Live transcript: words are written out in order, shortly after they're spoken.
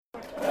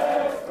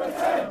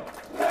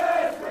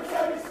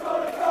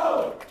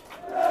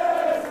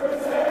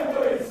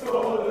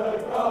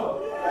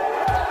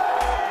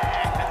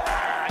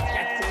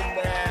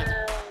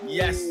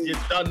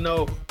done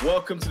know.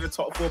 Welcome to the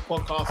Top 4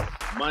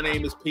 podcast. My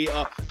name is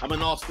Peter. I'm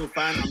an Arsenal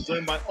fan. I'm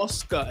joined by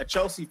Oscar, a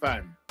Chelsea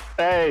fan.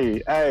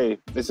 Hey,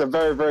 it's a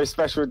very, very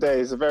special day.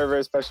 It's a very,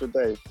 very special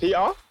day.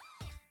 Peter,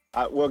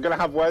 we're going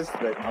to have words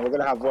today. We're going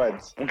to have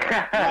words.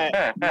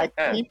 my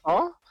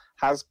keeper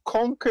has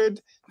conquered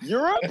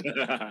Europe.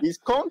 He's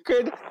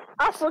conquered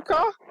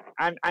Africa.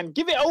 And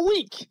give it a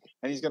week,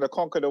 and he's going to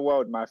conquer the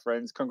world, my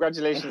friends.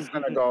 Congratulations,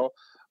 Senegal,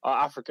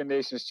 our African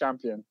Nations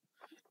champion.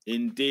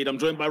 Indeed. I'm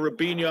joined by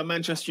Robinho, a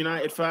Manchester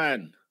United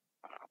fan.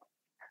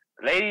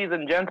 Ladies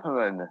and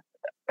gentlemen,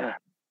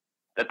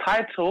 the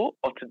title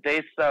of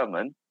today's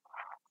sermon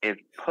is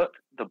Put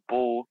the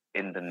Ball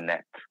in the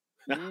Net.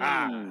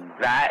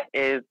 That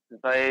is,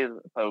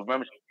 so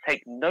remember to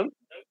take notes,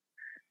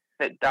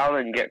 sit down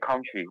and get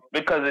comfy.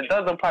 Because it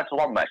doesn't apply to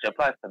one match, it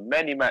applies to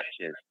many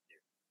matches.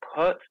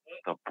 Put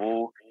the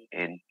ball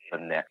in the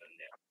net.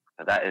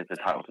 So that is the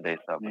title of today's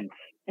sermon.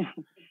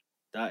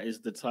 That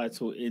is the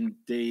title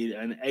indeed.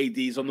 And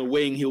AD's on the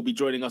wing. He'll be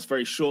joining us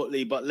very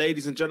shortly. But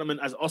ladies and gentlemen,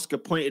 as Oscar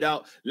pointed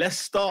out, let's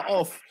start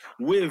off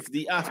with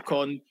the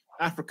AFCON,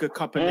 Africa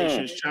Cup of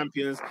Nations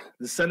champions,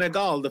 the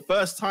Senegal, the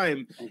first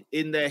time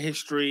in their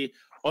history.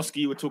 Oscar,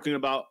 you were talking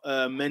about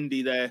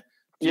Mendy there.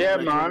 Yeah,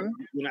 man.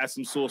 You want to add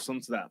some sauce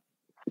onto that?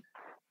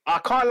 I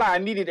can't lie. I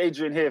needed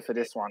Adrian here for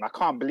this one. I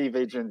can't believe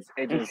Adrian's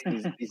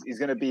he's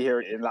going to be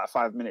here in like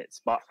 5 minutes.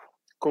 But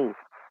cool.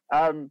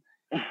 First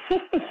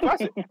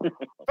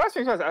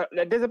things first.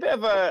 There's a bit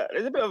of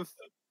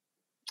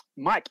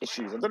mic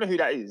issues. I don't know who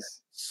that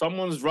is.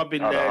 Someone's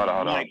rubbing their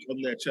mic on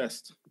their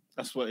chest.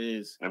 That's what it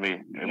is. I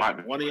mean, it might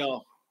be one of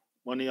y'all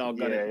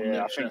got it on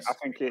their chest. I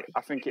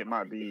think it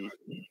might be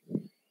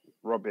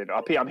Robin.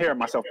 I'm hearing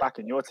myself back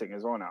in your thing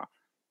as well now.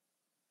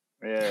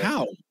 Yeah.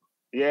 How?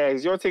 Yeah,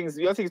 your thing's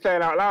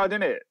playing out loud,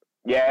 isn't it?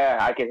 Yeah,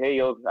 I can hear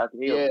you.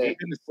 Yeah.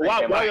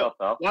 While you're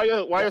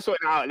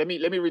sorting it out, let me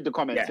read the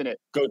comments, innit?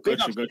 Go.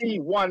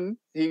 One,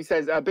 he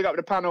says, big up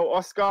the panel,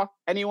 Oscar.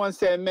 Anyone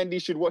saying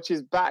Mendy should watch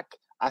his back?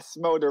 I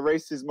smell the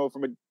racism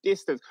from a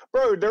distance.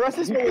 Bro, the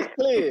racism is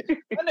clear.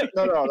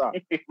 No.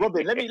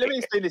 Robin, let me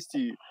explain this to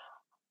you.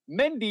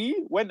 Mendy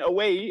went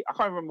away. I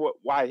can't remember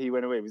why he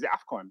went away. Was it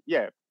AFCON?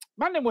 Yeah.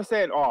 Man, them was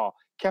saying,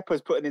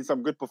 Kepa's putting in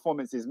some good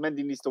performances.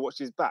 Mendy needs to watch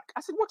his back.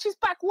 I said, watch his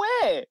back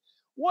where?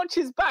 Watch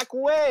his back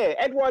where?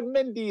 Edouard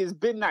Mendy has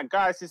been that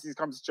guy since he's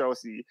come to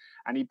Chelsea,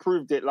 and he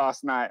proved it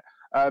last night.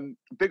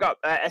 Big up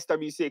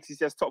SW6. He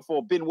says, top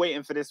 4. Been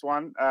waiting for this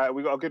one.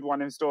 We got a good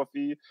one in store for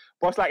you.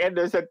 Boss Like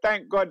Endo said,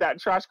 thank God that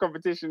trash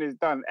competition is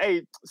done.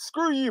 Hey,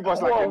 screw you,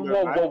 Boss Like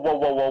Endo.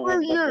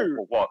 Screw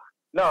you.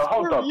 No,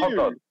 hold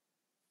on.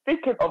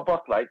 Speaking of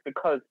Boss Like,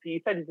 because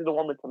he said he didn't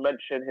want me to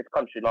mention his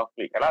country last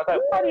week. And I was like,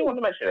 why do you want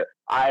to mention it?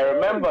 I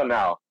remember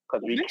now,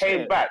 because we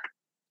came back.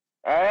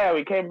 Yeah,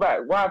 we came back.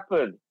 What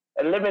happened?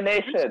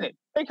 Elimination.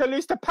 They could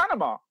lose to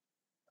Panama.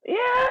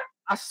 Yeah.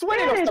 I swear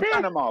they lost to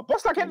Panama.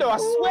 Boss Like Endo, I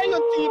swear your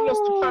team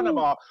lost to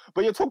Panama.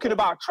 But you're talking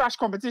about trash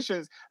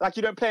competitions like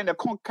you don't play in the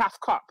CONCACAF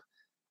Cup.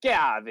 Get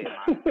out of it,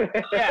 man.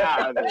 Get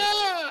out of it.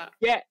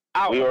 Get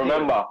out. We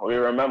remember.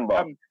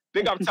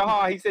 Big up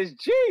Taha. He says,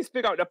 geez,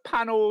 big up the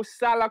panel.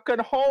 Salah can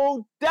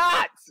hold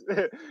that.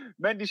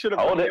 Mendy should have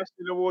got the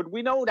Austin award.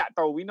 We know that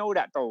though.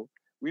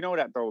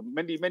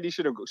 Mendy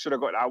should have got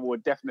that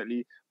award,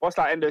 definitely. Boss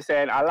Like Endo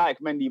saying, I like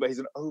Mendy, but he's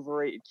an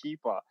overrated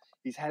keeper.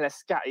 He's hella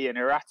scatty and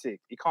erratic.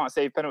 He can't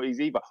save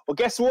penalties either. Well,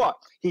 guess what?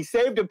 He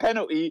saved a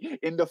penalty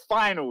in the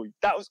final.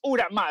 That was all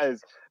that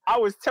matters. I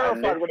was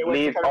terrified when it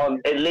went to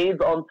penalties. It leads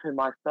on to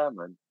my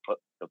sermon, put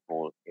the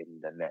ball in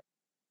the net.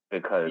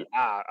 Because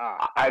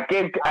I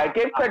gave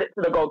credit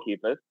to the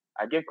goalkeepers.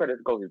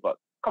 But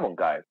come on,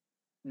 guys.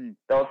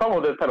 There were some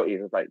of those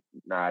penalties. It's like,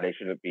 nah, they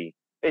shouldn't be.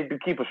 The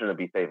keeper shouldn't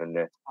be saving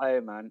this. Hey,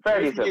 man.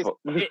 Fairly simple.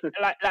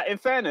 Like, in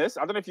fairness,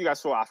 I don't know if you guys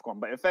saw AFCON,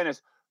 but in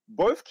fairness,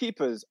 both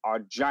keepers are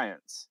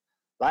giants.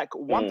 Like,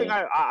 one thing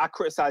I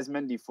criticize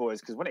Mendy for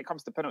is because when it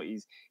comes to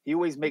penalties, he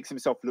always makes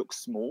himself look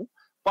small.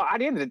 But at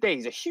the end of the day,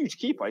 he's a huge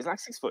keeper. He's like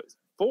 6'4"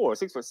 or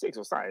 6'6"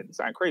 or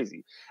something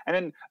crazy. And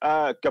then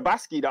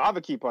Gabaski, the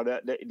other keeper,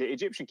 the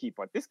Egyptian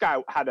keeper, this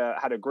guy had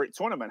a great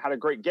tournament, had a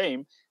great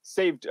game,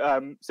 saved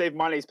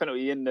Mane's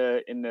penalty in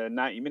the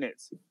 90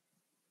 minutes.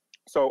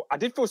 So I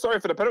did feel sorry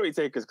for the penalty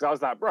takers because I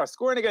was like, bro,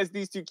 scoring against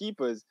these two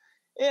keepers,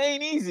 it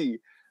ain't easy.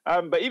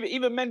 But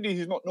even Mendy,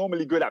 who's not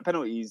normally good at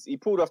penalties, he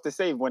pulled off the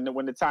save when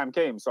the time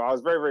came. So I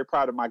was very, very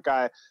proud of my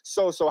guy.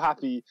 So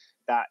happy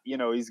that,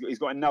 he's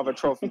got another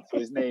trophy to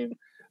his name.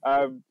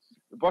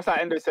 Boss Like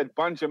Endo said,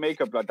 "Bun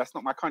Jamaica blood. That's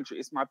not my country.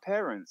 It's my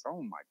parents."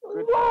 Oh my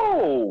goodness!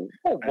 Whoa!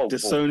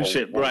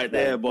 Disownship right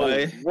there,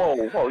 boy. Whoa!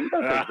 You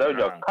don't disown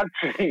your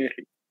country.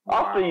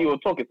 After you were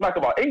talking smack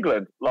about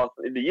England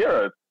in the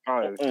Euros.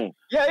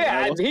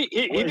 Yeah. He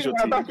didn't want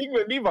to back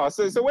England either.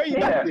 So where are you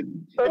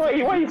backing? So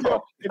where are you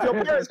from? If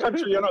your parents'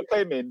 country you're not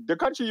claiming, the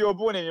country you were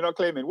born in you're not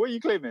claiming. What are you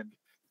claiming?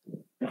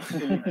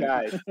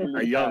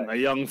 A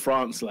young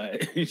France,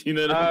 like you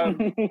know.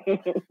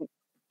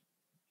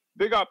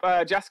 Big up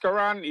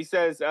Jaskaran. He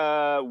says,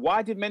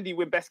 why did Mendy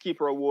win Best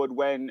Keeper award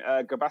when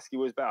Gabaski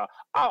was better?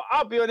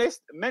 I'll be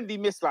honest, Mendy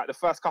missed like the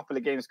first couple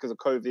of games because of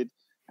COVID.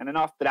 And then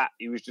after that,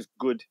 he was just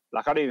good.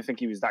 Like, I don't even think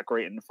he was that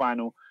great in the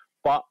final.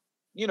 But,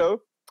 you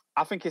know,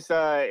 I think it's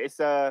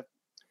a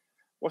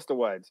what's the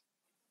word?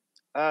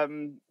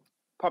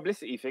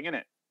 Publicity thing,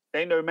 innit?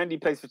 They know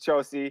Mendy plays for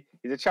Chelsea.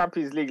 He's a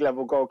Champions League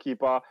level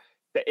goalkeeper.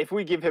 That if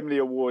we give him the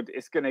award,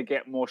 it's going to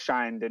get more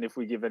shine than if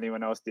we give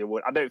anyone else the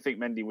award. I don't think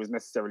Mendy was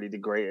necessarily the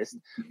greatest,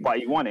 but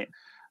he won it.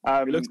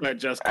 It looks like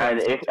just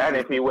and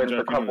if he wins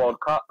the Club World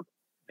Cup,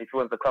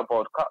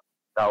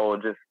 that will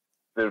just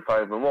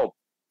solidify even more.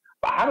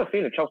 But I have a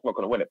feeling Chelsea's not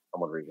going to win it for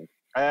some reason.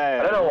 I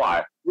don't know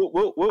why.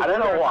 I don't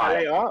know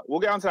why. We'll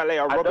get onto that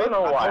later. I don't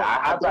know why.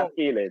 I have that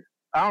feeling.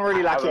 I don't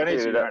really like your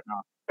energy right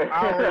now.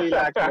 I don't really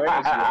like your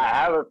energy. I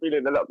have a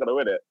feeling they're not going to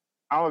win it.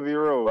 I'm going to be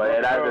real. But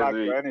yeah, I don't like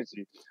your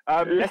energy.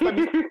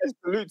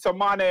 Salute to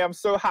Mane. I'm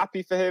so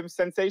happy for him.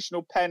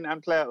 Sensational pen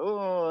and player.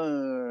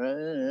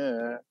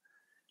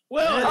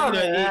 Well,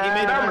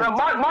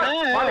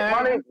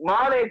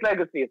 Mane's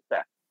legacy is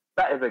set.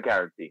 That is a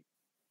guarantee.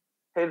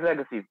 His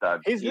legacy is done.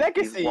 His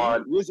legacy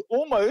was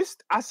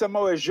almost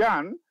Asamoah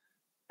Gyan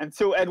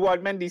until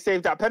Edouard Mendy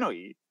saved that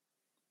penalty.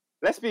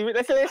 Let's keep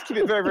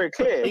it very, very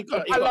clear. He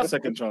got a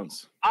second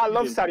chance. I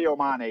love Sadio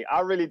Mane.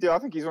 I really do. I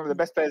think he's one of the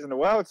best players in the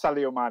world,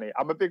 Sadio Mane.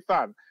 I'm a big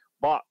fan.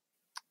 But,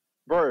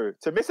 bro,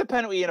 to miss a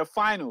penalty in a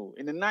final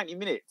in the 90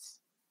 minutes,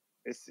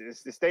 it's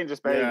dangerous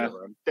behavior,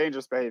 bro.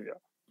 Dangerous behavior.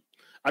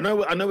 I know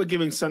we're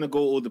giving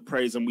Senegal all the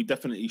praise, and we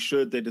definitely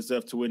should. They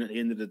deserve to win at the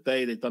end of the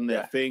day. They've done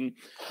their thing.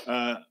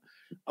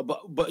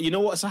 But you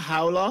know what's a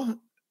howler?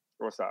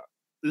 What's that?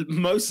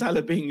 Mo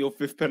Salah being your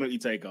fifth penalty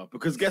taker.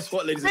 Because guess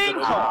what, ladies and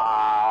gentlemen?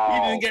 He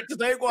didn't get to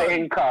take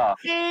one.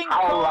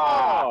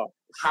 Howler.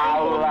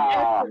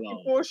 Epic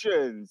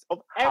proportions.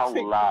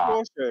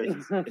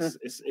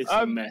 It's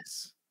a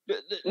mess.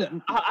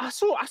 I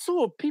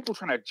saw people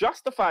trying to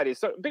justify this.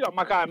 So big up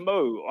my guy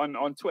Mo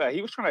on Twitter.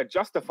 He was trying to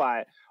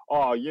justify,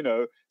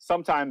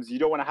 sometimes you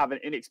don't want to have an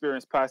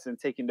inexperienced person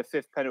taking the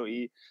fifth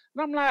penalty.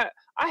 And I'm like,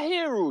 I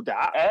hear all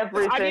that.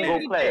 Every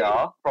single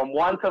player from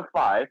 1 to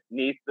 5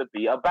 needs to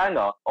be a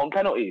banger on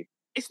penalties.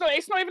 It's not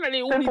even that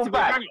they all need to be a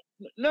banger.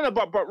 No,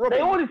 but Robin, they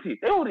all need to.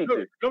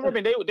 No,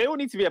 Robin, they all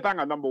need to be a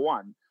banger, number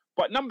one.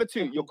 But number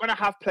two, you're going to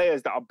have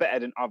players that are better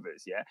than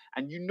others, yeah?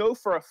 And you know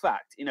for a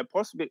fact, in a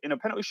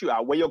penalty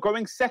shootout where you're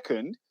going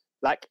second,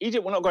 like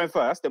Egypt were not going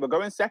first, they were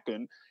going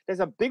second, there's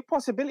a big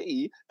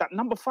possibility that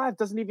number 5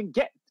 doesn't even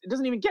get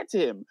to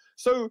him.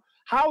 So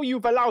how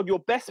you've allowed your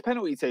best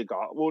penalty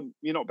taker, well,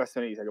 you're not best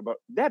penalty taker, but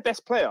their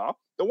best player,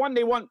 the one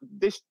they want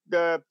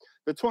the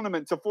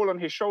tournament to fall on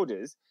his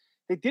shoulders,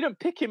 they didn't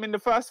pick him in the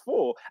first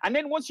 4. And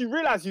then once you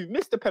realise you've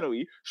missed the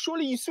penalty,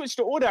 surely you switch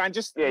the order and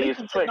just you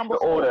switch the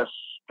order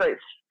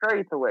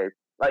straight away.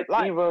 Like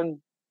even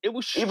it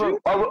was stupid.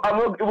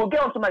 We'll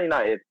get on to Man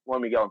United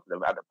when we get on to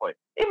them at that point.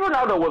 Even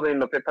Ronaldo wasn't in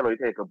the fifth penalty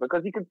taker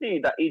because you can see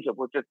that Egypt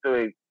was just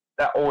doing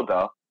that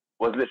order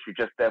was literally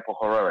just there for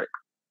heroics,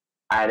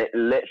 and it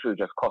literally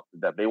just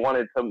costed them. They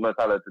wanted Mo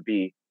Salah to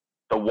be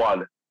the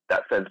one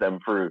that sends them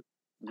through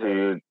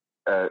to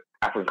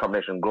African Cup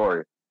Nation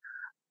glory.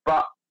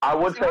 But I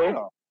would say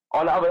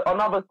on the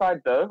other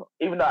side though,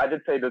 even though I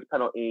did say those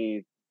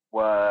penalties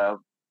were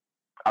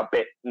a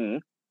bit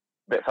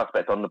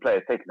suspect on the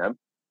players taking them,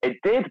 it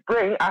did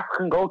bring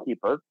African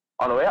goalkeepers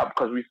on the way up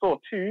because we saw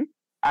two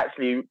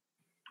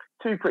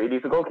pretty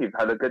decent goalkeepers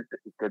had a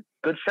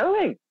good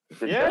showing.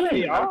 Peter, we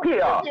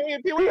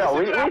get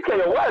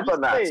your words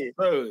on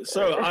that.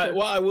 So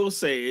what I will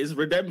say is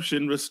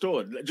redemption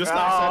restored. Just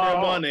like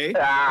Sadio Mane.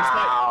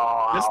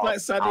 Just like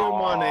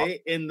Sadio Mane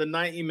in the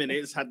 90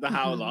 minutes had the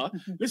howler.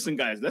 Listen,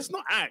 guys, let's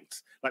not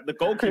act like the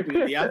goalkeeping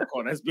in the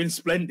AFCON has been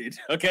splendid,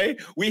 okay?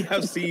 We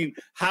have seen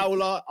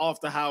howler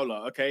after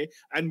howler, okay?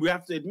 And we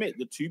have to admit,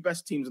 the two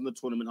best teams in the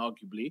tournament,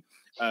 arguably,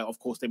 of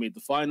course, they made the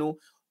final.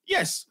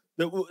 Yes,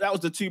 that was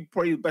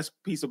probably the best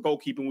piece of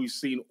goalkeeping we've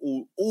seen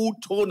all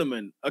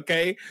tournament,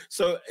 okay?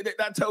 So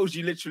that tells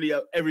you literally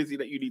everything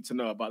that you need to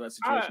know about that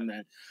situation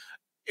there.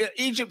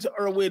 Egypt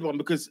are a weird one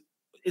because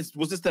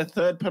was this their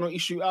third penalty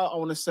shootout, I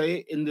want to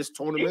say, in this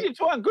tournament? Egypt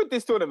weren't good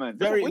this tournament.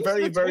 Very.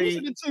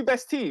 The two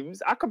best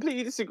teams, I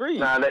completely disagree.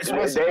 That's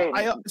why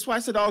I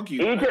said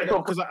argue. Egypt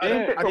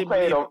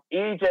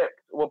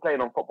were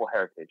playing on football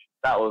heritage.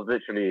 That was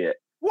literally it.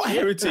 What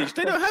heritage?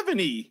 They don't have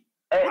any.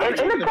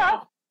 In the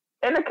CAF.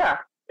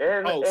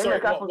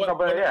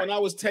 When I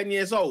was 10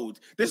 years old.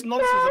 This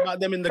nonsense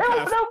about them in the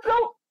CAF.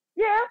 No.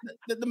 Yeah.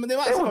 They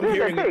might come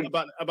hearing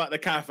about the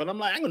CAF, and I'm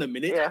like, hang on a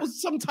minute. That was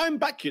some time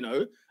back,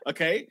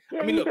 okay?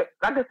 Yeah, I mean, look.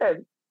 Like I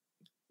said,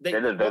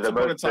 they're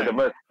the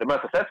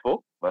most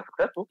successful.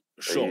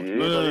 Sure.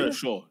 No,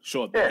 sure.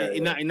 Yeah,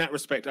 in that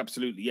respect,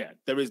 absolutely, yeah.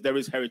 There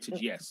is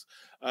heritage, yes.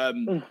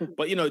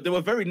 But they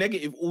were very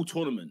negative all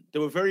tournament. They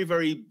were very,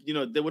 very,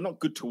 they were not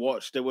good to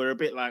watch. They were a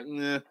bit like,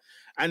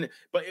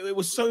 but it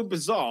was so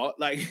bizarre.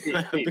 Like to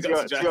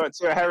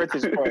your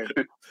heritage point.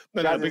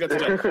 No,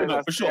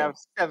 for sure. They have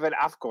 7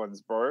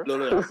 AFCONs, bro.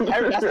 No.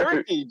 That's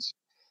heritage.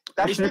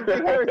 That's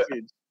the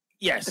heritage.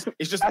 Yes,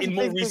 it's just That's in a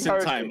more big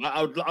recent heritage.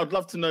 time. I'd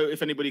love to know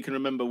if anybody can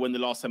remember when the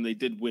last time they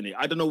did win it.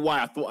 I don't know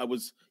why. I thought I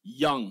was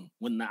young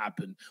when that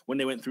happened, when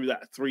they went through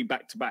that 3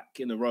 back-to-back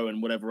in a row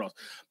and whatever else.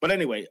 But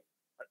anyway,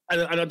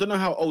 and I don't know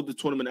how old the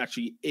tournament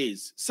actually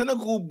is.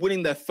 Senegal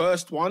winning their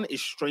first one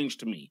is strange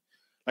to me.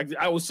 Like,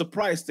 I was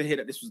surprised to hear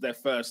that this was their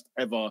first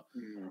ever.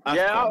 Yeah,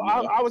 AFCON,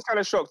 you know? I was kind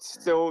of shocked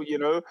still, you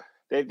know.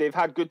 They've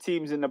had good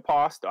teams in the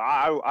past.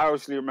 I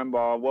actually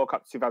remember World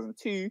Cup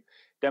 2002.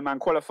 Their man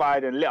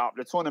qualified and lit up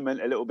the tournament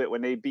a little bit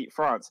when they beat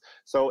France.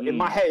 So in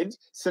my head,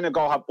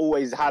 Senegal have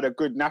always had a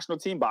good national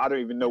team, but I don't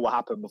even know what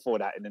happened before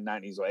that in the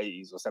 90s or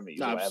 80s or 70s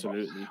or whatever.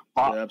 Absolutely.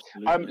 But, Yeah,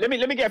 absolutely.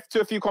 let me get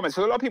to a few comments.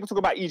 So a lot of people talk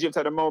about Egypt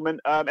at the moment.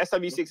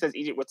 SW6 says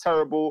Egypt were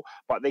terrible,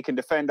 but they can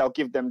defend. I'll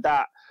give them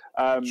that.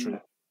 True.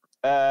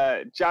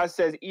 Jazz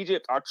says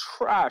Egypt are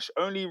trash.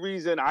 Only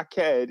reason I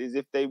cared is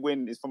if they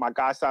win is for my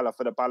guy Salah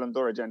for the Ballon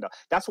d'Or agenda.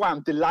 That's why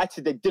I'm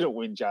delighted they didn't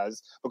win,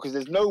 Jazz, because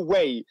there's no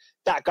way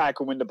that guy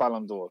can win the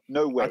Ballon d'Or.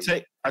 No way.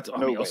 I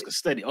mean, Oscar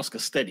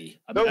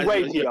steady. No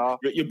way, PR.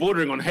 You're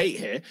bordering on hate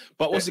here,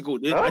 but what's it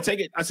called? Huh? I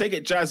take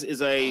it. Jazz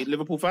is a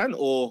Liverpool fan,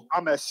 or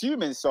I'm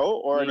assuming so,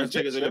 or an No,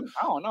 take it as a Egyptian.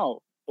 I don't know.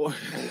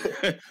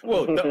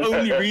 well, the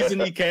only reason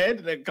he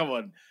cared. Then come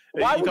on.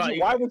 Why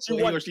would you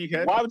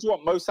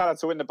want Mo Salah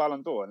to win the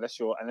Ballon d'Or unless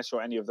you're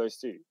any of those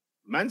two?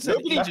 Man said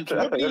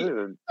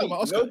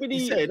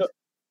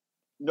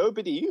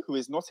nobody who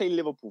is not a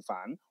Liverpool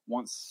fan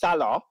wants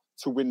Salah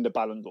to win the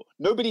Ballon d'Or.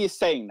 Nobody is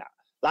saying that.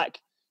 Like,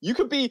 you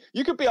could be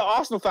an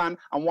Arsenal fan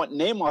and want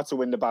Neymar to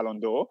win the Ballon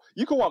d'Or.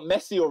 You can want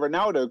Messi or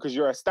Ronaldo because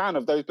you're a stan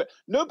of those. But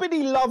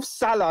nobody loves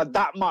Salah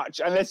that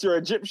much unless you're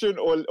Egyptian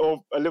or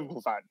a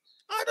Liverpool fan.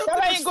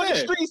 Salah ain't got the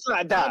streets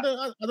like that.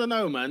 I don't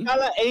know, man.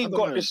 Salah ain't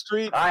got the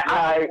streets.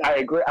 I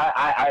agree.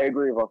 I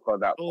agree with Oscar on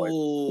that point.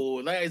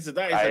 Oh, that is a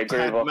agree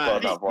tad with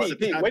mad. Oscar on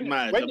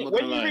that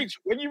point.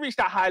 When you reach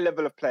that high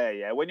level of player,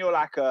 yeah, when you're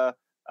like a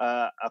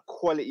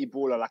quality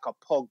baller, like a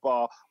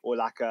Pogba or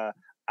like a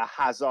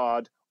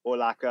Hazard or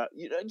like a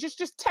just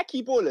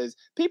techie ballers,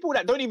 people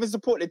that don't even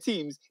support the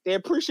teams, they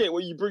appreciate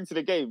what you bring to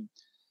the game,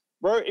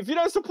 bro. If you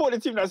don't support the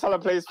team that Salah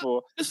plays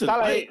for,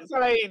 Salah ain't.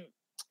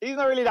 He's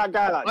not really that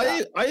guy like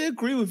that. I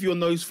agree with you on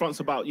those fronts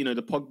about, the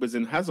Pogbas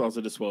and Hazards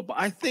of this world, but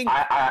I think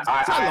I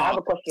have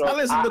a question.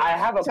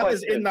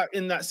 Salah's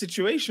in that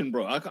situation,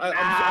 bro. He's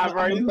not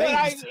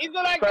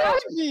that guy.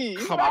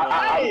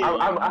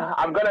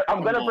 I'm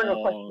gonna bring a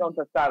question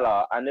onto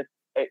Salah, and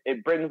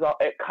it brings up,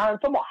 it kind of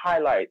somewhat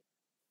highlights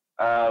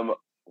how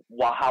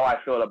I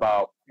feel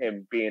about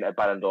him being a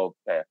Ballon d'Or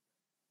player.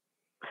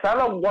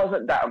 Salah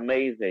wasn't that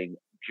amazing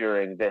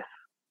during this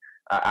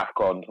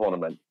AFCON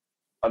tournament.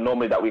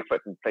 Normally that we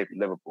expect him to play for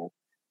Liverpool.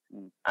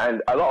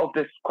 And a lot of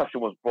this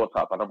question was brought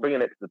up, and I'm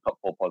bringing it to the Top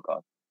 4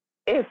 podcast.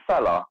 Is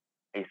Salah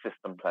a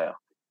system player?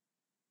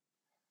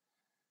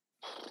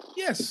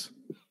 Yes.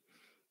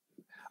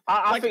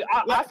 I think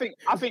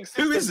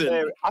who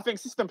isn't? I think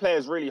system player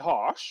is really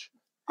harsh.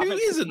 Who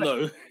isn't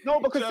though?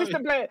 No, because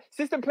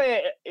system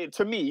player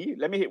to me,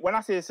 when I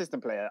say a system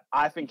player,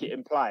 I think it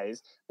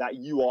implies that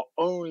you are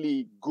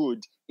only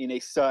good in a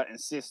certain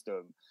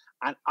system.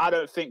 And I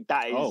don't think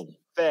that is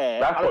fair.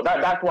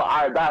 That's what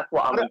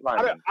I'm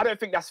implying. I don't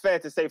think that's fair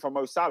to say for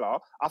Mo Salah.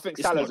 I think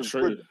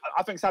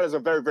Salah's a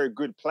very, very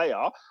good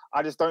player.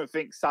 I just don't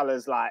think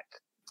Salah's like.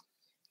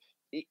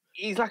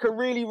 He's like a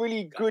really,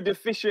 really good,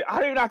 efficient. I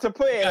don't even know how to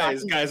put it.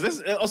 Guys,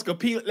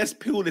 let's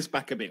peel this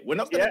back a bit. We're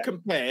not going to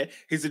compare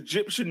his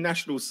Egyptian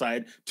national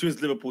side to his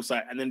Liverpool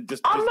side, and then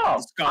discuss. I'm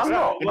not. Guys,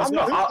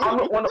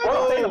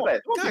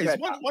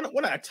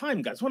 one at a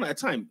time, guys. One at a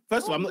time.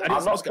 First of all, I'm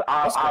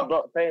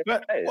not saying.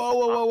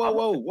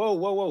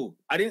 Whoa!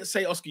 I didn't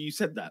say, Oscar. You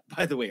said that,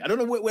 by the way. I don't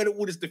know where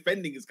all this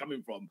defending is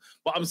coming from,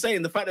 but I'm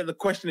saying the fact that the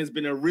question has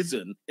been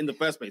arisen in the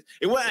first place.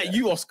 It went at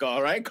you, Oscar.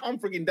 All right, calm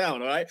freaking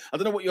down. All right. I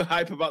don't know what your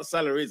hype about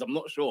Salah is. I'm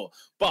not sure,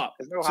 but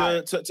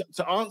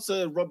to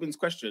answer Robin's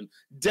question,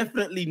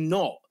 definitely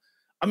not.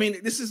 I mean,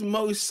 this is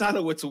Mo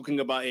Salah we're talking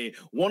about here,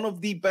 one of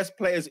the best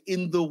players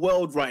in the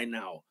world right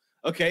now.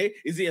 Okay,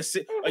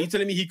 are you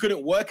telling me he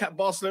couldn't work at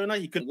Barcelona?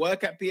 He couldn't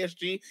work at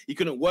PSG? He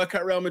couldn't work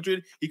at Real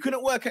Madrid? He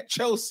couldn't work at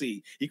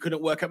Chelsea? He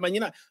couldn't work at Man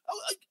United?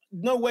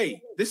 No way.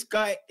 This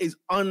guy is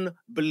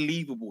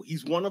unbelievable.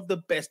 He's one of the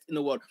best in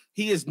the world.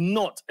 He is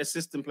not a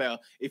system player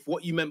if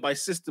what you meant by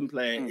system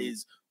player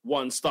is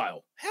one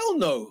style. Hell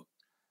no.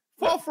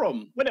 Far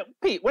from. When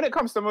it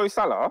comes to Mo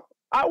Salah,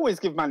 I always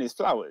give man his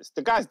flowers.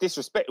 The guy's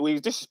disrespected. We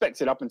was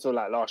disrespected up until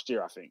like last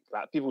year, I think.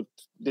 Like, people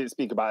didn't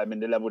speak about him in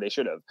the level they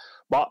should have.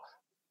 But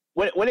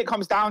when it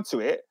comes down to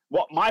it,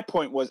 what my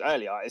point was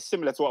earlier is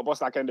similar to what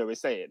Boss Like Endo is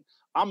saying.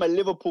 I'm a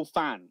Liverpool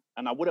fan,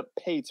 and I wouldn't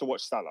pay to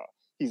watch Salah.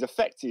 He's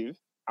effective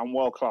and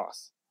world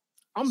class.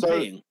 I'm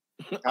paying.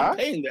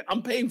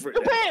 I'm paying for it.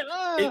 You're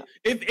paying.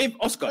 If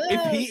Oscar,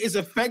 if he is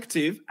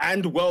effective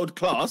and world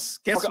class,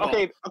 guess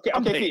what?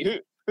 Okay.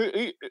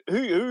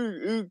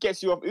 Who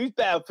gets you off? Who's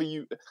better for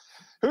you?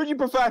 Who do you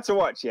prefer to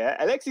watch? Yeah,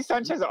 Alexis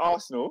Sanchez at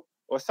Arsenal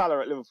or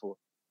Salah at Liverpool?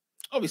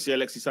 Obviously,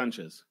 Alexis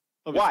Sanchez.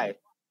 Why?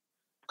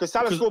 Because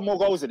Salah scored more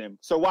goals than him.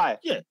 So why?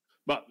 Yeah,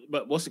 But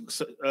what's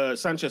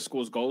Sanchez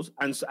scores goals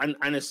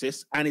and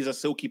assists and is a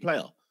silky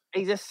player.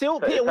 He's a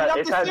silk. We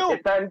love the silk.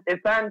 Is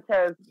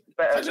Sanchez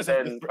better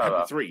than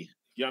Salah? 3.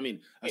 You know what I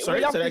mean?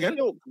 Sorry, say that again.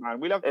 Silk, man.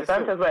 We love the Is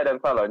Sanchez better than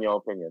Salah in your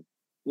opinion?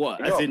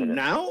 What? As in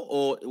now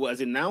or what?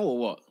 As in now or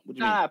what? What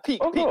do you mean? Peak.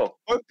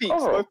 Both peaks.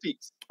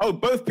 Oh,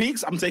 both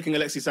peaks. I'm taking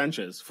Alexis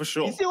Sanchez for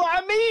sure. You see what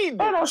I mean?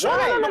 No. Why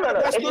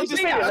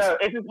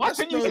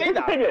can you say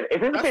that?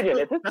 It's his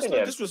opinion. That's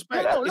not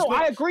disrespect. No,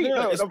 I agree.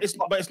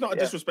 But it's not a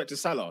disrespect to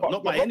Salah,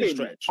 not by any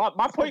stretch.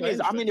 My point is,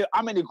 I'm in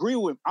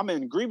agreement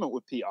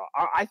with Peter.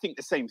 I think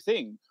the same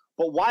thing.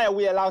 But why are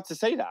we allowed to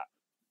say that?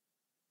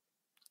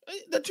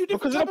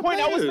 Because of the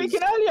point I was making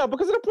earlier.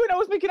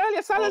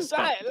 Salah's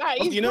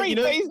he's great,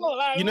 but he's not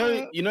like.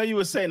 You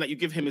were saying that you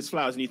give him his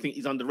flowers and you think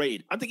he's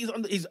underrated. I think he's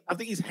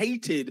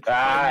hated.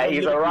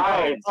 He's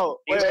alright.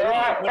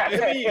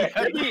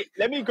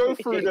 Let me go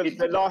through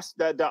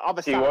the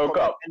other side. He woke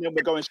up, and then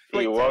we're going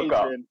straight to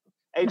Adrian.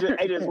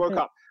 Adrian's woke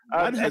up.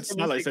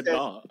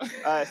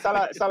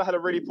 Salah had a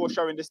really poor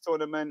show in this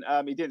tournament.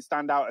 He didn't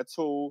stand out at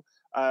all.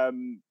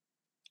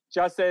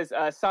 Jazz says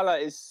Salah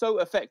is so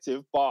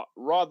effective, but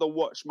rather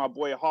watch my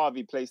boy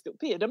Harvey play still.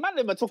 Peter, the man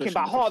never talking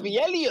about Harvey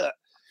Elliott.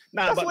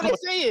 That's what they're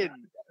saying.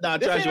 They're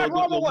saying I'd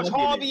rather watch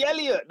Harvey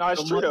Elliott. No,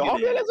 it's true though.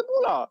 Harvey Elliott's a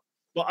baller.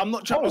 But I'm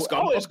not trying,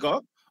 Oscar.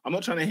 I'm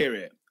not trying to hear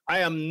it. I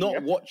am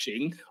not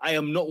watching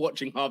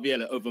Harvey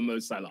Elliott over Mo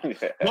Salah.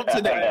 Not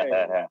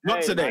today.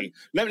 Not today.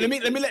 Let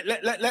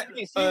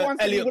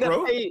Elliott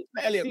grow.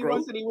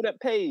 Elliott said he wouldn't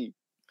pay.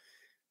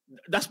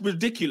 That's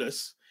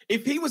ridiculous.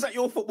 If he was at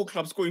your football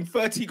club scoring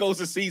 30 goals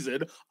a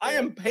season, I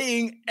am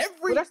paying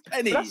every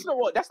penny. That's not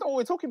what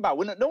we're talking about.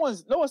 No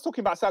one's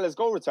talking about Salah's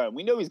goal return.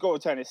 We know his goal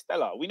return is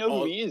stellar. We know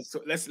who he is. So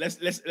let's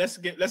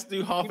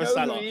do half a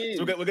Salah.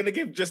 So we're gonna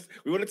give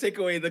we want to take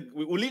away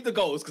we'll leave the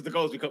goals because the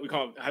goals we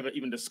can't have an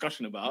even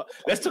discussion about.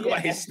 Let's talk about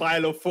his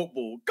style of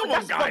football. Come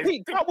on, guys.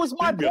 That was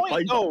my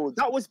point. No,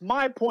 that was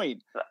my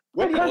point.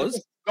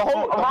 The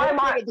whole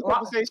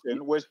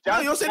conversation was Jazz.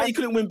 No, you're saying that you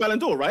couldn't win Ballon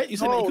d'Or, right? You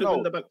said that you couldn't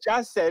win the Ballon d'Or.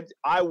 Jazz said,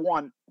 I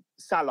want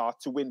Salah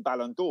to win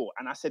Ballon d'Or.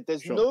 And I said,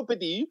 there's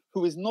nobody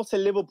who is not a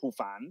Liverpool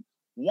fan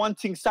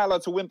wanting Salah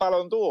to win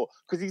Ballon d'Or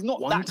because he's not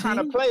that kind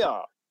of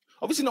player.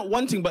 Obviously not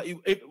wanting, but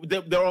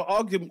there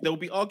will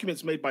be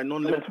arguments made by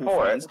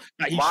non-Liverpool fans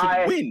that he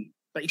should win.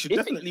 That he should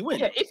definitely win.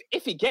 Yeah,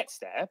 if he gets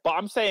there. But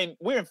I'm saying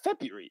we're in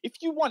February.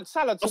 If you want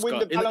Salah to win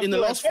the Ballon d'Or in the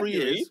last 3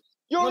 years...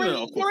 You're a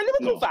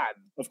Liverpool fan.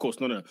 Of course,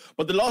 no.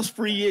 But the last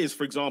 3 years,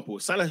 for example,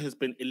 Salah has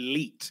been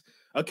elite,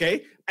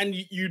 okay? And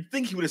you'd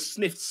think he would have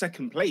sniffed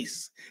second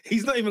place.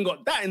 He's not even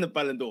got that in the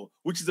Ballon d'Or,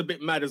 which is a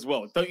bit mad as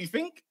well, don't you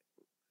think?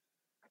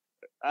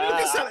 Look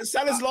at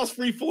Salah's last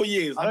 3-4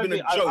 years. Have been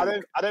a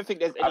joke. I don't think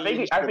there's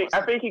any...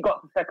 I think he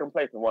got to second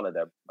place in one of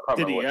them.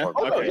 Did he, yeah?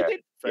 Okay. He did?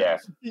 Yeah.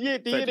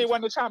 The year they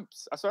won the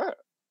champs, I swear.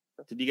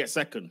 Did he get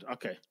second?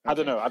 Okay. I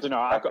don't know. I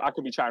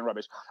could be chatting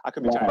rubbish. But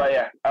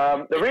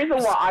the reason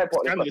why I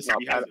brought this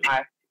question up,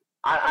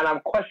 and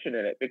I'm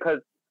questioning it because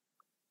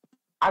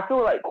I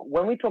feel like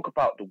when we talk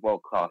about the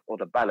world class or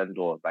the Ballon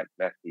d'Ors like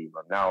Messi,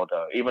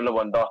 Ronaldo, even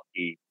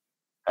Lewandowski,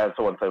 and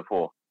so on and so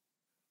forth,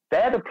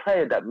 they're the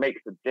player that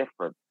makes the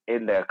difference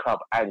in their club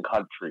and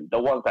country. The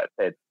ones that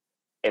said,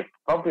 if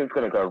something's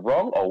going to go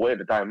wrong or we're at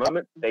the dying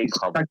moment, they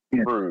come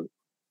through.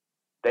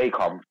 They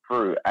come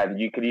through, and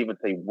you can even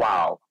say,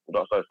 "Wow!"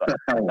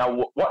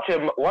 Now,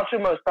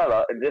 watching Mo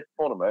Salah in this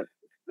tournament,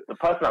 the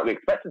person that we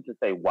expected to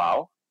say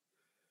 "Wow"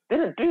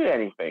 didn't do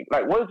anything.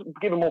 Like, was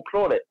giving more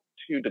credit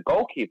to the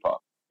goalkeeper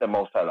than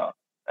Mo Salah,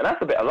 and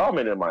that's a bit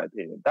alarming in my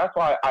opinion. That's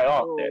why I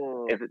asked it: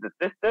 is it the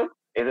system?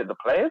 Is it the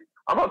players?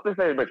 I'm not just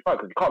saying Rich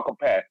because you can't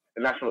compare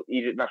the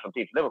Egypt national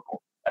team to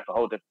Liverpool. That's a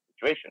whole different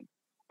situation.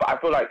 But I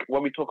feel like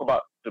when we talk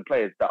about the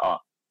players that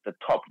are the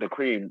top, the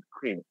cream,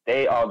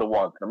 they are the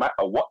ones. No matter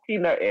what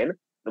team they're in,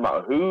 no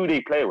matter who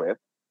they play with,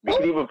 we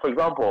can even, for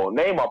example,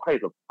 Neymar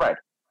plays with Fred,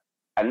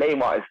 and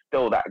Neymar is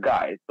still that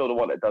guy, still the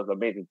one that does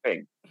amazing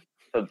things.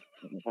 So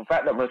the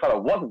fact that Mo Salah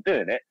wasn't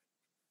doing it,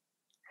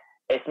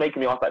 it's making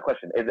me ask that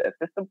question: is it a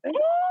system thing?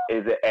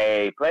 Is it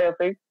a player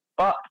thing?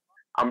 But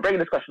I'm bringing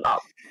this question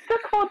up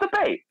just for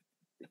debate.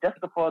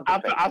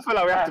 I feel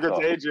like we have to go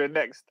to Adrian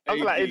next. I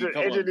feel like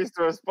Adrian needs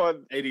to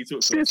respond. AD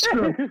took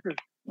some.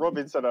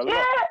 Robinson a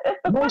lot.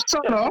 Mo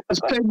Salah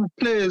has played with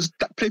players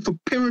that play for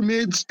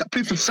Pyramids, that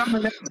play for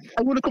Zamalek.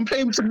 I want to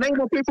complain to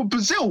Neymar play for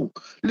Brazil.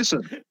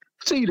 Listen,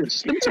 see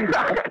this. Let me tell you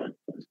that.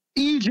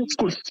 Egypt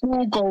scored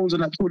 4 goals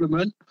in that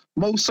tournament.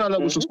 Mo Salah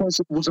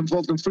was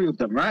involved in 3 of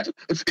them, right?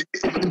 If you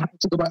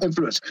talk about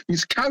influence,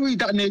 he's carried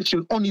that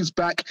nation on his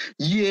back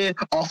year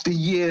after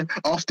year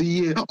after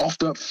year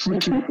after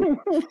freaking.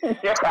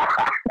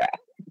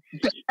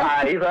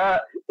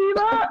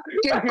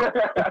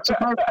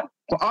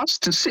 For us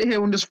to sit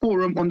here on this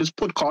forum, on this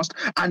podcast,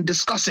 and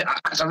discuss it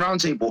as a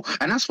roundtable,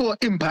 and that's for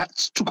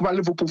Impact. Talk about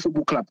Liverpool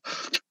Football Club.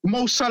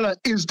 Mo Salah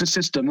is the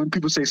system. When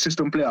people say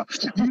system player,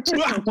 you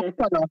take Mo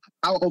Salah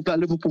out of that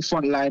Liverpool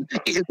front line,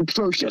 it is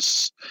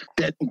atrocious.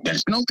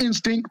 There's no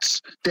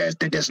instincts.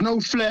 There's no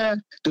flair.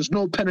 There's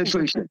no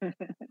penetration.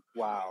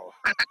 Wow.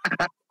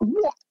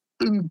 What?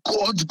 in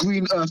God's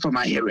green earth am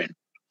I hearing?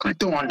 I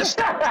don't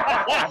understand.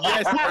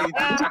 Yes, AD.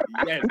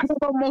 Yes.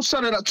 Mo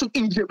Salah that took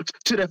Egypt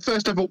to their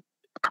first ever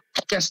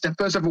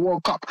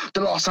World Cup,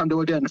 the last time they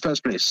were there in the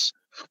first place.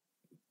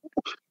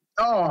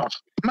 Oh,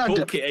 man.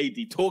 Talk it,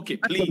 AD. Talk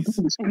it, please.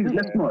 Please,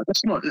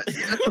 let's not.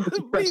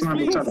 Please,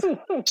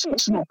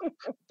 Let's not.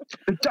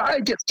 The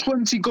guy gets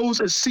 20 goals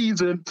a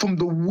season from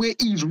the way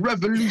he's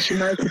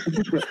revolutionized the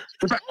position.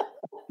 In fact,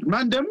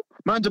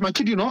 man, I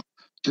kid you not,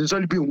 there's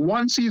only been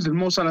one season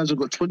Mo Salah has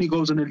got 20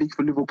 goals in the league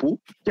for Liverpool.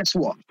 Guess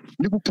what?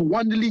 Liverpool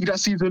won the league that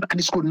season and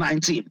he scored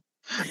 19.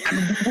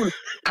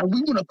 And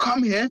we want to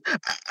come here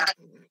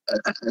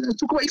and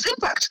talk about his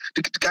impact.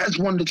 The guy's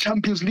won the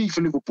Champions League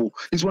for Liverpool.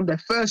 He's won their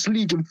first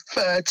league in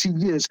 30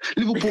 years.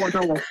 Liverpool are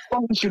now a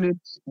functioning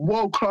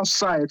world-class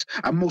side,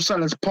 and Mo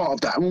Salah is part of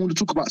that. And when we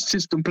talk about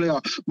system player,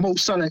 Mo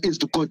Salah is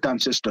the goddamn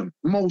system.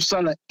 Mo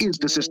Salah is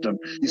the system.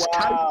 He's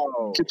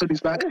carrying chips on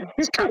his back.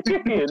 He's carrying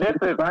chips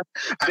on his back.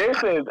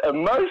 This is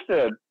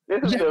emotion.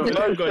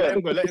 Let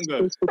him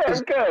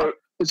go.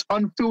 It's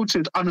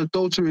unfiltered,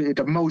 unadulterated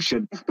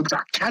emotion, because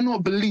I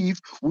cannot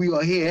believe we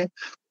are here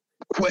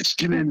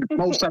questioning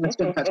Mo Salah's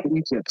impact in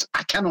Egypt.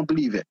 I cannot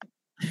believe it.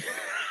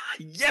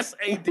 Yes,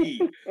 AD.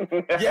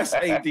 Yes,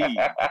 AD.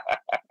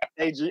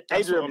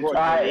 Adrian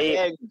brought the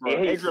egg, bro.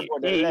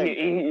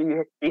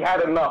 He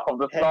had enough of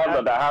the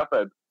slander that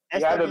happened.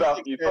 He had enough.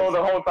 You saw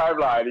the whole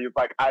timeline. He was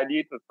like, I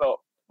need to sort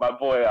my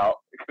boy out.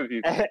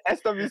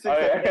 SW6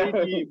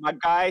 AD, my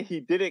guy, he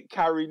didn't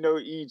carry no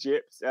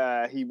Egypt.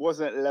 He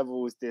wasn't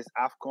level with this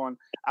AFCON.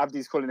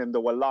 Abdi's calling him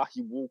the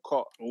Wallahi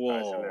Walcott.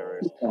 Whoa.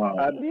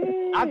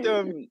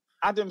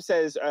 Adam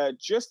says,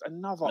 just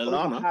another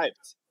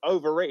overhyped,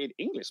 overrated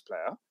English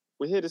player.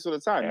 We hear this all the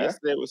time. Yeah.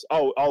 Yesterday it was,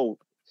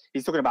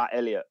 he's talking about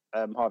Elliot,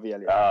 Harvey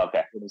Elliott. Oh,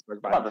 okay.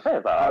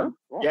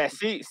 Yeah,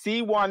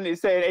 C1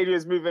 is saying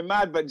Adrian's moving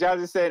mad, but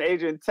Jazz is saying,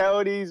 Adrian,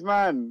 tell these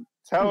man.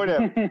 Tell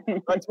them.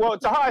 Well,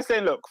 Taha is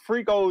saying, look,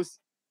 3 goals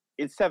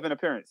in 7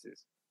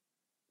 appearances.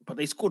 But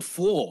they scored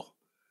 4.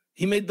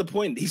 He made the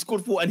point. He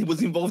scored 4 and he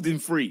was involved in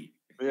 3.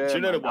 Yeah, do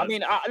you know I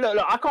mean,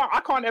 look,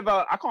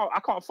 I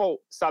can't fault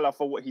Salah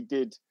for what he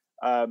did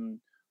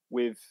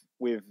with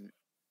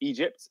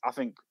Egypt. I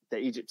think the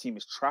Egypt team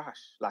is trash.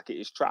 Like, it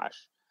is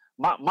trash.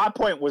 My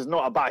point was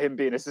not about him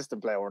being a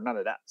system player or none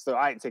of that. So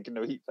I ain't taking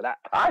no heat for that.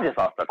 I just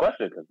asked the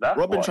question because that's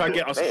Robin tried to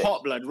get us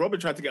hot blood.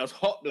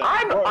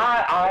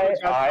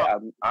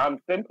 I'm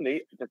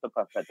simply just a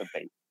perfect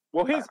debate.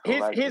 Well,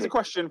 here's a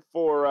question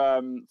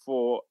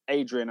for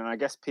Adrian and I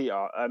guess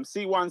Peter.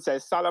 C1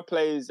 says Salah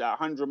plays at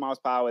 100 miles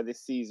per hour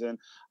this season.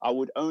 I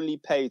would only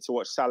pay to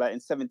watch Salah in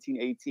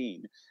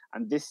 17-18,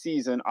 and this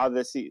season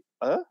other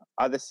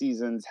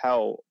seasons,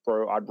 hell,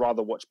 bro. I'd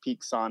rather watch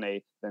peak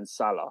Sane than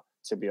Salah.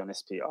 To be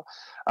honest, Peter.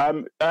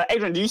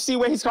 Adrian, do you see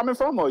where he's coming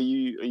from, or are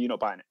you not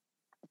buying it?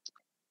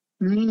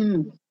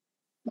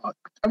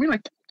 I mean, I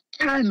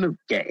kind of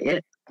get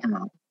it,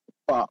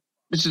 but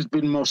this has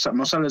been Mo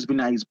Salah's been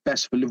at his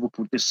best for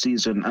Liverpool this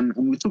season. And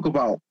when we talk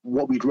about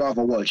what we'd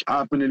rather watch,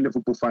 I've been a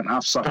Liverpool fan.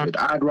 I've suffered.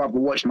 I'd rather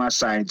watch my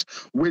sides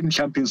win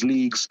Champions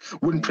Leagues,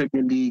 win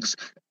Premier Leagues,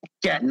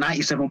 get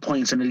 97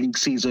 points in the league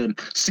season,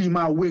 see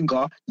my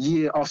winger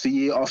year after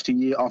year after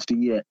year after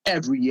year,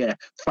 every year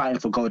fighting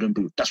for Golden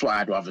Boot. That's what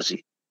I'd rather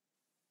see.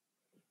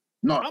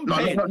 Not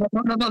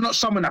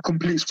someone that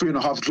completes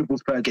 3.5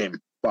 dribbles per game.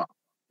 But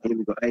here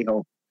we go.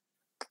 Hey-ho.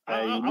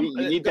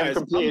 You need them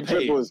completed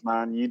dribbles,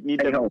 man. You need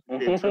them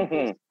completed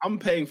dribbles. I'm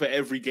paying for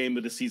every game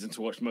of the season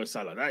to watch Mo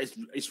Salah.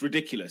 It's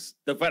ridiculous.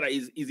 The fact that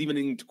he's even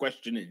into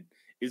questioning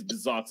is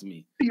bizarre to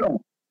me.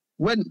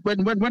 When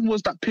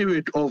was that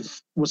period of,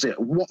 was it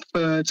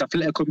Watford,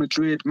 Atletico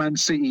Madrid, Man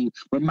City,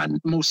 when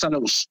Mo Salah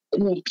was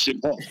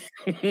scorching hot?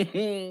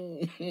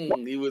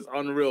 He was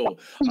unreal.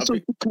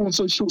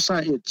 So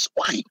short-sighted.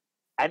 Why?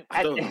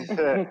 Adam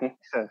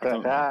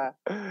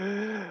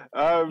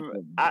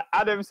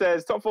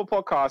says, Top 4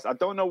 podcast. I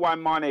don't know why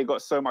Mane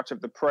got so much of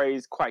the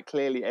praise. Quite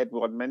clearly,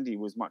 Edouard Mendy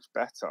was much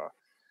better.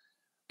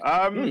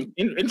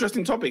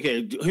 Interesting topic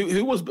here.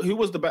 Who was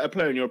the better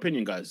player in your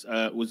opinion, guys?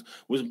 Does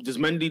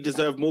Mendy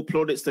deserve more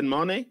plaudits than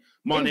Mane?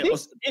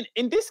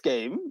 In this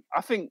game,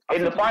 I think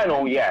in the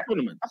final, yeah.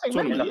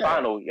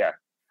 Final, yeah.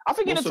 I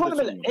think in the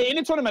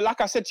tournament, like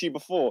I said to you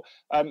before,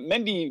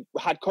 Mendy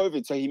had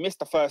COVID, so he missed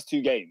the first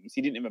 2 games.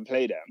 He didn't even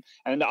play them.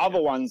 And the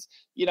other ones,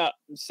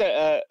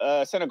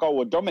 Senegal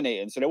were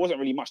dominating, so there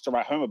wasn't really much to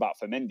write home about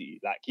for Mendy.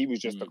 Like, he was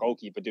just the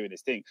goalkeeper doing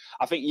his thing.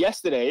 I think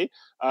yesterday,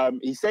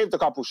 he saved a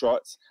couple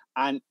shots,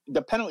 and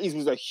the penalties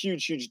was a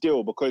huge, huge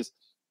deal because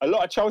a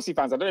lot of Chelsea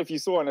fans, I don't know if you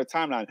saw on the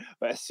timeline,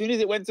 but as soon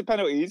as it went to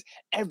penalties,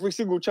 every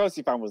single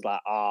Chelsea fan was like,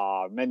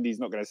 Mendy's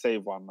not going to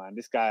save one, man.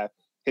 This guy...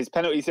 His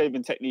penalty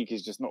saving technique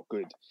is just not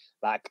good.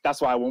 Like,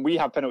 that's why when we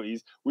have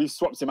penalties, we've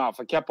swapped him out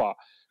for Kepa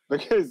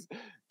because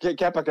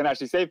Kepa can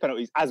actually save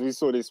penalties, as we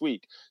saw this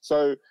week.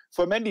 So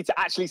for Mendy to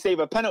actually save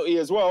a penalty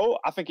as well,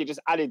 I think it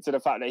just added to the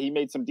fact that he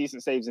made some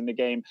decent saves in the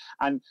game.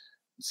 And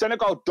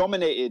Senegal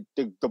dominated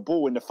the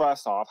ball in the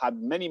first half, had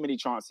many, many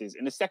chances.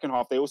 In the second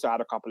half, they also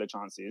had a couple of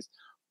chances.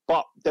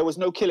 but there was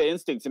no killer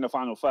instinct in the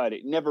final third.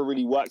 It never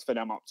really worked for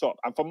them up top.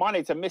 And for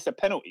Mane to miss a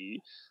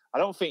penalty, I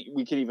don't think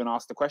we can even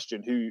ask the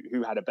question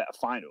who had a better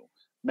final.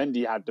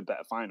 Mendy had the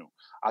better final.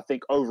 I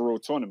think overall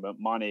tournament,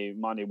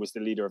 Mane was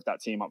the leader of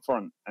that team up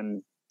front,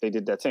 and they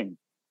did their thing.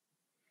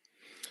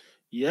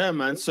 Yeah,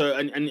 man. So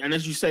and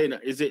as you say,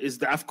 is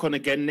the AFCON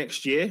again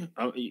next year?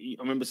 I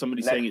remember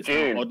somebody saying it's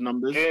odd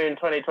numbers. June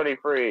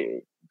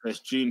 2023.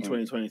 It's June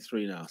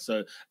 2023 now. So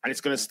and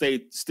it's going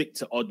to stick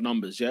to odd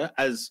numbers. Yeah,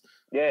 I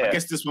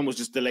guess this one was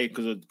just delayed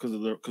because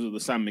of the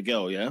San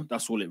Miguel. Yeah,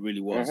 that's all it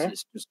really was.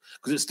 It's just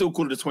because it's still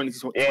called the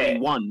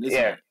 2021, isn't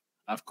it?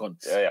 AFCON.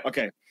 Yeah.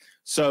 Okay.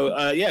 So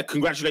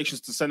congratulations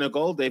to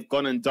Senegal. They've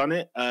gone and done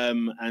it.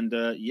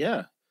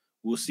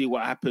 We'll see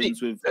what happens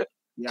with.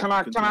 Can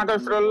I go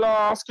for the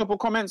last couple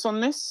comments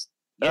on this?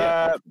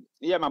 Yeah,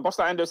 man.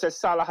 Bossa Endo says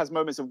Salah has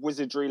moments of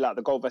wizardry like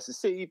the goal versus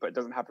City, but it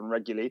doesn't happen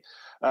regularly.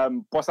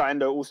 Bossa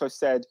Endo also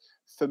said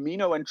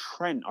Firmino and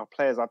Trent are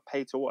players I'd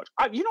pay to watch.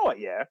 You know what?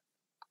 Yeah,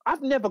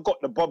 I've never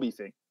got the Bobby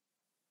thing.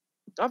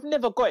 I've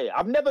never got it.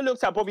 I've never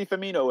looked at Bobby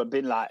Firmino and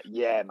been like,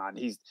 yeah, man,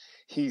 he's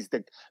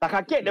the like.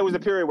 I get there was a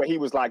period where he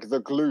was like the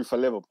glue for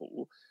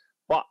Liverpool,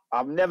 but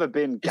I've never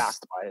been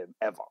gassed by him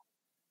ever.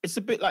 It's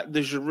a bit like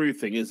the Giroud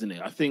thing, isn't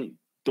it? I think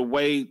the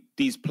way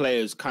these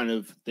players kind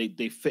of they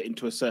fit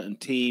into a certain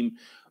team.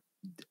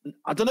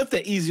 I don't know if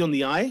they're easy on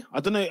the eye. I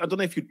don't know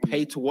if you'd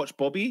pay to watch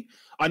Bobby.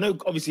 I know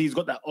obviously he's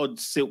got that odd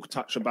silk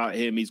touch about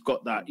him. He's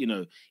got that,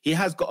 he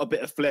has got a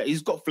bit of flair.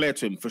 He's got flair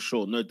to him for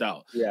sure, no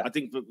doubt. Yeah. I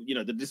think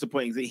the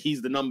disappointing thing,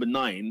 he's the number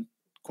 9,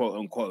 quote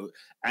unquote,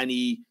 and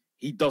he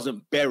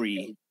doesn't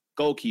bury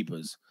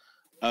goalkeepers.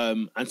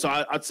 And so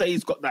I'd say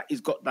he's got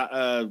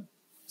that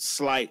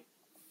slight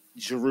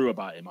Giroud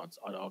about him.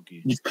 I'd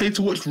argue. You pay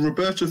to watch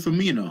Roberto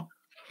Firmino.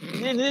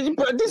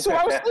 But this is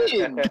what I was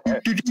saying.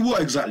 Do you what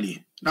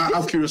exactly? Now, out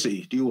of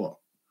curiosity, do you what?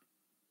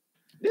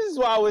 This is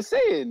what I was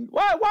saying.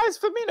 Why is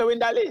Firmino in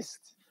that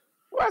list?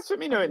 Why is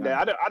Firmino in there?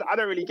 I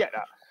don't really get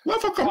that.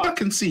 What have I come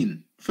back and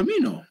seen?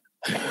 Firmino.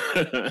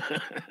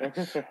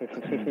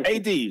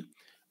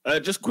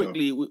 AD, just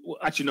quickly.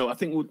 Actually, no. I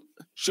think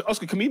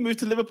Oscar, can we move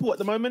to Liverpool at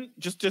the moment?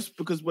 Just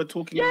because we're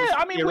talking. Yeah,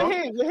 I mean,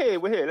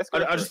 we're here. Let's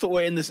go. I just thought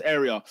we're in this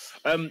area.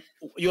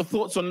 Your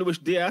thoughts on Luis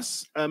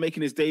Diaz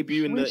making his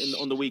debut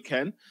on the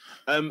weekend?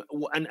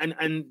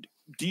 And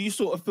do you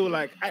sort of feel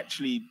like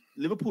actually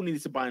Liverpool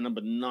needed to buy a number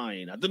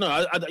 9? I don't know.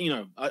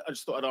 I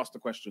just thought I'd ask the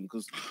question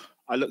because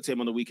I looked at him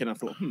on the weekend. And I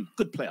thought,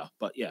 good player,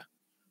 but yeah.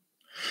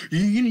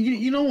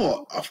 You know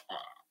what?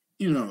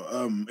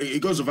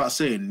 It goes without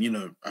saying.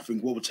 I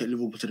think what would take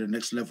Liverpool to the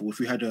next level if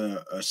we had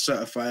a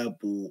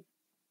certifiable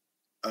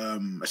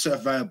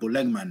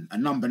legman, a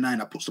number 9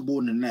 that puts the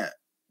ball in the net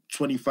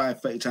 25,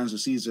 30 times a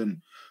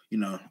season.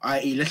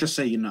 I.e., let's just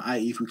say,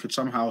 if we could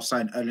somehow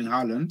sign Erling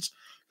Haaland.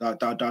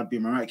 That'd be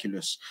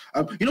miraculous.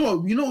 You know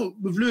what?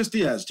 With Luis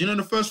Diaz, do you know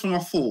the first thing I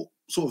thought,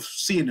 sort of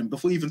seeing him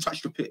before he even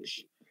touched the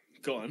pitch?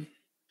 Go on.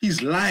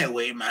 He's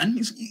lightweight, man.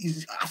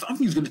 I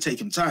think he's going to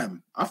take him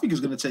time. I think it's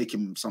going to take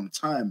him some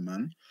time,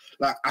 man.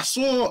 Like I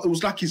saw, it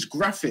was like his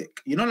graphic.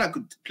 Like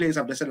players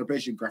have their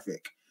celebration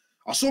graphic.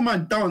 I saw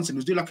man dancing. He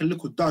was doing like a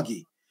little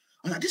doggy.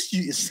 I'm like, this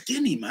dude is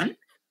skinny, man.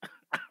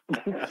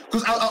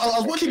 Because I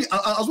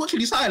was watching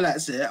these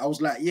highlights here. I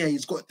was like, yeah,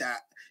 he's got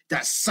that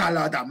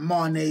Salah, that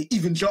Mane,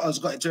 even Jota's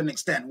got it to an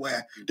extent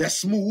where they're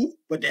small,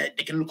 but they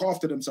can look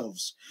after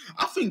themselves.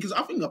 I think it's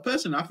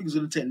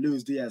going to take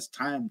Luis Diaz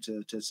time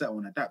to settle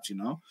and adapt,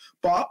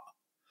 But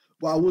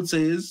what I would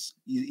say is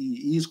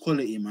he's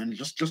quality, man.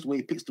 Just the way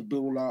he picks the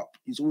ball up,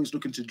 he's always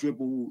looking to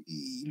dribble.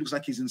 He looks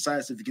like he's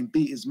incisive. He can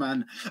beat his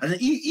man, and then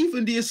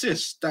even the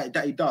assists that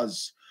he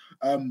does.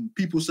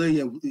 People say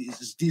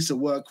it's decent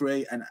work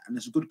rate and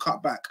it's a good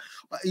cutback,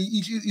 but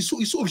he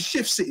sort of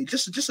shifts it,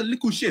 just a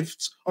little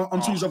shift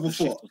onto his other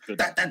foot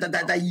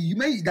that you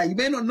may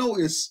not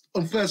notice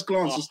on first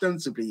glance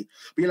ostensibly,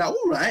 but you're like,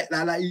 all right,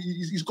 like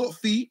he's got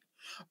feet,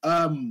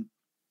 and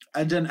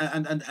then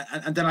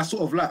I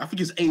sort of like, I think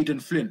it's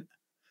Aidan Flint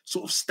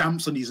sort of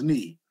stamps on his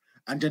knee.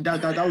 And then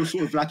that was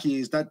sort of like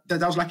that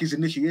was like his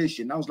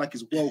initiation. That was like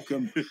his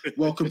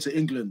welcome to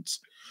England.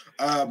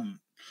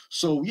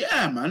 So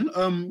yeah, man.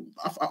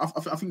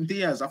 I think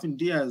Diaz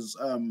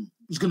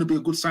is going to be a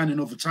good signing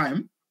over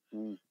time.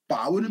 But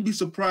I wouldn't be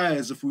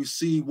surprised if we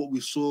see what we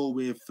saw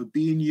with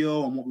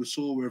Fabinho and what we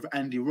saw with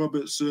Andy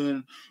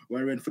Robertson,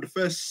 wherein for the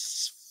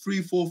first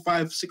 3, 4,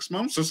 5, 6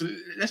 months, so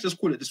let's just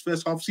call it this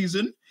first half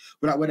season,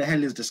 we're like, where the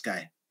hell is this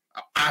guy?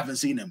 I haven't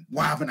seen him.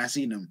 Why haven't I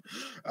seen him?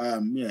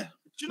 Yeah.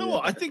 Do you know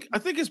what? I think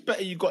it's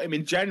better you got him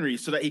in January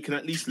so that he can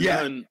at least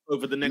learn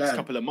over the next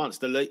couple of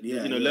months. Learn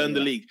the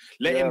league.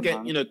 Let him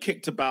get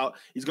kicked about.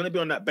 He's going to be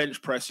on that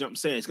bench press. You know what I'm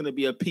saying? It's going to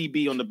be a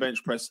PB on the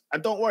bench press.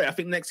 And don't worry, I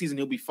think next season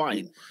he'll be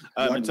fine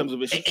in terms of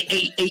his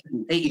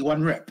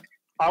 81 rep.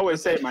 I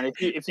always say, man,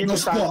 if you can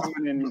sign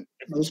someone in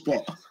no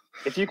spot.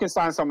 If you can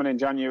sign someone in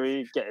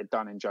January, get it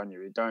done in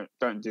January.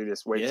 Don't do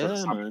this wait till the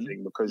summer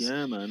thing because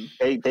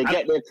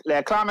they're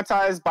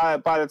acclimatized by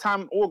the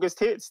time August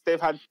hits.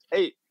 They've had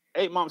eight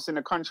months in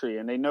the country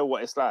and they know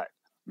what it's like.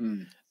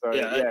 So,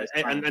 Yeah, it's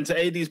and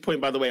to AD's point,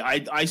 by the way,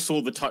 I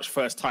saw the touch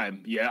first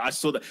time. Yeah, I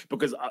saw that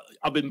because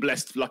I've been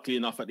blessed, luckily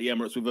enough, at the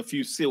Emirates with a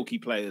few silky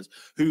players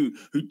who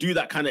do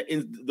that kind of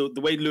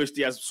the way Luis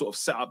Diaz sort of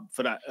set up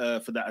for that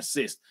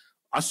assist.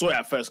 I saw it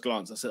at first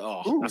glance. I said,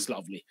 "Oh, that's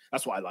lovely.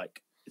 That's what I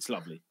like. It's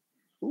lovely."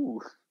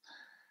 Ooh.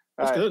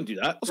 Oscar, don't do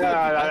that. Oscar,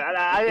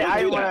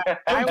 I want to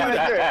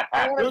do it.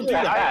 Don't do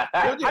that.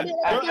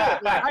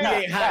 He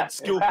ain't had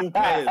skillful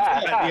players.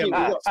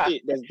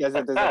 There's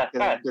a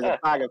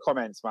bag of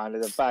comments, man.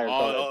 There's a bag of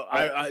comments.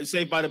 I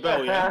Saved by the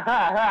Bell, yeah.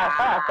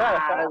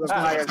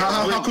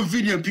 How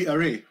convenient, Peter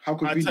Ray. How I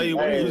convenient. tell you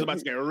what, he was about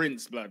to get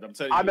rinsed, blood. I'm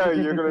telling you. I know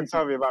you're going to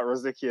tell me about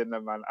Rosicky and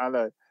them, man. I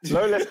know.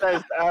 Lola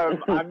says,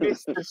 I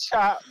missed the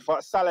chat,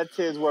 but salad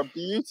tears were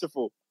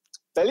beautiful.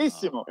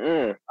 Bellissimo.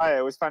 Oh,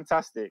 it was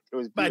fantastic. It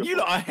was beautiful. Man, you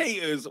lot are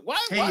haters. Why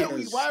are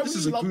we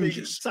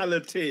loving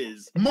salad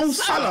tears? Mo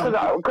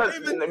Salah. Because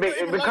it's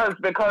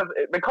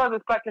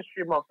Black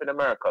History Month in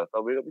America,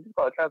 so we just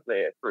got to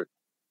translate it through.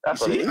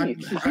 That's what it is.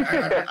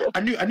 I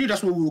knew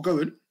that's where we were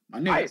going. I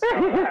knew it.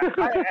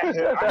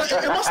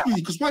 It must be,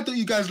 because why don't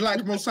you guys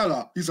like Mo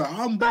Salah? He's a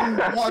humble,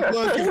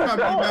 hard-working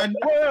family man.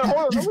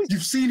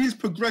 You've seen his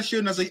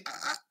progression as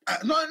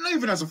not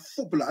even as a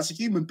footballer, as a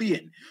human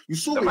being. You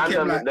saw the man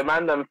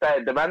them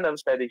said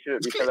he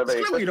shouldn't be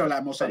celebrating Christmas. You don't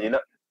like Mo Salah.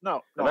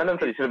 The man them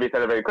said he shouldn't be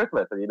celebrating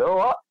Christmas, and you know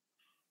what?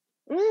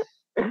 He's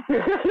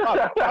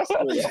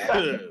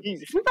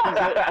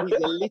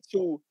a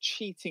little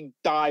cheating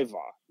diver,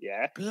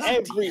 yeah.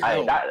 That's him.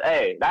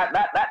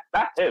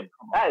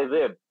 That is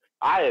him.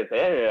 I didn't say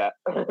any of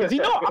that. Is he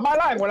not? Am I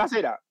lying when I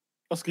say that?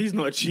 Oscar, he's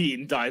not a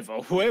cheating diver.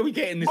 Where are we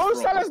getting this Mo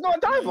from? Salah's not a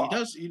diver.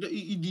 He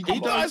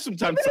does from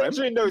time to time.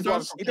 He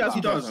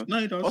does. No,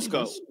 he does.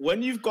 Oscar,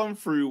 when you've gone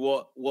through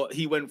what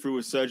he went through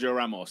with Sergio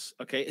Ramos,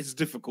 okay, it's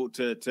difficult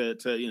to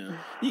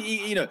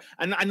you know,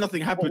 and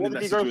nothing happened in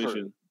that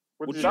situation.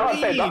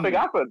 Nothing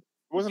happened.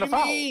 It wasn't a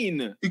foul.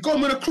 He got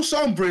him with a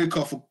cross-arm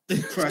breaker, for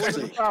Christ's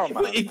sake.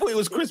 He thought it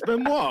was Chris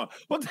Benoit.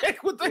 What the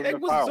heck was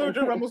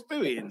Sergio Ramos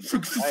doing?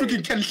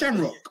 Freaking Ken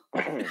Shamrock.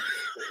 Man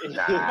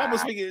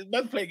was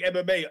playing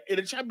MMA in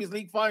a Champions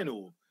League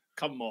final.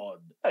 Come on.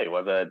 Hey,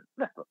 well, let's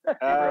be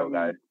real,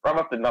 guys.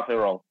 Ramos did nothing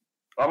wrong.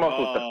 Ramos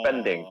was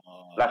defending.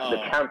 That's the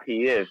champ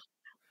he is.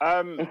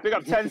 Big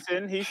up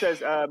Tenzin. He says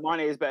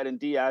Mane is better than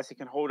Diaz. He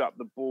can hold up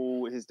the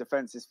ball. His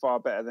defense is far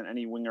better than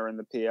any winger in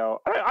the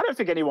PL. I don't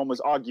think anyone was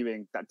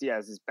arguing that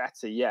Diaz is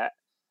better yet.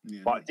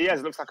 Yeah, but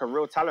Diaz looks like a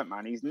real talent,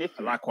 man. He's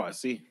nifty. I like what I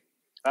see.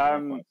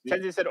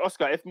 Tenzin said,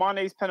 Oscar, if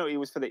Mane's penalty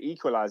was for the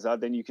equaliser,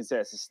 then you can say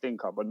it's a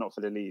stinker, but not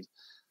for the lead.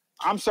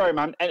 I'm sorry,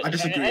 man. I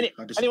disagree.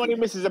 Anyone who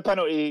misses a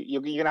penalty,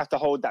 you're going to have to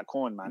hold that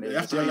corn, man. You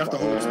have to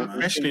hold it, man.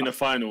 Especially in the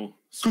final.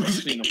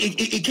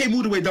 It came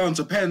all the way down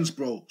to pens,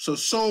 bro.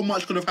 So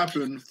much could have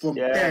happened from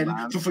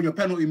from your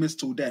penalty miss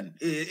till then.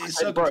 It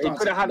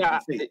could have had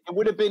that. It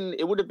would have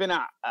been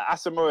a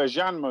Asamoah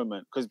Jean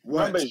moment, because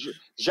remember,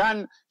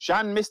 Jean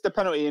missed the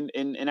penalty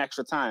in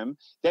extra time.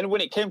 Then when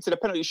it came to the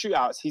penalty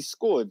shootouts, he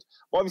scored.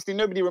 But obviously,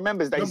 nobody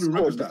remembers that he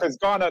scored because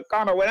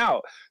Ghana went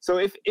out. So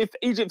if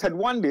Egypt had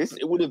won this,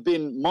 it would have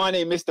been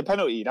Mane missed the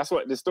penalty. That's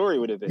what the story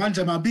would have been.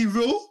 Man, be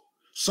real.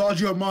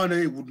 Sergio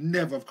Mane would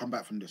never have come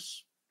back from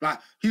this. Like,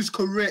 his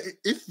career,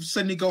 if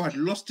Senegal had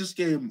lost this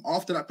game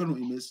after that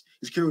penalty miss,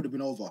 his career would have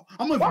been over.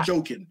 I'm not even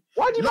joking.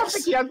 Why do you not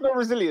think he has no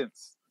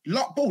resilience?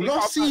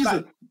 Last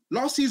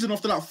season,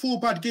 after like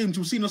 4 bad games,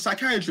 we've seen a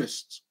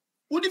psychiatrist.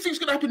 What do you think's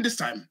going to happen this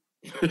time?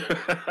 The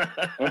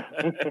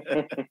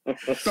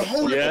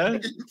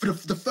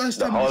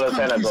first time in his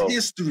country's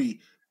history,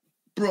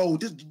 bro,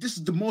 this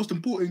is the most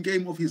important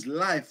game of his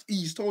life.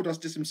 He's told us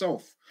this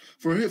himself.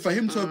 For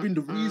him to have been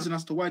the reason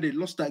as to why they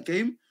lost that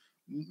game,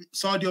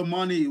 Sadio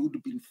Mane would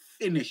have been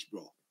finished,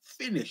 bro.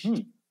 Finished.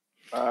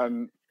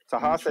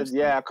 Tahar says,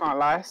 "Yeah, I can't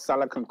lie.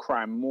 Salah can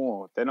cry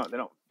more. They're not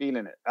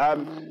feeling it."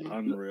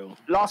 Unreal.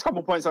 Last couple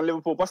of points on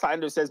Liverpool. Boss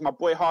Endo says, "My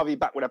boy Harvey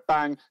back with a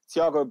bang.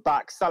 Thiago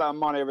back. Salah and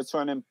Mane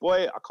returning.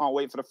 Boy, I can't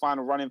wait for the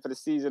final run-in for the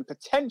season.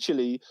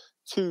 Potentially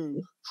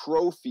 2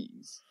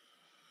 trophies."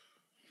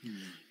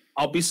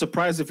 I'll be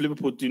surprised if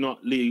Liverpool do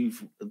not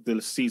leave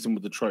the season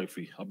with the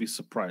trophy. I'll be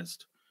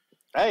surprised.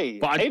 Hey,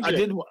 but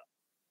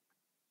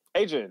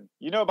Adrian,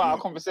 you know about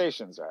our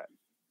conversations, right?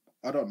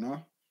 I don't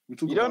know. You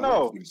don't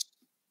know?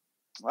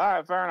 All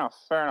right, fair enough.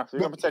 You're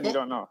going to pretend you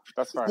don't know.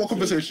 That's fine. What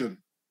conversation?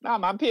 Nah,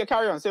 man, Peter,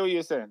 carry on. Say what you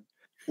were saying.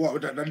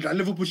 What, that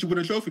Liverpool should win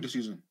a trophy this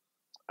season?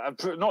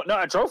 Not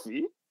a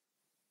trophy.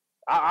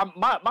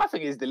 My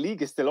thing is the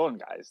league is still on,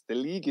 guys. The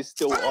league is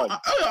still on.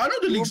 I know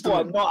the league's still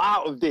on. Not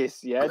out of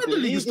this, yeah? The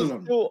league is still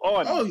on.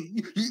 Oh,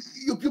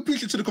 you're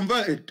preaching to the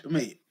converted,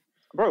 mate.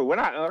 Bro,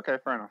 okay,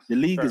 fair enough. The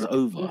league is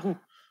over.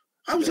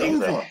 How's it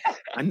over?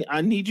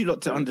 I need you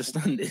lot to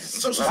understand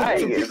this. This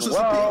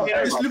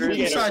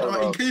Liverpool side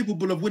are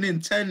incapable of winning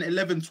 10,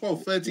 11,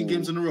 12, 13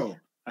 games in a row.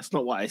 That's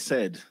not what I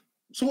said.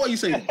 So what are you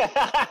saying?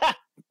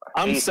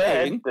 I'm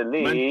saying the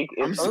league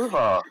is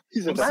over.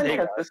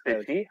 Manchester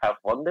City have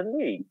won the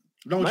league.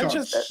 No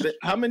chance.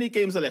 How many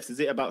games are left? Is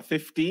it about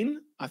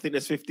 15? I think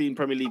there's 15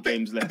 Premier League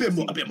games left. A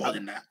bit more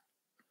than that.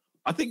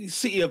 I think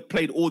City have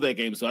played all their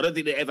games, so I don't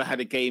think they ever had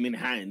a game in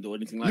hand or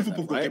anything like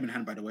Liverpool that. got a Right? game in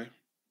hand, by the way.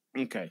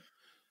 Okay.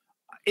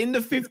 In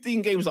the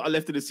 15 games that are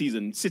left of the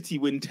season, City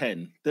win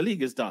 10. The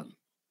league is done.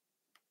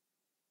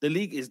 The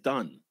league is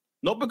done.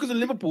 Not because of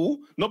Liverpool,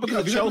 not because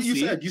of Is that what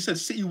Chelsea. you said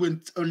City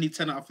win only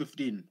 10 out of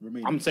 15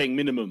 remaining. I'm saying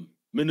minimum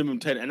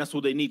 10, and that's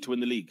all they need to win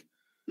the league.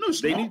 No,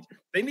 it's not.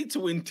 They need to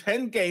win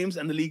 10 games,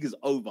 and the league is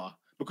over.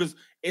 Because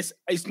it's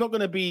not going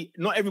to be,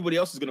 not everybody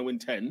else is going to win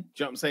 10. Do you know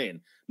what I'm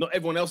saying? Not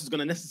everyone else is going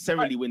to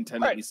necessarily win 10.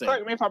 Like you say.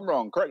 Correct me if I'm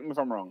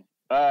wrong.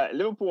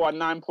 Liverpool are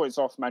 9 points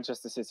off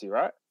Manchester City,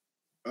 right?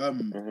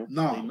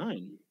 No,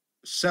 9.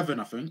 7,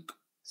 I think,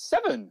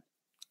 7.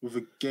 with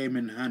a game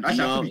in hand.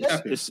 Actually, I No, could be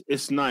capping.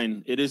 it's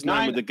 9. It is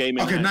 9 with the game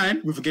in Okay, hand.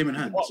 9 with a game in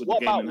hand.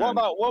 What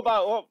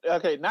about?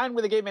 Okay, 9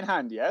 with a game in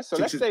hand. Yeah. So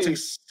let's say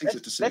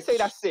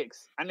that's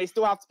 6, and they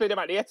still have to play them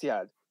at the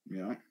Etihad.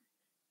 Yeah.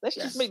 Let's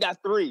just make that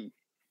 3.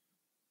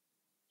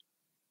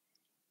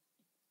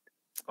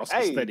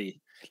 Oscar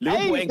steady.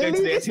 Liverpool ain't going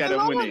to the Etihad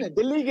and winning.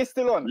 The league is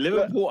still on.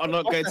 Liverpool are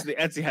not going to the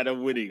Etihad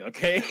and winning,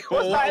 okay?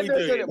 What's What are we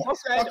doing?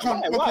 Why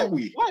can't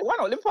we? Why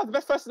not? Liverpool are the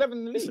best first 11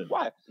 in the league. Listen,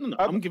 Why? No,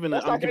 I'm giving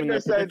a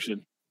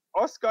prediction.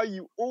 Oscar,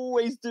 you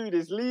always do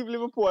this. Leave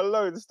Liverpool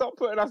alone. Stop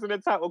putting us in the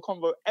title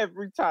combo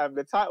every time.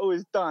 The title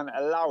is done.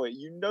 Allow it.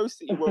 You know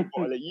City won't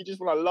bottle it. You just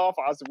want to laugh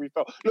at us if we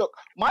fell. Look,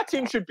 my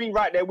team should be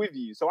right there with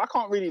you, so I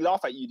can't really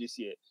laugh at you this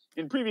year.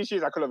 In previous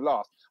years, I could have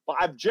laughed. But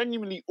I've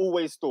genuinely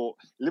always thought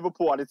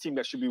Liverpool are the team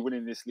that should be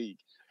winning this league.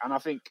 And I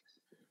think,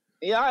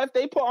 yeah, if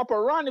they put up a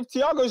run, if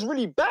Thiago's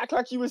really back,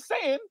 like you were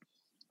saying,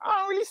 I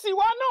don't really see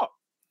why not.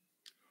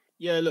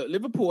 Yeah, look,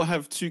 Liverpool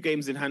have 2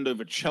 games in hand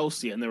over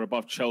Chelsea, and they're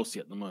above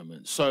Chelsea at the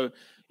moment. So,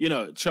 you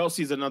know,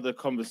 Chelsea's another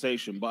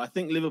conversation. But I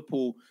think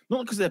Liverpool,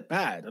 not because they're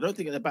bad. I don't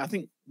think they're bad. I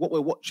think what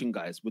we're watching,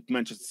 guys, with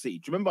Manchester City.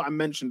 Do you remember I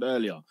mentioned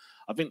earlier?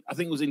 I think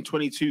it was in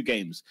 22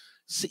 games.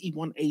 City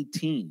won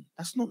 18.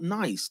 That's not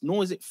nice,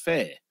 nor is it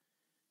fair.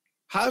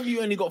 How have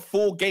you only got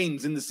 4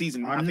 games in the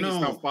season? I think it's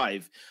now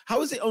 5.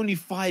 How is it only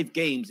 5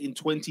 games in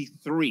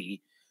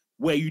 23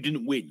 where you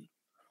didn't win?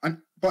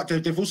 But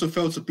they've also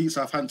failed to beat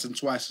Southampton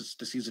twice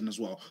this season as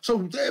well.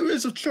 So there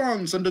is a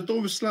chance, and the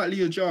door is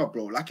slightly ajar,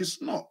 bro. Like,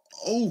 it's not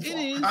over. It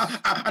is.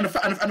 And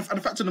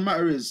the fact of the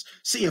matter is,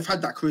 City have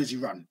had that crazy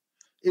run.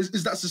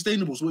 Is that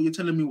sustainable? So what you're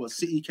telling me, what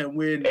City can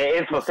win?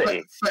 It is for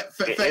City.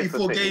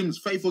 34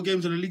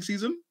 games in a league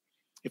season?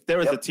 If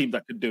there is a team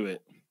that could do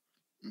it.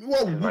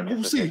 Well,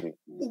 we'll see.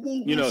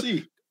 We'll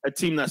see. A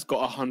team that's got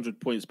 100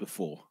 points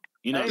before.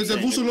 You know, Because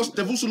they've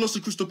also lost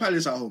to Crystal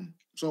Palace at home.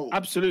 So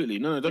absolutely,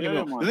 no, don't get me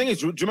wrong. The thing is,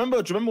 do you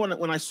remember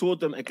when I saw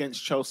them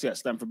against Chelsea at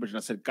Stamford Bridge and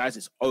I said, guys,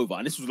 it's over,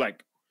 and this was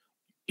like,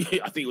 I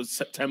think it was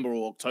September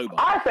or October.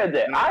 I said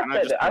it.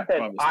 I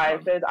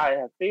said I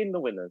have seen the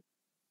winners.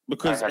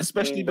 Because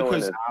especially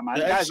because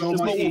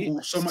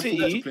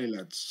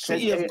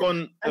City have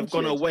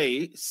gone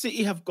away.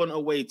 City have gone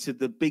away to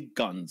the big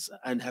guns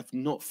and have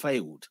not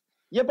failed.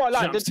 Yeah, but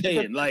like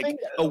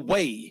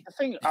away. The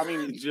thing, I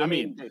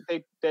mean,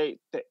 they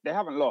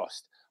haven't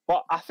lost,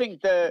 but I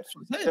think they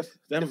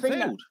haven't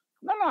failed.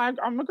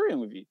 I'm agreeing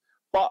with you,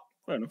 but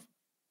fair enough.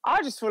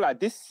 I just feel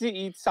like this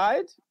City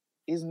side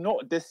is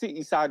not the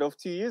City side of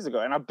 2 years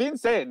ago, and I've been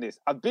saying this,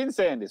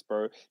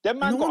 bro. That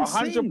man got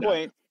 100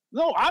 points.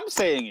 No, I'm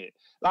saying it.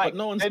 Like, but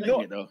no one's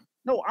saying it though.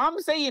 No, I'm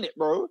saying it,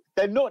 bro.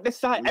 They're not the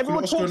side.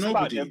 Everyone talks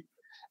about them.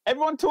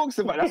 Everyone talks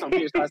about that's what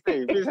Peter's trying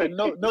to say.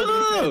 No.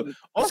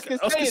 Oscar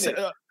said,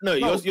 no,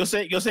 you're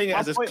saying it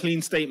as a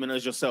clean statement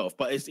as yourself,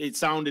 but it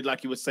sounded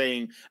like you were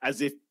saying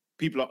as if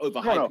people are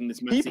overhyping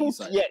this Man City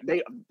side. Yeah,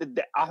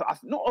 I'm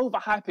not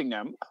overhyping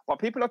them, but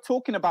people are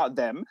talking about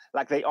them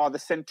like they are the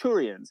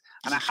Centurions.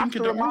 And I have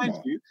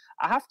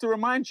to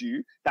remind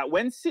you that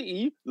when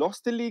City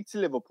lost the league to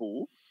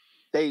Liverpool,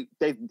 they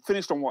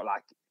finished on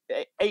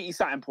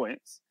 80-something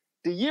points.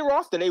 The year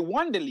after they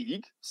won the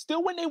league,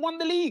 still when they won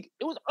the league,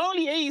 it was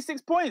only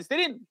 86 points. They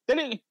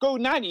didn't go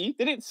 90.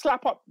 They didn't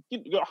slap up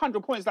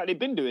 100 points like they've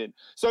been doing.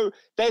 So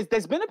there's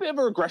been a bit of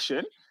a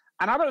regression,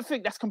 and I don't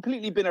think that's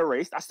completely been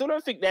erased. I still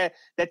don't think their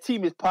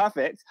team is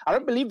perfect. I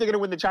don't believe they're going to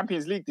win the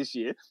Champions League this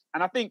year,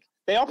 and I think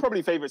they are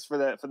probably favourites for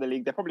the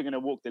league. They're probably going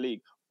to walk the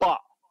league. But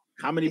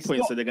how many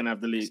points are they going to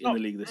have in the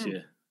league this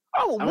year?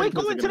 Oh, we're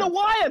going to the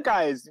wire,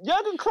 guys.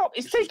 Jurgen Klopp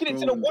is taking it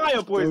to the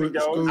wire, boys and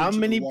girls. How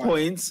many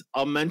points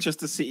are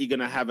Manchester City going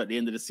to have at the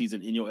end of the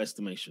season, in your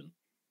estimation?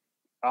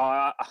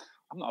 I'm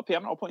not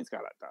a points guy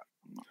like that.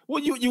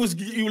 Well, you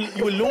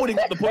were lauding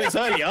up the points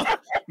earlier,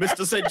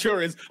 Mr.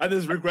 Centurions, and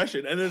there's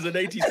regression, and there's an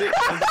 86.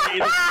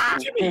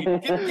 Jimmy,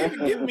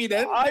 give me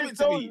then. I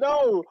don't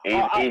know.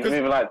 He's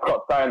moving like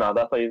Scott Steiner.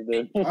 That's what he's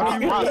doing.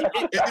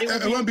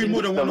 It won't be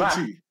more than 1 or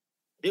 2.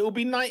 It will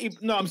be 90.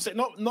 No, I'm saying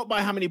not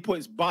by how many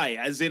points by,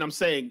 as in I'm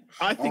saying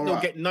I think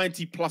they'll get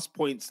 90 plus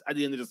points at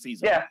the end of the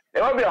season. Yeah,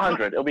 it won't be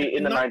 100. It'll be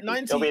in the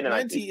 90.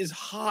 90 is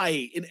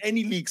high in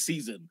any league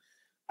season.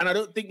 And I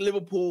don't think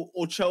Liverpool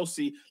or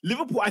Chelsea,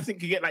 I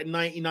think could get like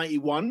 90,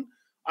 91.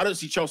 I don't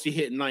see Chelsea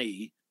hitting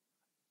 90.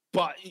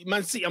 But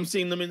Man City, I'm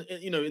seeing them in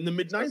the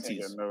mid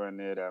 90s. Nowhere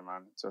near that,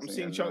 man. I'm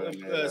seeing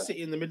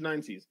City in the mid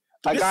 90s.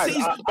 Guys,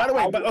 by the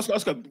way, but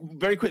Oscar,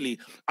 very quickly,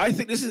 I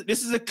think this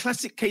is a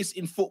classic case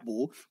in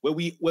football where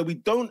we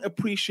don't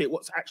appreciate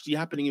what's actually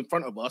happening in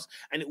front of us,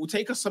 and it will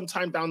take us some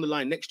time down the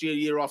line, next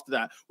year after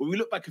that, where we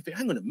look back and think,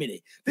 hang on a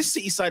minute, this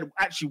City side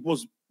actually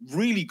was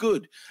really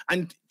good.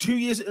 And 2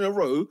 years in a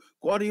row,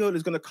 Guardiola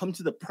is going to come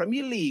to the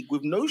Premier League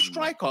with no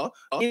striker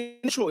of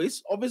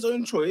his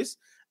own choice,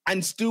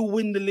 and still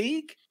win the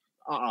league.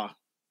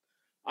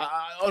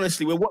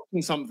 Honestly, we're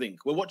watching something.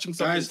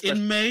 Guys,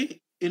 in May,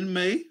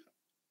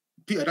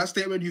 Peter, that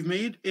statement you've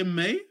made in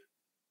May,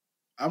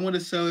 I want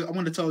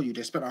to tell you,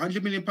 they spent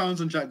 £100 million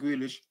on Jack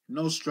Grealish,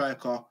 no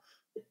striker,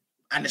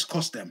 and it's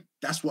cost them.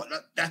 That's what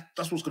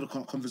that's what the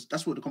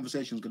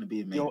conversation is going to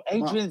be in May. Yo,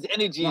 Adrian's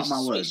energy is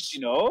switched,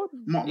 you know.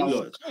 Mark my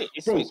words.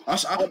 Bro, I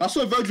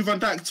saw Virgil van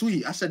Dijk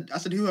tweet. I said,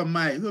 who am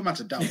I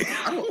to doubt?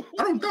 I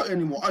don't doubt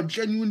anymore. I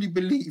genuinely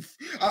believe.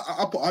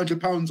 I put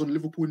 £100 on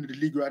Liverpool in the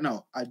league right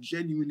now. I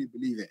genuinely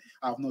believe it.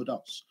 I have no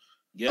doubts.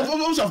 Yeah.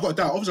 Obviously, I've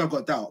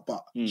got doubt,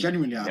 but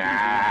genuinely, I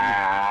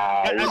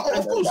believe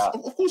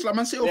it. Of course, like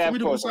Man City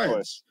formidable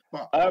sides.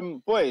 But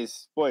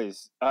boys,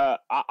 I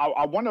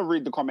want to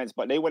read the comments,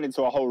 but they went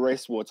into a whole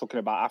race war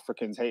talking about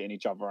Africans hating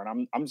each other,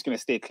 and I'm just going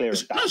to stay clear of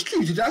that. That's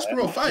true. The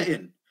diaspora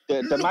fighting.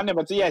 The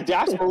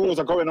diaspora rules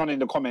are going on in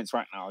the comments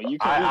right now. You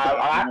can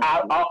I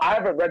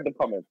haven't read the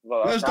comments.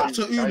 Where's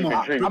Dr.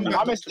 Umar? I'm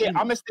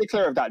gonna stay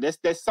clear of that.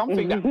 There's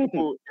something that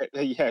people,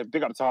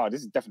 big up to her.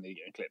 This is definitely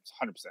getting clipped,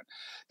 100%.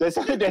 There's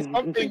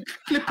something.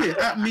 Clip it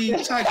at me,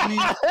 tag me.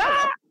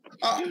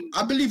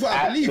 I believe what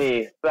I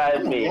believe.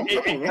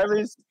 There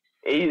is.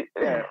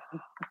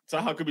 So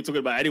how could we talk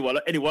about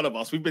any one of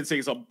us? We've been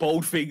saying some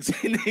bold things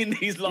in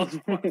these last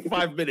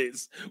 5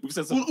 minutes. We've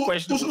said some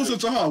questions. Also,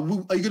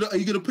 Taha, are you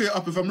gonna put it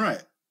up if I'm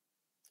right?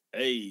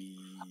 Hey,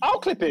 I'll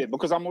clip it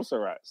because I'm also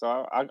right.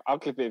 So I'll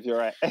clip it if you're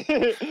right.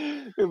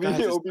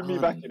 it'll be me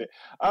back in it.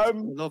 I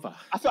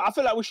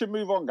feel like we should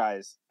move on,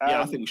 guys.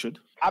 I think we should.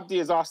 Abdi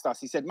has asked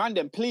us. He said,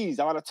 "Mandem, please,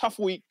 I had a tough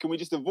week. Can we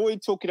just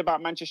avoid talking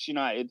about Manchester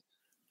United?"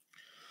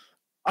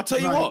 I'll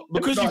tell you what,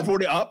 because you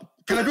brought it up.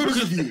 Can I be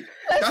honest with you?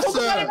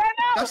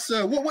 That's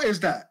what is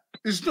that?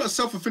 It's not a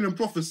self-fulfilling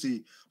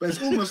prophecy, but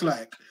it's almost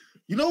like,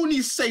 you know, when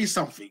you say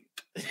something,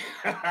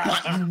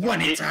 but you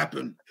want it to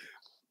happen.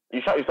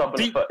 You shot yourself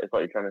in the foot, is what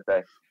you're trying to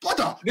say.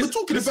 Brother, we're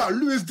talking about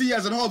Luis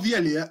Diaz and Harvey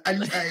Elliott,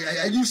 and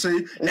you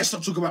say, let's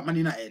not talk about Man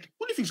United.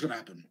 What do you think's going to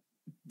happen?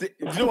 You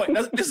know what?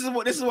 This is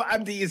what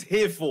Abdi is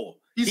here for.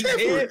 He's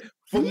here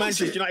for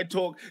Manchester United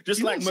talk,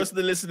 just like most of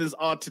the listeners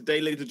are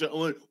today, ladies and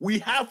gentlemen. We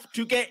have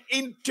to get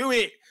into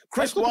it.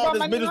 Chris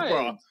Wilder's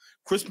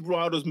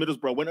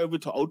Middlesbrough went over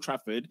to Old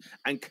Trafford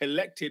and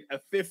collected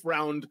a 5th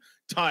round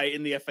tie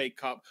in the FA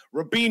Cup.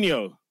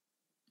 Robinho.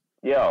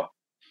 Yeah.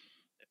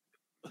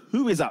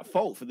 Who is at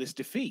fault for this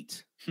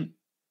defeat?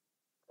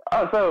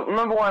 So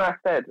remember when I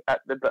said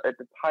at the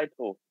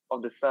title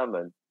of the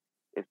sermon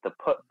is to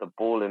put the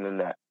ball in the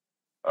net.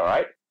 All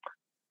right.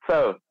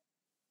 So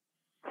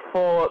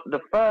for the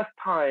first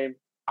time,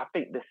 I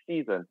think this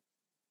season,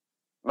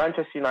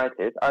 Manchester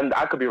United, and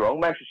I could be wrong,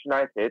 Manchester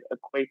United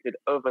equated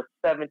over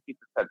 70%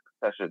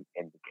 possession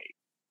in the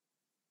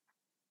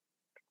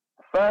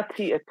game.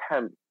 30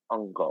 attempts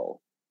on goal.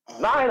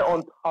 9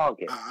 on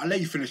target. I'll let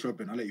you finish,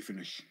 Robin.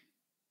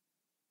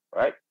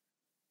 Right?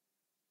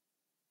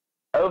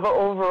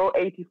 Overall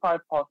 85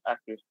 pass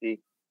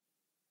accuracy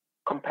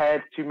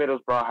compared to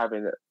Middlesbrough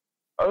having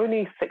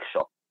only 6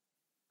 shots,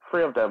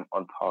 3 of them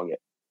on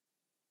target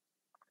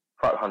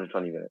for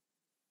 120 minutes.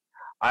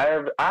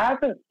 I've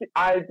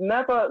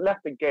never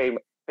left the game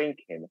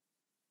thinking,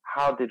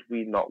 how did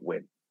we not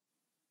win?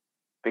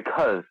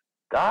 Because,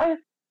 guys,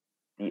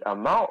 the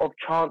amount of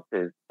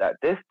chances that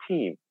this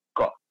team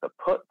got to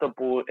put the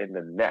ball in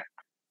the net,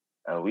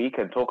 and we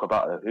can talk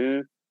about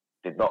who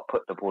did not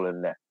put the ball in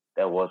the net.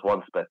 There was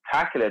one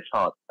spectacular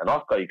chance, and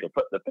Oscar, you can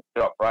put the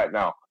picture up right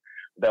now.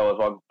 There was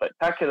one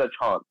spectacular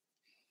chance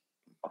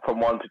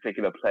from one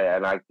particular player,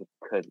 and I just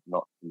could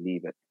not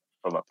believe it.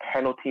 From a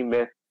penalty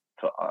miss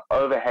to an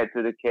overhead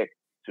to the kick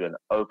to an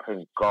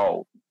open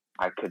goal.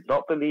 I could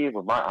not believe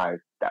with my eyes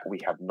that we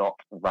have not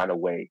ran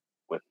away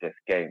with this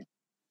game.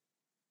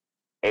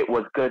 It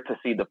was good to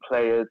see the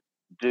players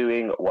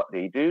doing what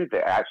they do.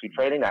 They're actually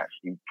training,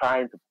 actually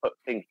trying to put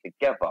things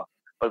together.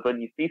 But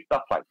when you see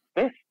stuff like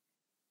this,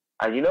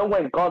 and you know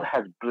when God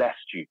has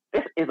blessed you,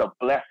 this is a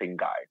blessing,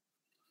 guys.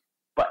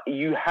 But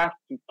you have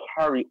to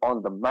carry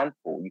on the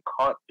mantle. You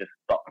can't just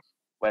stop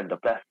when the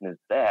blessing is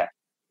there.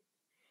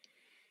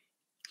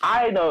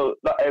 I know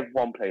not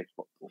everyone plays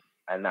football,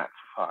 and that's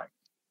fine.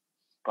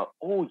 But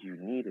all you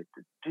needed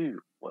to do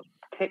was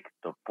kick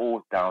the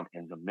ball down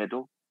in the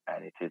middle,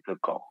 and it is a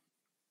goal.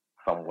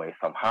 Some way,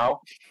 somehow.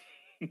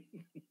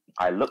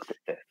 I looked at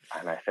this,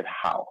 and I said,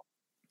 how?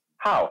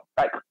 How?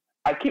 Like,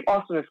 I keep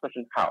asking this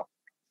question, how?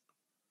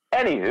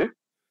 Anywho,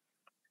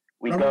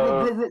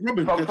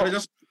 Robin, can I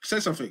just say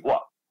something?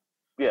 What?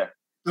 Yeah.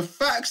 The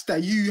facts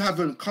that you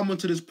haven't come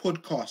onto this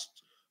podcast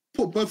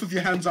put both of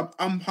your hands up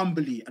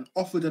humbly and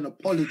offered an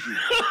apology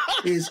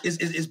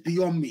is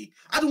beyond me.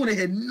 I don't want to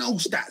hear no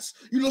stats.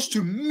 You lost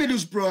to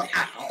Middlesbrough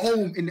at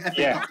home in the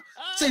FA Cup.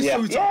 Say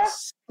sorry to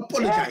us.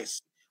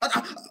 Apologize.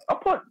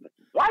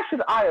 Why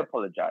should I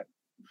apologize?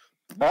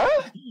 Huh?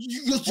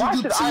 Why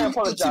should I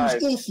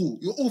apologize? Your team's awful.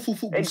 You're awful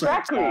football.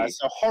 Exactly.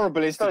 It's a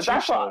horrible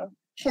institution. So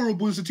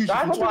horrible institution.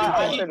 That's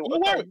why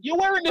you're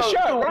wearing the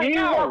shirt right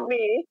now.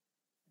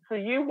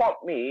 You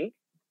want me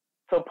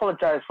to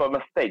apologize for a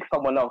mistake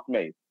someone else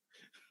made?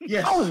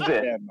 Yes. How is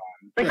it?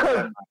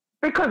 Yeah,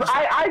 Because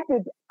I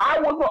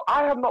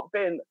have not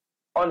been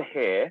on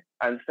here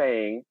and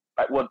saying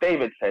like what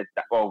David said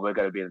that we're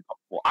going to be in the top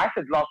 4. I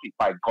said last week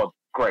by God's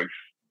grace.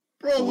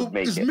 Bro,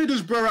 it's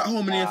Middlesbrough at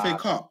home in the FA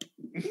Cup.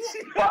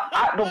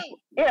 But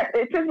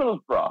it is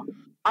Middlesbrough,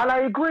 and I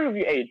agree with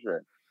you,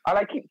 Adrian. And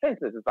I keep saying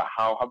this: is that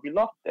how have you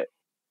lost it?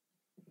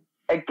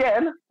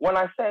 Again, when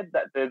I said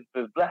that there's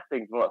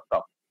blessings and all that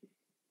stuff,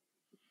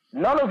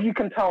 none of you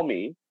can tell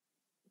me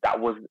that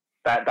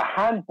the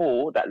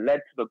handball that led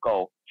to the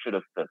goal should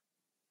have stood.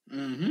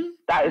 Mm-hmm.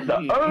 That is the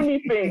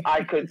only thing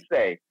I could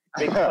say.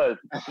 Because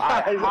is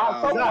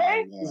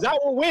that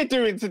what we're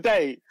doing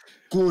today?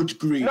 Good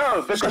grief.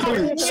 No, because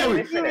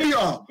sorry. Peter.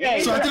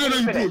 So I didn't know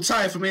you brought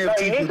Ty from AFT.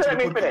 No, you need to let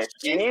me finish.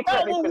 You need to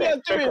let me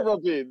finish.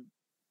 Robin?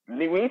 You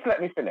need to let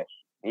me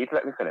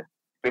finish.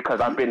 Because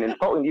I've been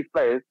insulting these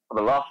players for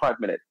the last 5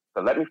 minutes.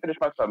 So let me finish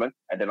my sermon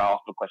and then I'll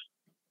ask the question.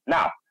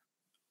 Now,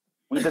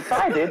 we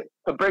decided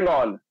to bring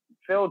on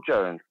Phil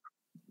Jones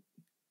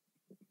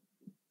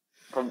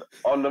from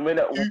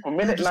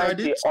minute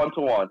 90 on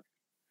to 1.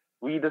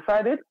 We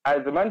decided,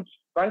 as the Manchester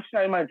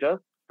United manager,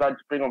 to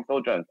bring on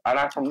Phil Jones.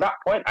 And from that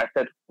point, I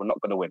said, we're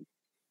not going to win.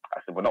 I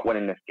said, we're not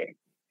winning this game.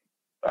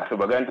 I said,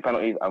 we're going to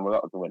penalties and we're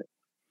not going to win it.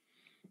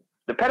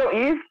 The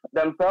penalties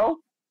themselves,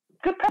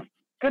 good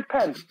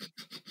pen.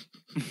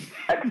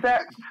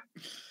 Except,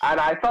 and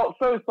I felt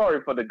so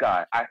sorry for the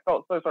guy. I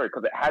felt so sorry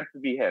because it had to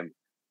be him.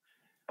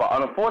 But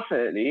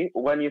unfortunately,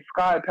 when you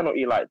sky a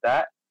penalty like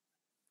that,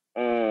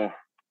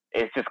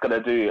 it's just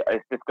going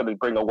to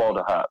bring a world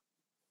of hurt.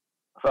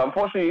 So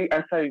unfortunately,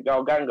 SC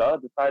Ganga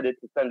decided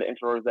to send it into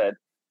Rosette,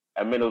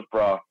 and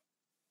Middlesbrough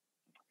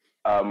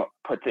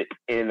put it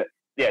in.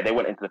 Yeah, they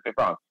went into the 5th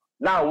round.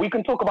 Now we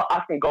can talk about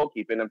asking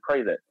goalkeeping and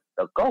praise it.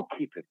 The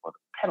goalkeeping for the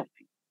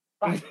penalty.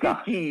 Both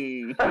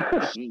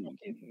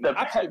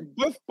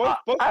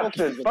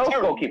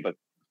goalkeepers,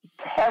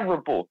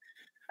 terrible.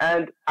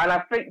 And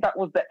I think that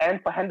was the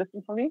end for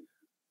Henderson for me,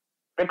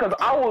 because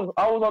I was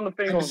on the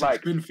thing of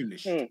like, been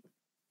finished. I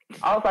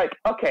was like,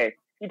 okay,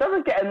 he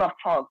doesn't get enough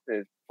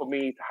chances for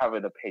me to have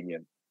an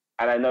opinion.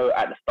 And I know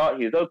at the start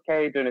he was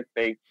okay doing his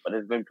thing, but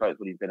there's been points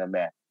when he's been a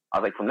mare. I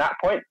was like, from that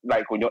point,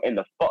 like when you're in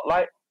the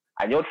spotlight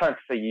and you're trying to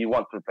say you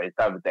want to replace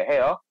David De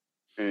Gea,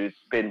 who's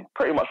been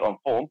pretty much on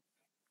form,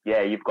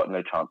 yeah, you've got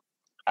no chance.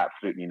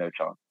 Absolutely no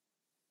chance.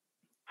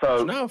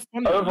 So now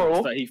funny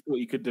overall, that he thought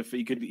he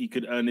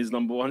could earn his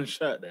number 1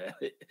 shirt there.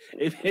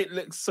 It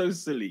looks so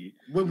silly.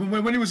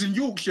 When he was in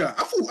Yorkshire,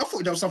 I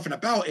thought there was something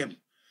about him.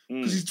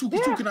 Because he's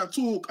talking that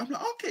talk. I'm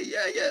like, okay,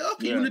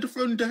 you wanted to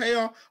throw De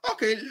Gea.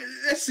 Okay,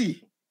 let's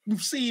see.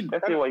 We've seen.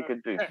 Let's see what he can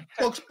do.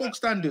 Bog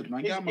standard,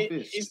 man. Get out my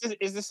face.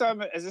 Is the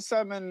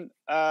sermon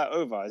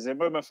over? Is there a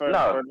moment for?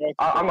 No,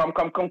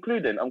 I'm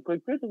concluding. I'm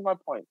concluding my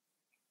point,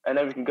 and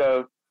then we can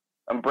go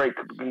and break.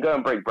 We can go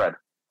and break bread.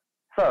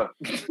 So,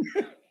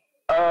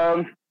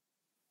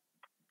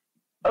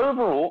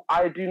 overall,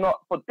 I do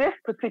not for this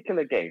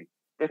particular game.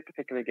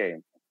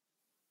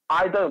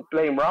 I don't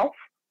blame Ralph.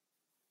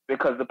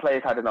 Because the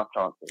players had enough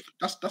chances.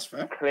 That's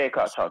fair.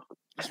 Clear-cut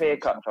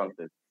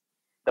chances.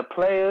 The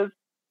players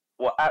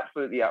were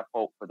absolutely at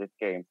fault for this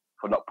game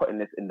for not putting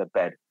this in the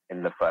bed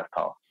in the first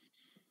half.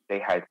 They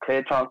had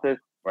clear chances.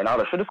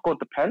 Ronaldo should have scored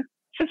the pen.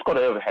 Should have scored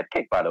an overhead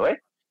kick, by the way.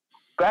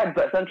 Glad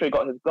that Century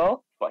got his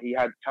goal, but he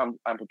had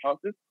ample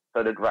chances.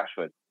 So did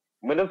Rashford.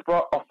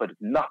 Middlesbrough offered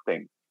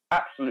nothing.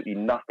 Absolutely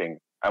nothing.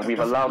 And we've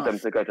allowed them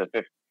to go to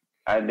 5th.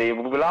 And they've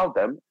allowed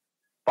them,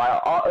 by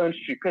our own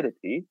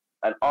stupidity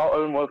and our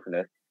own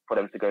woefulness, for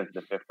them to go into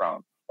the 5th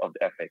round of the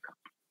FA Cup.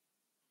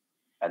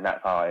 And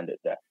that's how I ended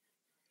there.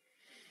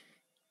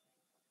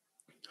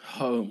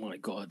 Oh my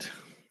God.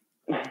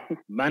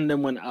 Man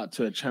then went out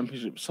to a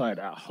championship side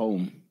at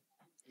home.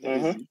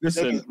 Mm-hmm.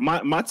 Listen,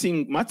 my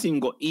team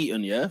got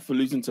eaten, for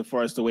losing to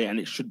Forest away, and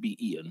it should be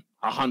eaten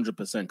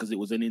 100% because it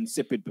was an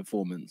insipid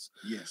performance.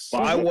 Yes.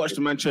 But I watched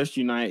Manchester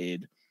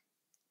United.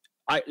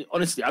 I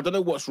honestly, I don't know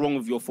what's wrong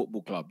with your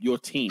football club, your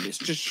team. It's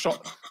just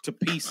shot to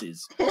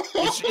pieces.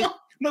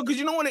 No, because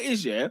you know what it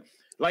is, yeah?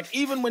 Like,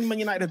 even when Man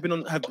United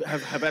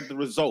have had the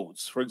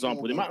results, for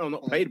example, they might have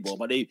not played well,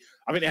 but I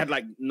think they had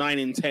like 9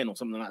 in 10 or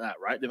something like that,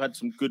 right? They've had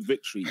some good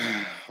victories.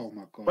 Oh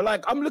my God. But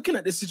like, I'm looking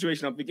at this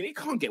situation, I'm thinking, it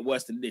can't get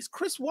worse than this.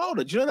 Chris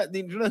Wilder, do you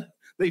know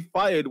they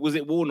fired, was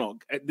it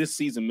Warnock at this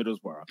season,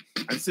 Middlesbrough?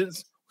 And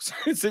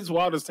since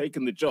Wilder's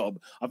taken the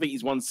job, I think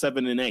he's won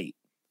 7 and 8.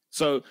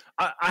 So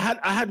I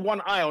had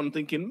one eye on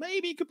thinking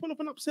maybe he could pull up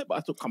an upset, but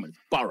I thought, come on, it's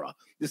Borough.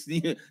 This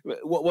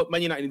what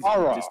Man United needs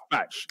to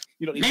dispatch.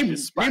 You don't need to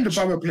dispatch. Name the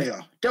Borough player.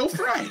 Del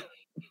Fry.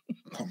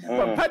 Come on.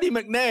 But Paddy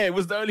McNair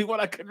was the only one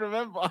I could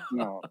remember.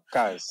 No,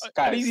 guys.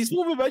 And he's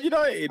former Man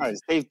United.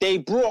 Guys, they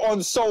brought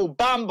on Sol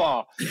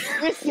Bamba.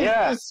 This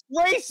is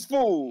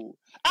disgraceful.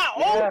 At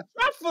Old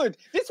Trafford.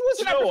 This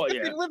wasn't at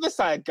the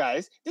Riverside,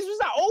 guys. This was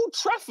at Old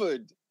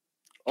Trafford.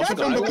 Can't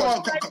even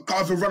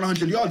run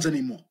 100 yards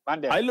anymore.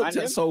 I looked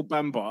at Sol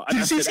Bamba and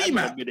I said,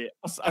 man.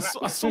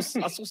 I saw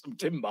some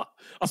timber.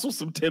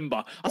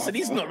 I said,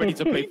 he's not ready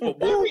to play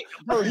football.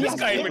 This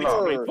guy ain't ready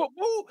to play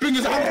football. Bring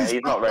his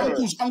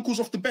uncles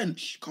off the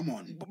bench. Come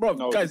on.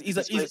 Bro, guys, he's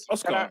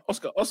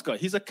Oscar.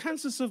 He's a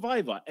cancer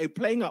survivor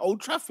playing at Old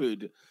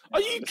Trafford.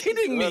 Are you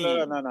kidding me?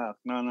 No.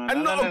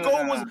 And not a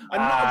goal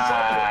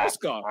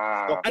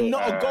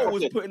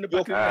was put in the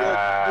back of the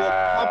Your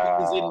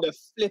club is in the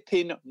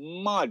flipping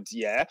mud,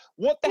 yeah?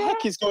 What the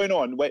heck is going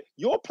on? Where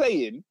you're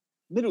playing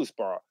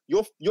Middlesbrough,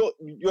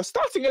 your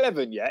starting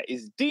 11,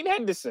 is Dean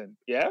Henderson,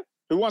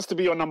 who wants to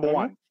be your number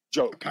one.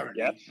 Joke,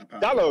 apparently.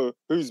 Dallo,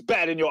 who's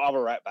better than your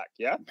other right back,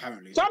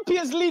 Apparently.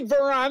 Champions League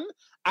Varane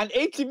and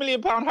 £80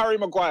 million Harry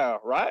Maguire,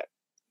 right?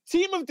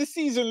 Team of the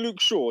season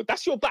Luke Shaw.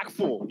 That's your back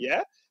four,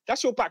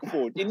 That's your back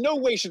four. In no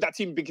way should that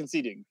team be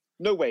conceding.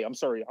 No way. I'm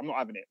sorry. I'm not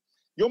having it.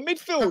 Your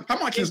midfield. How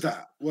much is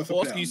that?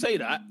 Oscar, you say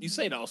that,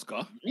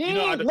 Oscar.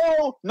 Yeah,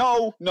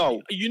 no.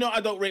 You know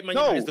I don't rate Man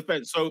United's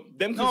defense, so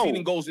them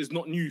conceding goals is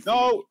not new.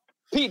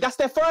 Pete, that's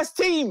their first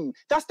team.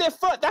 That's their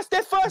first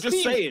team.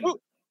 Just saying.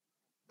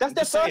 That's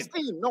their first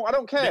team. No, I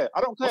don't care. I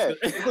don't care.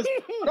 Because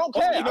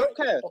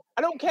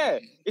I don't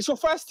care. It's your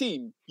first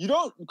team. You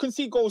don't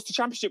concede goals to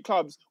championship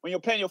clubs when you're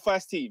playing your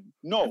first team.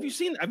 No. Have you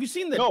seen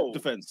their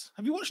defense?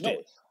 Have you watched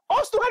it?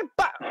 Arsenal had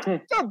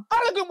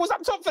Balogun was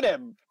up top for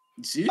them.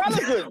 See?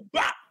 Balogun.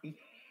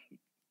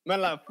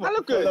 Man, like,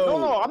 Balogun.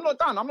 No, I'm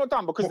not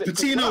done because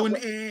Patino in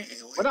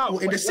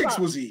the six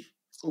was he?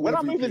 When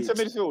I move into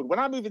midfield,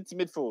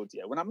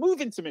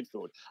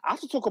 I have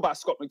to talk about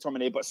Scott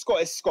McTominay, but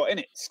Scott is Scott,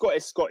 innit? Scott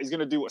is Scott. He's going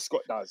to do what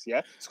Scott does,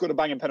 Scored a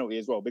banging penalty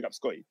as well. Big up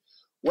Scotty.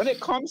 When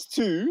it comes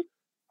to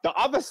the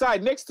other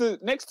side, next to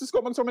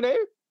Scott McTominay,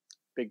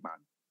 big man.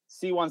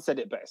 C1 said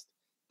it best.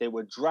 They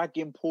were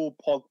dragging Paul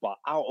Pogba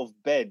out of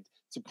bed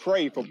to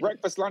pray for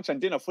breakfast, lunch,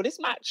 and dinner for this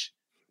match.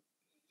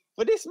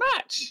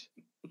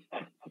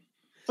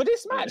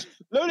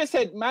 Lola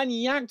said, man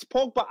yanked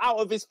Pogba out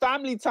of his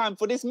family time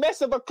for this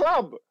mess of a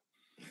club.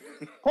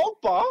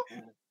 Pogba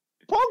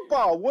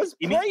was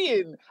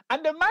praying,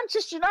 and the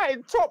Manchester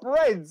United top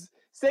Reds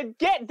said,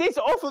 get this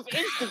off of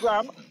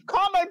Instagram,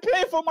 come and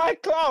play for my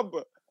club.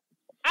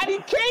 And he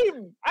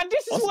came, and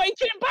this is what he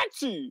came back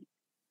to.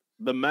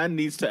 The man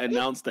needs to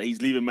announce that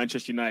he's leaving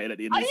Manchester United at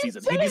the end of the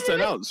season. He needs to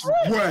announce.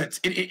 Words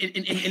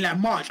in like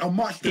March. On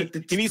March he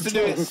needs to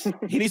do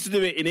it. He needs to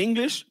do it in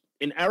English,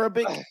 in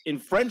Arabic, in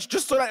French,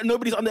 just so that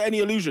nobody's under any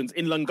illusions.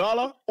 In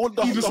Lingala, or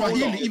even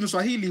Swahili.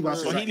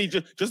 Swahili,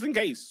 just in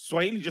case.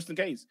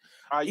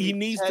 He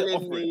needs to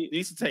offer it. He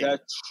needs to take the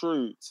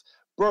truth.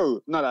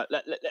 Bro, no,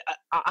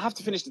 I have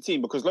to finish the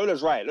team because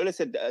Lola's right. Lola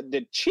said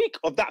the cheek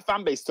of that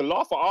fan base to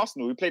laugh at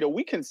Arsenal, who played a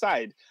weakened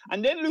side,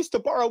 and then lose to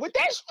Borough with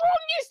their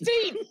strongest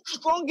team,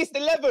 strongest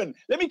 11.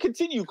 Let me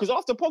continue because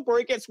after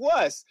Pogba, it gets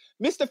worse.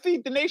 Mr.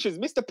 Feed the Nations,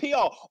 Mr.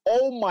 PR.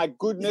 Oh my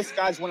goodness,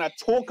 guys, when I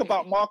talk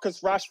about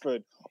Marcus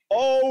Rashford,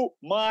 oh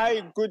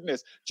my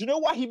goodness. Do you know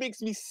why he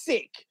makes me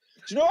sick?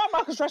 Do you know why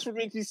Marcus Rashford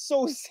makes me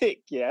so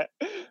sick,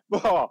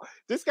 Well,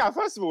 this guy,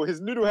 first of all,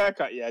 his noodle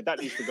haircut, that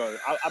needs to go.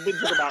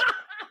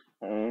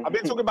 I've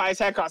been talking about his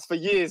haircuts for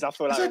years. I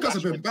feel like his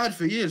haircuts have been bad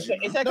for years.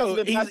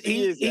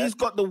 He's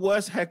got the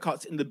worst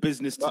haircuts in the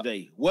business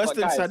today. Worse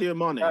than Sadio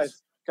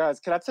Mane's. Guys,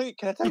 can I tell you?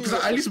 Because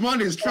at least Mane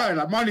is trying.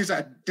 Like Mane's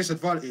at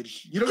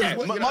disadvantage.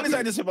 Mane's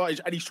at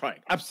disadvantage, and he's trying.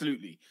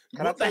 Absolutely.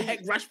 What the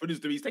heck Rashford is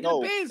doing? He's taking a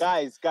piss.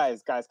 Guys.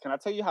 Can I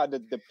tell you how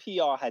the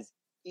PR has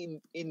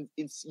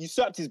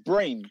usurped his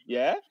brain?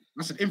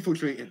 That's an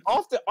infiltrated.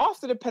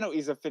 After the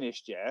penalties are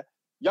finished,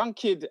 young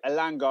kid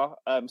Elanga,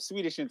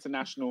 Swedish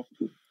international,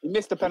 he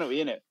missed the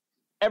penalty, innit?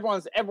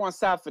 Everyone's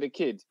sad for the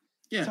kid.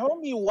 Yeah. Tell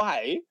me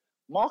why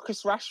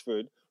Marcus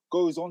Rashford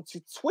goes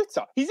onto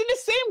Twitter. He's in the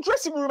same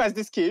dressing room as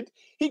this kid.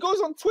 He goes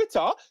on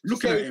Twitter.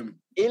 Looking at him.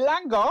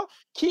 Elanga,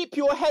 keep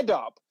your head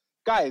up.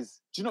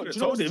 Guys, do you know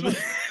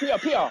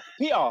Peter.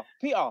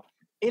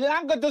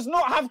 Elanga does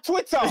not have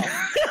Twitter.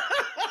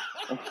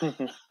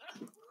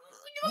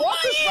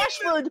 Marcus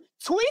Rashford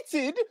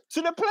tweeted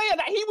to the player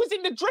that he was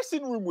in the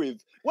dressing room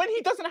with when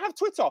he doesn't have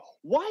Twitter.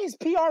 Why is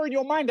PR in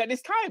your mind at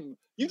this time?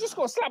 You just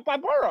got slapped by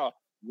Borough.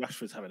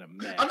 Rashford's having a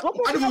mess. I don't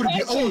want to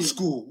be old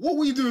school. What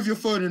were you doing with your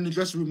phone in the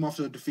dressing room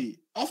after the defeat?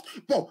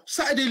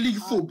 Saturday League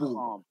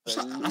football.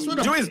 Because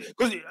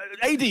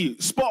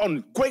AD, spot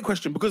on. Great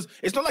question. Because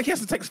it's not like he has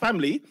to text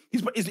family.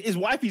 His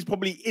wife is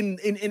probably in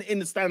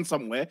the stand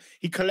somewhere.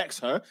 He collects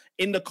her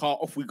in the car.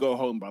 Off we go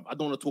home, bruv. I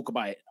don't want to talk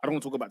about it. I don't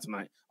want to talk about it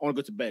tonight. I want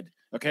to go to bed.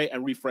 Okay,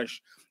 and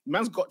refresh.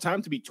 Man's got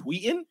time to be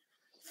tweeting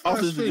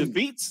after the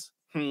defeats.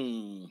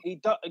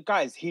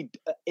 Guys,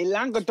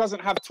 Elanga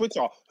doesn't have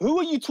Twitter. Who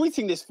are you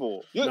tweeting this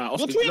for? You're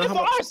tweeting it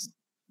for us.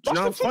 Do you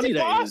know how funny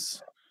that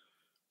is?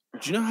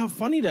 Do you know how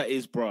funny that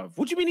is, bruv?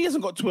 What do you mean he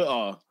hasn't got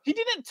Twitter? He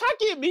didn't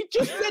tag him. He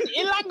just said,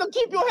 Elanga,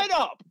 keep your head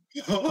up.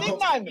 Big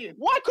man,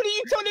 why couldn't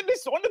you tell him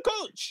this on the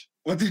coach?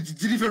 Well, did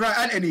he even write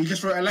Anthony? He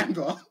just wrote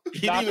Elanga.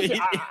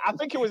 I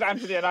think it was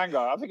Anthony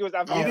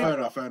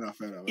Elanga. Fair enough.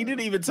 He didn't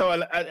even tell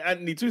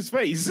Anthony to his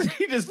face.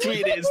 He just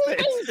tweeted it instead.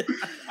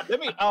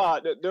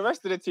 The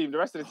rest of the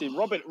team.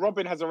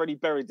 Robin has already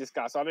buried this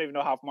guy, so I don't even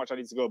know how much I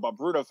need to go. But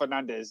Bruno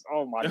Fernandes,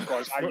 oh my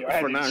gosh,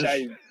 you're in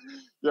shame.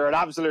 You're an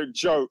absolute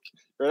joke.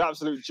 Do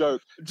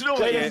you know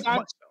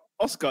what?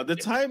 Oscar, the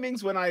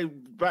timings when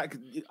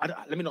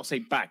let me not say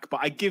back,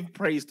 but I give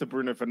praise to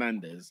Bruno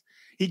Fernandes.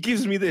 He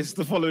gives me this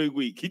the following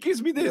week. He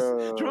gives me this. Do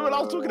you remember when I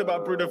was talking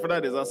about Bruno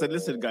Fernandes? I said,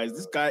 listen, guys,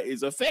 this guy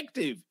is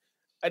effective.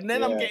 And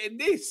then I'm getting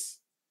this.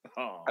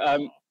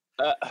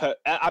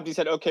 Abdi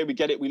said, okay, we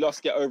get it. We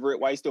lost. Get over it.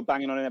 Why are you still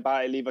banging on it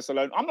about it? Leave us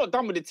alone. I'm not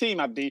done with the team,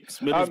 Abdi.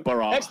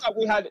 Next up,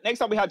 we had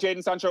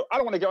Jadon Sancho. I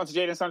don't want to get onto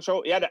Jadon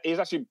Sancho. He's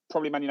actually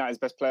probably Man United's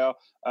best player.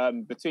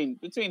 Between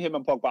him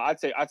and Pogba,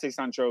 I'd say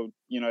Sancho.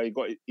 You know, he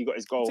got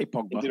his goal. He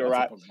did all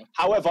right.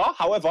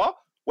 However,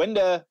 when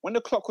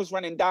the clock was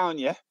running down,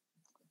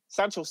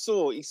 Sancho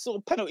saw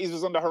penalties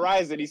was on the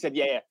horizon. He said,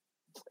 yeah.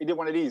 He did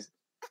one of these.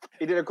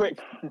 He did a quick.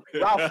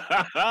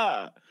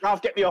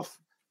 Ralph, get me off.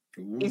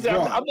 He said,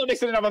 I'm not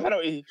missing another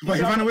penalty. But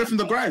he ran away from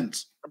the grind.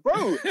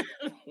 Bro,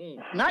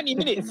 90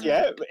 minutes,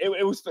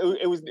 It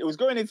was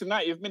going into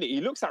 90th minute. He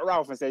looks at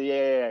Ralph and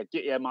said,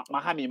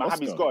 my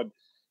hammy's gone.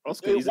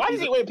 Oscar, why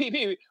is it wait,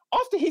 Pete?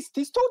 After he's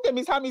told them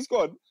his hammy's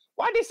gone,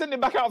 why they send him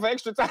back out for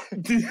extra time?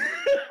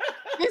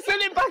 They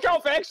sent him back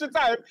out for extra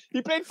time.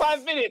 He played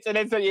 5 minutes and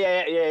then said,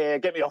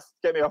 get me off.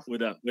 Get me off.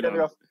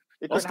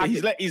 Oscar,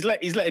 he's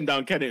letting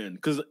down Kennington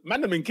because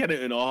Mandem and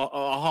Kennington are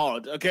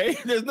hard. Okay,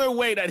 there's no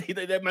way that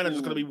that man is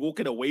just gonna be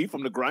walking away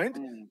from the grind.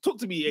 Talk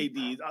to me,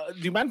 AD.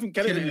 Do man from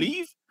Kennington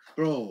leave?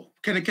 Bro,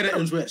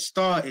 Kennington's where it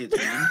started,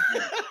 man.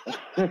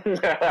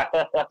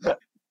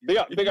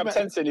 Big up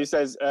Tenson, who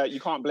says you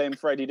can't blame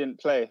Fred. He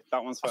didn't play.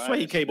 That one's for. I swear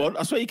he came on.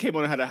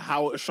 And had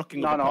a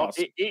shocking. Pass.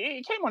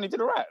 He came on. He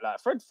did all right. Like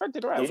Fred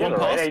did all right. One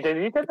pass.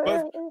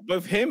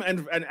 Both him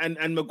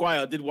and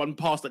Maguire did one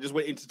pass that just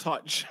went into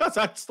touch. I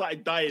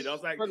started dying. I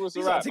was like, Fred was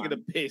all right, taking the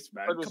piss,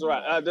 man. Fred was all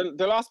right.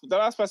 The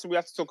last person we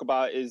have to talk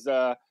about is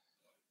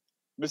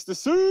Mr.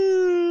 C.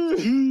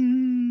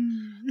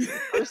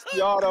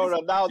 Cristiano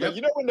Ronaldo. Yep.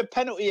 You know when the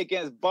penalty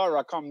against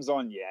Borough comes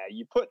on,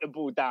 you put the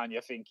ball down,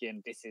 you're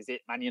thinking, this is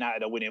it. Man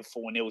United are winning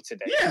 4-0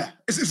 today. Yeah,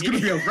 it's going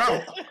to be a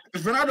rout.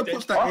 If Ronaldo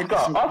puts that in, it's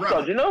a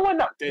rout. Do you know when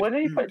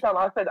he put it down,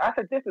 I said,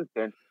 this is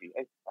going to be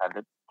a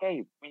standard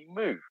game. We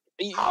move.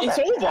 It's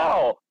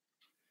over.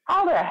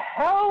 How the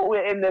hell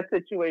we're in this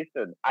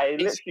situation? I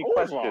literally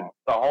questioned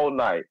the whole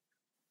night.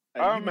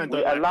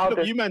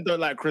 You men don't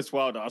like Chris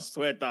Wilder, I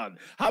swear down.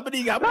 How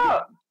many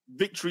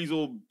victories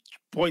or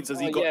points has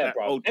he got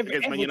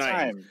against Man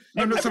United?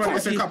 No, the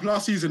FA Cup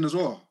last season as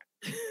well.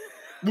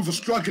 With a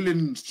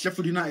struggling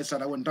Sheffield United side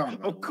that went down.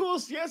 Of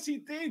course, yes, he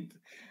did.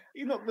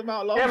 He knocked them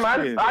out last year. Yeah,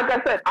 man. Like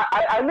I said,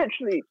 I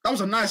literally... That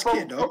was a nice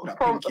kit, though.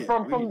 From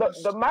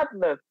the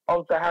madness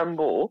of the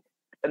handball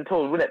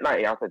until we win at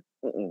 90, I said,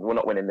 we're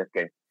not winning this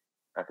game.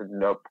 I said,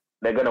 nope,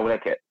 they're going to win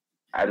it.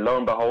 And lo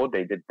and behold,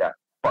 they did that.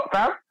 But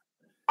fam,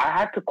 I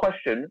had to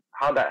question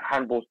how that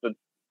handball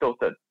still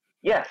stood.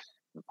 Yes,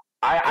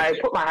 I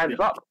put my hands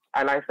up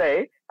and I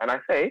say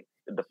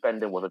the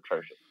defending was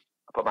atrocious.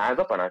 I put my hands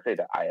up and I say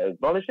that I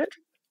acknowledge it.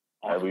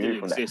 And we move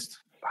from there.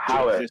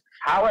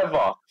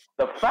 However,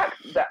 the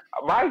fact that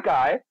my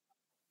guy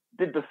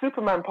did the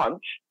Superman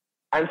punch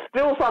and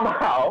still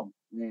somehow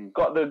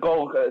got the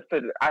goal,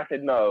 I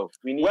said no.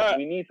 We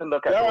need to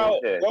look at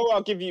where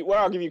I'll give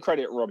you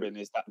credit, Robin,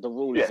 is that the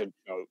rule is a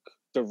joke.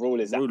 The rule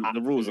is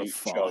the rules are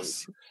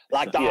farce.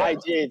 Like the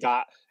idea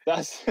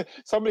that's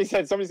somebody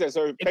said so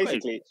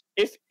basically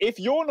if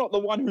you're not the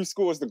one who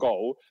scores the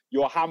goal,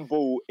 your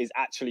handball is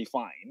actually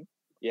fine.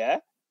 Yeah.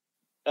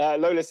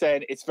 Lola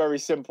saying it's very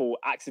simple.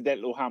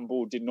 Accidental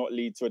handball did not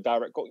lead to a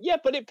direct goal. Yeah,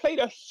 but it played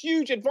a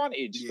huge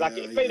advantage.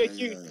 It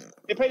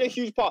played a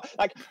huge part.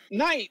 Like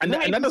 90, and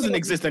that doesn't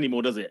exist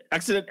anymore, does it?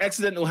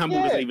 Accidental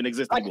handball doesn't even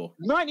exist anymore.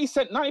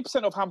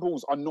 90% of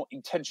handballs are not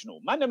intentional.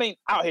 Man, they ain't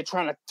out here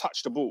trying to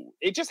touch the ball.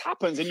 It just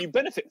happens, and you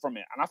benefit from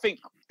it. And I think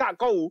that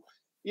goal,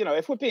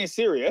 if we're being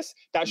serious,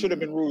 that should have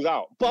been ruled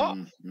out. But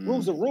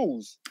rules are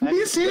rules.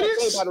 Being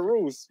serious? Play by the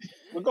rules.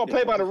 We've got to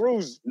play by the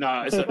rules.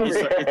 No, it's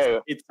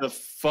a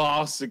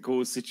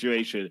farcical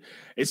situation.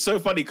 It's so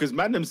funny because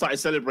Mandem started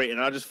celebrating,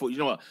 and I just thought, you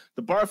know what?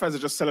 The Borough fans are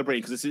just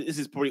celebrating because this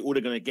is probably all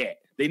they're going to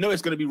get. They know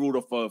it's going to be ruled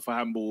off for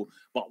handball,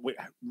 but we're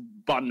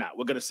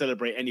going to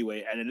celebrate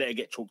anyway and then let it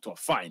get chalked off.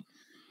 Fine.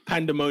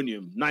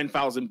 Pandemonium,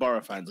 9,000 Borough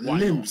fans. Why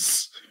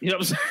Limbs. You know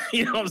what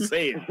I'm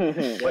saying?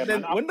 When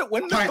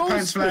the goal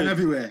stood, flying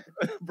everywhere,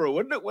 bro.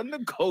 When the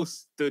goal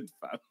stood,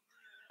 fam,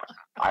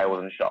 I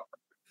was in shock.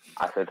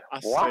 I said, I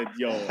what? said,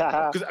 yo,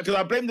 because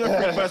I blamed the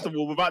referee first of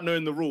all without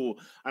knowing the rule,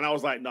 and I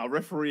was like, no,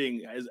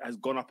 refereeing has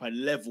gone up a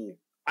level.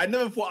 I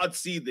never thought I'd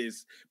see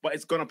this, but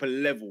it's gone up a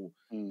level.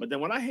 But then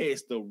when I hear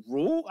it's the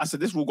rule, I said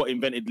this rule got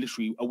invented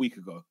literally a week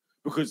ago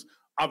because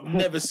I've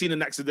never seen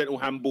an accidental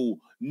handball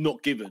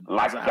not given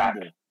Like as a that.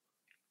 handball.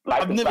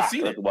 Like I've never that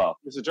seen as it. well.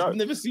 It's a joke. I've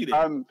never seen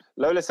it.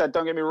 Lola said,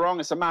 "Don't get me wrong,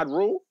 it's a mad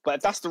rule, but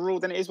if that's the rule,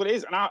 then it is what it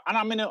is." And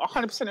I'm in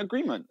 100%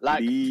 agreement. Like,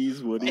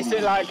 Please, what it's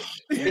is like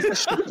it's a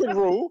stupid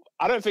rule.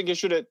 I don't think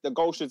the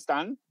goal should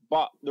stand,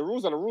 but the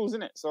rules are the rules,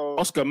 innit? So,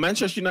 Oscar,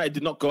 Manchester United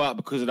did not go out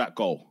because of that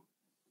goal.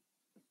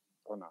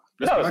 oh, no.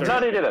 No,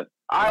 they didn't.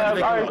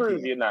 I agree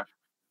with you now.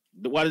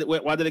 Why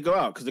did they go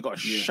out? Because they got a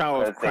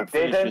shower of Because crap they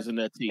didn't- finishes in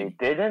their team.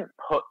 They didn't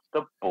put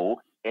the ball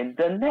in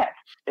the net.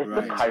 It's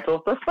Right. the title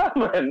of the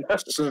sermon.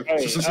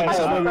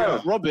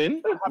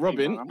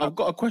 Robin, man. I've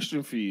got a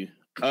question for you.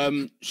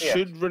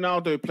 Should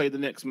Ronaldo play the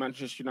next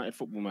Manchester United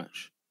football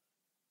match?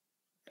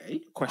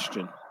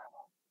 Question.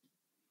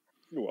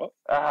 What?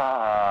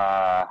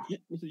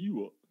 You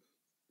what?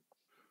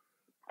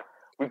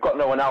 We've got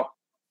no one else.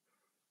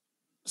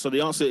 So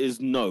the answer is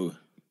no.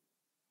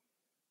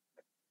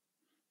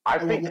 I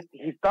think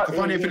he's done.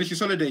 Cavani ain't finished his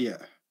holiday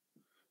yet.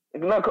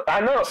 No, I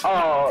know.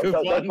 Oh, don't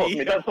talk to Cavani.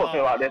 me. Don't talk to me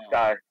about this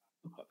guy.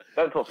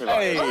 Don't talk to me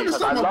about Hey. him. I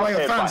because understand why your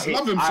him, fans but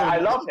love him so I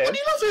much. love Why him. do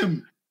you love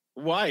him?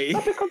 Why?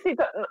 Because he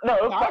does, no,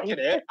 I but get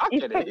it. I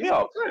he's get pissed it. me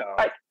off.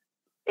 Like,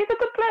 he's a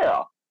good player.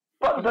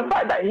 But the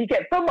fact that he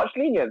gets so much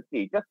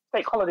leniency, just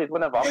take holidays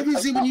whenever. Where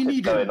is he when you need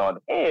him? going on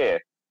here?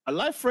 A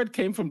live Fred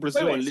came from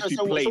Brazil and literally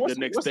played the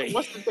next day.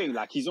 What's the thing?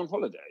 Like, he's on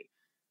holiday.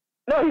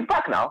 No, he's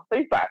back now. So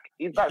he's back.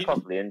 He's back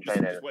properly in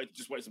training.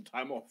 Just wait some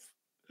time off.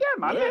 Yeah,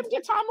 man. Let him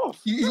get time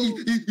off.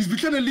 He's been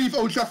trying to leave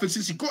Old Trafford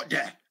since he got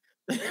there.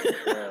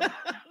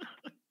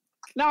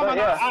 No, But man.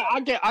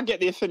 yeah. I get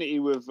the affinity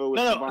with. No.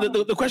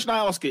 Cavani. The question I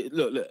ask is,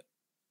 look.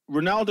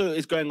 Ronaldo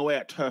is going away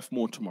at Turf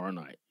Moor tomorrow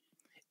night.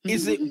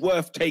 Is it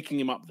worth taking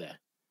him up there?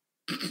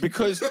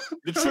 Because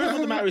the truth of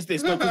the matter is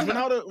this: no, because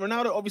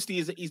Ronaldo obviously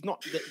he's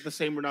not the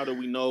same Ronaldo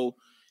we know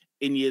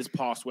in years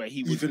past, where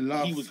he was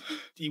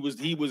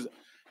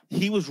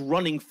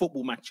running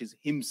football matches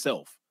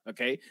himself.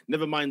 Okay,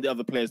 never mind the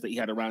other players that he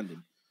had around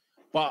him.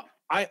 But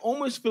I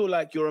almost feel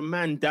like you're a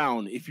man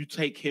down if you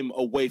take him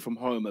away from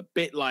home, a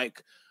bit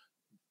like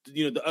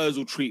the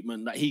Özil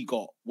treatment that he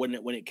got when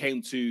it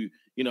came to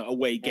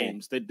away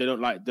games. They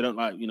don't like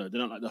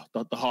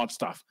the hard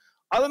stuff.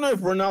 I don't know if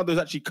Ronaldo's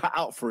actually cut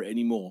out for it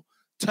anymore.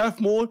 Turf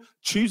Moor,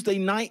 Tuesday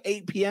night,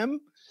 8 p.m.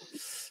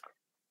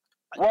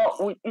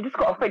 Well, you just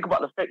got to think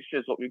about the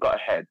fixtures. What we've got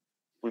ahead.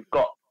 We've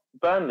got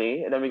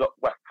Burnley, and then we got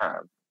West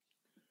Ham.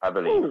 I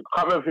believe. I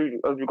can't remember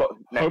who we've got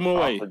next. Home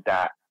away. After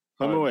that.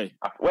 Home away.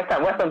 West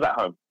Ham's at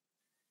home.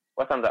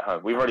 West Ham's at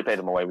home. We've already played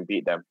them away. We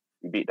beat them.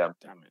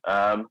 Damn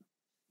it.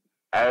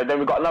 And then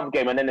we've got another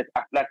game, and then it's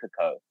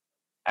Atletico.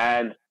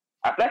 And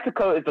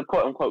Atletico is the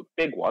quote-unquote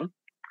big one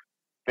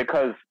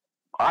because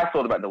I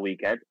saw them at the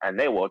weekend, and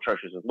they were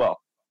atrocious as well.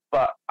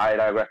 But I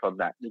digress on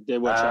that. They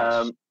were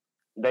trash.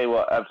 They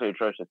were absolutely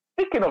atrocious.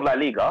 Speaking of La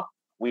Liga,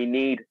 we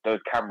need those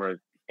cameras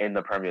in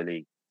the Premier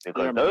League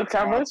because those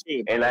cameras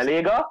in La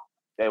Liga,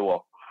 they were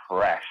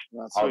fresh.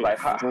 I was like,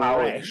 how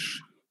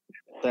Fresh.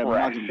 They're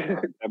fresh.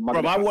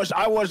 muggy. Bro, I watched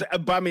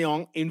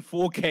Aubameyang in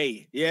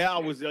 4K. Yeah, I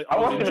was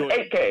watched it in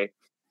enjoying 8K.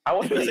 I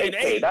watched it in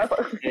 8K.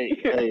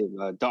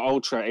 That's The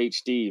Ultra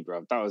HD,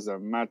 bro. That was a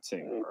mad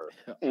thing,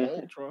 bro.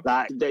 Ultra.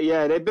 Like,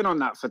 they've been on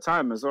that for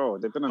time as well.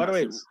 They've been on By that the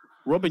way, since.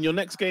 Robin, your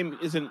next game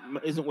isn't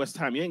West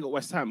Ham. You ain't got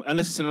West Ham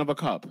unless it's another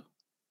cup.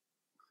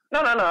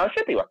 No. It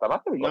should be West Ham. I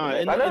think we No,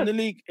 got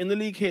in the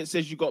league here it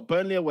says you got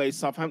Burnley away,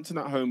 Southampton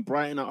at home,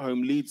 Brighton at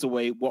home, Leeds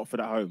away,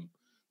 Watford at home.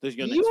 Those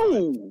are your next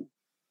 5.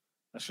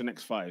 That's your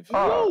next 5.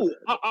 Oh.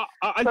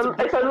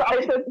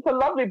 It's a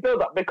lovely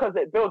build up because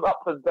it builds up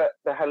to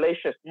the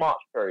hellacious March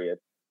period.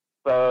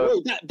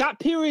 So that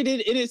period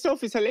in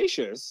itself is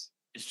hellacious.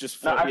 It's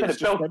just no, I said it's it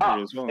just builds up.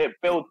 February as well. It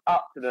builds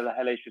up to the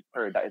hellacious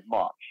period that is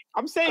March.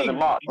 I'm saying, So the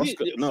March.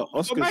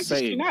 Oscar's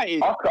saying.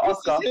 United, Oscar.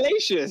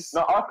 It's hellacious.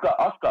 No,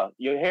 Oscar,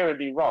 you're hearing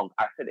me wrong.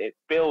 I said it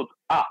builds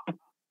up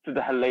to the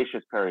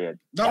hellacious period.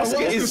 No, Oscar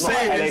what is he's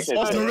saying is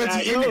saying- it's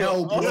already in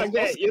hell, bro.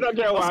 You don't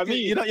get what I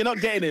mean. You're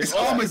not getting it. It's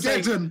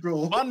Armageddon,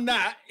 bro. On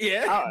that,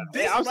 yeah.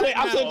 I'm saying,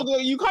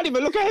 you can't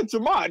even look ahead too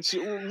much.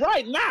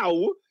 Right now,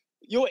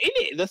 you're in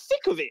it, the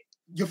thick of it.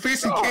 You're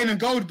facing Kane and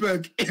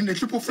Goldberg in the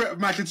triple threat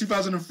match in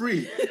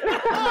 2003.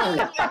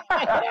 Bro,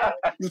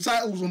 your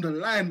title's on the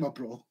line, my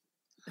bro.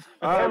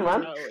 Yeah,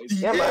 man. The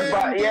Yeah, man,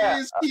 but end yeah.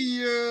 is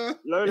here.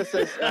 Lola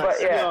says, But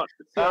yeah,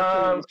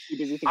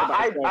 busy thinking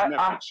about his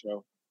Netflix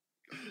show.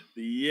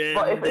 Yeah.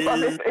 But if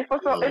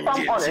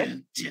I'm honest,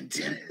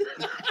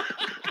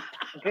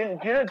 do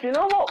you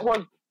know what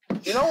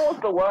was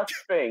the worst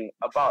thing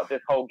about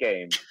this whole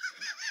game?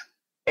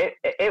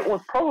 It was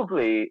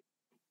probably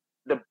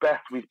the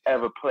best we've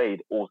ever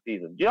played all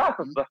season. Do you know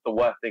that's the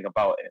worst thing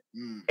about it?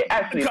 It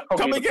actually is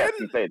probably the best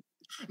we played.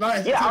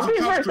 Like, Yeah, I'm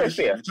being very creation,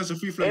 sincere. in terms of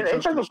free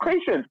In terms of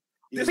creation,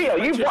 Theo,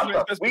 you've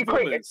watched us. We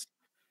created.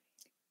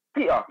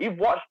 Peter, you've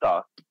watched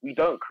us. We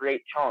don't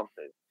create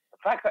chances. The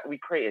fact that we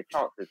created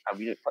chances and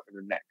we didn't put them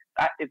in the net,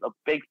 that is a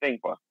big thing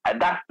for us.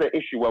 And that's the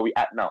issue where we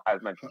at now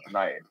as Manchester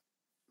United.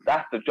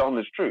 That's the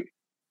honest truth.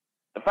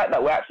 The fact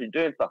that we're actually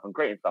doing stuff and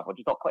creating stuff, but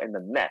just not putting in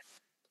the net.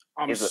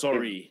 I'm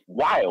sorry. Is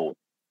wild.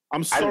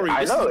 I'm sorry.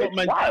 I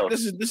know,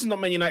 this is not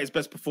Man United's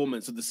best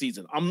performance of the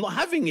season. I'm not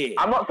having it.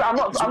 I'm not saying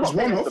it's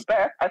the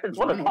best. I said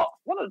one of the top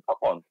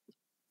ones.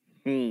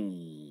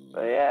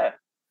 But yeah,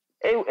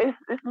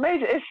 it's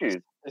major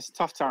issues. It's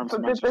tough times.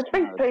 It's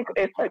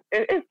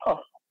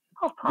tough.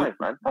 Tough times,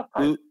 man. Tough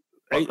times.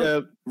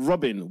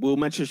 Robin, will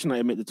Manchester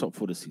United make the top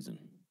 4 this season?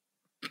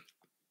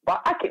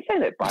 But I keep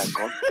saying it, by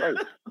God's sake.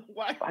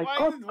 Why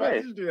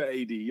did you do that,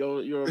 AD?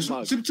 You're a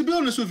mug. To be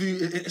honest with you,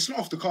 it's not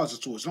off the cards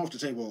at all. It's not off the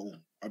table at all.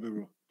 I'll be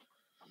real.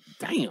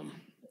 Damn.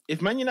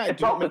 If Man United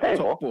don't make the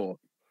top 4.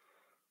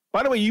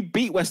 By the way, you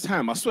beat West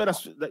Ham. I swear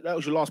that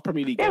was your last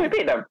Premier League game. Yeah, we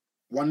beat them.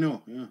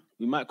 1-0, yeah.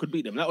 We could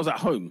beat them. That was at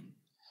home.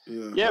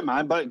 Yeah,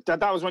 man. But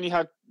that was when you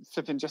had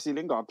flipping Jesse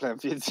Lingard playing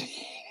for your team.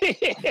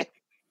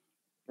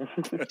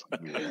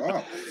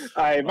 Wow.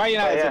 Man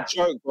United's a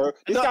joke, bro.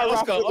 This guy,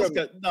 Oscar,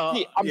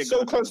 I'm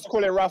so close to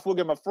calling Ralph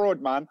Wiggum a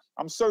fraud, man.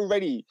 I'm so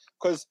ready.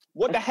 Because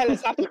what the hell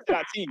has happened to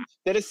that team?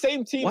 They're the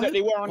same team that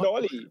they were under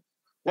Oli.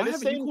 Why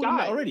haven't you called him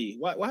that already?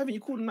 Why haven't you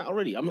called him that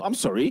already? I'm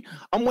sorry.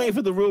 I'm waiting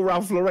for the real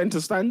Ralph Lauren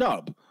to stand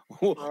up.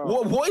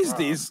 What is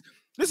this?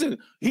 Listen,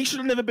 he should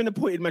have never been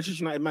appointed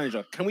Manchester United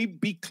manager. Can we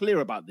be clear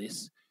about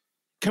this?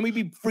 Can we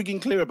be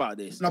freaking clear about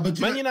this? No, but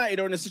Man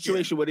United are in a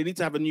situation where they need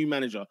to have a new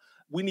manager.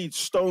 We need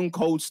stone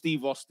cold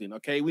Steve Austin,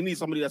 okay? We need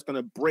somebody that's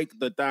going to break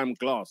the damn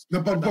glass.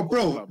 No, but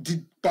Oli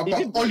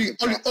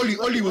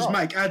was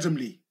Mike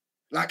Adamley.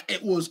 Like,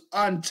 it was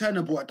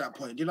untenable at that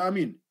point. You know what I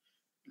mean?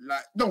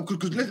 Like, no,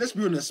 because let's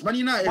be honest. Man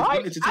United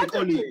wanted to take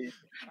Oli.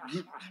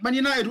 Man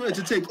United wanted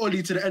to take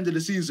Oli to the end of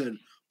the season.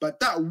 But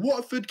that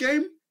Watford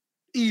game,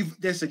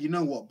 they said, you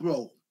know what,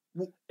 bro?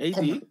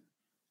 AD,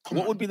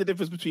 what would be the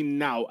difference between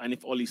now and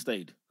if Oli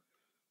stayed?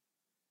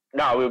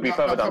 No, we'll be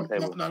further down the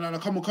table. No,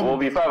 come on. We'll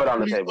be further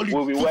down the table.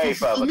 We'll be way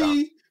further down. For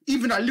me,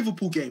 even that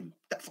Liverpool game,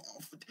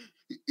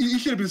 he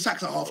should have been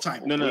sacked at half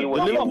time. No. Guys,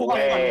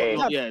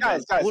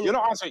 you're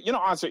not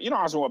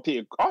answering what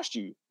Peter asked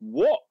you.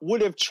 What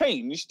would have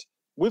changed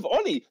with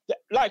Oli?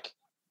 Like,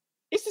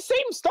 it's the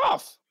same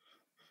stuff.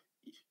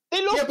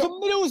 They lost to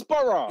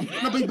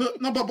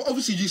Middlesbrough. But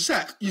obviously you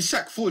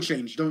sack for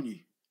change, don't you?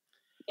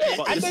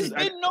 Yeah, and there's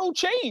been no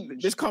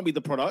change. This can't be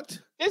the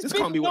product. This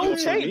can't be no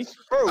change.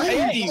 Bro,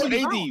 AD,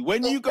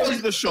 when you go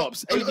to the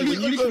shops, AD,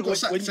 when you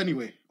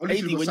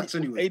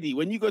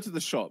go to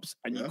the shops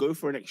and you go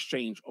for an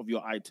exchange of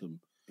your item,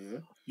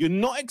 you're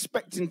not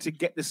expecting to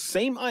get the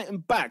same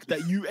item back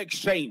that you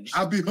exchanged.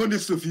 I'll be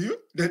honest with you.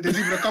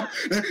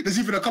 There's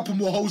even a couple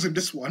more holes in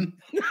this one.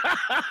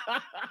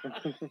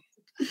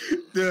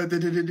 You're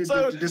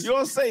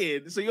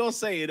saying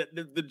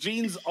that the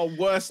jeans are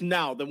worse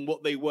now than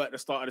what they were at the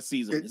start of the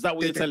season. Is that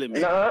what you're telling me?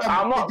 No,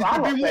 I'm not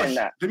saying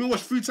that. They've been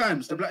washed 3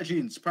 times. The black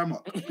jeans,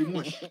 Primark, they've been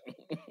washed.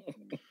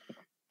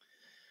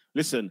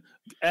 Listen,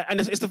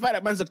 and it's the fact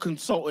that man's a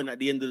consultant at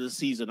the end of the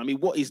season. I mean,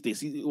 what is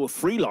this? We're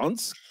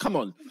freelance. Come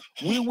on,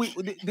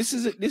 this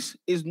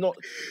is not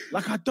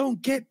like I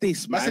don't get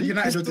this, man. I said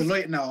United are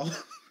Deloitte now.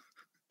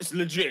 It's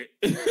legit.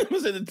 I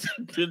said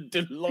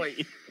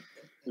Deloitte.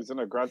 He's in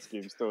a grad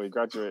scheme still. He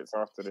graduates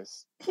after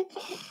this.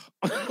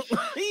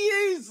 He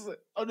is,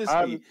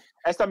 honestly.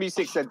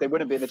 SW6 said they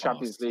wouldn't be in the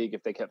Champions League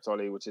if they kept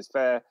Oli, which is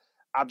fair.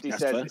 Abdi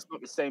said, it's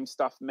not the same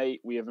stuff, mate.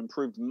 We have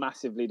improved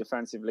massively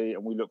defensively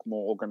and we look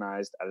more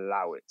organised.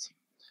 Allow it.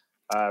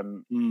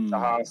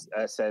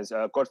 Sahar says,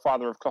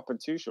 Godfather of Klopp and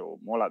Tuchel,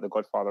 more like the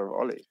Godfather of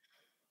Oli.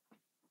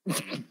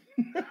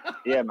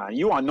 Yeah, man,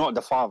 you are not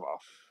the father.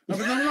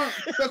 No.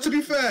 To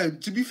be fair,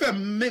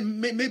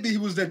 maybe he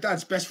was their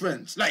dad's best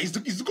friend. Like he's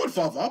the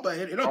godfather, but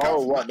it don't count.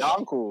 Oh, what the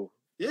uncle?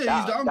 Yeah,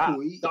 he's the uncle.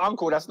 The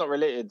uncle that's not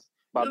related.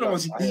 But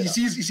he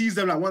sees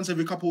them like once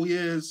every couple of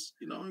years.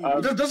 You know,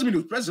 it doesn't mean he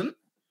was present.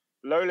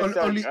 Lola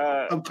said,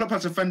 Klopp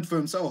had to fend for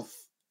himself.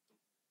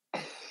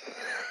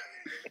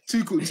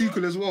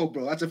 Tuchel as well,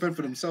 bro. Had to fend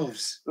for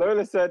themselves.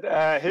 Lola said,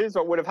 here's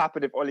what would have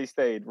happened if Oli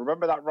stayed.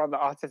 Remember that run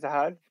that Arteta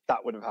had?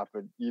 That would have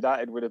happened.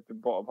 United would have been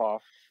bottom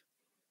half.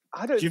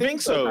 I don't. Do you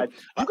think so? Man.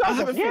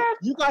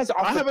 You guys are.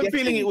 I have a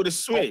feeling it would have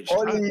switched.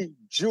 Oli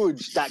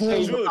Judge that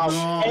came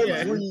out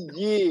every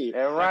year.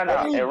 It ran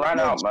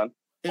out, man.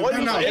 It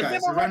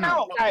never ran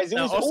out, guys. It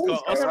was Oscar.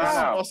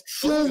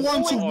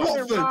 4-1 to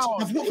Watford.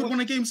 Have Watford won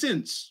a game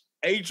since?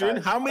 Adrian,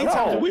 how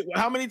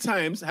many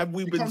times have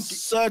we been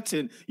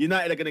certain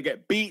United are going to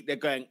get beat? They're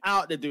going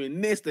out. They're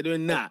doing this. They're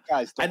doing that.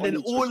 Guys, and then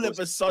all of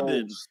a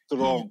sudden,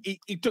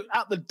 he took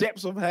out the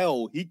depths of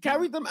hell. He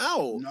carried them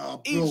out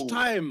each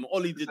time.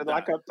 Oli did that.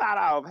 Like a bat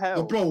out of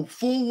hell. But bro,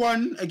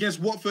 4-1 against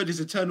Watford is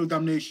eternal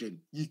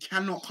damnation. You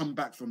cannot come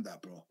back from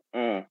that, bro.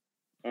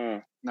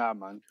 Nah,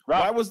 man.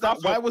 Why was that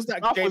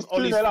game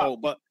Oli's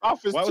fault? But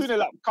Ralph was 2-0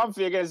 up,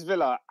 comfy against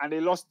Villa, and they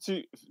lost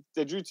 2.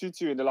 They drew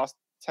 2-2 in the last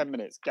 10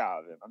 minutes. Get out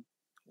of it, man.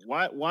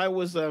 Why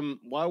was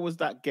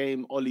that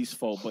game Ollie's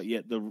fault, but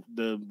yet the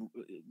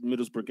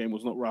Middlesbrough game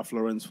was not Ralph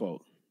Lauren's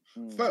fault?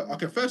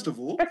 First of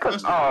all,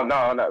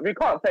 no, we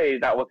can't say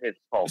that was his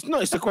fault.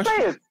 It's a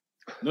question.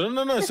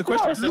 No, it's a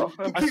question. look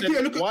at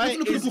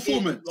the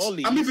performance.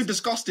 I'm even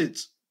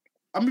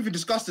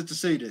disgusted to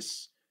say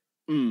this.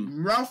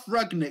 Ralph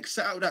Rangnick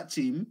set out that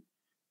team.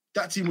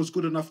 That team was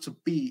good enough to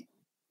beat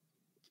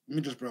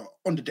Middlesbrough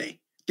on the day.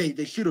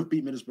 They should have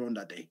beat Middlesbrough on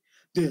that day.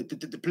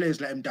 The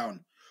players let him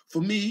down.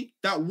 For me,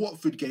 that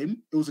Watford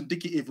game, it was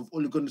indicative of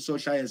Ole Gunnar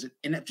Solskjaer's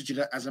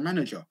ineptitude as a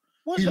manager.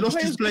 He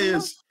lost his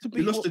players.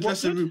 He lost the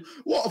dressing room.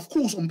 Well, of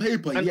course, on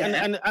paper,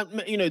 and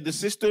you know the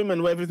system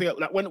and everything.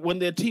 Like when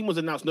their team was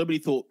announced, nobody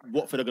thought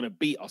Watford are going to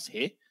beat us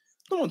here.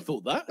 No one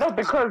thought that. No,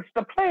 because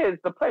the players,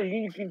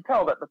 you can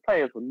tell that the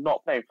players were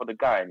not playing for the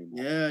guy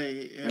anymore.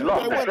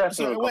 Yeah.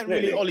 So it wasn't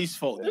really Ollie's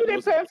fault. Who are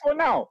they playing for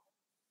now?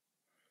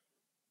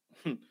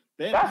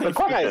 That's the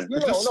question.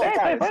 Guys.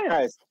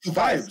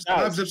 Vibes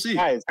FC.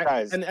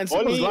 Guys. And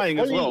someone's lying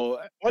as well.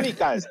 Ollie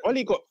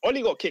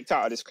got kicked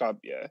out of this club,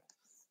 yeah.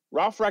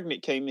 Ralph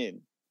Rangnick came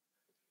in,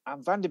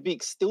 and Van der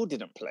Beek still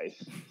didn't play.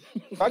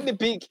 Van der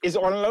Beek is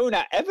on loan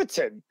at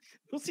Everton.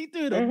 What's he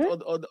doing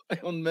on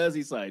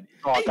Merseyside?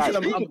 Oh, guys,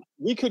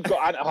 we could go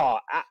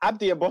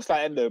Abdi and Boss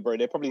like Endo, bro.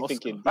 They're probably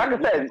thinking.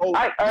 Like I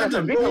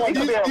said,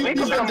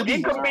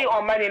 he could be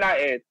on Man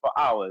United for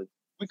hours.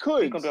 We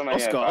could.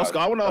 Oscar,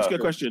 I want to ask you a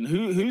question.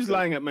 Who's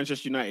lying at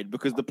Manchester United?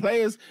 Because the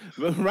players,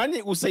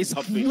 Rangnick will say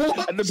something,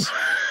 and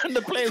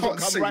the players will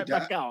come right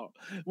back out.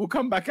 Will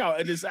come back out,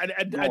 and it's no.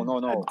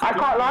 I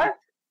can't lie.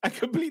 I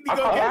completely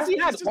go. Why has he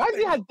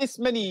had this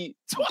many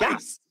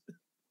gaps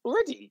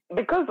already?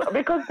 Because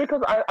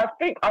I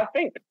think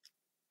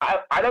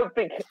I don't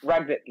think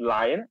Rangnick's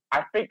lying.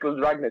 I think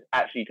Rangnick's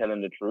actually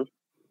telling the truth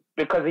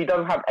because he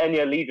doesn't have any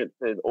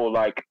allegiances or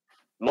like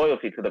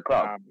loyalty to the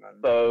club.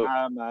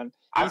 Man.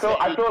 I feel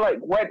like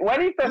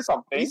when he said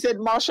something, he said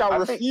Marshall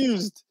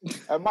refused,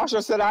 and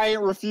Marshall said I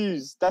ain't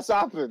refused. That's what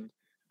happened.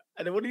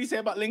 And then what did he say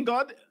about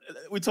Lingard?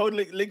 We told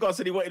Lingard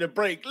said he wanted a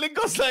break.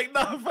 Lingard's like,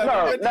 no, fam.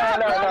 No,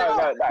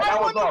 that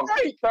was wrong.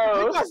 So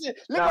Lingard said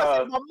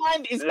my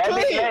mind is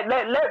clear.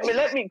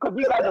 Let me, because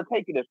you guys are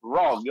taking this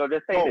wrong. You're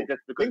just saying it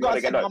just because you want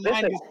to get up. My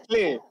mind is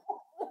clear.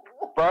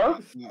 Bro,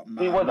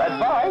 he was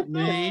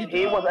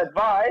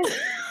advised.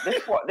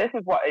 This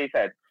is what he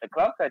said. The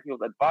club said he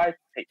was advised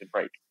to take the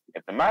break.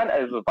 If the man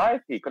is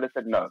advised, he could have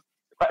said no.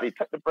 The fact that he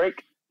took the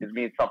break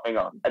means something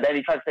else. And then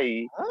he tried to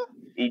say,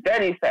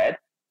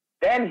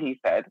 Then he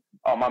said,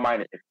 "Oh, my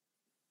mind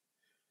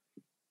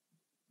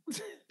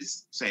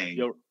is saying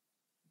you're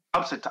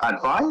upset to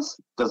advise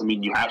doesn't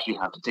mean you actually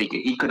have to take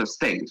it. He could have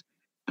stayed.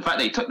 The fact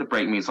that he took the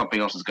break means something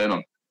else is going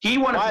on. He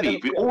wanted to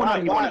leave. We all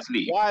know he wanted to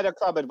leave. Why the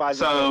club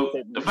advising? So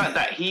the fact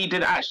that he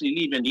didn't actually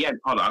leave in the end,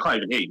 hold on, I can't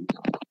even hear you.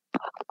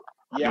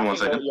 Yeah, I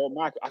think your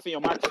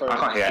microphone. I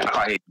can't hear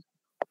you.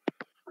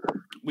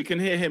 We can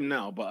hear him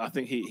now, but I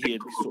think he had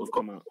sort of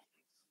come out.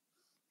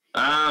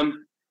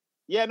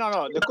 Yeah,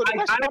 no. The question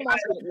I'm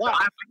asking,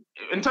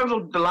 in terms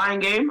of the lying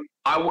game,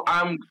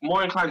 I'm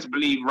more inclined to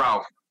believe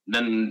Ralph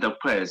than the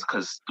players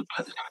because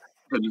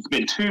there's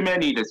been too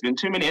many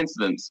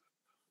incidents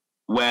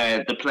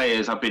where the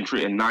players have been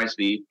treated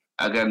nicely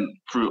again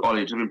through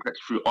Ollie,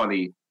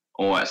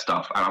 all that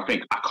stuff. And I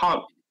think I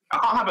can't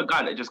have a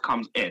guy that just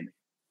comes in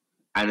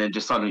and then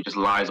just suddenly just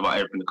lies about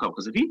everything in the club.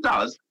 Because if he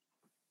does,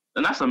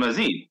 then that's a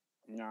Mazine.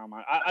 No,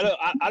 man.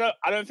 I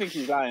don't think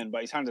he's lying,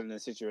 but he's handling the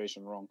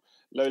situation wrong.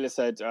 Lola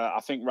said, I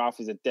think Ralph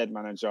is a dead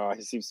manager.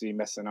 He seems to be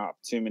messing up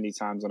too many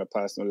times on a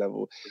personal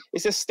level.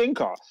 It's a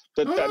stinker.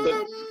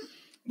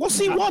 What's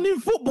he won in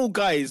football,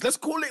 guys? Let's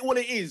call it what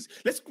it is.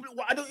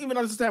 I don't even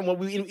understand why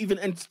we even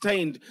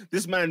entertained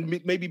this man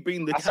maybe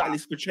being the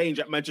catalyst for change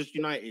at Manchester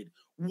United.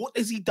 What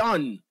has he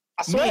done?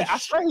 I swear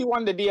he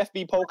won the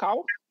DFB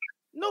Pokal.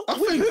 No,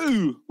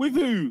 with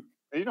who?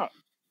 Are you not?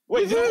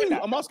 Wait, is it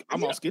I'm asking.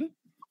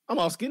 I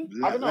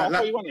don't know. I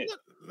thought he won it.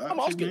 I'm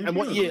asking. And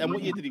what year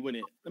did he win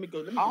it? Let me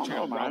go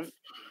check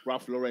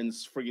Ralph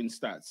Lauren's friggin'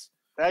 stats.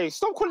 Hey,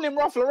 stop calling him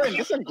Ralph Lauren.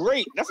 That's a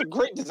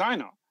great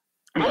designer.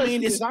 I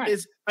mean, it's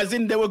as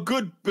in they were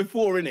good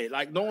before, innit?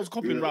 Like no one's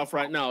copying Ralph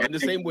right now. In the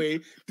same way,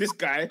 this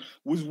guy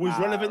was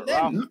relevant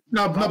then.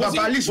 But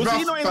at least was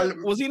he not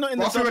in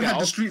the Ralph Lauren had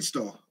the street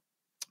store.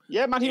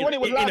 Yeah, man, he won it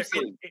with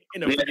Leipzig.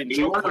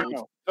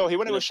 No, he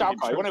won it with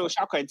Schalke. He won it with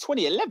Schalke in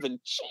 2011.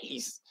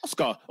 Jeez.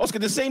 Oscar,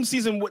 the same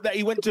season that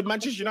he went to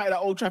Manchester United at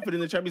Old Trafford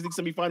in the Champions League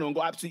semi-final and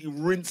got absolutely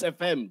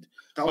FM'd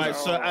by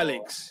Sir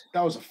Alex.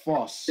 That was a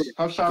farce.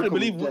 I couldn't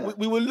believe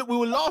we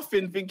were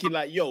laughing, thinking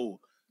like,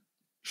 yo,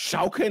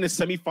 Schalke in a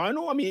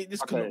semi-final? I mean,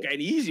 this couldn't get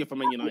any easier for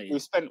Man United. We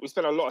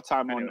spent a lot of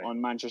time on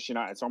Manchester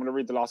United, so I'm going to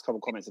read the last couple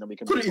of comments and then we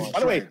can...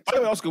 By the way,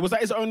 Oscar, was that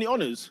his only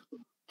honours?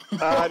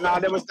 No,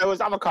 there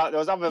was other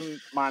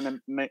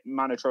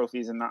minor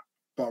trophies in that.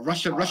 But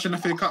Russian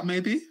FA Cup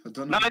maybe? I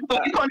don't know. No,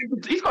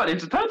 he's got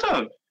into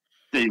Toto.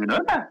 Didn't even know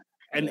that.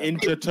 And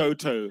into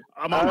Toto.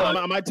 Am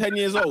I 10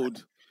 years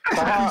old?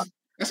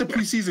 That's a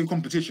pre-season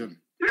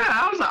competition.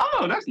 I was like,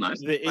 oh, that's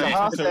nice.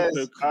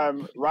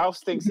 Ralph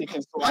thinks he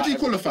can sort How out do you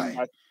everything qualify?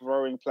 by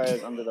throwing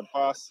players under the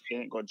bus. He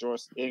ain't got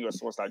source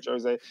like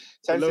Jose. lowest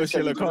Tencent says he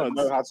yellow doesn't cards.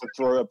 know how to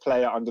throw a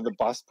player under the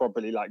bus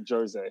properly like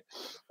Jose.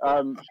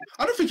 I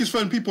don't think he's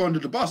throwing people under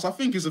the bus. I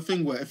think it's a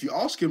thing where if you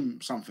ask him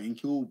something,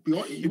 he won't Give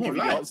lie. you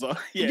the answer.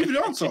 He'll give you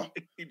the answer.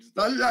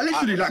 Like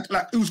literally, like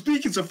he was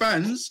speaking to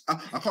fans.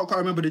 I can't quite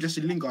remember the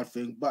Jesse Lingard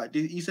thing, but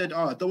he said,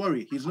 "Oh, don't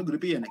worry, he's not going to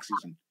be here next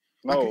season."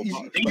 No, Like,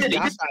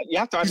 you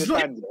have to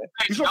understand.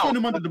 He's not throwing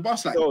him under the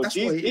bus. Like So that's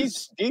what it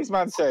is. these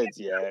man said,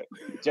 yeah,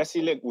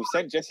 we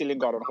sent Jesse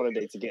Lingard on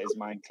holiday to get his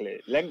mind clear.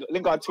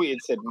 Lingard tweeted,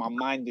 said, "My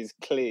mind is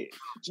clear." Do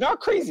you know how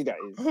crazy that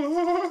is?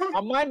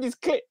 My mind is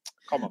clear.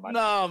 Come on, man.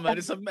 No, man,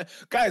 it's a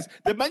mess. Guys,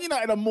 the Man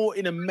United are more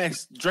in a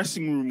mess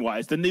dressing room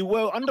wise than they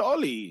were under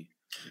Oli.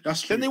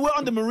 That's true. Than they were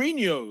under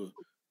Mourinho.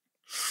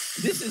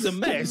 This is a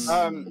mess.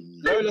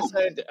 Lola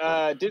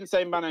said, didn't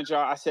say manager,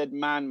 I said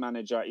man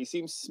manager. He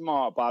seems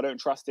smart, but I don't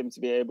trust him to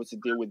be able to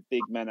deal with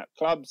big men at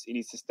clubs. He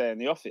needs to stay in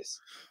the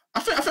office. I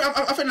think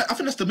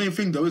that's the main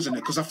thing, though, isn't it?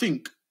 Because I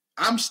think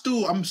I'm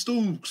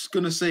still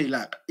gonna say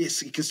like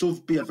it can still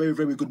be a very,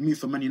 very good move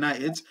for Man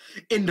United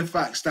in the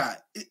facts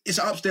that it's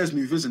an upstairs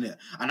move, isn't it?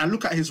 And I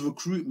look at his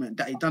recruitment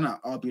that he done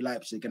at RB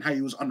Leipzig and how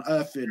he was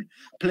unearthing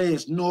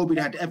players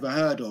nobody had ever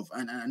heard of,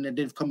 and then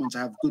they've come on to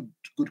have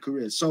good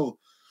careers. So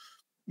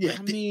yeah,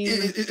 I mean,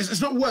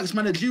 it's not works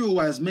managerial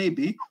wise,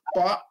 maybe,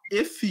 but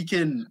if he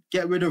can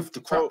get rid of the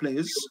crap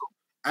players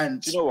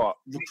and Do you know what?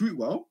 recruit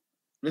well,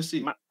 let's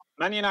see.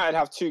 Man United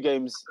have 2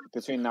 games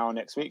between now and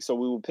next week, so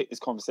we will pick this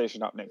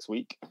conversation up next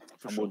week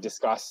and we'll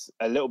discuss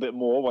a little bit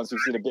more once we've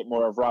seen a bit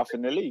more of Ralph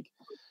in the league.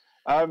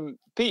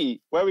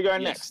 P, where are we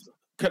going next?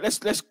 Okay,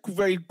 let's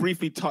very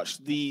briefly touch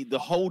the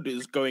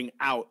holders going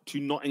out to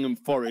Nottingham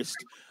Forest.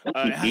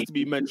 It has to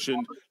be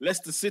mentioned.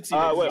 Leicester City.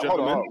 Wait,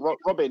 hold on.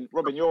 Robin,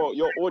 your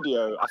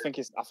audio. I think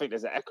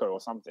there's an echo or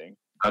something.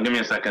 Give me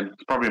a second.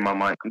 It's probably my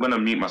mic. I'm gonna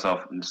mute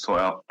myself and sort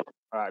it out.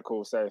 All right,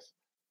 cool, safe.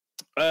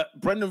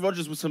 Brendan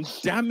Rodgers with some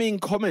damning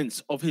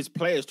comments of his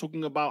players,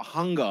 talking about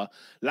hunger,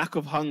 lack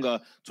of hunger,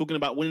 talking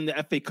about winning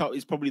the FA Cup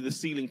is probably the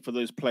ceiling for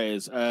those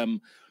players.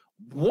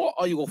 What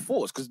are your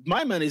thoughts? Because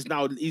my man is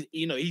now,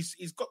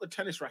 he's got the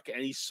tennis racket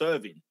and he's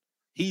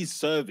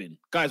serving.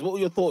 Guys, what were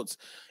your thoughts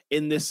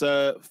in this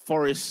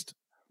Forest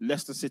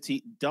Leicester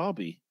City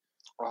derby?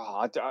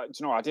 Oh, do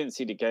you know, I didn't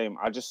see the game.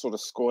 I just saw the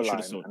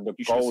scoreline and the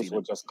goals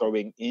were just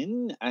going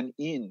in and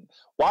in.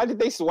 Why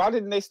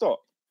didn't they stop?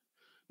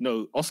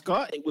 No,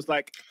 Oscar, it was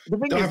like...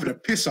 They're having a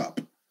piss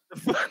up.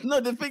 No,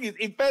 the thing is,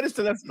 in fairness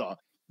to Leicester,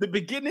 the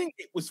beginning,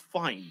 it was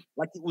fine.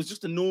 Like, it was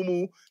just a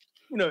normal...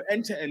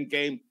 end-to-end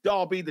game,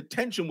 derby, the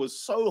tension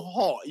was so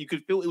hot, you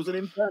could feel it was an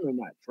inferno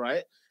match,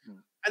 right?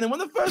 And then when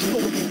the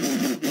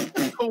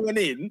first goal went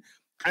in,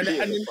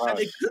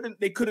 and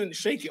they couldn't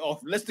shake it off.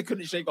 Leicester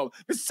couldn't shake it off.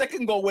 The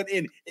second goal went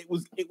in, it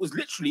was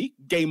literally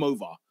game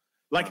over.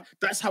 Like,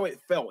 that's how it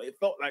felt. It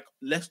felt like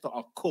Leicester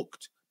are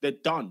cooked. They're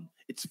done.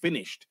 It's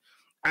finished.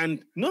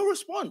 And no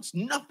response,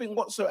 nothing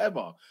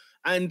whatsoever.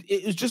 And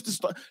it was just a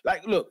start.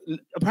 Like, look,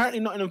 apparently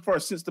Nottingham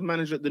Forest, since the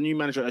new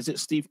manager, is it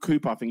Steve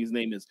Cooper, I think his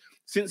name is,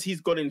 since he's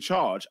got in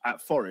charge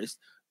at Forest,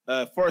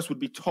 Forest would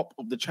be top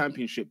of the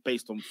championship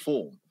based on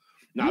form.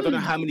 Now, I don't know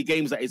how many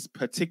games that is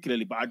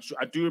particularly, but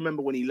I do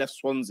remember when he left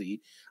Swansea,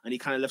 and he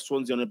kind of left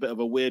Swansea on a bit of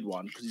a weird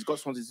one, because he's got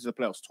Swansea to the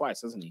playoffs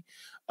twice, hasn't he?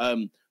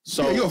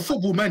 So you're a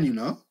football man, you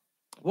know?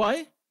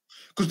 Why?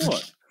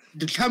 Because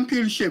the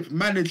championship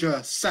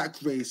manager sack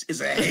race is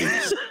a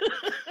haze.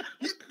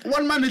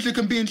 One manager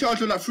can be in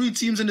charge of like 3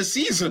 teams in a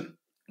season.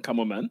 Come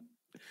on, man.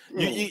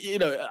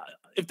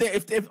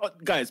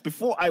 If guys,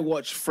 before I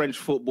watch French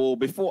football,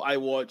 before I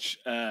watch,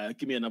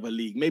 give me another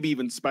league, maybe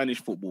even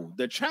Spanish football,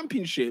 the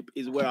championship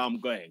is where I'm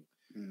going.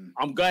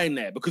 I'm going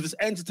there because it's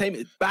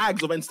entertainment. It's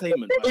bags of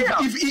entertainment.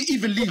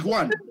 Even League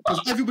One,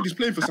 because everybody's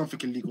playing for something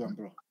in League One,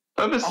 bro.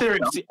 Over Syria.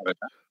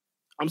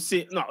 I'm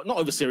seeing not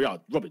over Serie A.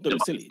 Robert, don't be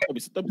silly. Don't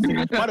be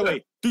silly. By the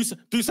way,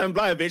 Dusan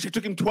Vlahovic, it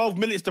took him 12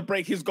 minutes to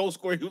break his goal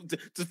scoring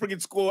to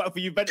freaking score out for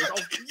Juventus. I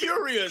was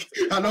furious.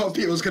 I know what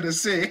Peter was gonna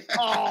say.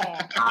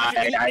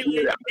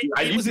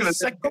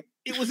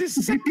 It was his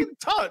second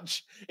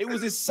touch. It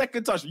was his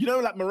second touch. You know,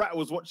 like Morata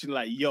was watching,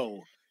 like,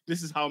 yo,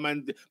 this is how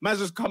man's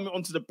just coming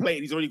onto the plate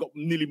and he's already got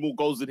nearly more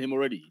goals than him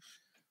already.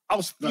 I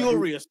was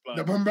furious,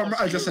 man.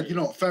 I just said,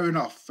 fair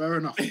enough.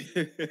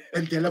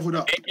 And they leveled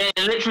up. It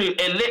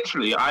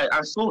literally,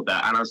 I saw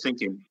that and I was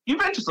thinking,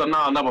 Juventus are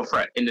now another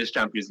threat in this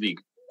Champions League.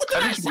 What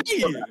did I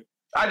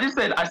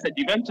say? I said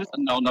Juventus are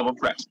now another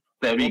threat.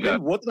 There we go.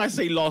 What did I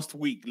say last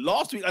week?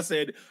 Last week I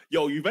said,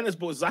 yo, Juventus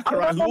bought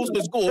Zakaria, who also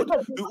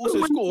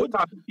scored.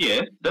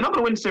 Yeah, they're not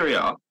going to win Serie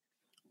A.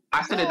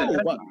 I said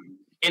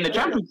in the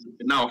Champions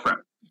League, now a threat.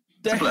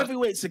 They're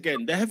heavyweights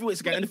again.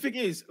 And the thing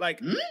is, like...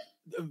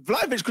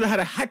 Vlahovic could have had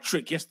a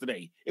hat-trick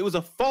yesterday. It was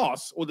a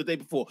farce, or the day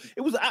before.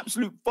 It was an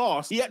absolute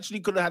farce. He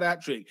actually could have had a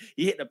hat-trick.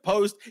 He hit the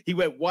post. He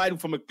went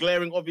wide from a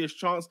glaring, obvious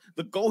chance.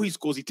 The goal he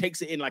scores, he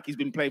takes it in like he's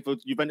been playing for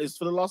Juventus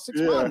for the last 6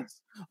 months.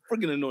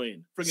 Friggin'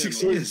 annoying.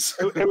 6 years.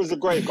 It was a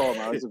great goal,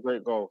 man. It was a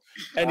great goal.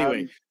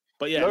 Anyway,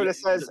 But yeah, Lola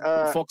says,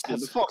 the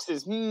Foxes. the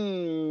Foxes.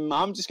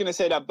 I'm just going to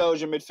say that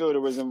Belgian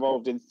midfielder was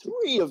involved in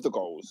 3 of the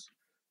goals.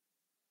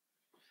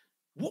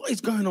 What is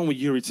going on with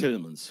Yuri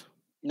Tillemans?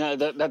 No,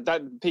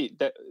 Pete,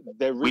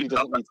 there really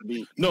doesn't need to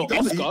be. No,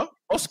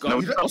 Oscar.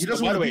 He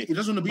doesn't By the want way, to be. He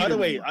doesn't want to be. by the there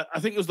way, anymore. I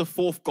think it was the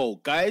 4th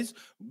goal, guys.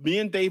 Me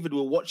and David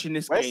were watching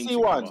this Where's game.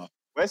 C1? together.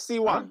 Where's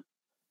C1?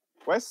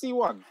 Where's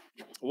C1?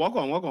 Walk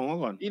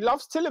on. He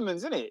loves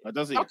Tillemans, innit?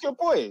 Does he? Fuck your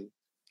boy.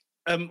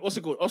 What's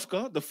it called?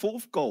 Oscar, the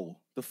fourth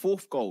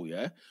goal,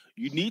 yeah.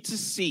 You need to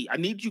see. I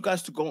need you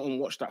guys to go and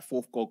watch that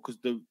 4th goal because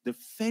the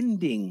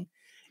defending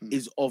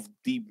is of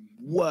the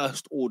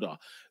worst order.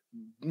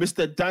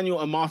 Mr. Daniel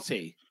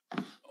Amate,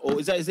 or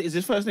is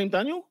his first name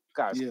Daniel?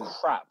 Guy's Yeah.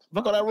 crap. Have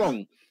I got that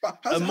wrong? But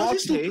how's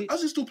Amate-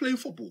 he still playing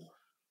football?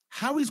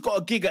 How he's got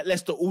a gig at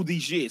Leicester all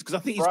these years? Because I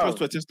think he's Bro, close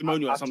to a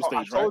testimonial at some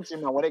stage, I told you,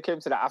 man, when it came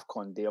to the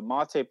AFCON, the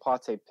Amate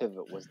Partey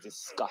pivot was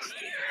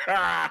disgusting.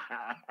 right?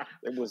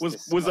 It was was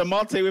disgusting.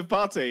 Amate with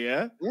Partey,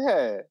 yeah?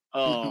 Yeah.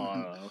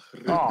 Oh,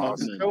 Oh,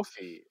 it's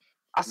filthy.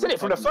 I said it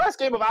from the first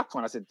game of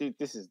AFCON. I said, dude,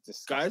 this is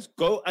disgusting. guys,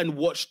 go and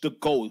watch the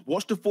goal.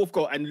 Watch the 4th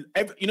goal, and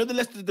the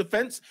Leicester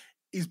defense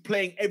is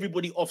playing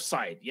everybody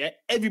offside. Yeah,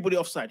 everybody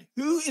offside.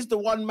 Who is the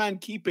one man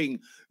keeping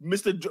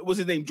what's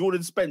his name,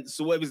 Jordan Spence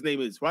or whatever his name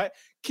is, right?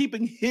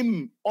 Keeping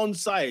him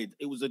onside.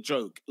 It was a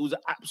joke. It was an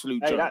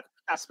absolute Hey, joke.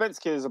 that Spence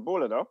kid is a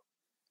baller, though.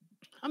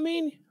 I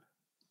mean,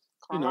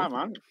 Can't You know. lie,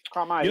 man.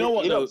 Can't lie. you know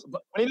what He though? looks-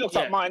 But, when he looked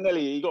yeah. at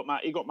Martinelli, he got my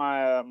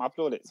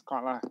plaudits.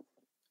 Can't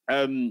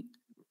lie.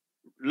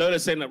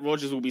 Lola's saying that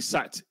Rodgers will be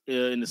sacked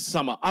in the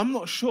summer. I'm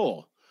not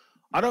sure.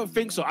 I don't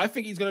think so. I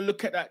think he's going to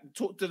look at that,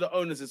 talk to the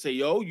owners and say,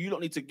 yo, you don't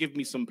need to give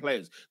me some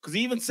players. Because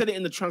he even said it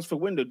in the transfer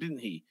window, didn't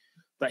he?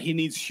 That he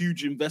needs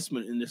huge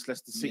investment in this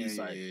Leicester City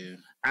side. Yeah.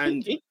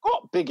 And He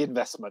got big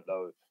investment,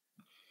 though.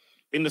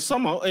 in the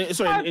summer,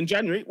 in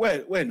January,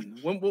 when?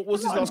 What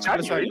was his Not in last couple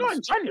of January. Not in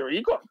signings? January.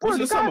 He got, Was bro, it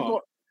the the guy summer?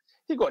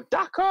 he got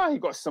Daka, he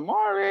got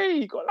Samari,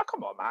 he got, like,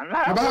 come on, man.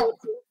 Like, About-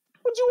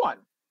 what do you want?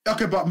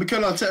 Okay, but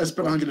Mikel Arteta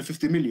spent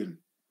 150 million.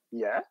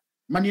 Yeah.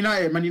 Man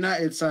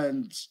United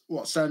signed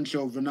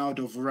Sancho,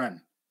 Ronaldo, Varane.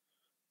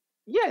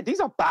 Yeah, these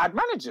are bad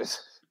managers.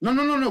 No.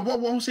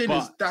 What I'm saying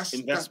is But that's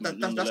investment,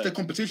 the nonetheless.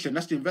 competition.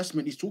 That's the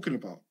investment he's talking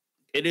about.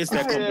 It is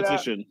their Yeah, yeah.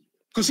 competition.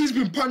 Because he's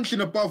been punching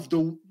above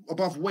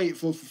weight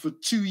for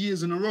 2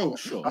 years in a row.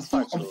 Sure.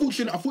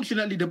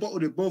 Unfortunately, they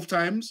bottled it both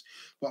times.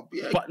 But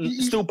yeah, But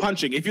still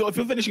punching. If you're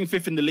finishing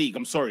 5th in the league,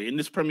 I'm sorry, in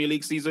this Premier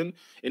League season,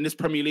 in this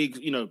Premier League,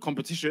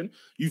 competition,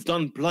 you've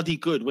done bloody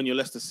good when you're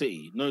Leicester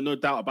City. No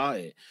doubt about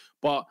it.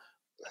 But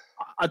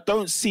I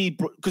don't see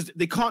because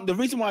they can't. The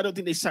reason why I don't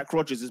think they sack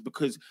Rodgers is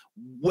because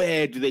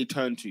where do they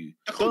turn to?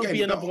 Don't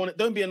be another one.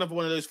 Don't be another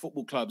one of those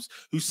football clubs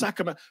who sack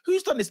him.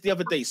 Who's done this the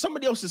other day?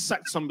 Somebody else has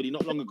sacked somebody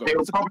not long ago. They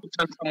will probably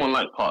send someone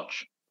like Poch,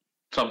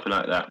 something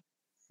like that.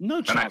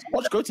 No chance.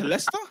 Watch go to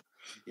Leicester.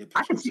 Yeah,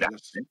 I can see that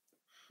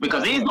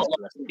because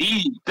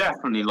he's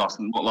definitely not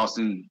lost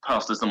in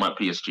past us like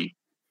PSG.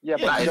 Yeah,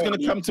 Yeah, he's don't gonna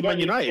leave- come to don't Man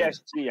leave United.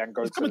 PSG and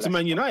go He's coming to Leicester.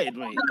 Man United,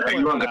 mate. Don't Hey,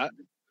 worry you're about on that.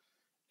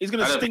 He's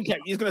gonna I don't stink out.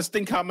 He's gonna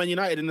stink out Man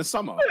United in the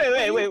summer.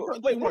 Wait,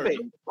 Don't worry.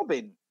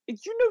 Robin.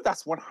 You know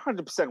that's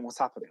 100% what's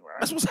happening, right?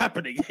 That's what's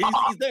happening. He's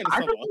there in the I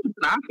summer. don't think it's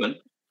gonna happen. What do you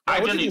I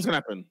think genuinely, is gonna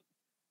happen?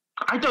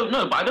 I don't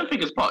know, but I don't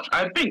think it's Poch.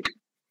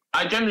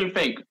 I genuinely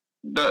think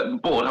the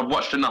board have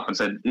watched enough and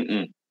said,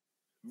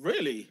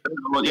 Really?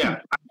 well,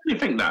 yeah, I really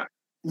think that.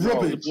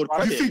 Robin, the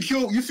board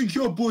you think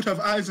your board have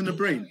eyes in the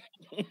brain?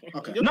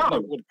 Okay. You're No.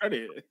 not good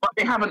credit. But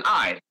they have an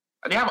eye.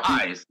 They have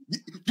eyes.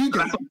 You get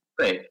That's what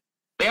I say.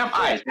 They have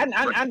eyes.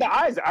 And the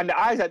eyes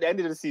at the end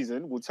of the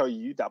season will tell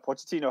you that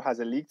Pochettino has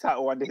a league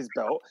title under his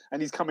belt and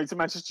he's coming to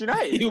Manchester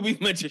United. He'll be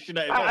Manchester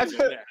United. I-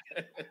 manager,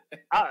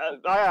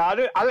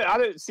 I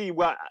don't see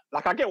why.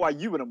 Like, I get why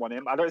you wouldn't want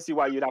him. I don't see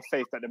why you'd have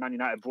faith that the Man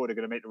United board are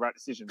going to make the right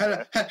decision.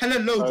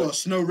 Helen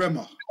Logos, no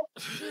Rema.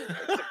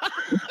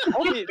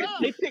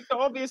 They pick the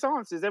obvious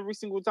answers every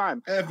single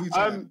time. Every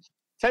time.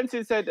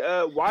 Tenton said,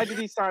 "Why did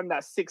he sign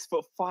that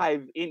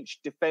 6'5"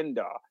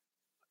 defender?"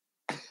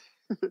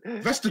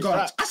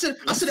 Vestergaard. I said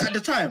it at the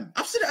time.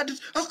 I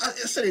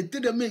said it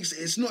didn't mix.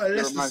 It's not a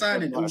Leicester reminds me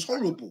signing. of It was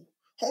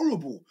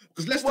horrible.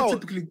 Because Leicester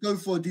typically go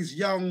for these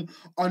young,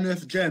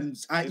 unearthed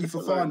gems, i.e.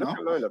 Fofana.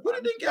 What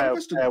did they get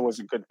Vestergaard? Player was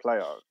a good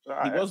player.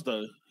 He was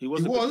though. He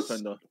was a good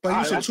defender. But he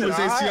Alright, also tore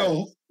his listen,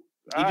 ACL.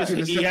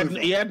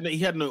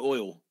 He had no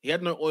oil. He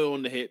had no oil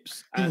on the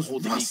hips He and was all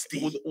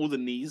rusty. all the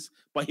knees.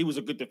 But he was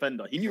a good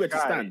defender. He knew where to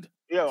Guy. stand.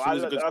 Yo, So he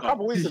was a good a start.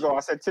 couple weeks ago, I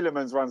said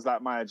Tillemans runs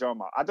like Maya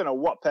Joma. I don't know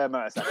what Per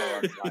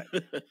Mertesacker runs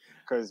like.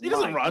 Because He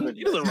doesn't run.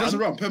 He doesn't He doesn't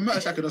run. run. Per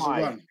Mertesacker doesn't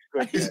My run.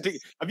 He's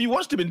goodness. Have you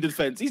watched him in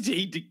defense? He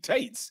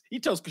dictates. He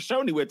tells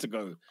Koscielny where to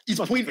go. He's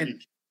Not pointing.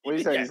 defending. What are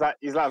you saying? Yeah.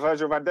 He's like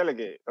Virgil van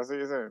Delegate. That's what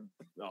you're saying.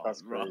 Oh,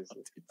 That's right.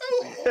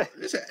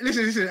 crazy.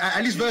 Listen.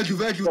 At least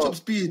Virgil top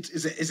speed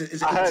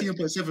is I heard-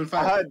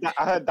 18.75.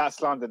 I heard that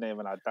slander name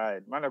and I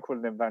died. Man, are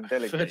calling him Van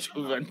Delegate.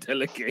 Virgil van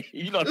Delegate.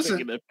 You're not Listen,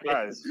 taking a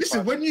Guys,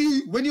 Listen, when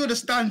you're the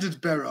standard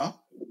bearer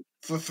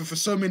for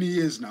so many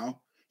years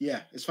now,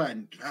 Yeah, it's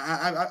fine.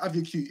 I have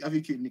your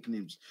cute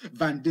nicknames.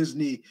 Van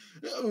Disney.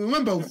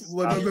 Remember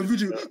when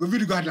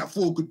Rudiger had like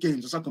 4 good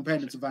games? I started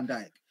comparing him to Van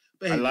Dijk.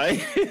 I like.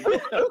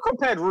 Who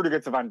compared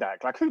Rudiger to Van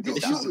Dijk? Like, who did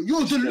that?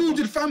 You're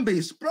deluded fan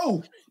base,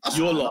 bro.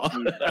 Your lot.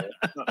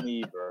 Not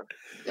me, bro.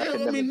 Yeah,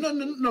 I mean, no.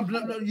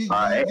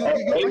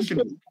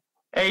 You're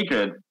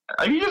Adrian,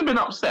 have you just been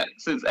upset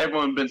since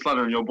everyone been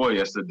slandering your boy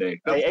yesterday?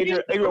 Hey,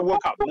 Adrian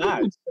woke up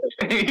mad.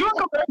 You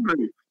woke up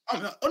angry.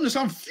 Honestly,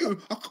 I'm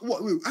furious.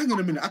 Hang on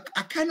a minute.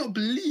 I cannot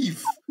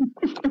believe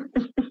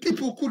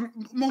people call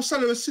Mo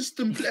Salah a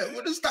system player.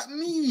 What does that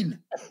mean?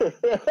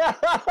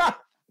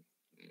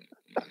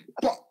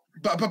 But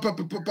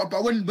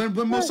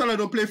when Mo Salah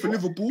don't play for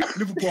Liverpool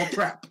are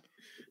crap.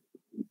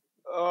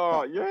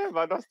 Oh yeah,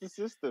 man, that's the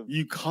system.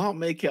 You can't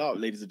make it up,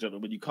 ladies and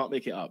gentlemen. You can't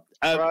make it up.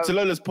 To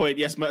Lola's point,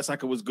 yes,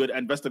 Mertesacker was good,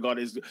 and Vestergaard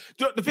is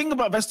good. The thing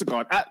about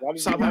Vestergaard at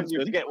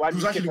Southampton, he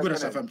was actually good at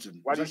Southampton.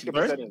 Why did you skip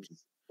a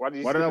sentence? Why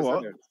did I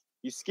what?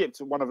 You skipped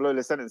one of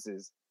Lola's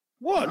sentences.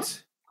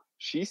 What?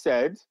 She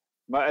said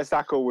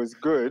Mertesacker was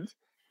good.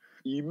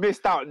 You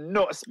missed out,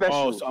 not special.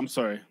 Oh, I'm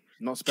sorry.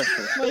 Not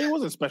special. No, he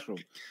wasn't special.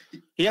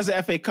 He has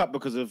an FA Cup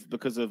because of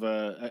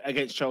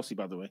against Chelsea,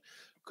 by the way,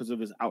 because of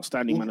his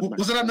outstanding management.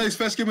 Wasn't that his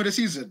first game of the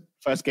season?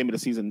 First game of the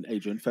season,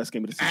 Adrian. First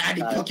game of the season. And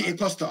he pocketed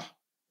Costa.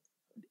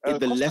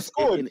 The left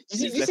scored.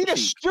 You see the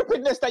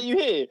stupidness that you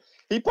hear.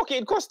 He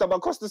pocketed Costa, but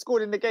Costa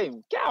scored in the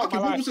game. Get out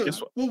of my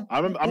life.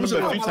 I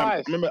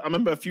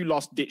remember a few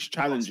last ditch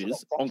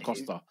challenges on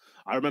Costa.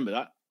 I remember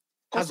that.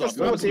 Hazard.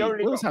 Where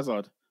was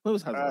Hazard?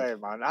 Hey,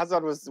 man,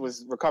 Hazard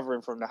was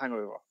recovering from the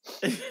hangover.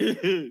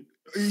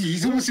 He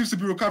always seems to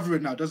be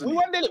recovering now, doesn't he? We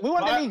won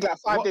the league like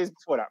 5 days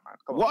before that, man.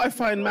 Come on. What I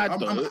find mad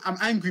though, I'm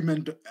angry,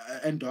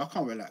 Endo. I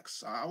can't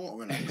relax. I won't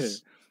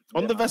relax.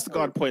 On the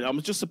Vestergaard point, I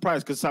was just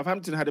surprised because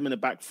Southampton had him in a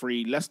back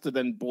 3. Leicester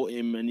then bought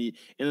him, and he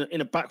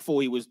in a back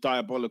 4 he was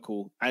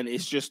diabolical. And it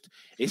was just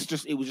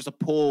a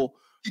poor.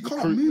 He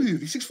can't move.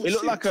 He's 6 foot. It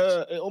looked like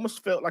it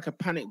almost felt like a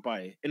panic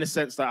buy in a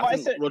sense that I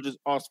think Rodgers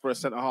asked for a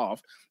centre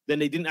half. Then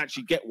they didn't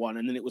actually get one,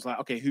 and then it was like,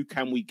 okay, who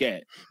can we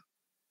get?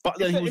 But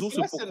then he was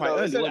also bought quite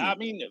early. I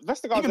mean,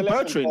 Vestergaard's even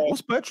Bertrand.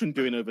 What's Bertrand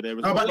doing over there?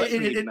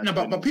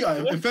 But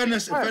Peter, in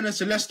fairness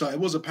to Leicester, it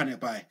was a panic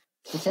buy.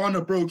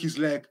 Fofana broke his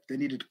leg. They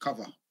needed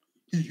cover.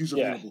 He's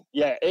available.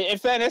 Yeah. In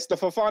fairness, the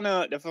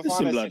Fofana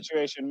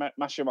situation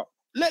mashed him up.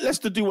 Let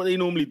Leicester do what they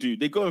normally do.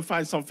 They go and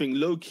find something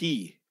low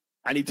key.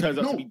 And he turns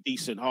out to be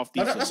half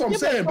decent. That's what I'm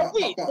saying. But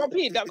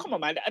come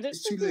on, man.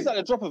 This is like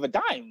a drop of a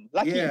dime.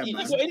 Like he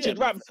got injured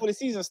right before the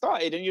season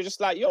started, and you're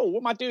just like, yo, what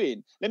am I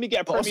doing? Let me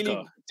get a Premier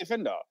League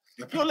defender.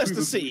 You're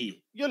Leicester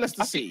City.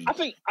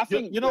 I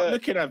think you're not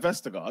looking at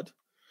Vestergaard.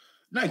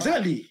 No,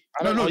 exactly.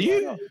 Are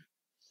you?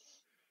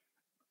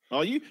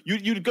 Are you?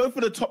 You'd go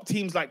for the top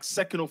teams like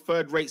second or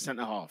third rate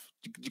centre half.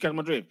 Do you get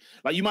my drift?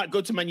 Like you might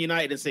go to Man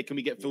United and say, "Can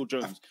we get Phil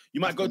Jones?"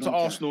 You might go to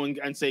Arsenal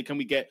and say, "Can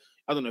we get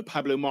I don't know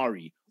Pablo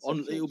Mari?"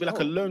 It'll be like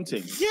a loan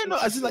thing. Yeah, no,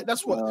 I just like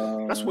that's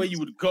where you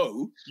would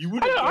go. You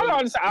wouldn't. I don't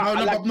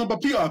understand.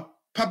 But Peter,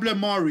 Pablo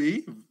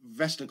Mari,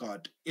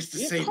 Vestergaard, it's the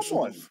same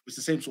sort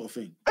of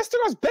thing.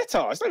 Vestergaard's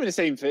better. It's not even the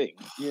same thing.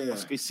 Yeah.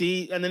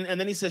 See, and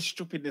then he says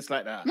stupidness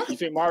like that. You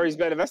think Mari's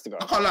better than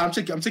Vestergaard? I can't lie. I'm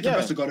taking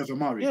Vestergaard over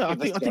Mari. Yeah, I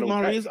think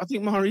Mari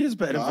is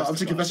better than Vestergaard. I'm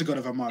taking Vestergaard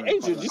over Mari.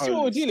 Adrian, you see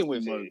what we're dealing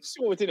with?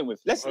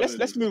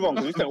 Let's move on.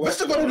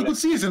 Vestergaard had a good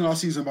season last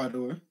season, by the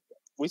way.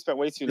 We spent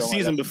way too long. The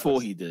season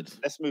before he did.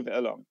 Let's move it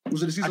along.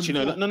 Was it the season?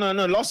 Actually,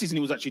 no. Last season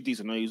he was actually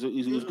decent. No, he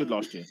was good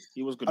last year.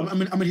 He was good. I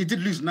mean, he did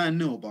lose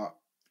 9-0, but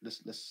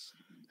let's.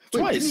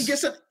 Wait, didn't he get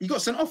sent? He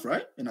got sent off,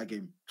 right, in that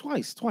game?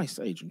 Twice,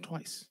 Adrian,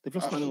 twice. They've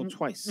lost 9-0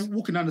 twice.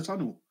 Walking down the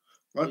tunnel,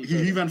 right?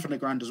 He ran from the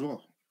ground as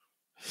well.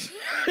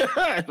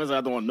 I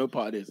don't want no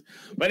part of this.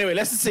 But anyway,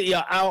 Leicester City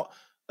are out.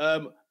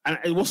 And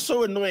it was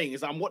so annoying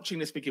is I'm watching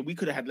this thinking we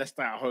could have had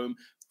Leicester at home.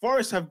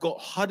 Forest have got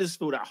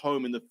Huddersfield at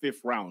home in the 5th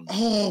round.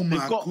 Oh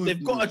my God!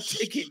 They've got a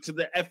ticket to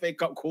the FA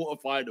Cup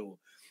quarterfinal.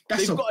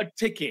 They've got a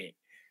ticket.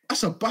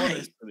 That's a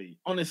buy.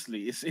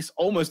 Honestly, it's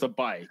almost a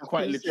buy.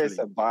 Quite literally, it's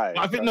a buy.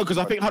 I think because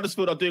I think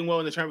Huddersfield are doing well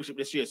in the Championship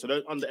this year, so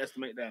don't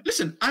underestimate them.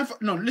 Listen,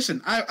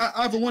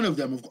 either one of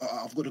them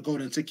I've got a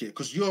golden ticket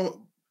because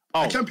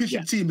a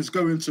Championship team is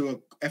going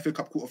to a FA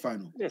Cup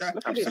quarterfinal. Yes,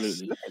 look at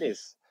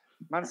this.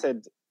 Man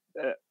said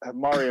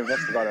Mari and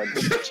Vestergaard are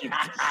the same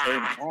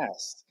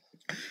ass.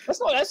 That's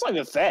not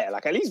even fair.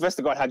 Like at least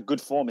Vestergaard had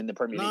good form in the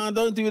Premier League. Nah,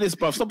 don't do this,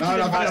 bro. Stop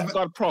putting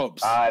Vestergaard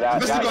props.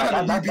 Vestergaard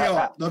had a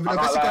BBL.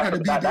 Vestergaard had a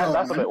BBL.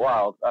 That's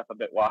a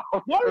bit wild.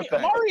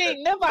 Mari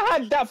ain't never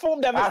had that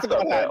form that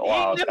Vestergaard had. He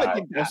ain't never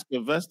did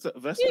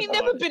that. He ain't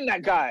never been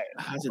that guy.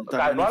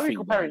 Guys, why are we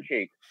comparing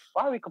cheeks?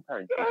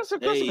 That's a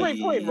great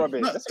point,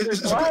 Robin. It's a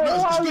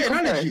great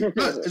analogy.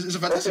 It's a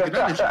fantastic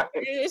analogy.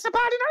 It's a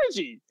bad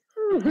analogy.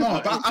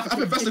 No, but I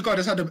think Vestergaard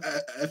has had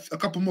a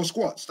couple more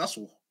squats. That's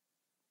all.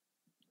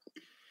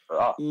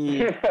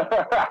 It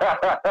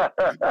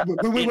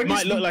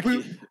might look like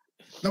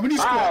Now, when he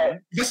scored,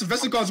 Alright.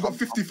 Vestergaard's got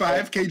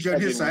 55 kg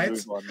on his side,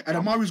 and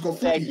Amari's got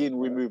 40. Begging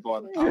we move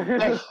on.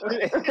 I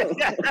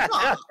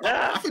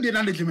think the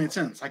analogy made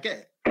sense. I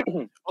get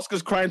it.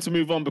 Oscar's crying to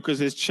move on because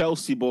his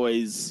Chelsea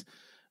boys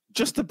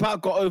just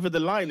about got over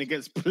the line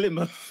against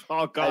Plymouth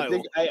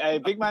Argyle. Hey,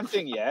 big man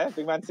thing, yeah?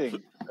 Big man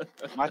thing.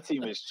 My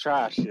team is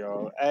trash,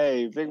 yo.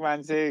 Hey, big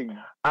man thing.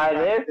 And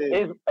this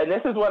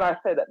is what I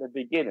said at the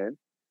beginning.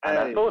 And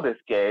I saw this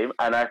game,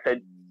 and I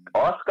said,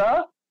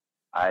 Oscar,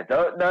 I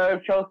don't know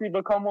if Chelsea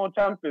become world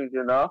champions.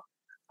 You know,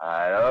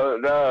 I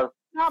don't know.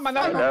 No, man,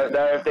 I don't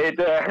know if they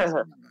do.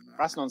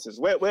 That's nonsense.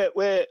 We're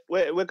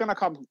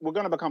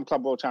gonna become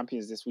club world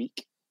champions this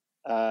week.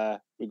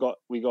 We got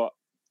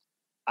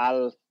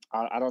Al.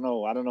 I don't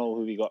know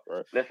who we got,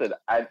 bro. Listen,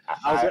 I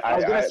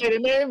was gonna say the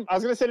name. I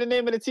was gonna say the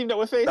name of the team that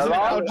we're facing. The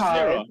last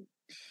time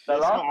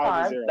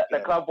Al-Jazeera, that the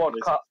Club World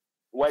Cup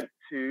went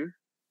to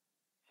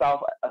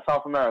South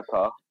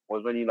America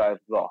was when you guys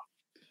lost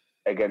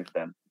against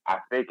them. I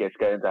think it's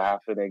going to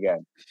happen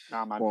again.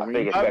 Nah, man. I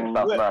think it's against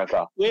South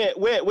America.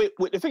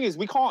 The thing is,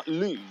 we can't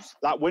lose.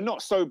 Like, we're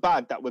not so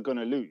bad that we're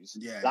gonna lose.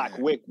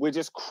 We're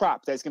just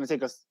crap. That it's gonna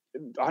take us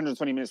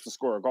 120 minutes to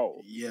score a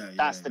goal.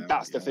 That's the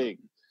thing.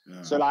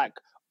 Yeah. So like,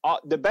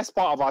 the best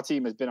part of our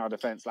team has been our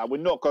defense. Like, we're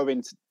not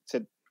going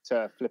to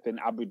flipping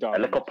Abu Dhabi. A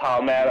little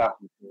Palmera.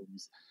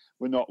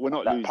 We're not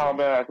that losing.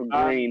 Palmera from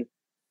green.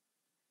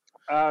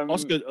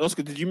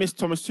 Oscar, did you miss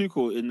Thomas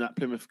Tuchel in that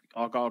Plymouth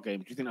Argyle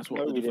game? Do you think that's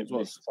what the difference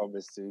was?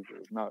 Thomas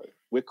Tuchel. No,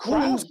 we're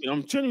crap.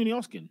 I'm genuinely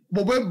asking.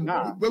 But where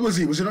was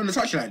he? Was it on the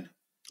touchline?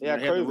 Yeah,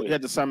 he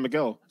had the San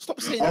Miguel.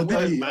 Stop saying Oh, that did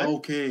word, he? man.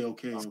 Okay.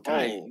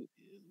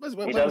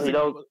 He does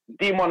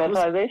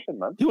demonetization,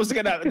 man. He wants to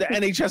get the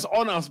NHS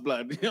on us,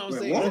 blood. You know what I'm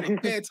saying?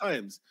 What? Bare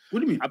times.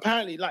 What do you mean?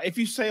 Apparently, like if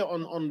you say it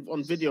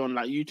on video on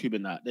like YouTube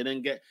and that,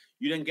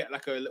 you then get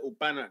like a little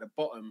banner at the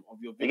bottom of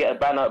your You video. get a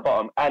banner at the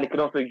bottom, and it can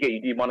also get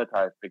you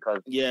demonetized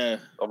because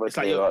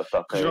obviously like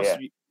stuff.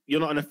 you're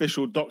not an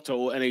official doctor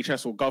or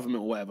NHS or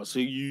government or whatever, so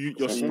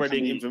you're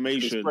spreading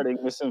information. You're spreading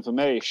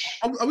misinformation.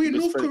 Are we in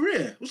North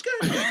Korea? What's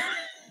going on?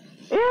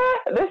 Yeah,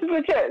 this is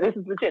legit.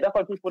 That's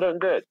why people don't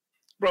do it.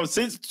 Bro,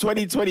 since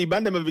 2020,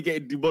 man, them have been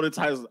getting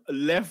demonetized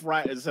left,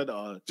 right, and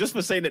center just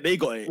for saying that they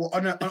got it. Well,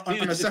 on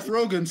a Seth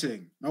Rogen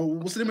thing. No,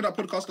 what's the name of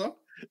that podcaster?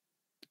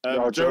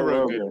 Joe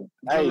Rogan.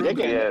 Hey, they're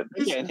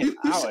getting hit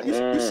out.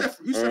 Who's Seth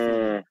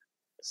Rogen?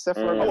 Seth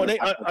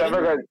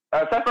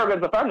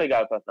Rogen's a Family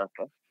Guy person.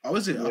 Oh,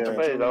 is it?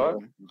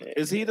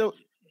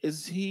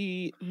 Is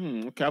he?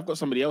 Okay, I've got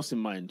somebody else in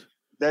mind.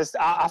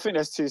 I think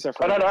there's two Seth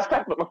Rogen. Oh, no, that's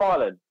Seth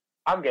MacFarlane.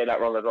 I'm getting that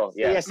wrong as well.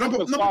 Yeah. No,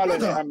 but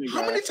brother, how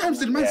many times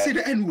did man say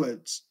the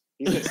N-words?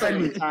 He said so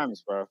many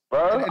times, bro.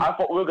 I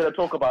thought we were going to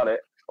talk about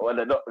it when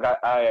the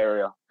our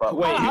area. But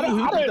wait,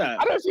 who did that?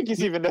 I don't think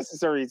it's even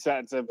necessary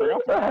to bring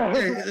up.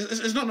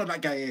 It's not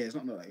that guy. It's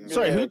not that guy.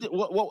 Sorry, who did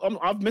what?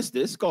 I've missed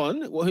this. Go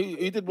on.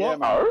 Who did what?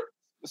 Yeah,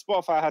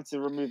 Spotify had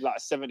to remove like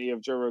 70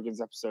 of Joe Rogan's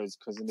episodes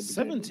because in the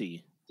beginning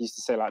 70. He used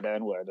to say like the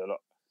N-word a lot.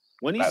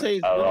 When you say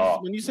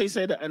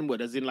the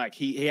N-word, as in like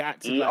he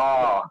acted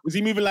like, was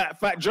he moving like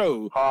Fat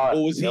Joe,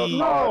 or was he?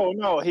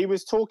 No, he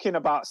was talking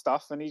about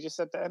stuff and he just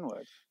said the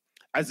N-word.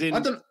 As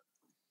in,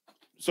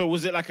 so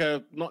was it like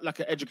not like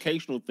an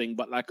educational thing,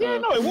 but like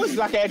no, it was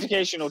like an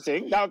educational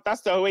thing.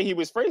 That's the way he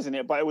was phrasing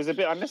it, but it was a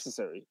bit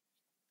unnecessary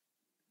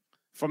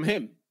from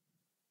him.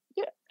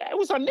 Yeah, it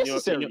was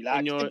unnecessary.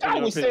 The guy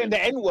was saying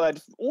the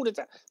N-word all the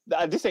time.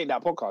 This ain't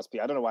that podcast,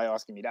 P. I don't know why you're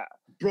asking me that.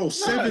 Bro,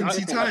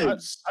 70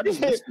 times. I just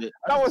missed it.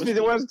 That was me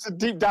the ones to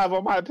deep dive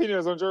on my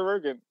opinions on Joe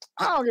Rogan.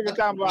 I don't give a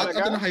damn about that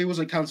guy. I don't know how he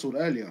wasn't cancelled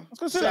earlier. I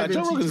was gonna say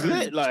Joe Rogan's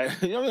lit.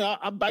 Like, you know,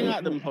 I bang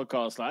out them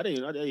podcasts. Like, I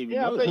didn't even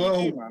know. I bet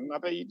you do, man. I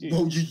bet you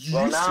do.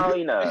 Well, now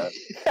you know.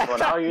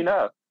 Now you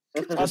know.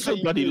 It's so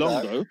bloody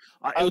long, though.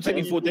 It'll take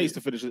me 4 days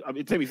to finish it.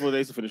 It'll take me 4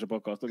 days to finish a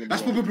podcast.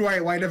 That's probably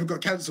why I never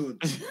got cancelled.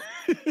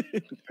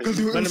 Because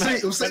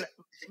it'll say...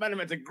 Man, I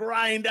meant to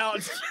grind out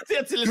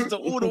to listen to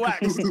all the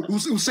wax.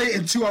 We'll say it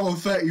in 2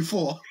 hours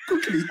 34.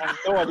 Quickly.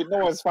 No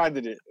one's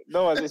finding it.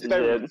 It's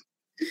buried.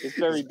 It's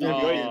very deep.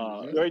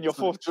 You're in your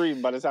fourth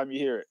dream by the time you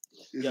hear it.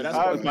 Yeah, that's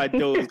what my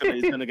deal is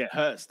going to get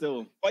hurt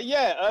still. But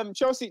yeah,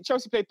 Chelsea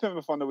played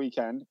Plymouth on the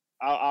weekend.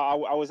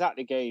 I was at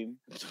the game,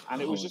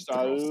 and it was just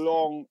a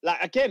long...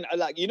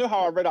 you know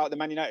how I read out the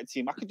Man United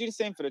team? I could do the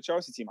same for the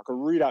Chelsea team. I could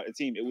read out the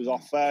team. It was our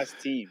first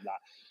team.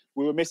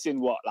 We were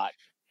missing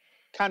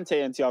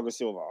Kante and Thiago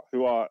Silva,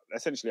 who are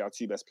essentially our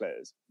two best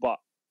players. But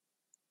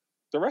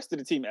the rest of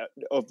the team,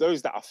 of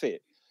those that are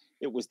fit,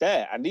 it was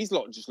there. And these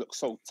lot just look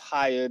so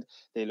tired.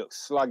 They look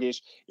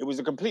sluggish. It was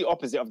a complete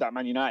opposite of that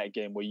Man United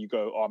game where you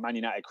go, Man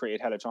United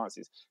created hella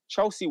chances.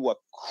 Chelsea were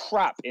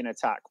crap in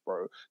attack,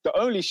 bro. The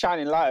only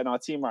shining light on our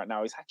team right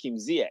now is Hakim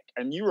Ziyech.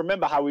 And you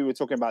remember how we were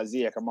talking about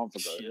Ziyech a month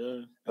ago.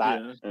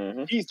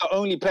 He's the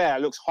only player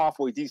that looks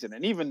halfway decent.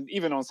 And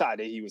even on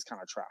Saturday, he was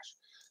kind of trash.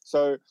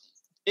 So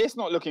it's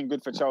not looking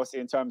good for Chelsea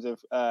in terms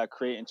of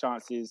creating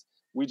chances.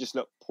 We just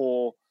look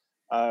poor.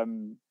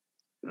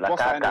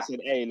 Boss Andy said,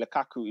 "Hey,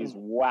 Lukaku is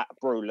whack,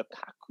 bro.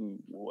 Lukaku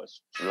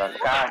was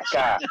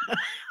Lukaku.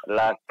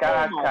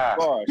 Oh my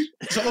gosh.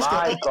 So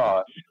My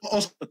God.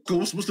 Oscar,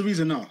 what's the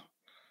reason now?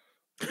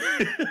 What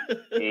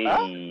do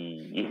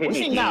you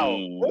think now?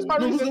 What's my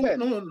reason then?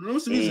 No,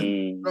 what's the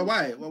reason?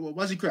 Why?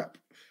 Why's he crap?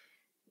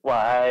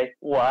 Why?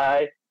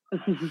 I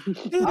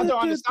don't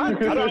understand.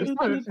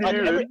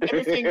 Like,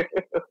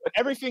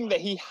 everything that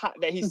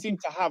he seemed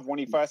to have when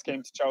he first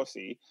came to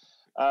Chelsea,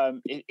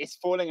 it's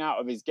falling out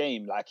of his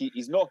game. Like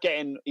he's not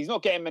getting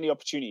many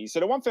opportunities. So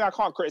the one thing I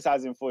can't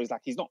criticize him for is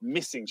like he's not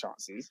missing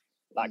chances.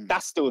 Like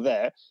that's still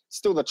there.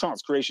 Still, the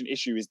chance creation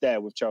issue is there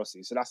with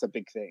Chelsea. So that's a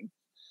big thing.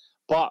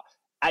 But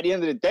at the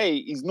end of the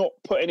day, he's not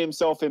putting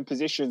himself in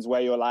positions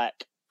where you're like,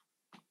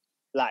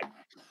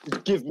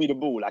 give me the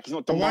ball. Like he's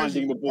not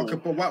demanding the ball. Okay,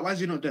 but why is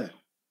he not there?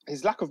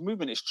 His lack of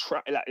movement is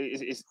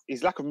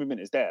his lack of movement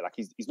is there. Like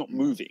he's not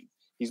moving.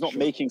 He's not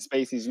making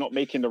space. He's not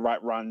making the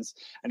right runs,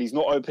 and he's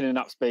not opening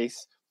up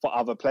space for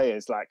other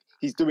players. Like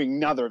he's doing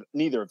neither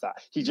of that.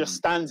 He just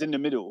stands in the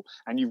middle,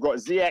 and you've got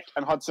Ziyech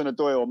and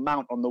Hudson-Odoi or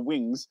Mount on the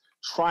wings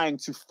trying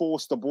to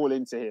force the ball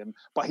into him,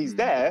 but he's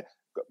there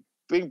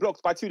being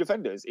blocked by two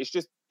defenders. It's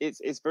just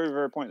it's very,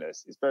 very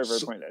pointless. It's very,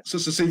 very pointless.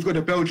 So you've got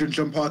a Belgian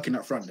John Parkin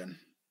up front then.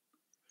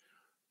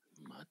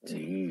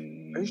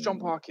 Who's John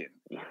Parkin?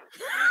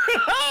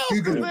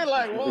 Google him.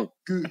 Like what?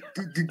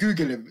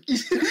 Google him.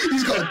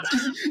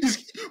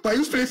 But he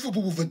was playing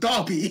football with a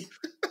derby.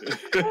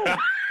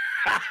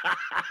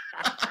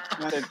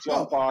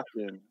 John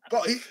Parkin.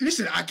 But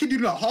listen, I kid you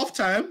not. Half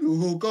time,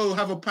 we'll go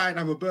have a pint,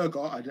 have a burger,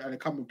 and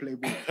come and play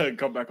ball.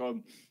 Come back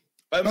on.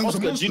 It was a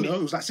Oscar, monster, though.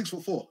 It was like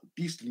 6'4",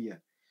 beastly. Yeah.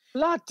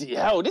 Bloody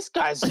hell, this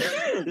guy's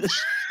huge.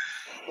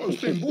 I was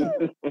playing ball.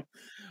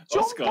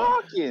 John Oscar.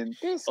 Parkin,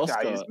 this guy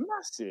Oscar. is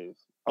massive.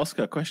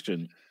 Oscar,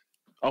 question.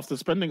 After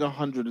spending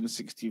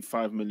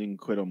 165 million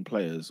quid on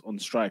players, on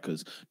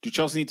strikers, do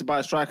Chelsea need to buy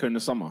a striker in the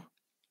summer?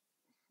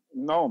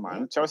 No,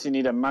 man. Chelsea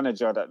need a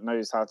manager that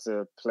knows how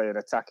to play an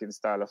attacking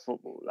style of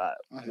football.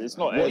 Like it's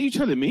not. What are you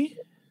telling me?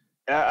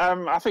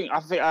 I think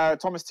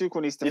Thomas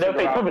Tuchel needs to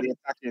figure out the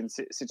attacking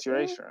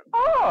situation.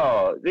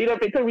 Oh, you don't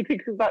think Toby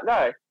Tuchel's that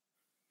guy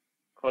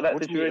for that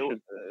What do you-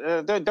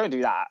 situation? Don't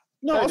do that.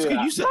 No, Don't do Oscar,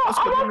 that. you said No,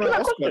 Oscar, I'm no, asking that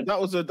Oscar,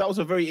 question. that was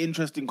a very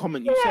interesting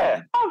comment you Yeah,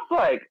 said. I was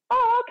like,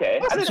 oh, okay.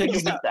 I didn't think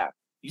you did that.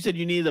 You said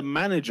you need a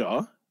manager.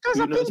 Guys,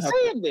 who I've been knows how to-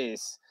 saying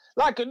this.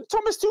 Like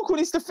Thomas Tuchel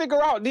needs to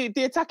figure out the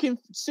attacking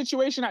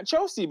situation at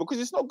Chelsea because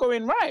it's not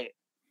going right,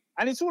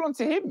 and it's all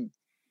onto him.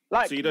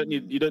 Like, So you don't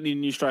need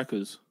new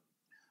strikers.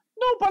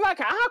 no, but like,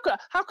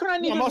 how can I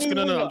need? I'm a asking. new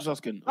No, winger? I'm just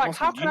asking. Like, I'm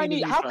how asking, can I do you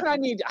need? a new How can I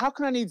striker? need? How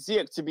can I need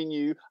Ziyech to be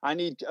new? I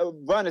need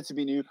Werner to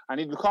be new. I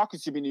need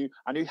Lukaku to be new.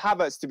 I need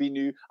Havertz to be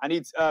new. I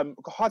need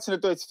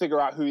Hudson-Odoi to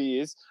figure out who he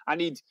is. I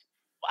need.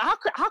 How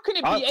can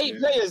it be 8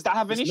 players that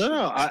have an issue?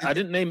 No, I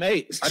didn't name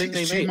 8. I didn't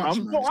name It's too 8. much,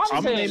 I'm, man. It's too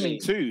I'm much. naming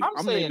 2. I'm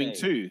I'm saying naming 8.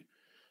 2.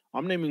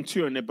 I'm naming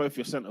 2, and they're both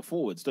your centre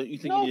forwards. Don't you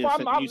think No, you need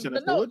but a new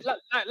centre forward?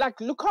 like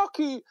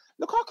Lukaku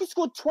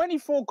scored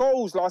 24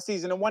 goals last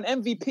season and won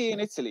MVP in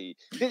Italy.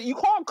 You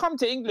can't come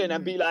to England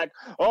and be like,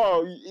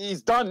 oh,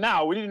 he's done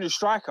now. We need a new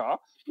striker.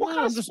 What No, kind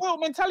of I'm just- spoiled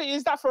mentality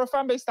is that for a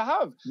fan base to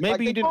have? Maybe Like,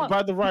 you they didn't can't-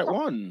 buy the right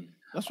one.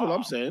 That's what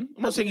I'm saying.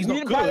 I'm not saying he's not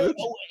didn't buy good.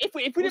 if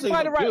we I'm didn't saying buy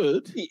he's the not right,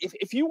 good.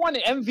 if you won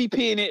an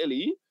MVP in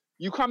Italy,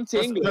 you come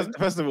to England.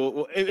 First of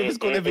all, if it's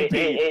called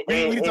MVP,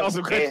 we need to ask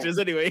some questions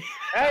anyway.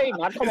 Hey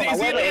man, come on. Is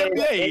he man, in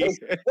the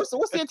NBA?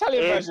 What's the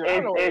Italian version? I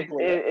don't know what it's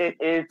called.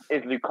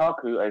 Is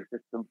Lukaku a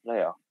system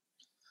player?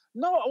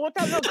 No,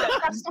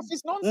 that stuff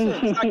is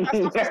nonsense. Like,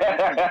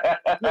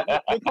 that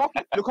stuff is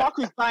nonsense.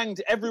 Lukaku's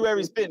banged everywhere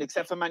he's been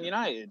except for Man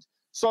United.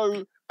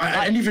 So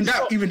And even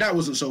that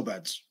wasn't so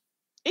bad.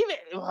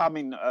 I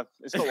mean,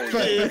 it's not what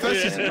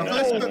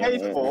First- we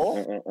paid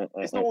for.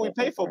 It's not what we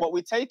paid for, but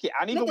we take it.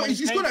 And even No, but when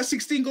he's got like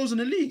 16 goals in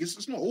the league.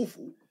 It's not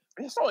awful.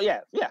 it's not. Yeah,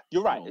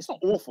 you're right. It's not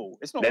awful.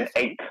 It's not. Then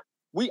awful.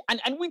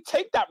 8. We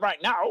take that right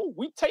now.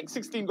 We take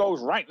 16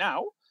 goals right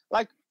now.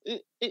 Like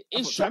it's That's what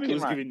Tammy shocking,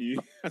 was right? giving you.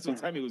 That's what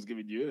Tammy was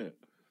giving you, isn't it?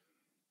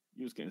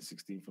 You was getting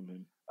 16 from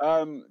him.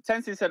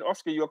 Tenzin said,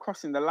 Oscar, you're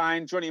crossing the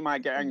line. Johnny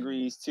might get angry.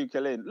 He's too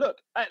in. Look,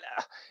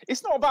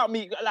 it's not about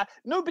me. Like,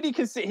 nobody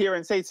can sit here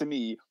and say to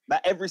me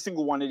that every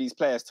single one of these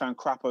players turned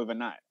crap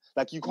overnight.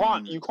 Like you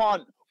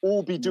can't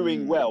all be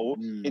doing well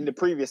in the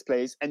previous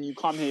place, and you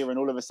come here and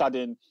all of a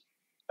sudden,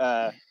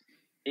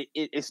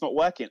 it's not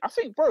working. I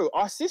think, bro,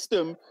 our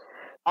system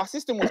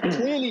was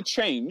clearly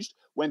changed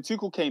when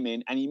Tuchel came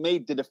in and he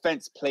made the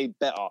defense play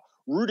better.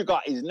 Rudiger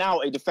is now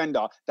a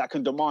defender that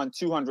can demand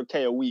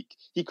 200k a week.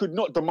 He could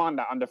not demand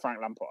that under Frank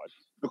Lampard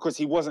because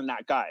he wasn't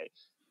that guy.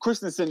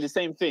 Christensen, the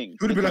same thing.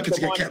 It would have been They lucky to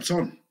get couldn't kept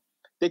on.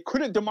 They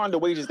couldn't demand the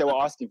wages they were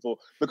asking for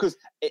because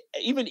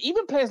even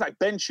players like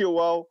Ben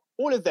Chilwell,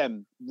 all of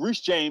them,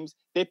 Reece James,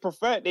 they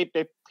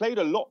played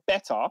a lot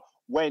better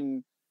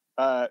when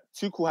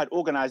Tuchel had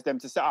organized them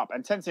to set up.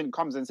 And Tenzin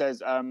comes and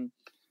says,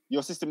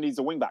 your system needs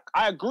a wing back.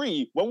 I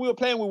agree. When we were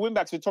playing with wing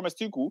backs with Thomas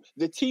Tuchel,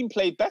 the team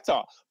played better,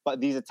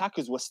 but these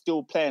attackers were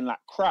still playing like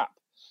crap.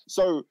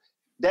 So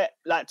that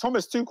like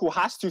Thomas Tuchel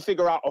has to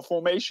figure out a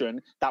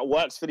formation that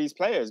works for these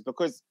players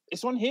because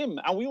it's on him.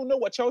 And we all know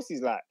what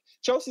Chelsea's like.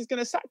 Chelsea's going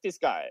to sack this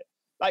guy.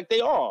 Like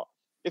they are.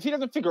 If he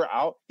doesn't figure it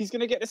out, he's going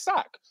to get the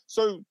sack.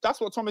 So that's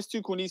what Thomas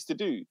Tuchel needs to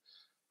do.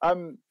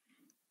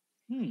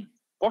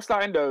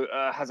 Oscar Endo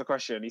has a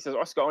question. He says,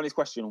 Oscar, on his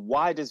question,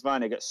 why does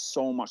Werner get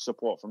so much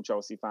support from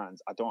Chelsea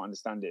fans? I don't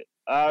understand it.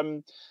 I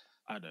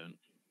don't.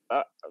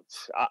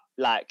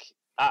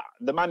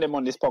 The man them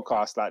on this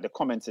podcast, like the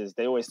commenters,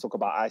 they always talk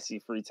about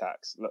IC free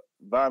tax. Look,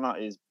 Werner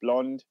is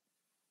blonde,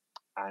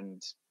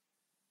 and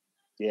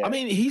yeah, I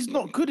mean, he's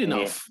not good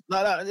enough.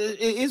 Like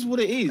it is what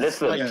it is.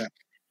 Listen, like,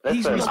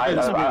 listen.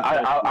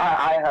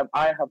 I have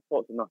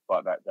thought enough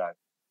about that guy.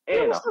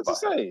 Yeah, what's there to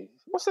say?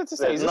 What's there to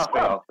say? There's nothing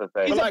else to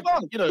say. He's like,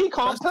 blonde. you know, He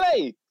can't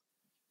play.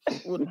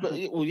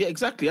 Well, yeah,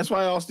 exactly. That's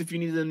why I asked if you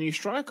needed a new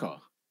striker.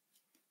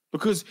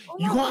 Because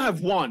you can't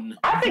have one.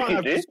 I think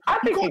you do. I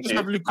think you can't just do.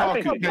 have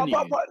Lukaku, can you?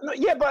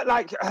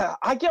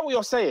 I get what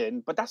you're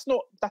saying, but that's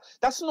not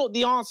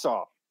the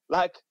answer.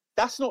 Like,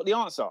 that's not the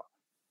answer.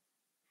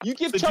 You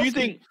give So Chelsea, do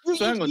you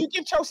think? you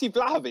give Chelsea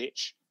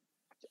Vlahovic,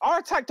 our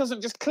attack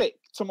doesn't just click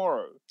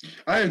tomorrow.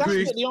 I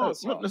agree. That's not the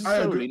answer. Not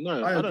necessarily.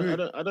 No, I I agree.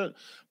 don't.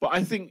 But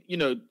I think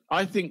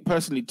I think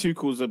personally,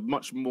 Tuchel's a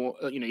much more.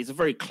 He's a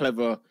very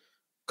clever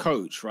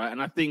coach, right?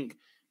 And I think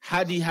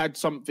had he had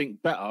something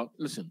better,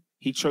 listen.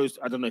 He chose,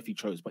 I don't know if he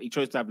chose, but he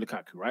chose to have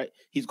Lukaku, right?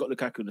 He's got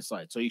Lukaku on the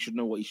side, so he should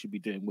know what he should be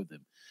doing with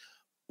him.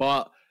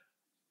 But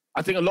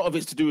I think a lot of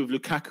it's to do with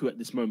Lukaku at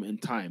this moment in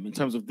time. In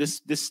terms of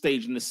this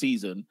stage in the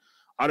season,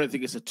 I don't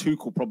think it's a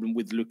Tuchel problem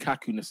with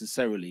Lukaku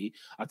necessarily.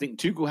 I think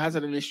Tuchel has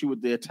had an issue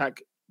with the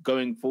attack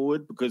going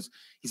forward because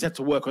he's had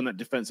to work on that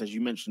defense, as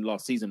you mentioned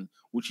last season,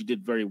 which he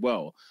did very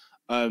well.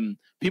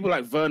 People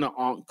like Werner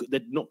aren't.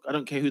 They're not. I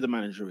don't care who the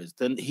manager is.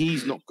 Then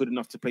he's not good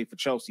enough to play for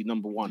Chelsea.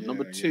 Number one. Yeah,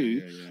 Number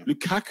two.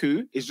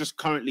 Lukaku is just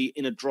currently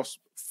in a dross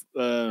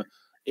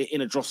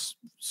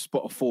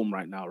spot of form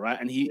right now,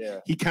 right? And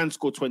he can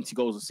score 20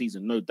 goals a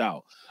season, no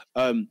doubt.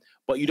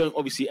 But you don't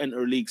obviously enter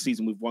a league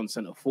season with one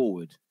centre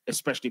forward,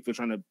 especially if you're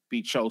trying to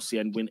beat Chelsea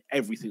and win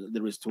everything that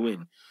there is to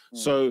win.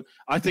 So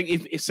I think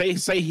if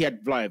say he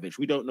had Vlahovic,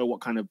 we don't know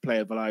what kind of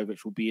player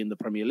Vlahovic will be in the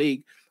Premier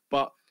League,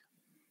 but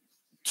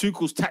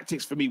Tuchel's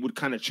tactics for me would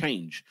kind of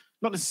change.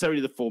 Not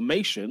necessarily the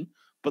formation,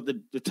 but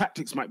the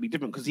tactics might be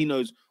different because he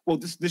knows, well,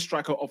 this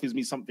striker offers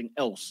me something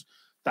else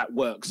that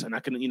works, and I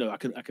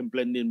can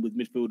blend in with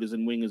midfielders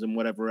and wingers and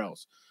whatever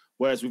else.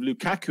 Whereas with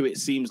Lukaku, it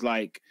seems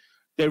like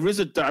there is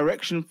a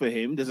direction for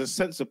him. There's a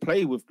sense of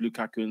play with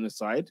Lukaku in the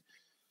side,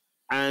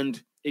 and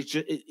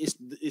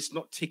it's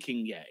not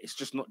ticking yet. It's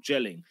just not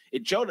gelling.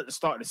 It gelled at the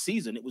start of the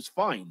season. It was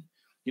fine.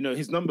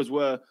 His numbers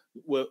were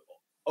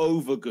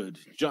over good.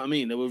 Do you know what I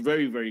mean? They were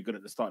very, very good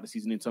at the start of the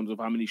season in terms of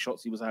how many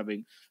shots he was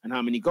having and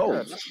how many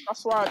goals. Yeah,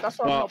 that's why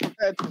I'm not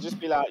prepared to just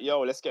be like,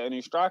 yo, let's get a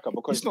new striker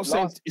because it's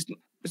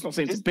not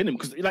saying to bin him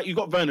because like you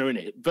got Werner in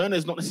it.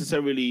 Werner's not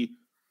necessarily.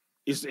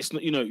 It's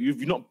not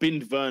you've not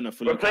binned Werner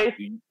for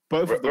Lukaku.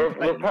 Both of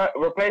them.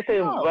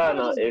 Replacing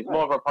Werner is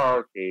more of a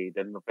priority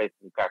than replacing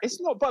Lukaku. It's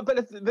not, but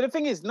the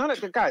thing is, none of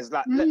the guys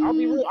like I'll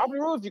be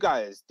real with you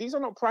guys. These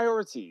are not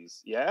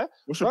priorities. Yeah,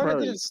 what's your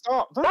priority? Didn't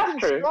start. That's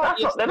true.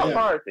 They're not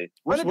priorities.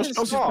 What's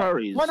Chelsea's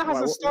priorities? Werner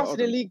hasn't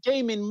started a league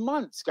game in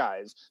months,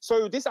 guys.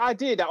 So this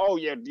idea that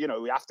we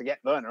have to get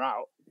Werner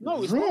out.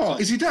 No, it's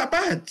not. Is he that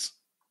bad?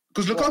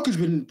 Because Lukaku's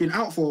been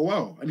out for a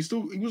while and he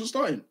wasn't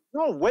starting.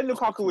 No, when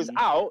Lukaku was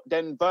out,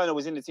 then Werner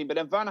was in the team, but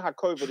then Werner had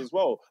COVID as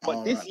well.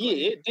 But this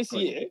year,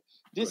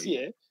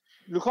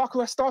 Lukaku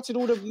has started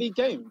all the league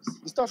games.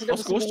 He started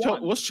every single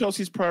one. What's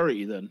Chelsea's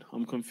priority then?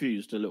 I'm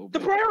confused a little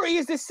bit. The priority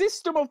is the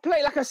system of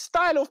play, like a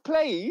style of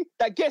play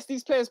that gets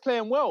these players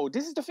playing well.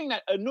 This is the thing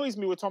that annoys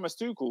me with Thomas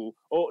Tuchel,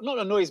 or not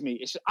annoys me.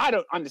 It's just, I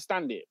don't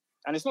understand it,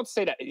 and it's not to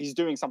say that he's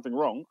doing something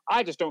wrong.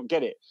 I just don't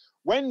get it.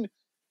 When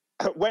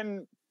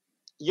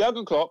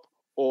Jurgen Klopp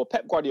or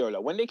Pep Guardiola,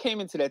 when they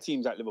came into their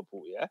teams at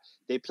Liverpool,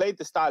 they played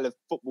the style of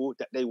football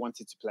that they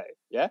wanted to play,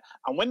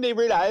 And when they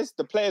realised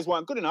the players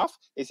weren't good enough,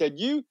 they said,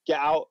 you get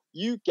out,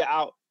 you get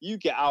out, you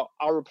get out.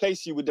 I'll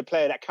replace you with the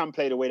player that can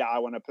play the way that I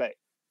want to play,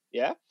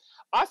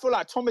 I feel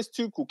like Thomas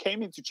Tuchel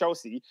came into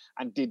Chelsea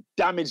and did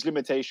damage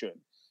limitation.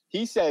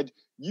 He said,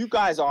 you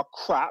guys are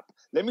crap.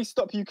 Let me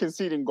stop you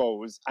conceding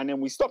goals. And then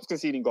we stopped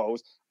conceding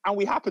goals and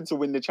we happened to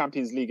win the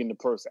Champions League in the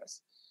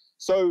process.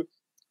 So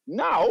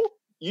now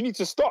you need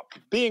to stop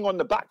being on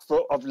the back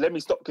foot of let me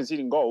stop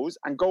conceding goals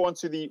and go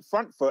onto the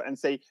front foot and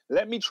say,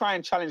 let me try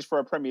and challenge for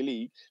a Premier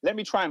League. Let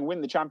me try and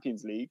win the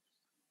Champions League.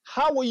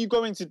 How are you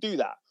going to do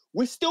that?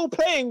 We're still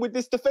playing with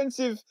this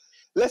defensive,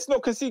 let's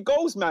not concede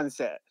goals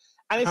mindset.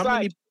 And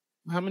it's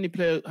how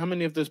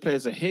many of those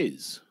players are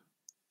his?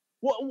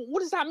 What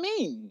does that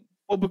mean?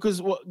 Well,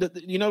 because what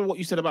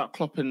you said about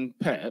Klopp and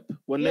Pep,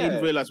 when they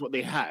realised what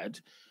they had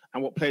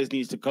and what players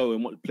needs to go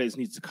and what players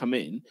needs to come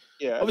in.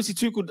 Yeah. Obviously,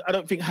 Tuchel, I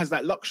don't think has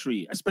that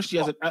luxury, especially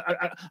and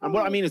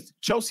what I mean is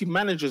Chelsea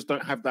managers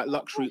don't have that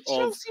luxury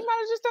Chelsea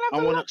managers don't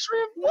have the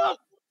luxury of what?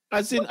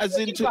 As in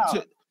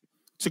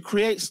to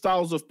create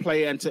styles of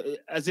play and to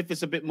as if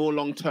it's a bit more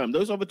long term.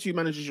 Those other two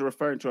managers you're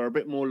referring to are a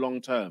bit more long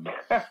term.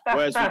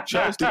 Whereas with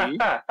Chelsea,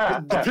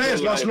 The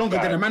players last longer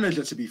than a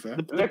manager, to be fair.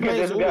 the Look at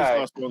players this always guy.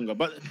 last longer.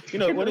 But you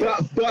know, when it,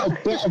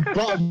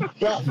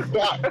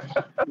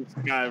 this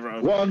guy,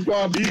 bro. One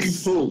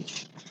people.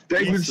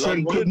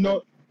 Davidson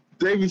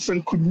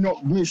could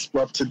not miss,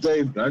 but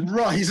today, man.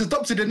 Right, he's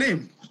adopted a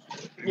name.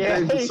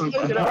 Yeah, Davidson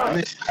could you not know.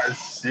 miss.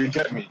 Guys. You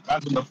get me?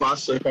 That's on the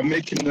fast. So if I'm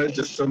making noise,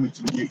 just tell me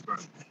to mute, bro.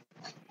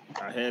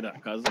 I hear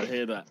that, cuz. I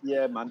hear that.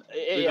 Yeah, man.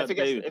 We got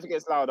David. If it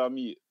gets loud, I'll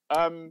mute.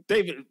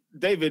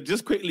 David,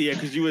 just quickly, yeah,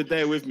 because you were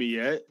there with me,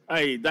 yeah.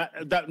 Hey,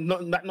 that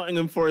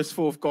Nottingham Forest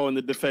fourth goal in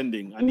the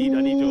defending. I need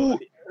your.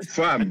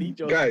 Fam,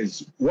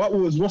 guys,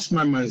 what's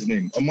my man's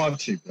name?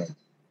 Amati, bro.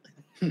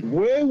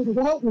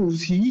 What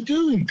was he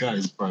doing,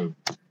 guys, bro?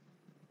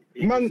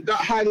 Man, that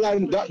high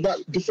line,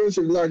 that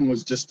defensive line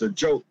was just a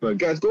joke, bro.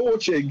 Guys, go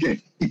watch it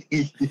again.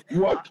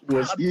 What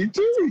was he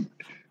doing?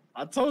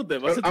 I told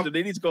them. I said to them,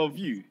 they need to go on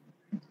view.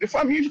 If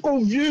I'm here to go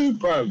view,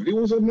 bro, it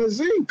was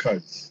amazing,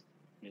 cuz.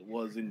 It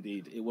was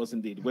indeed.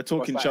 We're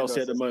talking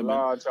Chelsea at the moment.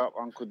 Large up,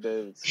 Uncle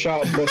David.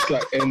 Shout out boss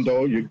like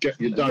Endo, you're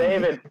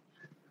done.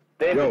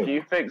 David, Yo. do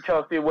you think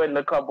Chelsea win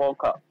the Club World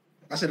Cup?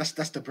 I said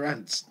that's the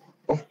brands.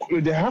 Of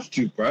course, they have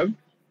to, bro.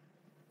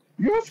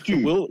 You have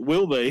to.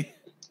 Will they?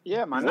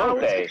 Yeah, man. Will No,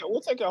 they?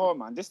 we'll take it home,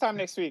 man. This time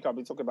next week, I'll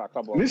be talking about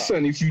Club World Cup.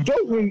 Listen, if you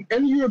don't win,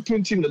 any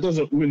European team that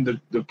doesn't win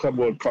the Club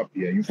World Cup,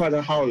 yeah, you've had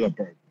a howler,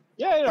 bro.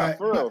 Yeah, Right,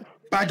 for real.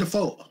 By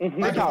default.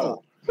 Mm-hmm. By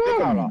default.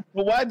 Fam.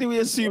 But why do we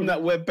assume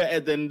that we're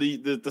better than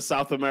the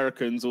South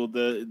Americans or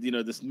the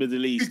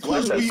Middle East?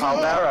 Because Why- we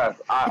Palmeiras.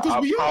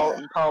 Because we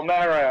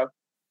are.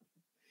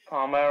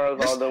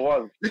 Palmeiras are the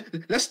ones.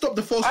 Let's stop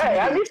the false. Hey,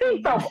 have media. you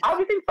seen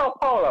Sao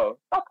Paulo?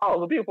 Sao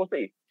Paulo's a beautiful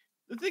city.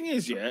 The thing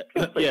is, yeah,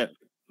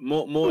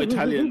 more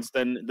Italians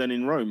than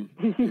in Rome,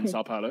 in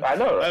Sao Paulo. I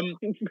know.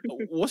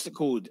 What's it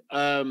called?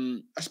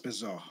 That's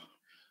bizarre.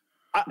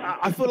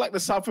 I feel like the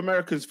South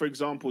Americans, for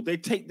example, they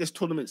take this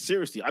tournament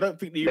seriously. I don't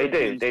think the They do,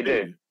 Europeans they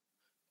do.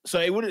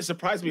 So it wouldn't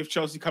surprise me if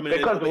Chelsea come in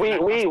Because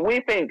we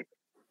think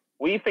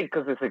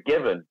because it's a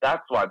given.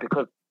 That's why.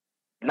 Because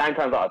 9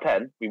 times out of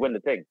 10 we win the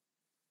thing.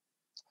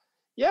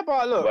 Yeah,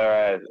 but look,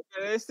 Whereas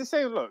it's the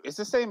same. Look, it's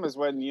the same as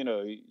when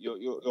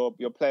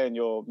you're playing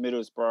your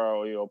Middlesbrough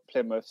or your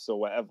Plymouths or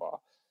whatever.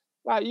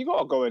 Like you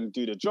gotta go and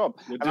do the job.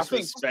 You're And I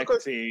think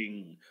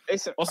disrespecting.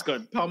 Oscar,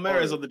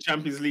 Palmeiras are the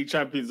Champions League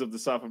champions of the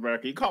South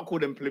America. You can't call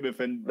them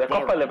Plymouth and the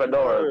Copa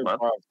Libertadores, man.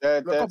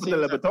 They're Copa de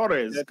teams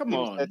Libertadores. Come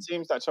on. They're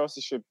teams that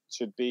Chelsea should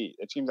beat.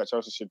 They're teams that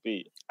Chelsea should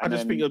beat. I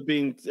just think you're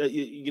being,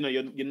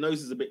 your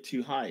nose is a bit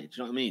too high. Do you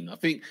know what I mean? I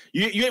think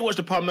you ain't watched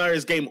the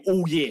Palmeiras game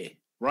all year,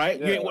 right?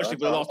 You ain't watched it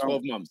for the last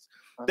 12 months.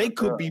 They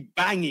could be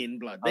banging,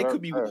 blood. They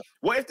could be.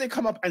 What if they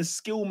come up and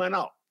skill man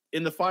up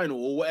in the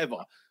final or whatever,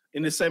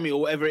 in the semi or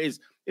whatever it is?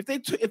 If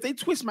they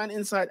twist man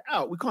inside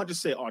out, we can't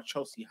just say, "Oh,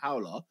 Chelsea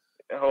howler."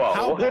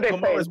 Well, who they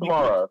playing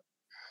tomorrow?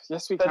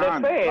 Yes, we So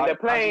can. they're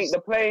playing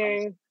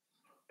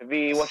the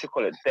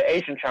the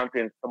Asian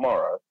champions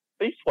tomorrow.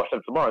 So you just watch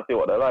them tomorrow and see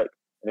what they're like,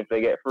 and if they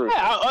get through.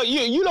 Yeah,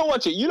 you don't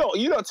watch it. You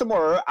don't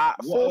tomorrow at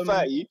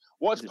 4:30.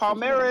 Watch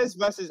Palmeiras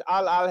versus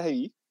Al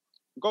Ahly.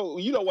 Go.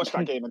 You don't watch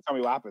that game and tell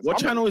me what happens. What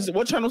channel is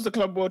the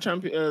Club World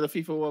Champion? The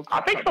FIFA World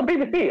Cup? I think it's on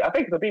BBC. I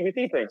think it's a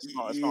BBC thing. It's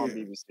not on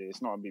BBC. It's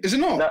not on BBC. Is it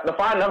not? The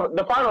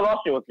final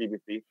last year was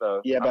BBC.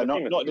 So Yeah, but I'm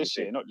assuming not it's this BBC.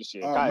 year. Not this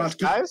year, Oh,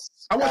 guys. man,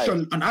 I watched guys,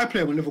 on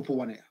iPlayer when Liverpool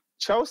won it.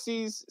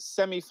 Chelsea's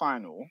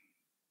semi-final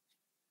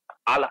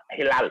Al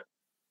Hilal.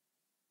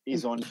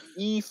 is on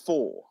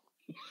E4.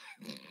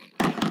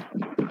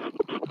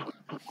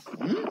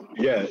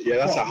 Yeah,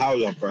 that's a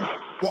howler, bro.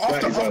 Well,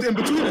 after in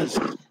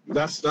betweeners.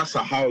 That's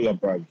a howler,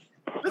 bro.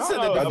 Listen,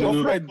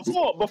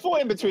 Before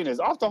in betweeners,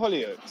 after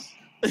Hollyoaks.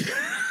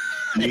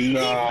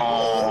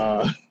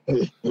 Nah.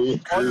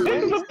 On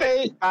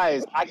Wednesday,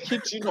 guys, I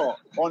kid you not.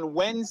 On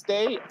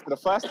Wednesday, for the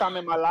first time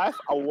in my life,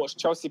 I watched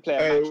Chelsea play.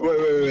 Hey,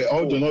 wait.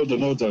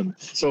 Hold on.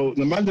 So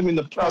the man them in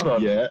the Hold pub,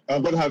 on. yeah,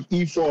 I'm gonna have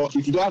E4.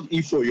 If you don't have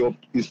E4,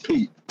 it's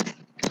Pete.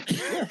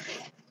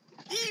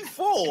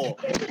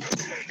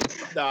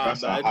 E4. Nah,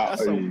 That's man, a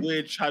that's a hot-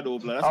 weird channel,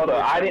 blood. That's Hold a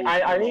on, weird I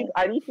channel.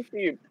 need to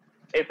see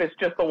if it's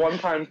just a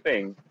one-time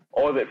thing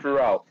or is it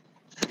throughout.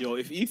 Yo,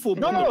 if E4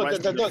 No. So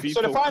the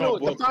FIFA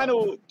Club World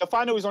Cup- the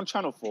final is on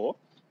Channel 4,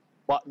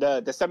 but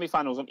the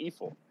semi-final is on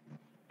E4.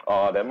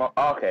 Oh,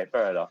 okay,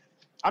 fair enough.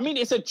 I mean,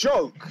 it's a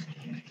joke.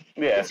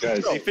 Yeah,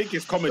 Guys, They think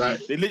it's comedy.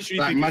 Like- They literally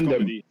like think it's Mandem.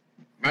 comedy.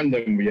 man,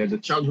 them, yeah, the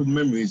childhood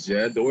memories,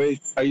 yeah, the way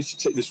I used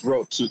to take this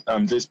route to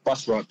this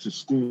bus route to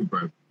school,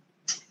 bro.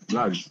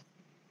 Lad.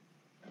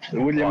 The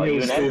William Oh, you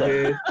Hill's in still Eden?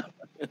 here.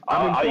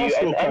 Are you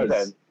Plaistow, in cuz.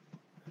 then?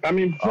 I'm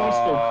in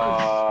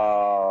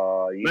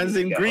Plaistow, Man's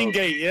in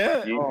Greengate,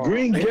 yeah? cuz.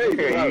 Green Gate,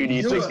 bro. You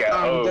need to You're get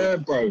down home. there,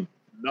 bro.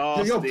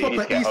 Nasty. You're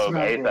proper Get East home,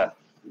 man, bro. ASAP.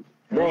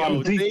 Bro, I'm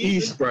Yo, deep David-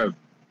 east, bro.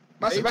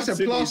 That's a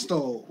City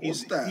Plaistow.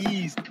 What's He's that?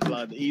 east,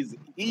 blood. He's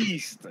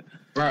east.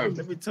 Bro.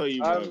 Let me tell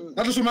you, bro.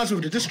 That just reminds me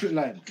of the district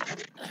line.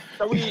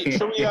 So we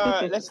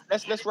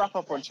let's wrap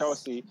up on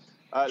Chelsea.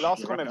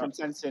 Last comment from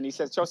Sensen. He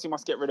says Chelsea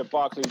must get rid of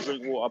Barkley,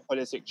 Drinkwater,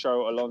 Pulisic,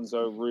 Cho,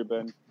 Alonso,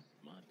 Ruben.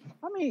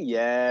 I mean,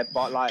 yeah,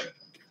 but like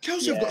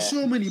Chelsea have got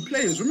so many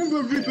players.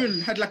 Remember,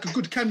 Ruben had like a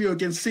good cameo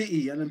against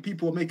City, and then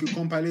people were making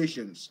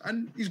compilations,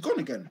 and he's gone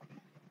again.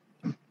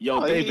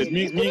 Yo, David,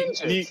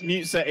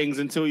 mute settings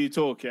until you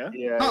talk, yeah?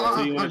 Yeah.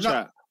 Until you want to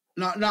chat.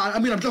 No, I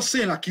mean, I'm just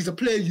saying, like, he's a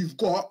player you've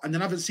got, and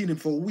then I haven't seen him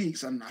for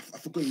weeks, and I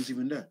forgot he was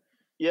even there.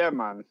 Yeah,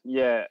 man.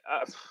 Yeah.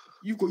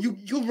 You've got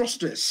your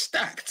roster is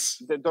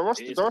stacked. The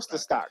roster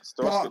stacked.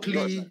 The roster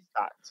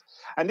stacked.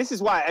 And this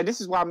is why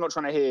I'm not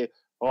trying to hear,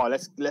 oh,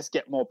 let's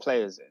get more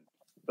players in.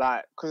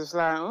 Like, because it's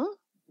like,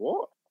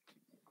 what?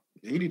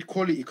 You need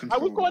quality control.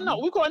 We've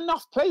got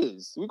enough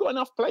players. We've got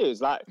enough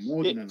players. Like,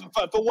 more than enough.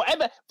 For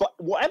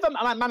whatever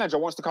manager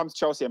wants to come to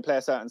Chelsea and play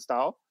a certain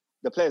style,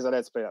 the players are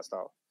there to play that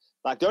style.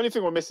 Like, the only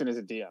thing we're missing is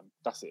a DM.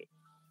 That's it.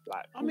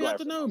 Like, I mean, I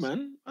don't know,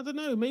 man. I don't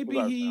know. Maybe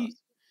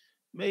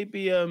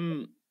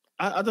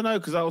I don't know,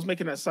 because I was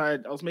making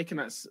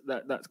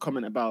that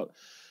comment about,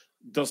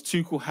 does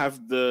Tuchel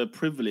have the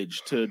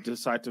privilege to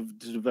decide to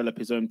develop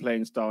his own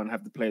playing style and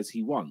have the players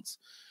he wants?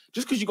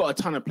 Just because you got a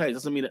ton of players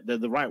doesn't mean that they're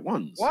the right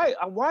ones. Why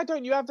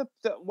don't you have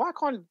why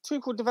can't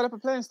Tuchel develop a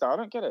playing style? I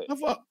don't get it.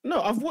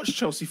 I've watched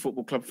Chelsea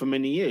Football Club for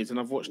many years, and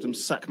I've watched them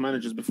sack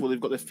managers before they've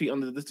got their feet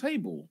under the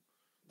table.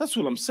 That's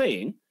all I'm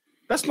saying.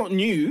 That's not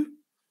new.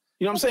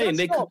 You know what I'm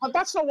saying? But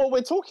that's not what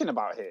we're talking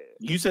about here.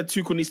 You said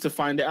Tuchel needs to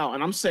find it out.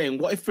 And I'm saying,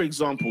 what if, for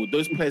example,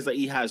 those players that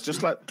he has,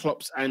 just like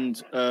Klopp's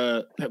and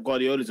Pep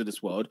Guardiola's of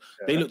this world,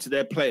 they looked at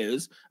their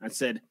players and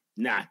said,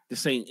 nah,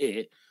 this ain't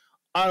it.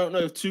 I don't know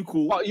if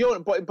Tuchel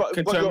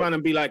can turn around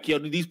and be like, yo,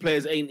 these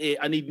players ain't it.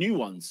 I need new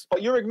ones.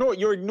 But you're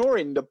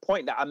ignoring the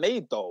point that I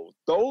made, though.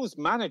 Those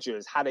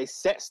managers had a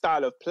set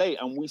style of play,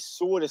 and we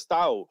saw the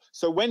style.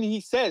 So when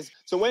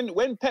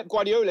when Pep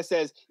Guardiola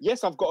says,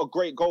 yes, I've got a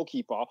great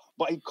goalkeeper,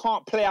 but he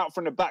can't play out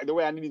from the back the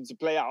way I need him to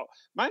play out,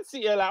 Man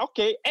City are like,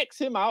 okay, X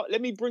him out.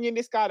 Let me bring in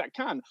this guy that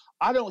can.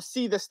 I don't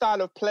see the style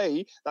of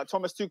play that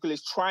Thomas Tuchel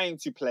is trying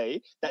to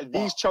play, that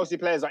these Chelsea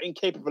players are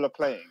incapable of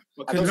playing.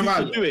 I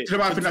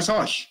think that's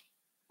harsh.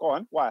 Go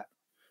on, why?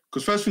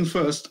 Because first things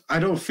first, I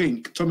don't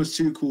think Thomas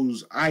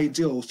Tuchel's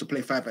ideal is to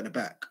play 5 at the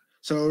back.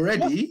 So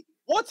already...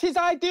 What's his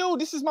ideal?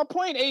 This is my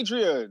point,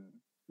 Adrian.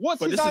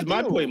 This is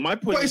my point. My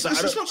point is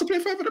that it's not to play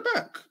 5 at the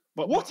back.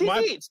 But what is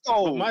it,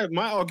 though?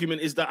 My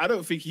argument is that I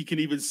don't think he can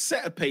even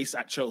set a pace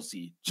at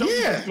Chelsea.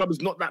 Chelsea Club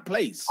is not that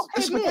place.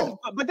 Okay,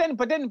 but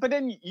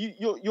then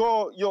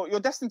you're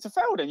destined to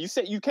fail. Then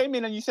you came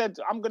in and you said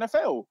I'm gonna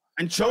fail.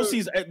 And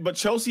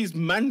Chelsea's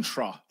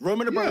mantra,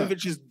 Roman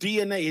Abramovich's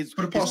DNA, his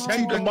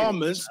 10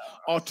 commandments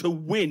are to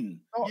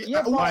win.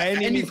 By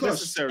any means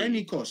necessary.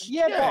 Any cost.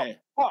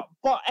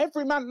 But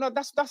every man,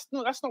 that's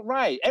not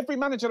right. Every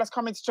manager that's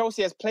coming to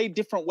Chelsea has played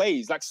different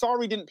ways. Like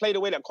Sarri didn't play the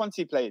way that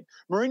Conte played.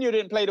 Mourinho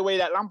didn't play the way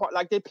that Lampard.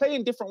 Like they play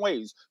in different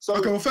ways. So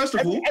okay, well, first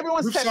of all,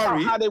 everyone sets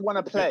out how they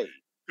want to play.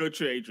 Go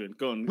to Adrian.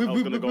 Go on. With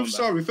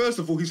Sarri, first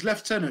of all, his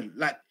lieutenant,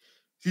 like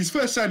his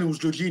first signing was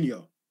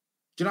Jorginho.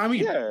 Do you know what I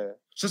mean? Yeah.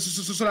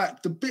 So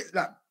like the bit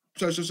like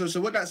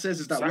so what that says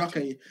is that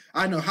okay,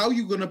 I know how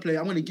you're gonna play.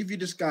 I'm gonna give you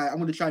this guy. I'm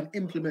gonna try and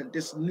implement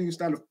this new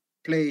style of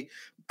play.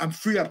 I'm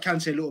free up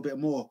Kante a little bit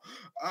more.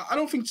 I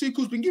don't think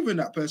Tuchel's been given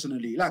that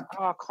personally. Like,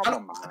 come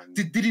on, man.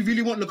 Did he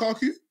really want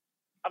Lukaku?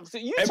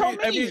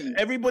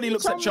 Everybody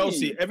looks at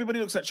Chelsea. Everybody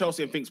looks at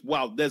Chelsea and thinks,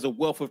 "Wow, there's a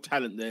wealth of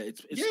talent there.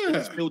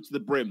 It's filled to the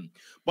brim."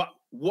 But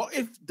what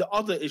if the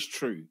other is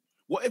true?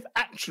 What if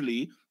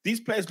actually these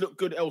players look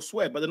good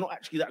elsewhere, but they're not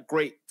actually that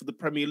great for the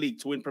Premier League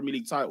to win Premier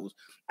League titles?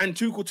 And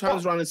Tuchel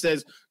turns around and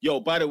says, "Yo,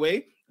 by the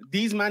way,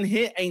 these man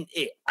here ain't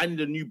it. I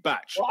need a new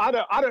batch." Well, I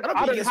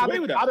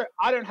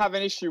don't have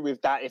an issue with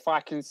that if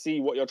I can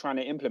see what you're trying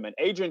to implement.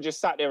 Adrian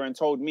just sat there and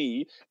told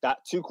me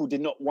that Tuchel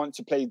did not want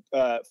to play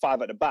 5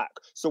 at the back.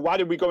 So why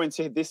did we go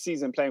into this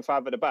season playing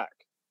 5 at the back?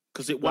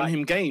 Because it won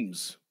him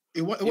games.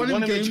 It won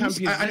him games,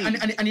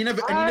 and he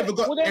never got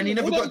to Maney.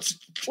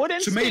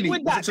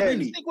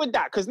 Stick with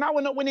that, because now we're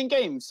not winning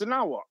games. So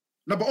now what?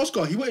 No, but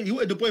Oscar, he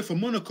wanted the boy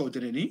from Monaco,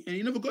 didn't he? And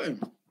he never got him.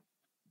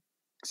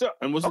 So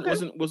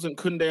wasn't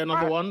Koundé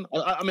another one?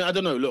 I mean, I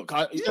don't know. Look,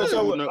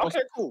 Oscar would know.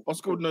 Cool.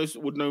 Oscar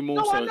would know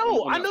more.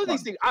 No, I know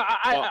these things.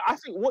 I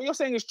think what you're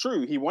saying is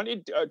true. He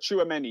wanted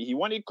Tchouaméni, he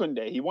wanted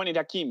Koundé, he wanted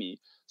Hakimi.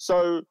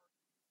 So,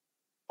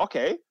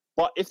 okay,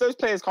 but if those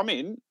players come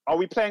in, are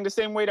we playing the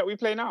same way that we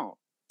play now?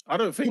 I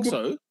don't think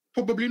so.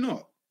 Probably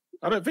not.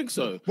 I don't think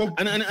so. Well,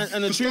 and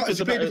the truth is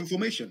about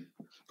information.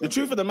 The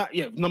truth of the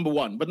matter, number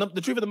one. But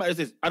the truth of the matter is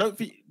this: I don't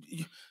think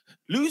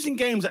losing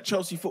games at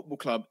Chelsea Football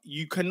Club,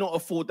 you cannot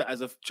afford that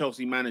as a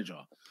Chelsea manager.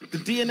 The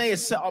DNA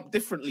is set up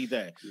differently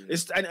there.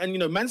 It's and you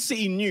know, Man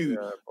City knew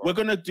we're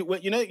gonna do.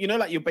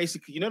 Like you're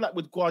basically, like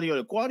with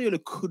Guardiola. Guardiola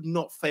could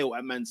not fail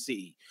at Man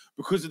City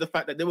because of the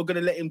fact that they were going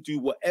to let him do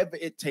whatever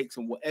it takes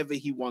and whatever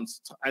he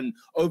wants, and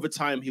over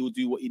time he will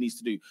do what he needs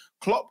to do.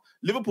 Klopp,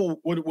 Liverpool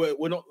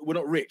were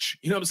not rich.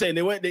 You know what I'm saying?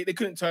 They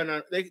couldn't turn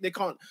around. They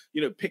can't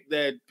pick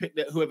their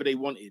whoever they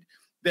wanted.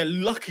 They're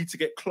lucky to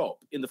get Klopp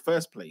in the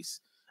first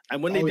place.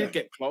 And when they did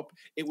get Klopp,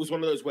 it was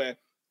one of those where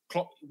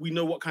Klopp, we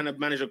know what kind of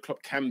manager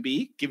Klopp can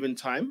be given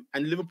time,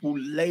 and Liverpool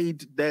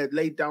laid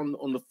down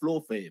on the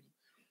floor for him,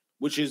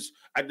 which is,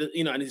 and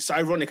it's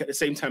ironic at the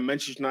same time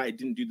Manchester United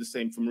didn't do the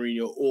same for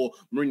Mourinho, or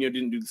Mourinho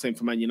didn't do the same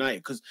for Man United,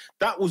 because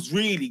that was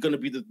really going to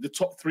be the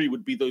top three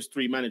would be those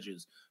three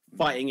managers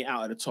fighting it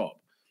out at the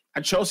top.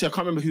 And Chelsea, I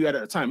can't remember who had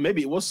at the time.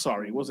 Maybe it was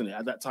Sarri, wasn't it,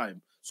 at that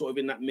time? Sort of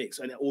in that mix,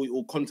 and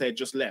or Conte had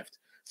just left.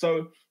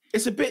 So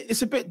it's a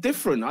bit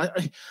different.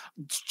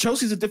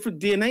 Chelsea's a different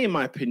DNA, in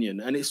my opinion,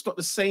 and it's not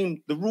the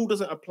same. The rule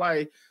doesn't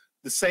apply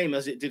the same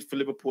as it did for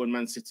Liverpool and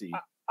Man City.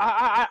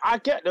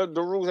 I get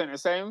the rules ain't the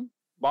same,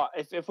 but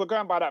if we're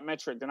going by that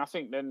metric, then I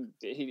think then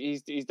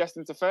he's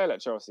destined to fail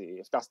at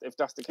Chelsea. If that's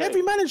the case,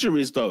 Every manager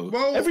is though.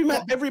 Well,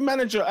 every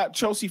manager at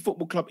Chelsea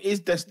Football Club is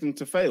destined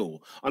to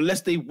fail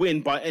unless they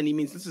win by any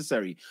means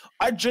necessary.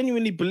 I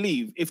genuinely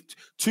believe if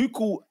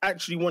Tuchel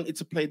actually wanted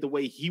to play the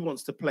way he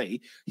wants to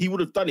play, he would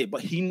have done it.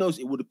 But he knows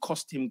it would have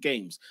cost him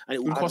games and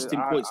it would cost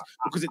him points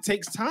because it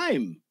takes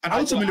time. And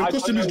ultimately, it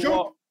cost him his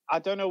job. I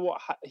don't know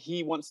what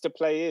he wants to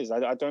play is.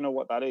 I don't know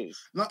what that is.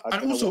 No,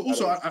 and also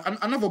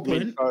another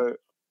point.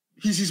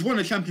 He's won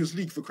a Champions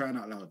League, for crying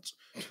out loud.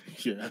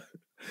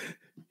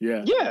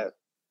 Yeah.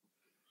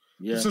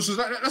 So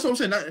that's what I'm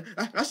saying.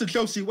 That's the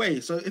Chelsea way.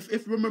 So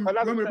if Roman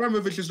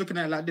Abramovich is looking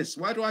at it like this,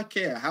 why do I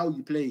care how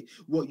you play,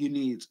 what you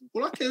need?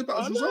 All I care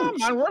about is results.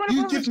 Man,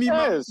 You give me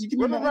my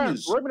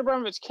honors. Roman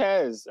Abramovich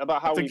cares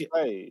about how we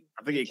play.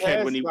 I think it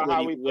cared when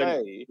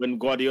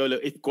Guardiola.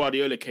 If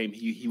Guardiola came,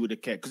 he would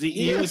have cared because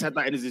he always had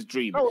that in his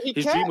dream. No,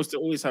 his dream was to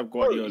always have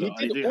Guardiola. And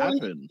it didn't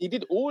happen. He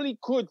did all he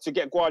could to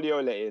get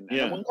Guardiola in.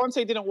 And when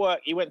Conte didn't work,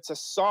 he went to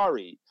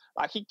Sarri.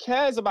 Like, he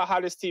cares about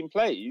how this team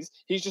plays.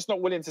 He's just not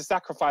willing to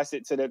sacrifice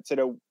it to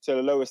the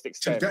lowest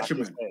extent. To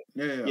detriment.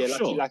 Like,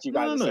 like you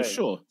guys are saying.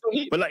 Sure. So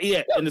but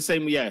in the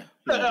same way.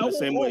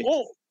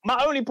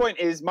 My only point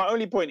is,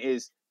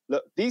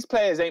 look, these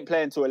players ain't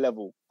playing to a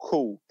level.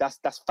 Cool. That's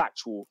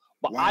factual.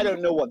 But I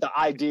don't know what the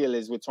ideal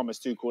is with Thomas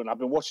Tuchel, and I've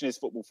been watching his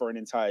football for an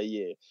entire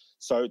year.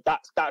 So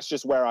that's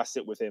just where I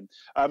sit with him.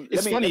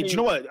 It's funny. Do you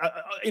know what?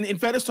 In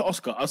fairness to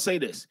Oscar, I'll say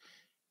this.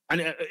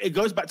 And it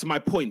goes back to my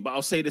point, but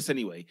I'll say this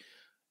anyway.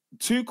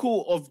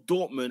 Tuchel of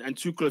Dortmund and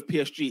Tuchel of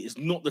PSG is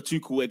not the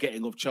Tuchel we're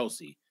getting of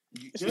Chelsea.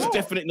 It's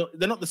definitely not.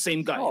 They're not the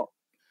same guy.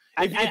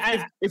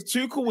 If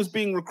Tuchel was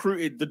being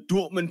recruited, the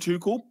Dortmund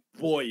Tuchel,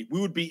 boy,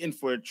 we would be in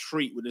for a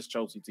treat with this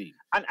Chelsea team.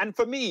 And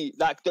for me,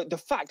 like the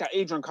fact that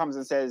Adrian comes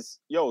and says,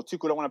 "Yo,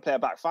 Tuchel don't want to play a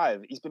back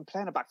five." He's been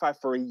playing a back five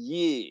for a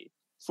year.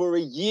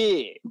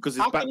 Because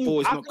his back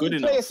four is not good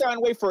enough. Play a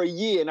certain way for a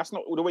year, and that's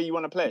not the way you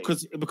want to play.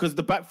 Because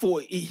the back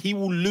four, he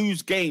will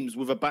lose games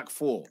with a back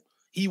four.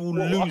 He will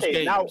lose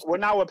games. Now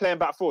we're playing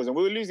back fours, and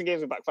we were losing games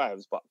with back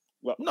fives. But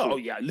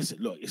listen,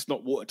 look, it's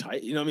not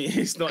watertight. You know what I mean?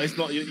 It's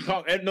not. You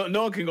can't.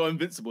 No one can go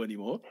invincible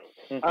anymore.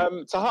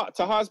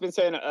 Tahar's been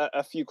saying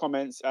a few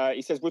comments.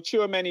 He says, "Would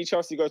Tchouaméni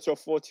Chelsea go to a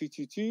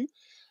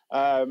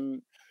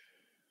 4-2-2-2?"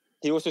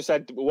 He also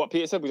said what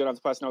Peter said. We don't have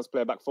the personnel to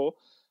play a back four.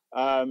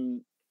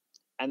 And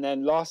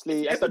then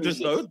lastly,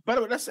 by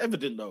the way, that's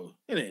evident though,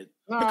 isn't it?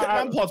 Look at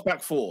Lampard's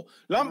back four.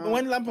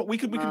 When Lampard, we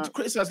could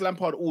criticize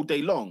Lampard all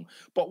day long,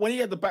 but when he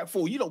had the back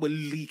four, you were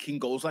leaking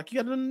goals like you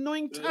had an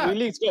annoying tap. We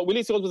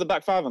leaked goals with the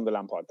back five under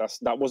Lampard.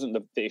 That wasn't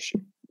the issue.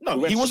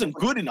 No, he wasn't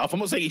good enough. I'm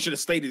not saying he should have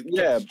stayed in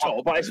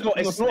but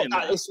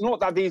it's not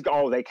that these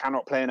guys, they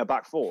cannot play in a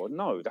back four.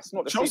 No, that's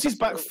not the Chelsea's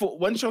back four.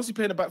 When Chelsea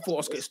play in a back four,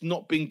 Oscar, it's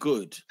not been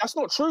good. That's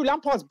not true.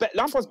 Lampard's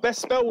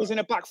best spell was in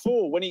a back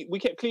four when we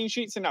kept clean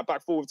sheets in that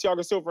back four with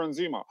Thiago Silva and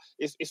Zuma.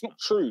 It's not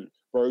true,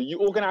 bro. You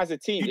organize a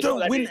team. You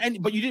don't win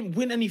but you didn't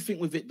win anything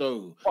with it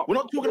though. We're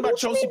not talking about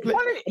Chelsea play.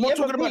 I'm not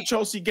talking about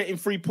Chelsea getting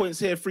 3 points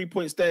here, 3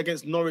 points there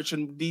against Norwich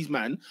and these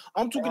man.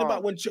 I'm talking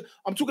about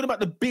I'm talking about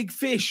the big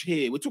fish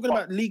here. We're talking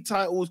about league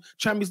titles,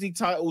 Champions League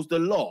titles, the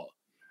lot.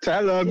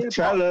 Tell them. That's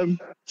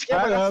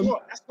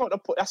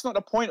not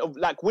the point of,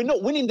 like, we're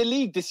not winning the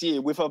league this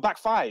year with a back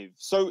five.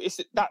 So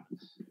it's that.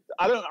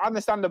 I don't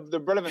understand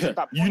the relevance of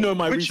that point. You know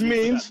my which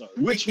means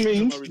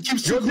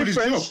your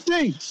defense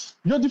stinks.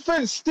 Your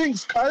defense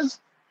stinks, cuz.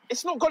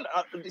 It's not good.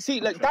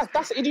 See, like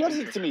that's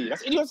idiotic to me.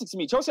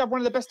 Chelsea have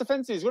one of the best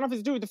defenses. We don't have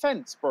to do with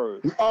defense, bro.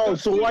 Oh,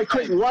 so why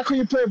can't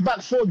you play a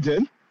back four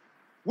then?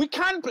 We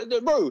can,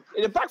 bro.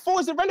 The back four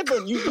is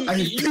irrelevant.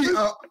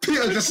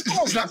 Peter just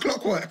it's like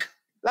clockwork.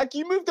 Like,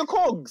 you move the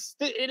cogs.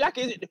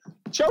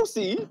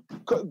 Chelsea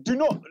do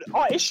not.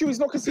 Our issue is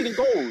not conceding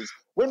goals.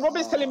 When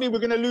Robin's telling me we're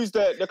going to lose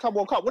the Club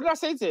World Cup, what did I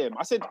say to him?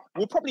 I said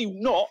we're probably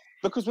not,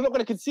 because we're not going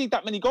to concede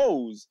that many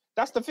goals.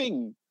 That's the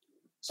thing.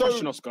 So,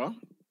 question, Oscar.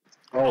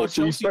 Oh,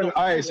 so you spend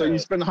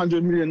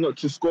 100 million not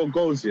to score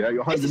goals, yeah?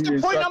 You're 100 this is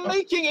the point I'm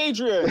making,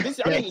 Adrian. David, this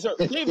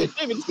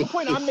is the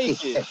point I'm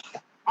making.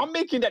 I'm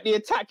making that the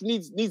attack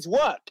needs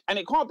work, and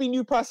it can't be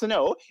new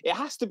personnel. It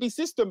has to be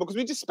system, because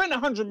we just spent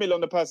 100 mil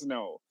on the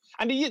personnel,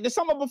 and the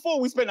summer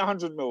before we spent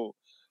 100 mil.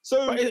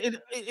 So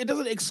it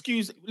doesn't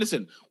excuse.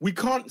 Listen, we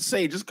can't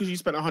say just because you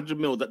spent 100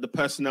 mil that the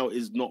personnel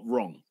is not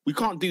wrong. We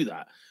can't do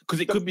that because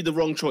it could be the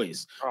wrong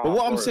choice. But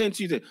what I'm saying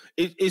to you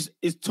is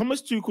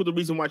Thomas Tuchel the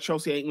reason why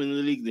Chelsea ain't winning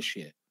the league this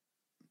year?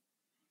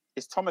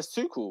 Is Thomas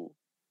Tuchel?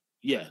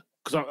 Yeah,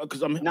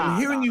 because I'm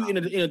hearing you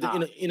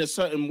in a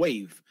certain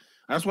wave.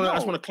 I just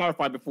want to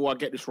clarify before I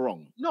get this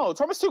wrong. No,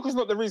 Thomas Tuchel's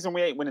not the reason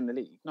we ain't winning the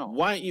league. No.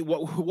 Why?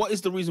 What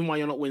is the reason why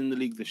you're not winning the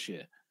league this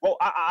year? Well,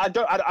 I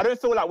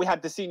don't feel like we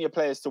had the senior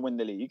players to win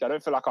the league. I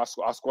don't feel like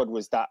our squad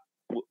was that.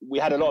 We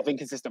had a lot of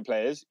inconsistent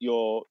players.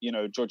 Your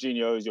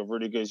Jorginhos, your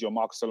Rudigers, your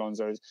Marcos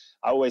Alonso's.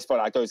 I always felt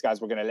like those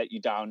guys were going to let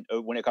you down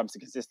when it comes to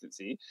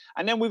consistency.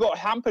 And then we got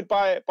hampered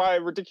by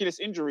ridiculous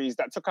injuries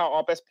that took out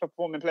our best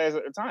performing players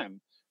at the time.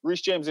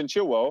 Reece James and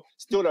Chilwell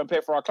still don't play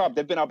for our club.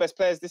 They've been our best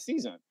players this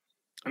season.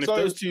 And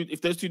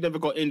if those two never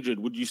got injured,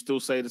 would you still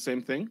say the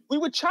same thing? We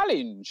would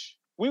challenge.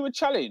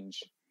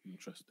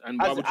 Interesting. And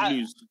why would you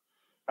lose?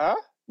 Huh?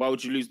 Why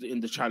would you lose in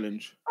the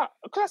challenge?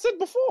 Because I said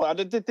before,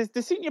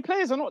 the senior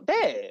players are not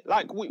there.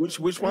 Like which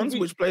ones?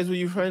 Which players were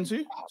you referring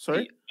to?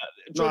 Sorry,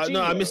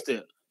 no, I missed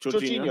it.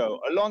 Jorginho,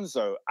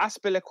 Alonso,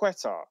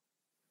 Azpilicueta.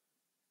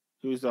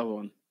 Who's the other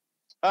one?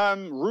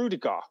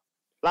 Rudiger.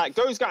 Like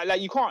those guys.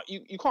 Like you can't.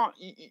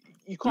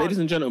 Ladies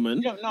and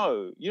gentlemen, you don't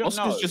know.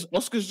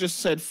 Oscar's just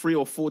said 3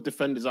 or 4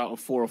 defenders out of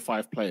 4 or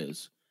 5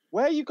 players.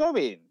 Where are you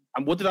going?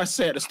 And what did I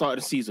say at the start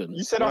of the season?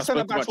 You said our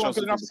centre backs weren't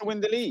good enough to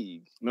win the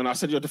league. No, I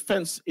said your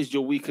defense is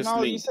your weakest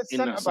link in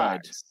that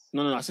side.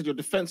 No, I said your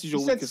defense is your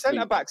weakest link. You said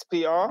centre backs,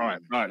 Peter. All right,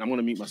 I'm going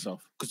to mute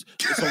myself because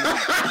it's on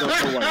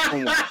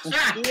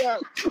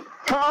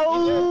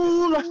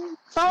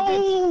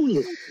Foul!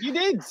 You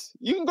did.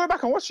 You can go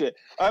back and watch it.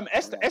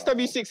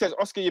 SW6 says,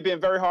 Oscar, you're being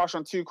very harsh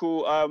on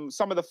Tuchel.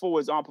 Some of the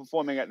forwards aren't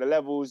performing at the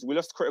levels. We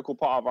lost a critical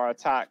part of our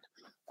attack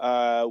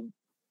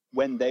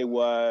when they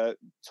were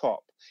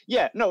top.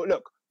 Yeah, no,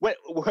 look.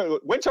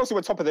 When Chelsea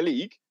were top of the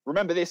league,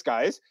 remember this,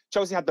 guys.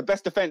 Chelsea had the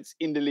best defense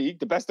in the league,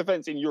 the best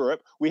defense in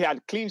Europe. We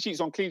had clean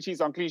sheets on clean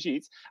sheets on clean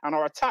sheets, and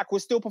our attack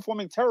was still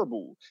performing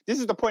terrible. This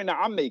is the point that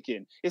I'm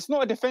making. It's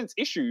not a defense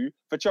issue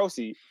for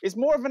Chelsea. It's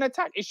more of an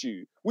attack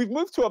issue. We've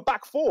moved to a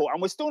back 4, and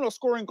we're still not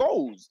scoring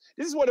goals.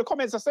 This is what the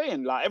comments are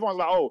saying. Like everyone's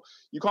like, "Oh,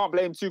 you can't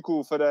blame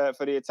Tuchel for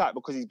the attack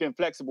because he's been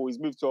flexible. He's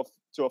moved to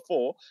a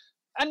 4,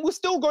 and we're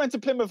still going to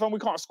Plymouth and we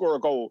can't score a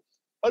goal.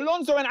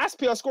 Alonso and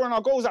Aspi are scoring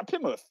our goals at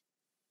Plymouth."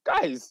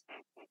 Guys,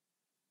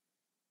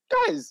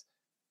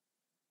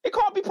 it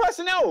can't be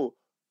personnel.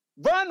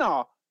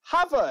 Werner,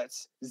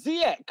 Havertz,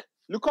 Ziyech,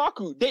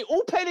 Lukaku, they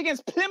all played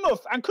against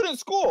Plymouth and couldn't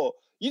score.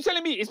 You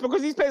telling me it's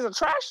because these players are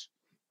trash?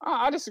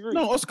 I disagree.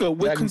 No, Oscar,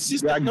 we're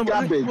consistent. No,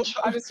 I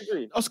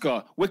disagree.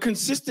 Oscar, we're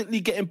consistently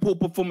getting poor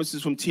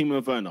performances from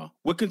Timo Werner.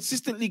 We're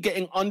consistently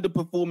getting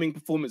underperforming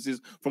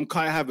performances from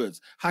Kai Havertz,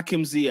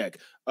 Hakim Ziyech,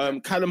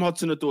 Callum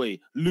Hudson-Odoi,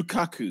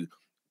 Lukaku.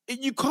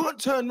 You can't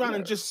turn around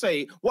and just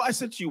say, what I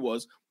said to you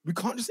was, we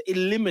can't just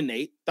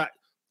eliminate that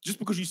just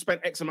because you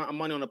spent X amount of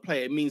money on a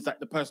player, it means that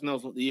the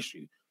personnel's not the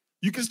issue.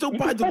 You can still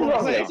buy the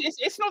wrong player.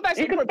 It's not that.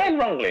 You can spend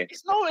wrongly.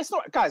 It's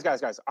not. Guys.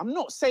 I'm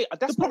not saying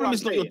that's the problem.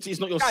 It's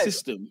not your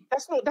system.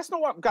 That's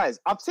not what, guys.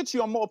 I've said to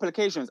you on multiple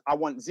occasions. I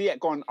want Ziyech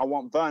gone. I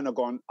want Werner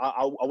gone.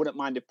 I wouldn't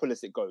mind if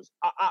Pulisic goes.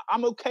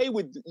 I'm okay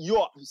with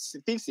your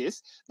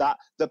thesis that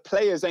the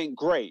players ain't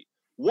great.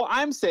 What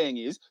I'm saying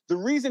is the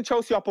reason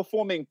Chelsea are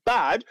performing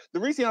bad, the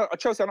reason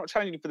Chelsea are not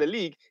challenging for the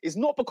league is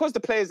not because the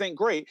players ain't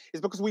great,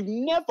 it's because we've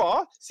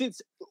never,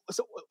 since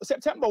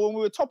September when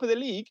we were top of the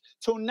league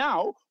till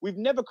now, we've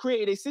never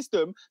created a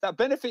system that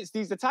benefits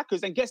these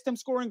attackers and gets them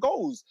scoring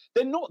goals.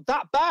 They're not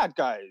that bad,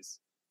 guys.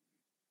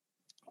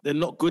 They're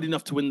not good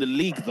enough to win the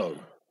league, though.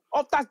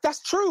 Oh,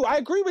 that's true. I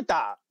agree with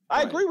that.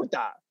 I agree with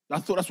that. I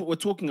thought that's what we're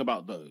talking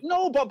about, though.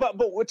 No, but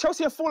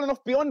Chelsea have fallen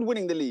off beyond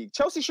winning the league.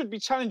 Chelsea should be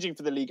challenging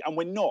for the league, and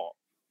we're not.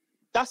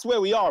 That's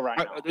where we are right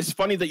now. It's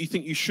funny that you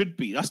think you should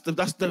be.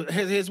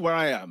 Here's where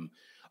I am.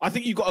 I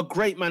think you got a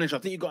great manager. I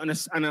think you got an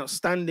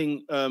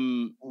outstanding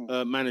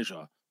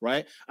manager,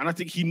 right? And I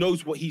think he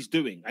knows what he's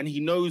doing, and he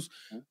knows.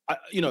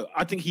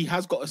 I think he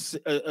has got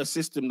a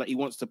system that he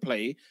wants to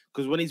play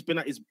because when he's been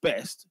at his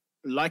best,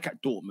 like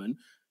at Dortmund,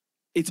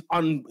 it's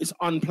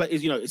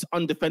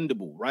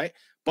undefendable, right?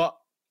 But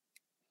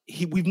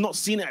we've not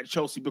seen it at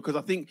Chelsea because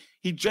I think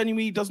he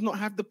genuinely does not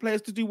have the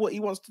players to do what he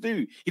wants to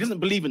do. He doesn't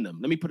believe in them.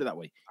 Let me put it that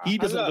way. He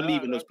doesn't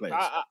believe in those players.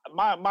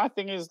 My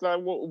thing is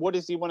like, what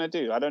does he want to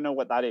do? I don't know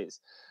what that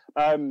is.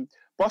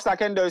 Boss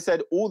like Endo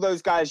said, all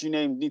those guys you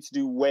named need to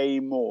do way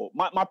more.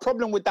 My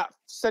problem with that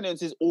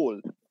sentence is all.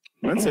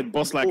 Man said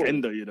boss like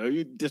Endo, you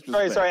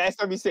disrespect. Sorry,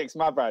 SW6,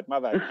 my bad.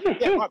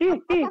 Yeah, my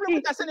problem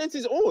with that sentence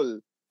is all.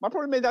 My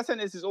problem with that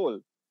sentence is all.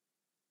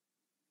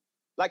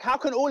 Like, how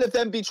can all of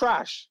them be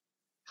trash?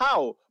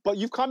 How? But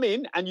you've come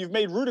in and you've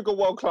made Rudiger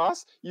world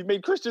class. You've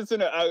made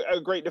Christensen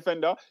a great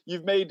defender.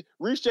 You've made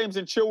Reece James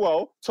and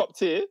Chilwell top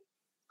tier.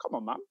 Come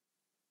on, man.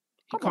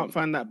 You can't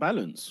find that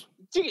balance.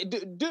 Jiggy,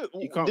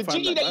 You can't the find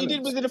jiggy that that you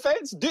did balance. with the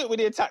defense, do it with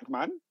the attack,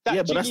 man. That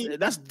Yeah, but jiggy,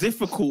 that's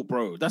difficult,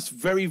 bro. That's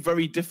very,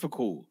 very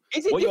difficult.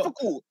 is it what you're-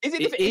 difficult? Is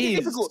it It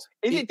difficult?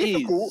 Is it It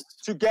difficult is.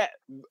 to get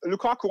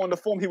Lukaku on the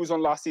form he was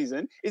on last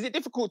season? Is it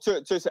difficult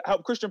to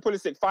help Christian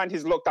Pulisic find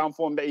his lockdown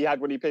form that he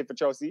had when he played for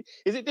Chelsea?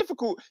 Is it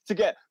difficult to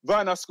get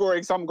Werner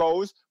scoring some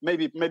goals?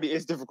 Maybe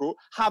it's difficult.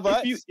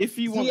 Havertz, If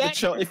you want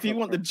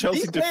the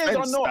Chelsea These players are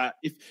defense, not- that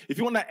if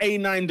you want that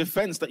A9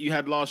 defense that you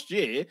had last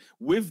year,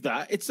 with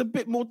that, it's a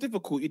bit more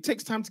difficult. It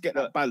takes time to get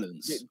that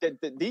balance.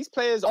 these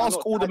players are Ask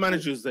not all the title-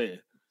 managers there.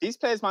 These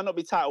players might not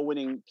be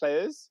title-winning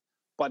players,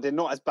 but they're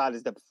not as bad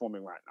as they're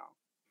performing right now.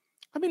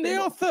 I mean, they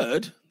are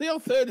third. They are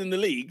third in the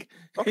league.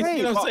 Okay,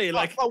 you know what I'm but- saying? but-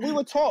 Like, but we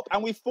were top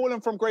and we've fallen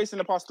from grace in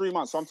the past 3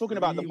 months. So I'm talking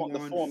about the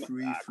 3-1, form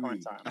 3-3. at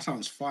current time. That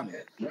sounds fun.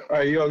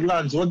 Hey, yo,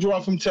 lads, what do you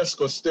want from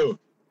Tesco still?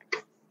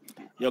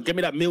 yo, give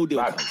me that meal deal.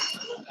 Right.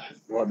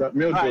 What, that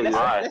meal All deal,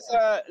 right,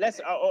 yeah? let's.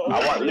 I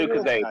want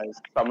Lucasade.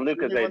 Some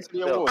Lucasade.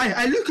 still.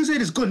 I Lucasade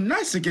has gone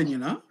nice again, you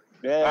know.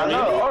 Yeah, I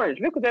know, orange.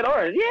 Lucasade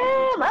orange.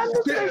 Yeah, man.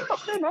 Yeah. Lucasade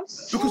top there, man.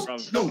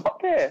 Because no,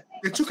 Top there.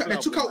 they took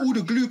out all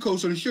the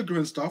glucose and sugar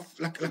and stuff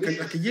like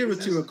a year or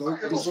two ago.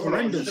 It was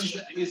horrendous.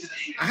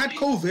 I had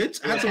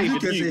COVID. I had some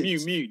David,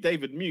 Lucasade. mute.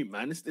 David, mute,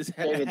 man. It's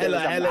David, hella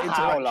there was a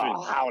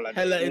interaction. howler.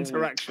 Hella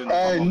interaction.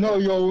 Hey, know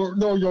your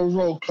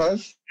role,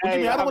 cuz. What do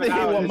you mean? I don't want to Hey,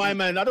 hear what howlers. my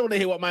man. I don't want to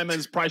hear what my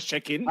man's price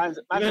checking. Man's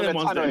You know on them the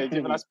ones tunnel there.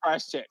 giving us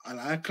price check. I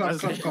like club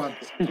card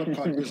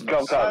business.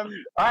 Club card.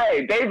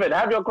 Hey, David,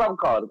 have your club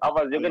card.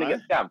 Otherwise, you're going to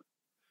get scammed.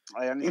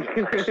 Man,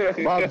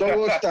 don't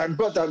watch that.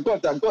 Got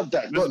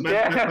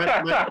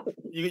that.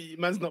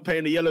 Man's not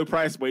paying the yellow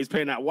price, but he's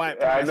paying that white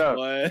price. I know.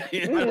 Boy.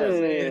 You know what I'm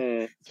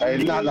saying? Hey,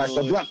 nah, like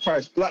the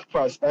black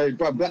price. Hey,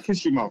 bro, Black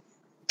History Month.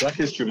 Black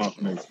History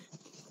Month, mate.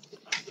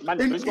 Man,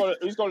 who's goal of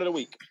the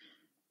week?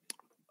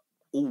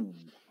 Ooh.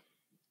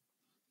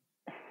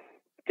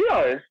 To be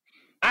honest,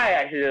 I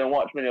actually didn't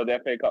watch many of the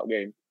FA Cup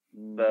games.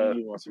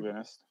 You want to be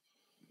honest.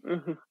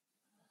 Do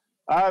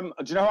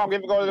you know who I'm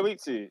giving goal of the week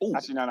to? Ooh.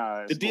 Actually,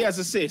 no. The Diaz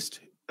assist.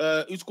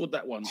 Who scored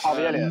that one?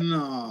 Harvey Elliott.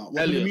 No,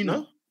 what Elliott, Minamino?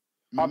 no?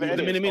 Harvey The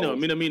Elliott.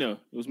 Minamino.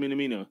 It was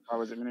Minamino. Or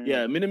was it Minamino?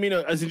 Yeah,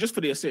 Minamino, as in just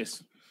for the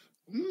assist.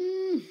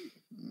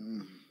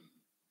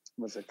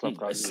 Was it club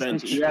card?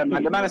 Essential. Yeah,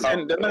 man. The man is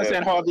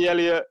saying Harvey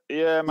Elliott. Yeah,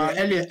 Yeah, man.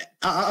 Elliot.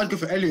 I'd go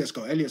for Elliot's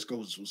goal. Elliot's goal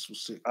was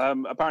sick.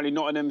 Apparently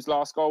Nottingham's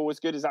last goal was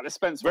good. Is that the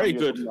Spence one Very you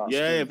were good. talking about?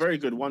 Yeah, very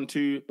good.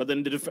 1-2. But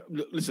then the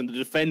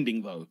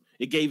defending though,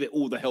 it gave it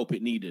all the help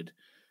it needed.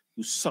 It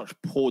was such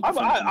poor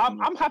defending.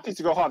 I'm happy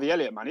to go Harvey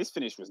Elliott, man. His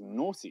finish was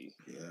naughty.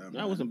 Yeah, That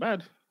man. wasn't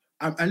bad.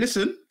 And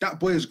listen, that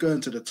boy is going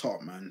to the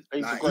top, man.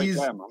 He's a Like, great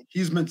player, man.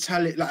 his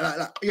mentality,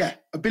 yeah,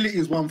 ability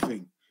is one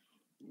thing.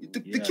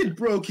 The Yeah. kid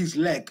broke his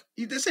leg.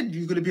 They said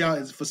you're going to be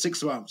out for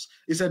 6 rounds.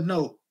 He said,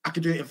 "No, I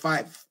can do it in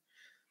 5."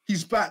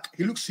 He's back.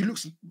 He looks.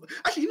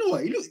 Actually, you know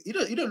what? He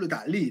don't look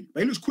that lean,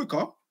 but he looks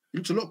quicker. He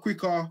looks a lot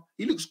quicker.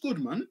 He looks good,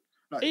 man.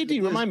 Like, AD,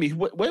 remind me,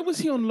 where was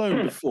he on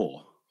loan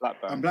before?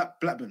 Blackburn.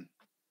 Blackburn.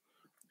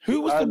 Who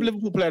was the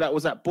Liverpool player that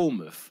was at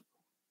Bournemouth?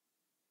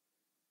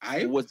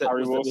 Harry Was that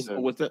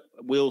Wilson.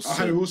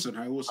 Wilson?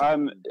 Harry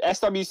Wilson.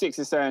 SW6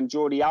 is saying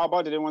Jordi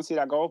Alba. Did anyone see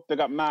that goal? Big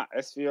up Matt,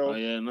 SVO. Oh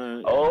yeah,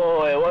 no.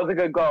 Oh, it was a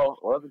good goal.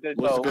 Was a good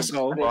goal.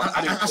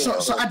 I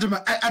saw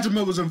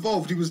Adam was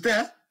involved. He was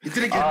there. He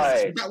didn't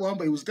get that one,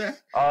 but he was there.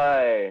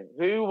 Aye.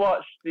 Who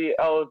watched the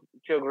El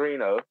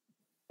Chilgarino,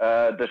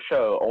 the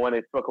show, or when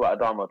they spoke about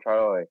Adama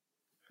Traore?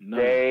 No.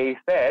 They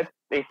said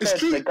It's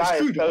true, the guy it's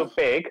true, is so though.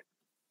 big.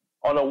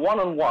 On a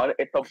one-on-one,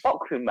 it's a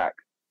boxing match.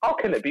 How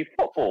can it be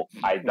football?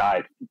 I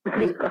died.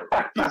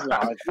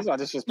 These are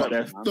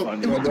disrespectful. No,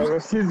 man. it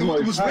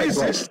was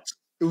racist.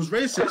 It was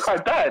racist. I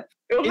died.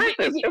 It was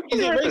racist. Is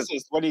it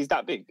racist when he's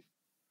that big?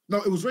 No,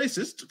 it was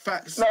racist.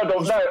 Facts. No,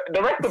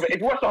 the rest of it, if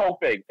you watch the whole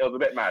thing, it was a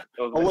bit mad.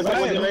 It was a Or bit was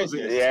mad. it was it?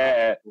 racist?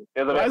 Yeah,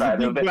 it was a Why bit is mad.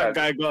 the It was a big bit black mad.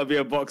 guy gotta be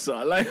a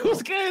boxer? Like,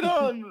 what's going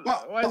on?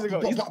 Why is it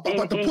got?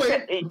 But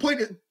the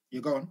point is,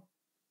 you go on.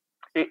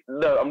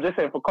 No, I'm just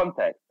saying for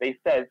context. They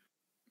said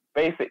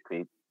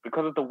basically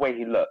because of the way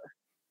he looks,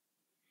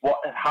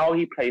 how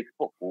he plays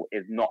football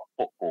is not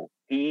football.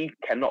 He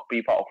cannot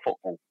be part of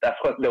football. That's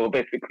what they were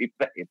basically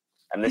saying.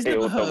 And He's they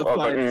never also, hurt a I was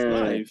fly like, in his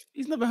life.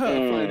 He's never hurt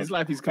a fly in his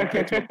life. He's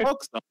compared to a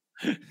boxer.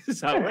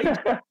 It's outrageous.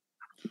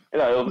 You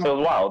know, it was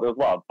wild. It was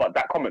wild. But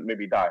that comment made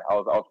me die. I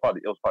was funny.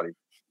 It was funny.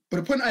 But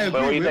the point I But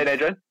what agree you saying, with,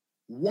 Adrian?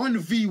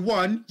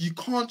 1v1, you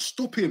can't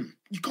stop him.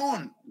 You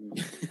can't.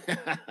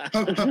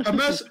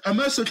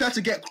 Emerson tried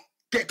to get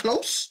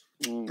close,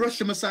 brush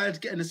him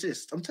aside, get an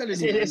assist. I'm telling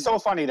you. It's so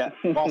funny that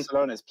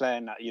Barcelona's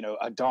playing that,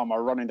 Adama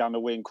running down the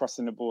wing,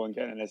 crossing the ball and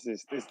getting an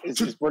assist. It's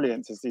just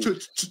brilliant to see.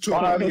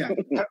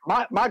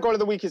 My goal of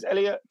the week is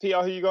Elliot.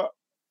 Peter, who you got?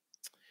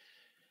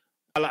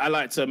 I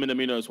liked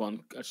Minamino's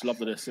one. I just love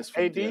the assist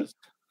from AD? Diaz.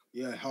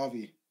 Yeah,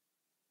 Harvey.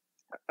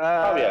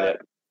 Harvey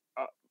Elliott.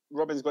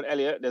 Robin's got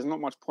Elliot. There's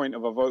not much point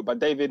of a vote. But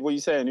David, what are you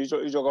saying? Who's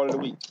your goal of the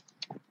week?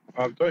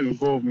 Don't even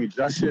go with me.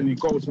 That's the only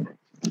goals.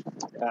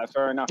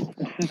 Fair enough.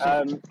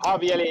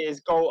 Harvey Elliott is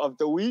goal of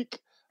the week.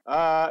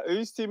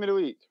 Who's team of the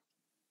week?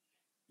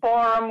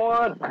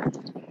 Bournemouth.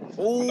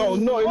 No, not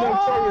in the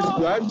Forest,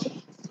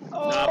 lad.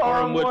 Nah,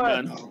 Boreham Wood,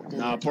 man.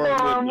 Nah,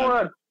 Boreham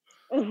Wood,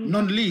 man.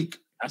 Non-league.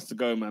 Has to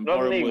go, man. Not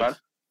Boreham me, Wood. man.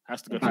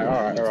 Has to go.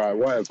 All right,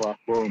 whatever.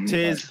 Boom.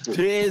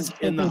 Tears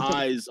in the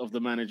eyes of the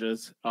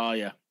managers. Oh,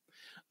 yeah.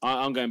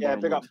 I'm going Yeah,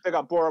 Boreham Wood. big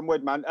up Boreham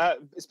Wood, man.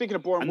 Speaking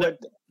of Boreham And Wood,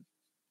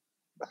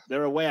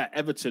 They're away at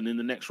Everton in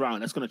the next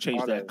round. That's going to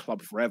change Are their they?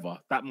 club forever.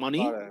 That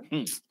money, Are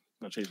going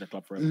to change their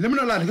club forever. Let me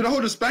not lie, they're gonna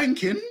hold a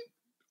spanking,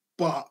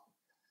 but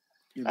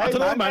you know, I don't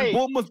know, man, man. hey.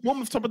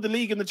 Bournemouth top of the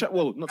league in the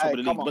well, not top Hey, of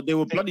the come league, on. but they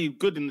were bloody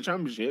good in the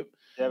championship.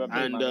 yeah, but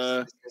And,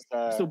 man,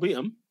 Still beat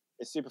them.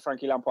 it's Super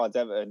Frankie Lampard's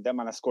Everton. Them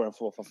man are scoring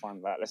for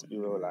fun. Like, let's be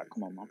real. Like,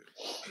 come on, man.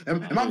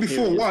 it might be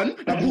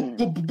 4-1.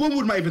 Like,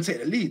 Bournemouth might even take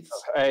the lead.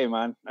 Hey,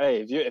 man.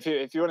 Hey, if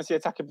you want to see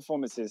attacking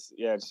performances,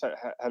 yeah, just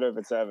head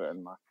over to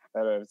Everton, man.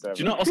 Head over to Everton.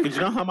 Do you know, Oscar? Do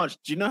you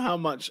know how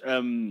much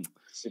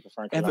Super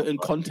Frankie Everton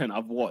Lampard. content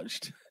I've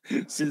watched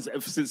since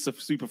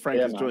Super Frank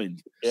Yeah, has man.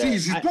 joined? Yeah. See,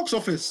 it's his box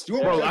office.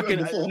 You Bro, were I can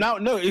before. now.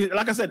 No,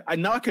 like I said,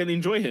 now I can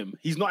enjoy him.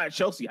 He's not at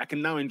Chelsea. I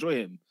can now enjoy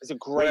him. It's a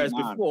great Whereas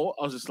man. before,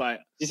 I was just like,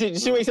 You see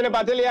what he said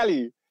about Dele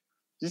Alli? Did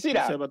you see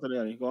that? say about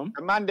the Go on.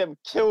 The man them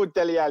killed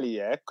Dele Alli,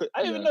 yeah.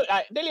 I don't even Yeah. know.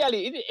 Like, Dele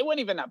Alli, it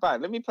wasn't even that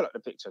bad. Let me pull up the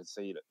picture so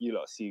you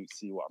lot see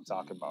what I'm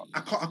talking about.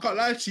 I can't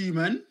lie to you,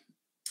 man.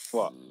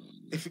 What?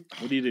 If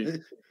What do you do?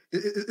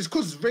 it's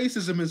because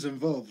racism is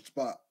involved,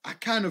 but I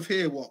kind of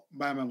hear what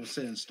my man was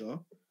saying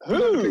still.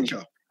 Who?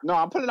 Picture. No,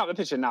 I'm pulling up the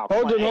picture now.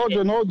 Hold on.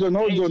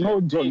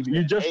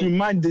 You just Adrian.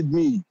 reminded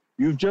me.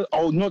 You've just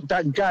not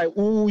that guy.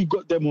 Oh, we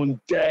got them on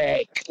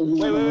deck.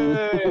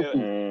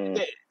 Wait.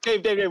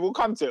 Dave, we'll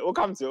come to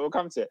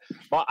it.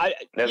 But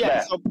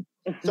There's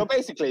so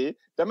basically,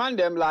 the man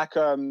them like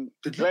The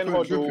Glenn dripping,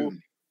 Hoddle,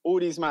 dripping. all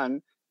these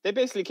man, they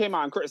basically came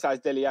out and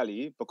criticized Dele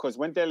Alli because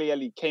when Dele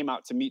Alli came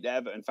out to meet the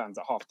Everton fans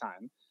at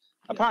halftime,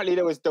 apparently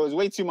there was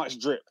way too much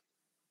drip.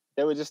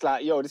 They were just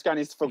like, yo, this guy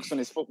needs to focus on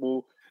his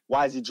football.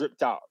 Why is he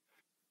dripped out?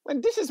 When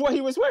this is what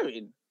he was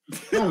wearing.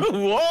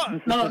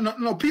 What?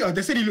 No, Peter.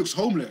 They said he looks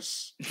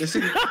homeless. They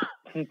said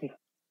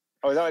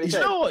Oh, is that what Do he you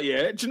said? know what?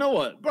 Yeah. Do you know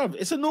what, bro?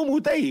 It's a normal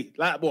day.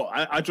 Like what?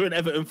 I joined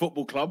Everton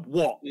Football Club.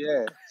 What?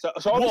 Yeah. So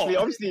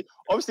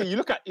obviously, you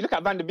look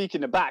at Van der Beek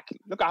in the back.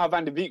 Look at how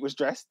Van der Beek was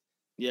dressed.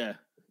 Yeah.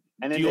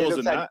 And then Dior's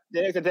and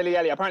they looked at Dele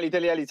Alli. Apparently,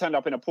 Dele Alli turned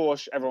up in a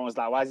Porsche. Everyone was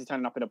like, "Why is he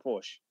turning up in a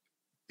Porsche?"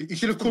 he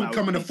should have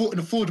come in a Ford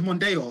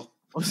Mondeo.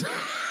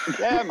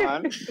 Yeah,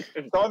 man.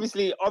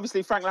 So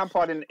obviously, Frank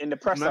Lampard in the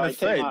presser, Man, he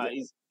came afraid. out.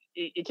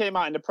 He came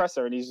out in the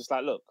presser, and he's just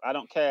like, "Look, I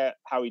don't care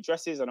how he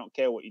dresses. I don't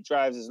care what he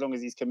drives, as long as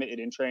he's committed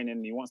in training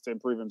and he wants to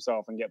improve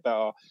himself and get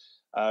better.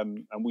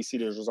 And we see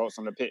those results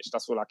on the pitch.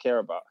 That's all I care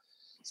about."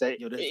 So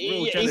Yo, there's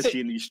real jealousy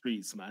in these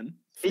streets, man.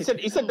 he said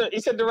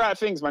the right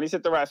things, man. He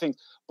said the right things.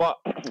 But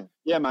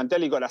yeah, man,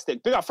 Dele got that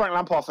stick. Big up Frank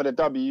Lampard for the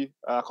W.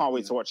 I can't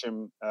wait to watch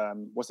him.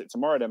 What's it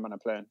tomorrow? Then man, are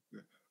playing.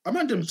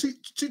 Amanda,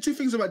 two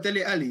things about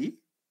Dele Alli.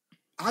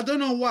 I don't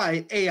know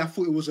why. A, I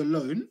thought it was a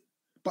loan,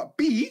 but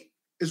B,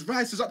 his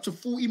rises up to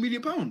 £40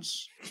 million.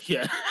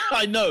 Yeah,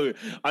 I know.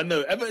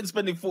 Everton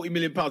spending £40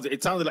 million.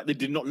 It sounded like they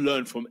did not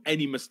learn from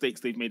any mistakes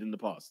they've made in the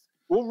past.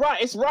 Well,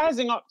 right, it's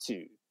rising up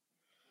to.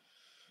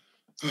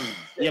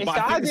 Yeah, but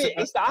I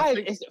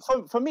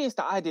think for me, it's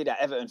the idea that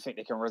Everton think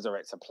they can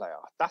resurrect a player.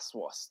 That's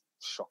what's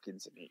shocking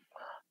to me.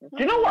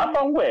 Do you know what I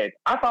found weird?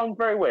 I found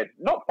very weird.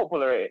 Not football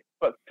related,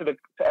 but to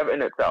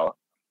Everton itself.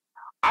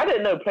 I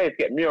didn't know players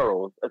get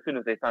murals as soon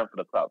as they sign for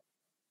the club,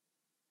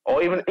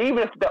 or even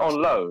if they're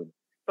on loan.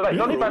 So like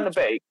Donny van der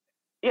Beek,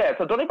 yeah.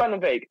 So Donny van der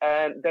Beek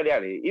and Dele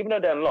Alli, even though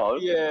they're on loan,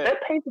 Yeah. they're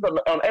painted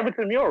on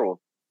Everton murals,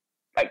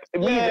 like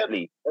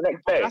immediately the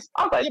next day.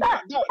 I was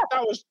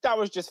like, that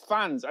was just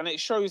fans, and it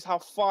shows how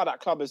far that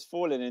club has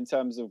fallen in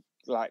terms of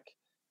like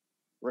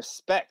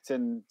respect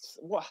and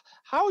what.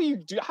 How are you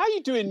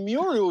doing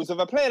murals of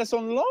a player that's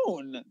on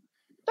loan?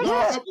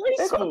 That's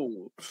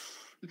disgraceful.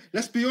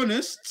 Let's be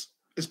honest.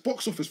 It's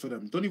box office for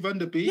them. Donny van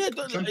der Beek,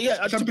 to be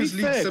Champions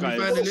League fair,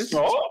 semi-finalist.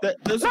 No,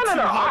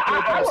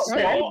 I won't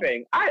say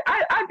anything.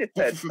 I just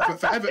said For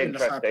that's Everton,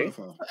 that's high interesting.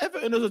 profile.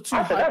 Everton are two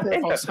I said that's high-profile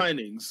interesting.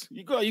 signings.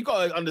 You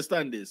got to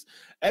understand this.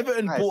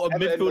 Everton Guys, bought a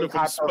Everton midfielder make from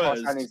high-profile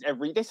Spurs.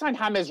 signings they signed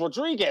James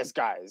Rodriguez,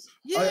 guys.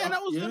 Yeah,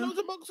 that was yeah.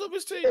 a box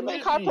office team. They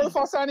make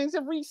high-profile signings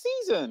every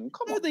season.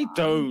 Come No, on, they man.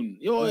 don't.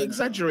 You're No.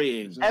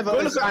 exaggerating. Everton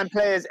Look at- sign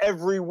players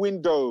every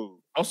window.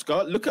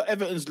 Oscar, look at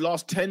Everton's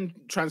last 10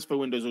 transfer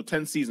windows or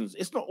 10 seasons.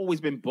 It's not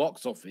always been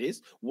box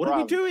office. What are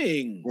we Bruv.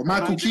 doing? Well,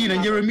 Michael Keane and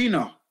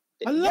Yeremina.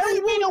 Hello, Gary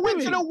what Mina are we went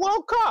to doing? the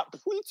World Cup.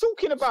 What are you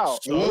talking about?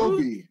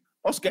 Iwobi.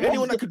 Oscar, What's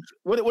anyone the- that could...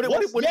 What did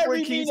What's Roy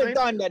Gary Keane Mina say?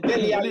 done that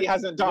Dele Alli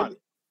hasn't done?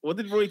 What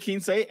did Roy Keane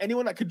say?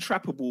 Anyone that could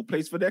trap a ball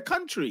plays for their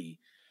country.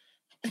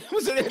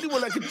 Was it anyone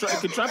that could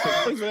trap it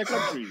plays for their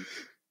country?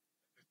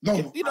 No,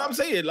 You know what I'm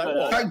saying? Like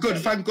what?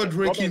 thank God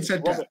Roy Keane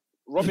said that.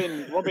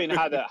 Robin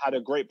had a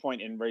great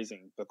point in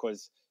raising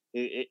because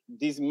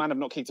these men have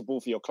not kicked a ball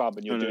for your club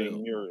and you're No.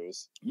 doing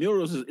murals.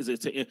 Murals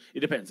it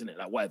depends, innit?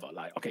 Like whatever.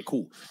 Like okay,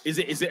 cool. Is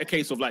it a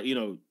case of like, you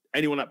know,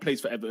 anyone that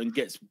plays for Everton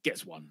gets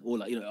one, or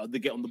like, you know, they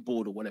get on the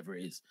board or whatever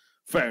it is?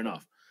 Fair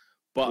enough.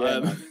 But Yeah,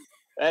 man.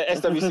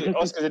 SWC,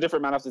 Oscar's a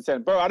different man after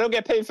 10. Bro, I don't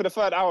get paid for the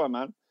third hour,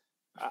 man.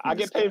 I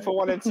get paid for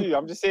 1 and 2.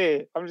 I'm just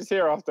here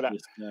after that.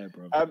 This guy,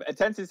 bro.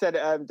 Attention said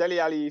Dele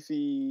Alli, if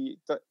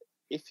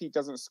he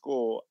doesn't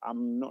score,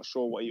 I'm not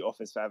sure what he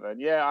offers for Everton.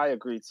 Yeah, I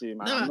agree too,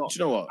 man. Nah, do you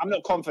know what? I'm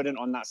not confident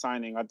on that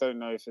signing. I don't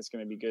know if it's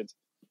going to be good.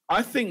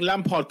 I think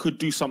Lampard could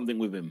do something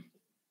with him.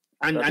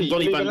 And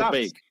Donny van der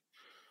Beek.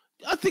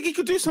 I think he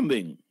could do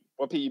something.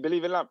 What, Pete, you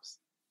believe in Lamps?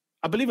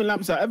 I believe in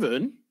Lamps at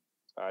Everton.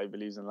 He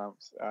believes in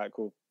Lamps. All right,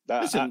 cool.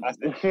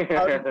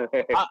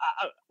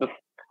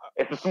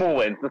 It's a small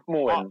win. It's a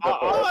small win.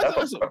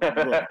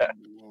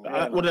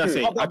 What did I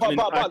say?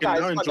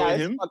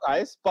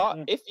 But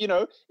if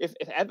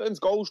Everton's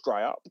goals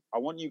dry up, I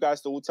want you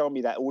guys to all tell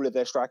me that all of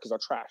their strikers are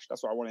trash.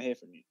 That's what I want to hear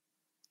from you.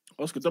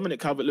 Oscar, Dominic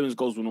Calvert-Lewin's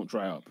goals will not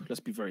dry up. Let's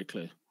be very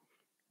clear.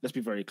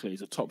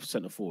 He's a top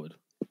centre forward.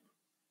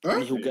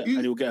 And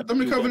he'll get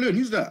Dominic Calvert-Lewin.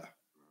 Who's that?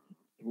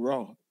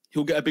 Raw.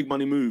 He'll get a big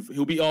money move.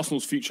 He'll be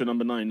Arsenal's future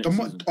number 9 next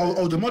season.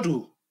 The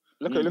model.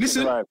 Look at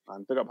the live,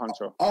 man. Big up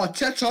Huncho.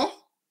 Arteta.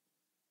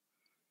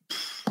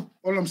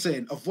 All I'm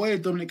saying,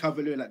 avoid Dominic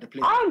Calvert-Lewin like the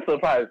player. I'm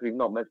surprised we've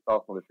not mentioned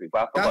Arsenal this week.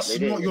 But that's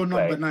not your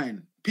number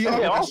 9. PR,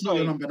 that's not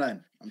your number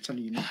 9. I'm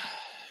telling you now.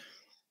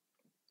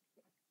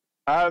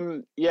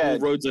 Yeah. All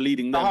roads are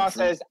leading them. Taha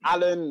says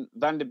Alan,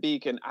 Van der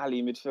Beek, and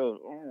Ali midfield.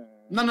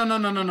 No.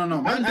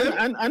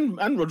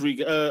 And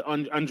Rodrigo,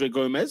 Andre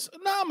Gomez.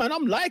 Nah, man,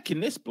 I'm liking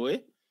this,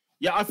 boy.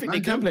 Yeah, I think they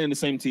can play in the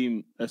same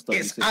team.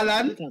 It's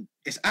Alan.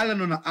 It's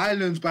Alan on the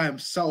islands by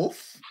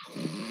himself.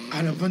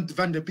 And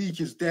Van der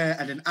Beek is there,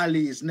 and then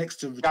Ali is next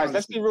to. Guys,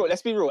 let's be real.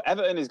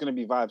 Everton is going to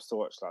be vibes to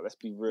watch. Like, let's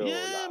be real.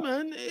 Yeah,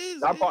 man. It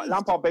is,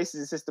 Lampard bases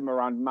his system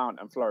around Mount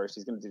and Flourish.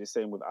 He's going to do the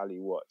same with Ali.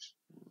 Watch.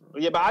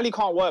 Yeah, but Ali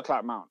can't work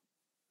like Mount.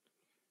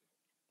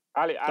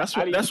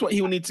 That's what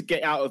he will need to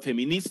get out of him.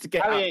 He needs to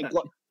get Ali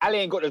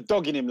ain't got the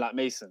dog in him like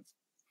Mason.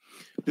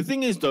 The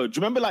thing is, though, do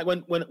you remember like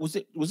when was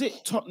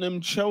it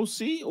Tottenham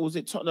Chelsea or was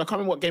it Tottenham? I can't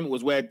remember what game it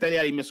was where Dele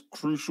Alli missed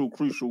crucial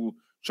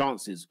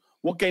chances.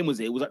 What game was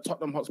it? It was at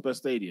Tottenham Hotspur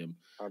Stadium,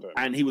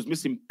 and he was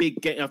missing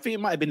big game. I think it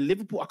might have been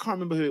Liverpool. I can't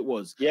remember who it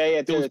was.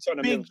 Yeah, there was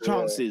big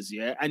chances.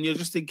 Yeah, and you're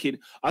just thinking.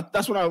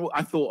 That's what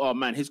I thought. Oh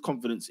man, his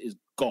confidence is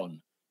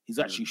gone. He's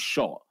actually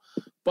shot.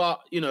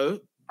 But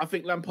I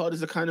think Lampard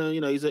is a kind of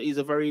he's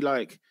a very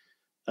like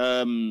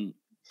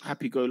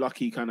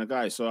happy-go-lucky kind of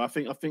guy. So I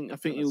think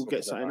he'll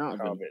get something out of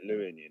him.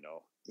 Calvert-Lewin,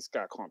 this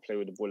guy can't play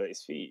with the ball at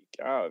his feet.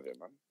 Get out of it,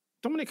 man.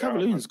 Dominic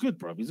Calvert-Lewin's good,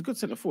 bro. He's a good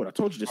centre forward. I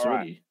told you this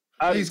already.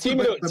 Team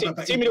of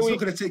the week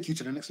going to take you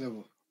to the next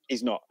level.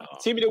 He's not.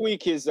 Team of the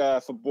week is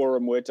for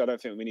Boreham Wood. I don't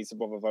think we need to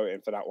bother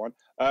voting for that one.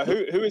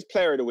 Who is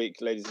player of the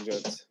week, ladies and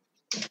gents?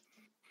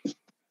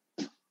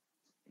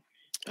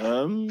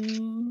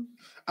 I'm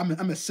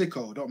a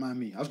sicko. Don't mind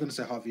me. I was going to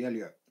say Harvey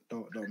Elliott.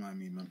 Don't mind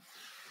me, man.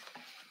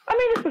 I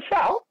mean, it's a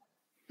shout.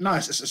 No,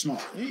 it's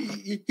not.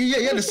 He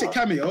had a sick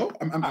cameo.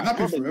 I'm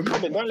happy for him.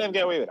 Don't let him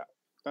get away with that.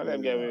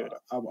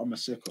 I'm a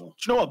sicko. Do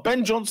you know what?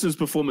 Ben Johnson's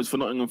performance for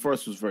Nottingham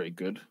Forest was very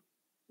good.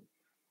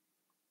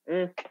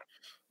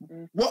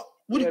 What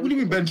do you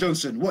mean, Ben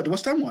Johnson? What? The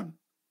West Ham one?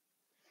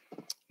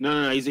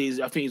 No. I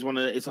think he's one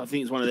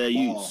of their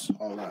youths.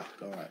 All right.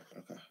 Okay.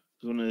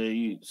 He's one of their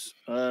youths.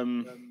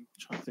 Trying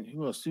to think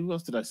who else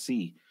did I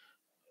see?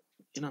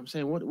 You know what I'm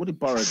saying? What did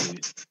Borough do?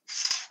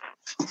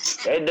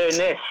 They're doing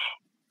this.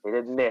 We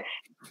did this.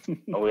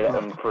 And we let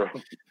them through.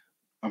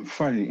 I'm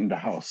finally in the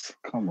house.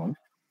 Come on.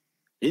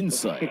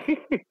 Inside.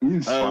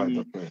 Who's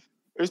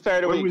player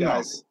of the week,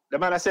 guys? The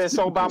man that says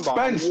Sol Bamba.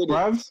 Spence,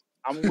 bruv.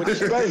 I'm with it.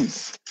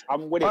 Spence.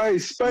 I'm with it. Hey,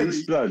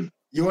 Spence, blood.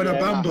 You want a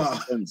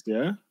Bamba? Spence,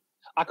 yeah?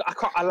 I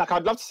can't,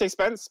 I'd love to say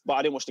Spence, but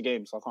I didn't watch the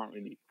game, so I can't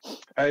really.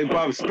 Hey,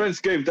 bruv, Spence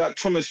gave that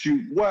Thomas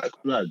you work,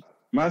 blood.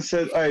 Man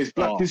said, hey, it's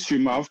Black History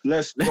Month.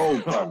 Let's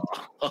go, bruv.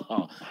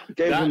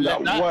 Gave him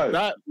that work.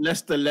 That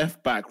Leicester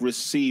left back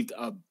received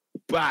a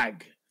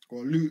bag.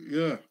 Well, Luke,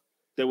 yeah.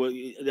 They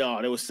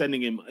were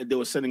sending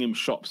him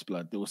shops,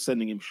 blood. They were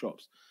sending him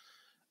shops.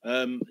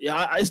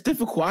 It's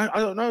difficult. I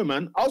don't know,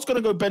 man. I was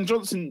gonna go Ben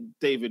Johnson,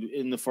 David,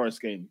 in the Forest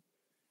game.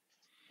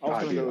 I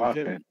was gonna go with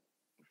him.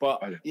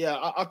 But yeah,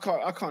 I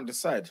can't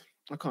decide.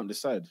 Nope,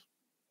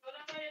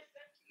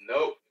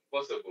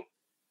 possible.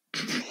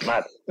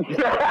 Mad.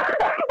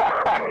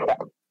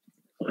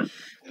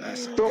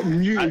 Stop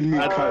muting me,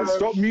 cuz.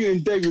 Stop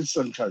muting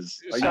Davidson, cuz.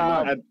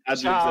 Shout out,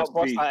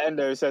 what's that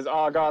Endo who says,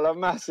 Argyle are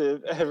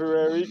massive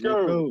everywhere we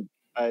go.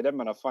 Hey, them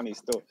men are funny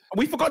still.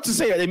 We forgot to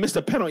say that they missed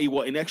a penalty,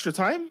 in extra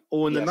time?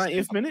 Or in the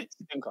 90th minute?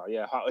 Stinker,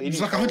 yeah.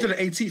 It's like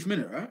 118th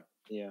minute, right?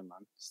 Yeah, man.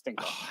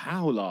 Stinker.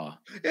 Howler.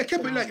 Yeah,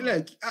 Kepa,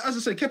 like, as I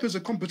say, Kepa's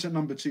a competent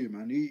number 2,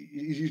 man.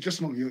 He's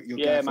just not your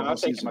yeah, man, I'll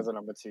take him as a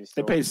number 2.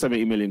 Still. They paid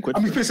 70 million quid. I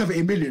mean, paid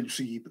 70 million,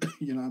 so you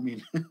know what I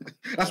mean?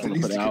 That's the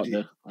least they could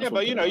do. Yeah,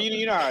 but you know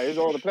how it is.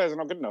 All the players are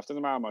not good enough.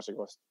 Doesn't matter how much it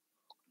costs.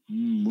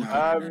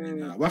 Nah.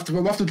 We'll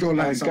have to draw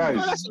lines. Guys,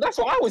 no, that's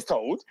what I was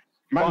told.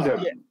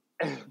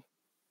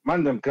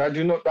 Mandem, can I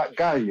do not that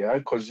guy, yeah?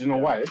 Because you know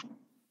why?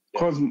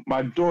 Because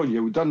my door, yeah,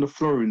 we done the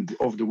flooring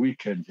over the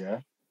weekend, yeah?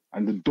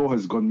 And the door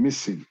has gone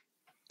missing.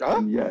 Huh?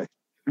 And yeah,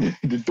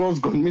 the door's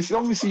gone missing.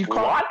 Obviously, you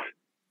can't. What?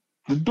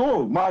 The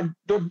door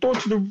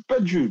to the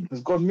bedroom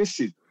has gone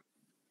missing.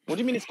 What do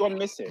you mean it's gone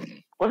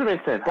missing? What do you mean,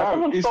 Has Bruv,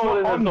 someone it's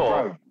stolen not the on,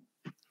 door?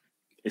 bruv.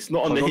 It's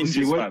not on the Because hinges,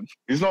 obviously fam.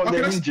 It's not on Okay,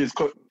 the that's- hinges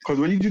because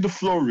when you do the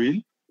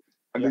flooring,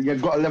 and then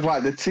you've got to level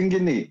out the thing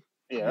in it.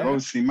 Yeah.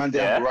 Obviously, man, they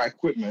have Yeah. the right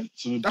equipment,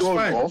 so the That's door's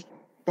fine. off.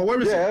 But where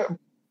is it? Yeah,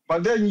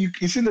 but then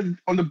it's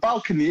on the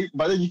balcony,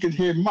 but then you can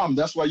hear mum.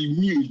 That's why you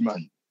muted,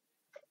 man.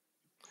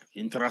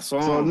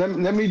 Interesting. So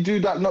let me do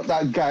that, not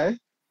that guy,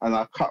 and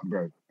I cut,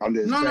 bro. And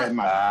there's No, bare no.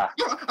 man.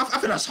 No, I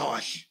think that's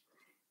harsh.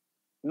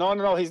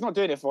 No. He's not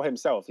doing it for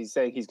himself. He's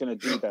saying he's going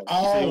to do that.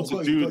 failed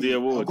to do the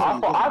award. I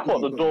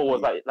thought the door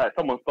was like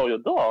someone stole your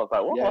door. I was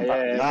like, what? Yeah, What's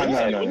yeah, that?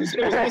 yeah. No. It was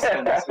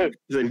missing. It's a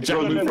So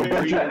John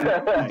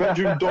the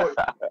bedroom door,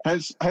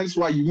 hence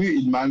why you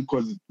muted, man,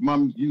 because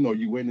mum, you know,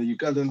 you were in a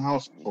Ugandan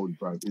household,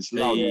 bro. It's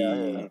loud.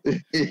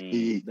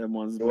 Them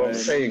ones. What I'm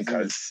there. saying,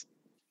 cuz.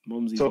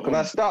 Mumsy's So can I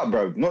on. start,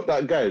 bro? Not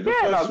that guy. The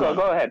Yeah, no, first one.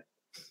 go ahead.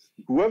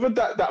 Whoever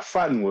that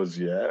fan was,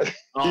 yeah.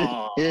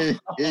 Oh,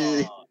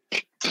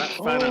 that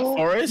fan at We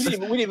Forest.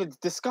 didn't even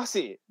discuss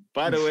it.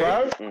 By the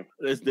way, Fam,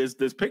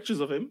 there's pictures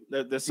of him.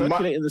 They're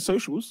circulating the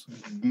socials.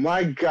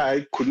 my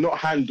guy could not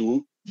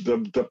handle the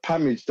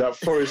damage that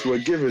Forest were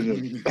giving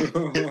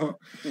him.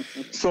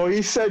 So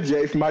he said, yeah,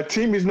 if my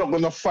team is not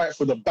going to fight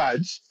for the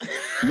badge,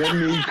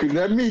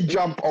 let me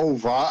jump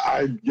over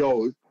and,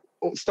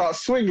 start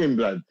swinging,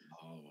 blood.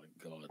 Oh my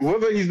god.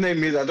 Whoever his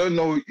name is, I don't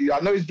know. I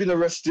know he's been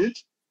arrested,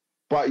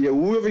 but yeah,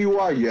 whoever you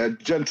are, yeah,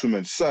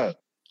 gentlemen, sir.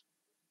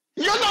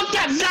 You're not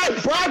that guy,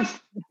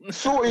 bruv!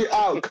 Sort it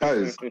out,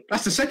 cuz.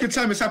 That's the second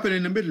time it's happened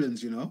in the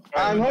Midlands, you know.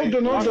 And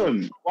hold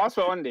on. Whilst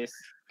we're on this,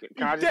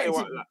 can I just say Yes.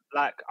 what?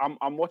 Like,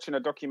 I'm watching a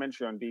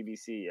documentary on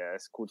BBC. Yeah,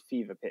 it's called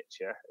Fever Pitch.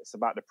 Yeah, it's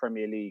about the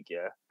Premier League.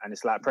 Yeah, and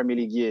it's like Premier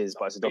League years,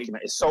 but it's a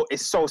documentary.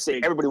 It's so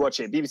sick. Everybody watch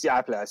it. BBC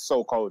iPlayer. It's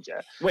so cold.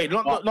 Yeah. Wait,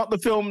 not the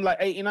film like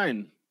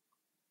 '89.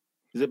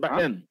 Is it back Huh?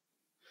 then?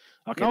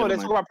 Okay, No, never they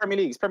mind. talk about Premier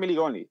League. It's Premier League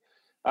only.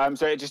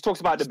 So it just talks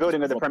about the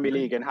building of the Premier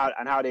League and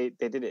how they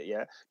did it. Yeah.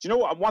 Do you know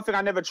what? One thing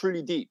I never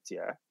truly deeped.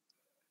 Yeah.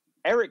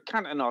 Eric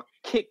Cantona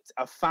kicked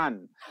a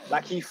fan.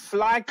 Like he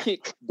fly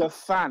kicked the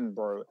fan,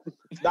 bro.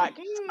 Like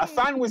a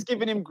fan was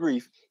giving him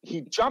grief.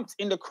 He jumped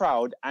in the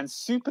crowd and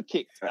super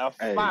kicked a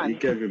Hey, fan. he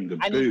gave him the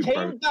And he boot, came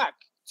bro. back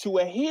to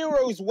a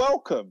hero's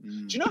welcome.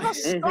 Do you know how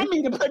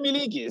scummy the Premier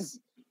League is?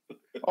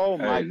 Oh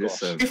my Hey, gosh.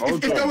 listen, If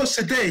hold that on. was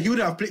today, he would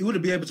have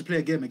been able to play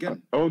a game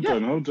again. Hold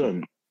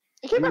on.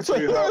 He came back to a Let me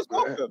tell you hero's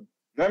how- welcome.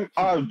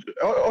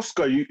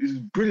 Oscar, it's a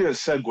brilliant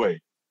segue.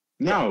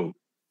 Now,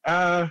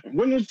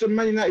 when was the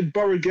Man United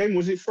Borough game?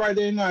 Was it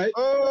Friday night?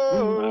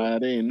 Oh,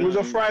 It was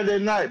a Friday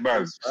night,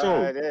 bro. So,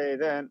 Friday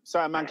then.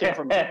 Sorry, man came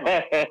from.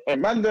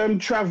 man, them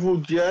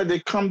travelled, yeah, they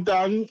come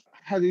down,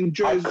 had I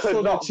enjoyed,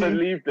 could not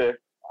believe this.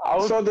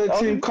 saw their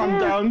team come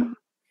down,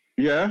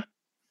 yeah.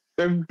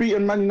 They've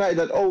beaten Man United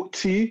at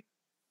OT.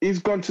 He's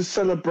gone to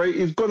celebrate.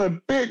 He's gone a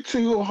bit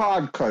too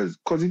hard, because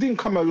he didn't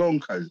come alone,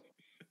 because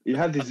he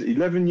had his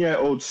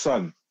 11-year-old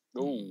son.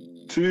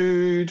 Ooh.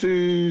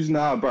 Twos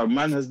now, bro.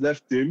 Man has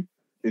left him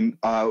in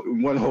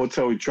one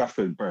hotel in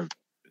Trafford, bro.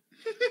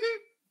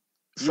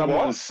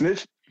 Someone what?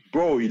 snitched.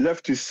 Bro, he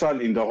left his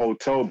son in the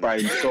hotel by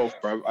himself,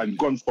 bro, and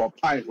gone for a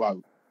pint,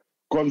 bro.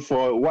 Gone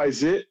for, what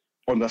is it?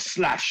 On the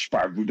slash,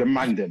 bro, with the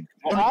man then.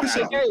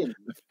 After the game.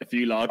 If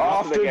you like,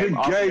 After the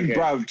game, game.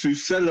 bro, to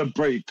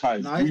celebrate,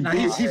 guys.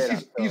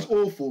 He's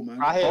awful, man.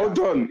 I hear Hold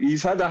that. on,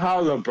 he's had a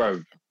howler, bro.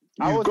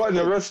 I He's was gotten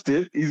thinking-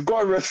 arrested. He's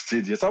got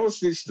arrested. Yes, I was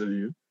snitched to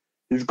you.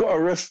 He's got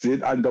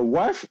arrested, and the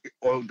wife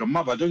or the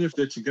mother, I don't know if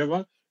they're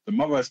together. The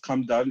mother has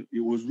come down. It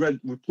was read.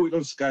 We put it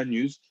on Sky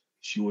News.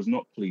 She was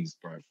not pleased,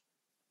 bro.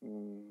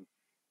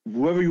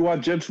 Whoever you are,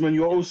 gentlemen,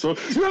 you're also.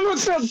 You're not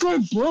that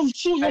good, bro.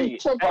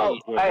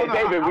 Hey,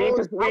 David,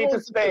 we need to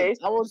stay.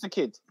 How old's the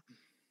kid?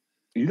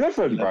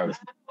 11, bro.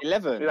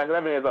 11. He's like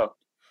 11 years old.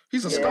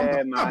 He's a Yeah,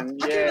 scumbag. man.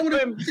 I Yeah. can't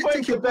Put him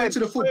take your boy to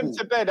the Put him football.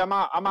 to bed. I'm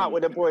out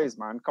with the boys,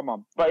 man. Come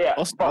on. But yeah,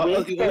 Oscar, but we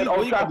what- need to stay in what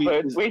Old you gotta be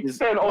Trafford. is- We need to is-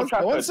 stay in Old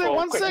Trafford One sec, for a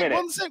one quick sec, minute.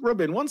 one sec,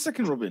 Robin. 1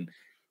 second, Robin.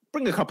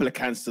 Bring a couple of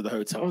cans to the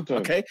hotel, Hold on.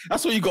 okay?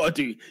 That's what you got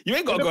to do. You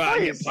ain't got to With go the out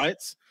and get boys.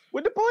 pints.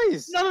 With the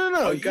boys. No.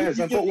 Oh, guys,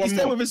 I've got one He's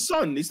there more. with his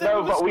son. He's there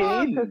No, with his but we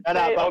son. need to No,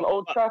 stay but- on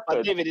Old But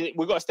Trafford. David,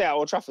 we got to stay at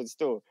Old Trafford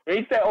still. We need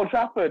to stay at Old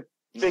Trafford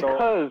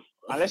because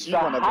Unless you the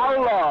want to go.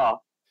 howler.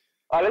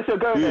 Unless you're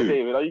going there, Dude.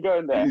 David. Are you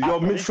going there? Your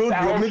Absolutely midfield, stay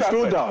at your Old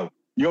Trafford. midfielder.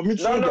 Your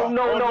midfielder.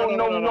 No.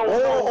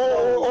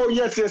 Oh,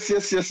 yes.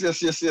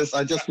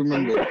 I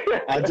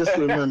just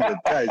remembered.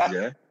 Guys,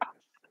 yeah.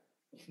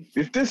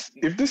 If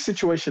this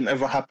situation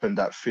ever happened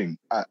at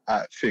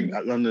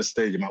London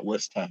Stadium at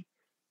West Ham,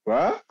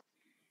 right?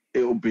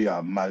 It'll be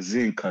a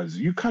mazin, because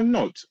you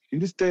cannot, in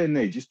this day and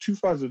age, it's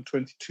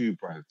 2022,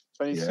 bro.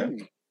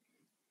 22.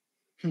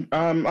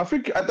 I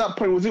think at that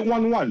point, was it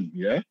 1-1,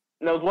 yeah?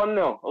 No, it was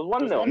 1-0. It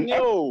was 1-0.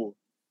 No.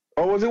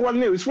 Or was it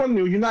 1-0? It's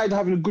 1-0. United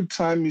having a good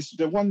time.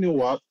 They're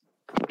 1-0 up.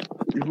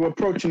 We're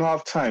approaching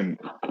half time.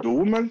 The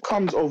woman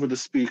comes over the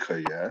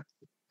speaker, yeah?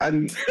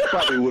 And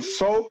but it was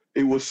so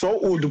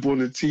audible on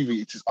the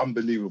TV, it is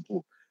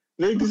unbelievable.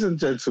 Ladies and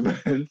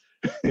gentlemen,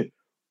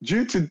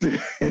 due to the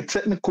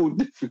technical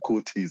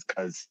difficulties,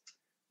 guys,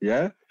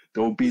 yeah,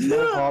 there will be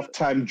no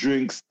halftime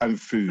drinks and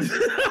food.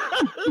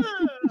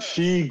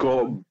 She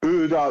got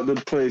booed out the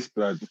place,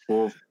 blood.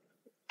 For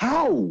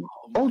how?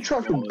 Old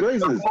Trafford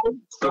Glazers.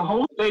 The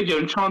whole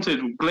stadium chanted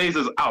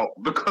Glazers out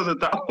because of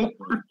that. Oh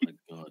my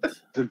God.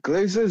 The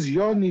Glazers,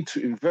 y'all need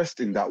to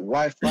invest in that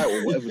Wi-Fi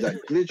or whatever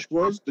that glitch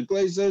was. The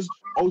Glazers,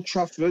 Old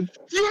Trafford.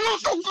 You're not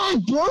so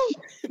good, bro.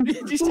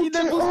 Did you see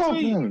Neville's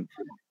tweet? Did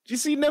you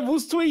see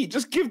Neville's tweet?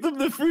 Just give them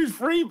the food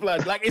free,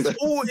 blood. Like it's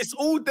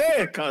all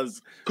there,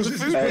 cuz. Because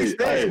it's waste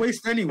there. It's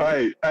waste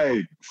anyway.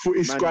 Hey,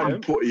 Footy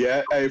Squad put,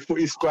 yeah. Hey,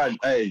 Footy Squad,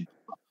 hey.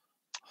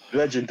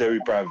 Legendary,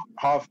 bruv.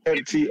 Half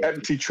empty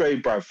tray,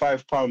 bruv.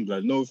 £5,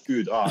 blood. No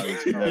food.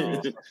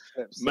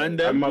 Man,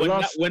 then,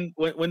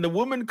 when the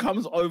woman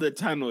comes over the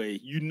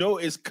tannoy, you know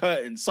it's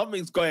curtain.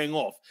 Something's going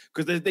off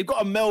because they've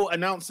got a male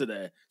announcer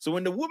there. So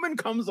when the woman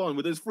comes on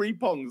with those three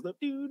pongs, then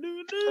you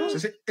know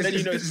it's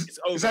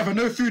over. It's either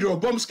no food or a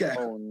bomb scare.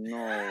 Oh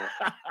no!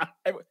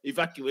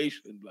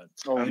 Evacuation, blood.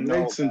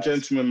 Ladies and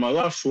gentlemen, my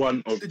last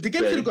one of the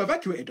game could have got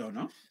evacuated, though,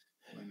 no?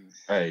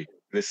 Hey,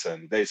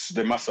 listen, they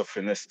must have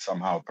finessed it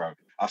somehow, bruv.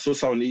 I saw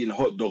someone eating a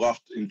hot dog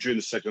during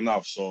the second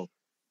half, so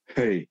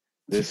hey,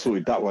 they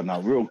sorted that one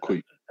out real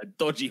quick. A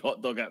dodgy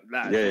hot dog at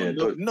that. Yeah,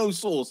 no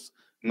sauce.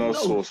 No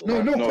sauce.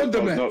 No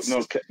condiments.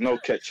 No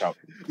ketchup.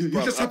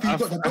 You're just happy you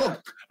got the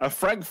dog. A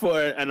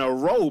Frankfurt and a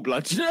roll,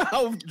 blood. Do you know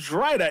how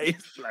dry that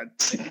is, blood?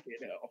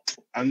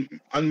 And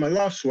my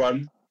last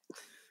one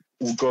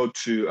will go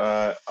to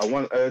I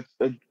want a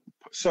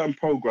certain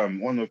program,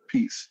 one of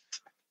Pete's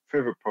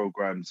favorite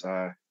programs,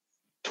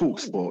 Talk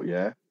Sport,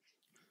 yeah.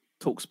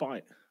 Talk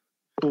Sport,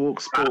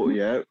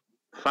 yeah.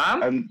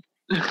 Fam? And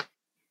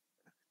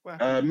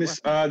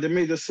they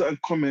made a certain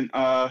comment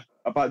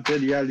about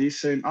Dele Alli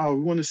saying, "Oh,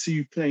 we want to see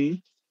you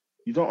playing.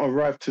 You don't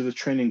arrive to the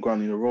training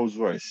ground in a Rolls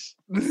Royce."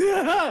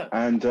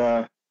 And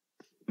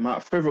my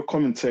favorite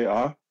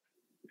commentator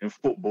in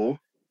football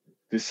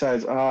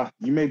decides,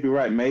 "You may be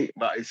right, mate,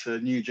 but it's a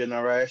new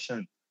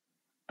generation.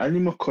 Ali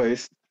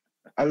McCoist,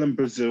 Alan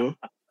Brazil.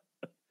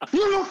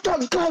 You look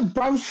that guy,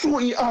 bro.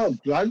 Sort it out,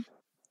 blood."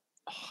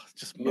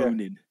 Just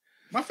moaning.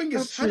 My thing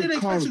is, how did they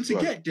expect him to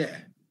get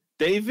there?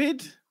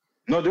 David?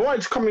 No, they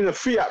wanted to come in a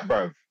Fiat,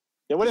 bro.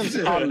 They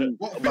wouldn't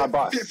come by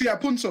bus. Fiat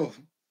Punto.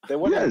 They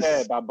wouldn't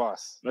there by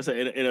bus. That's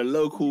in a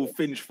local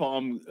Finch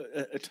Farm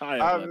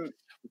attire.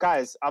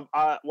 Guys,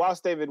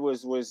 whilst David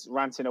was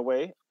ranting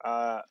away,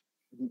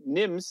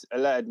 Nims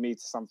alerted me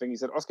to something. He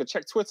said, "Oscar,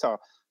 check Twitter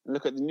and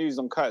look at the news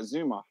on Kurt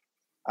Zuma."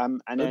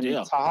 And then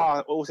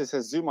Taha also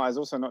says Zuma is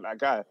also not that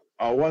guy.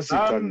 Oh, what's he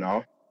done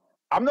now?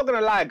 I'm not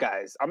gonna lie,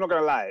 guys. I'm not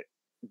gonna lie.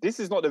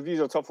 This is not the views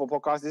of Top 4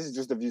 Podcast. This is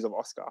just the views of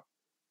Oscar.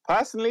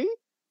 Personally,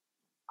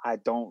 I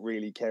don't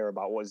really care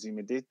about what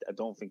Zuma did. I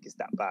don't think it's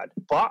that bad.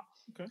 But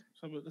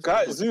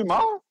Kurt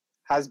Zuma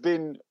has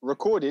been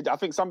recorded. I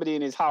think somebody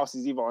in his house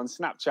is either on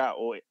Snapchat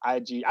or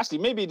IG. Actually,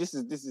 maybe this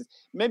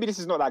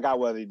is not that guy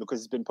worthy because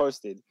it's been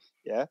posted.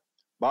 Yeah,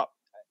 but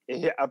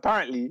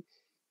apparently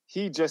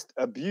he just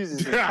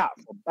abuses his cat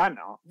for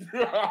banter.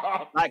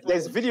 Like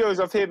there's videos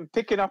of him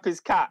picking up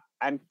his cat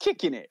and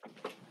kicking it.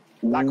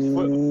 Like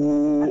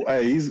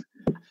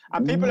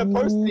and people are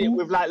posting it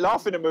with like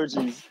laughing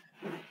emojis.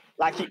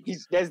 Like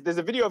there's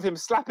a video of him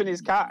slapping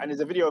his cat and there's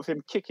a video of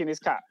him kicking his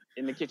cat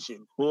in the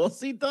kitchen. What's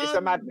he done? It's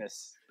a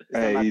madness.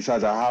 He's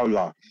had a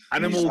howler.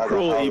 Animal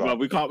cruelty, but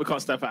we can't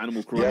step at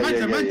animal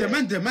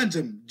cruelty. Man,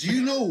 do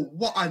you know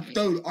what I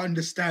don't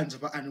understand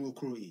about animal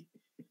cruelty?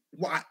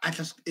 What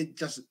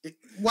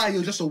why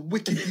you're just a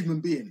wicked human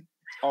being.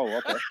 Oh,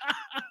 okay.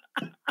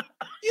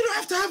 You don't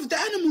have to have the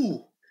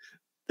animal.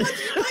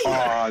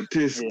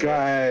 This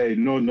guy.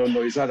 No.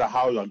 He's had a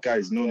howler,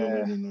 guys.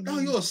 No. No,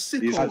 you're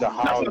sick. He's had a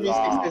howler.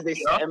 They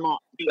set him up.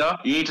 Yeah,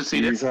 you need to see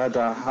this. He's had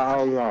a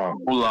howler.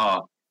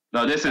 No,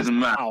 this is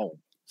mad.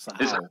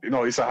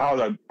 It's a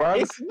howler. Bro.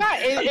 It's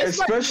mad.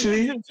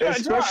 Especially,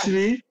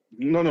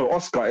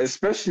 Oscar,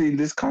 especially in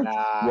this country.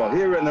 Well,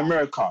 here in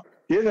America.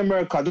 Here in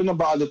America, I don't know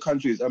about other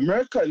countries.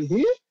 America and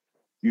here,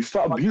 you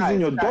start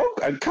abusing your dog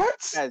and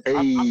cats. Guys,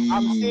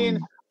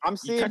 I'm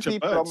seeing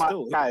people on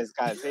my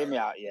guys. Hear me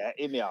out. Yeah,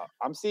 hear me out.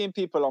 I'm seeing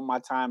people on my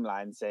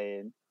timeline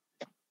saying,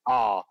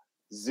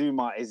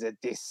 Zuma is a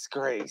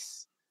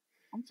disgrace.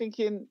 I'm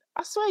thinking,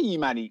 I swear you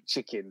man eat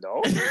chicken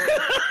though.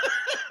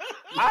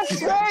 I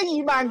swear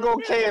you man go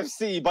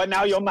KFC, but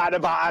now you're mad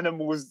about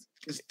animals.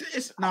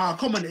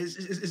 Come on,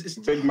 it's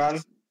big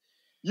man.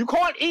 You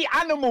can't eat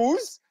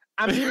animals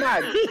and be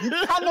mad. You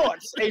cannot,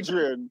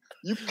 Adrian.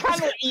 You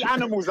cannot eat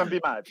animals and be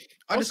mad.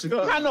 I just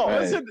cannot.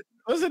 Hey.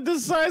 Was it the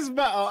size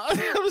matter? I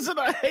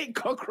hate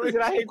cockroaches.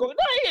 No, do you know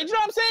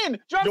what I'm saying?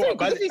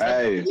 Because he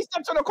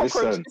stepped on a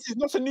cockroach. This is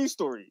not a news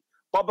story.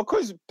 But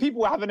because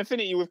people have an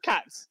affinity with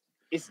cats,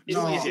 it's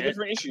a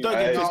different issue.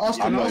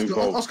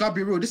 Oscar, I'll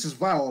be real. This is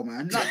vile,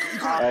 man. But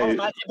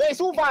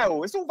it's all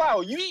vile. It's all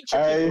vile. You eat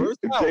chicken.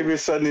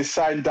 Davidson is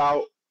signed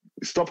out.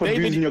 Stop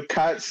abusing your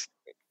cats.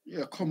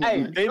 Yeah, come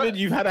on, man. David,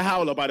 you've had a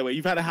howler, by the way.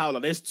 You've had a howler.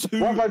 There's two.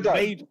 What have I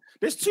done?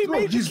 There's two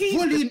major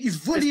keys.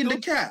 He's bullying the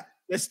cat.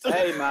 Let's start.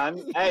 Hey,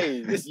 man.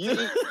 Hey,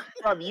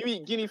 you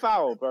eat guinea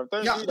fowl, bro.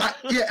 Don't do that.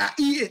 I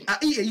eat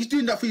it. He's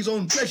doing that for his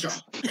own pleasure.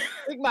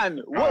 Big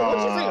man, what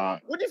do you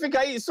think? What do you think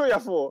I eat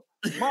soya for?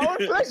 My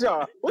own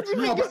pleasure. What do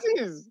you think this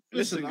is?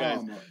 Listen,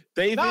 guys. man.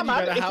 David, Nah, you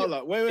man, better if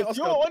howler. Wait, If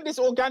Oscar. you're on this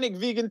organic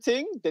vegan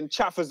thing, then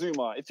chat for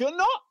Zuma. If you're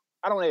not,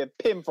 I don't want a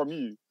pin from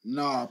you.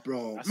 Nah,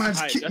 bro. That's Man's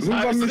hype, kick. that's Who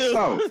hype got missed still.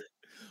 out?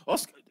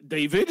 Oscar,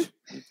 David,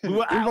 we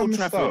were at Who got Old missed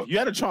Trafford. out? You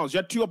had a chance. You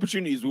had 2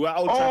 opportunities. We were at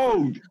Old Trafford.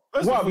 Oh,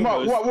 First and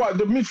foremost, what?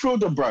 The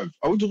midfielder, bro.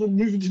 Are we just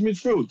moving to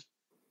midfield?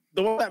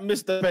 The one that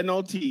missed the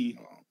penalty.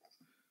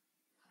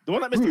 The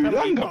one that missed Who, the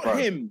penalty, Langa, not bro?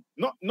 him.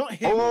 Not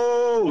him.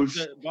 Oh,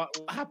 But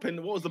what happened?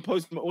 What was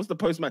the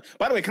postman?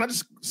 By the way, can I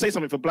just say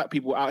something for black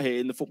people out here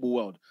in the football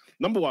world?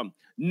 Number one,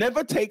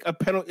 never take a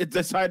penalty,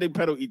 deciding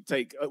penalty.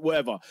 Take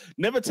whatever.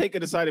 Never take a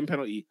deciding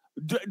penalty.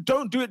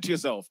 Don't do it to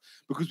yourself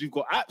because we've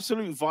got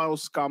absolute vile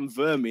scum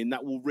vermin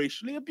that will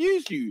racially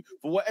abuse you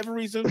for whatever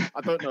reason.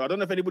 I don't know. I don't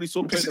know if anybody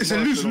saw. It's a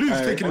lose-lose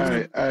taking it to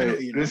the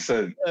penalty, you know?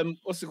 listen,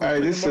 What's it called? Hey,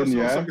 Clinton listen, Morrison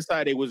on yeah. Soccer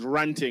Saturday was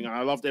ranting, and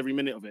I loved every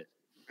minute of it.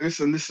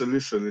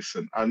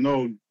 listen. I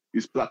know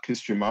it's Black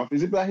History Month.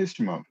 Is it Black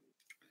History Month?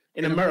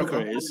 In America,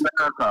 it is.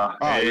 America.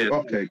 Oh, Yeah.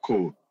 okay,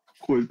 cool.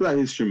 It's Black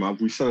History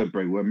Month. We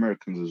celebrate. We're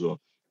Americans as well.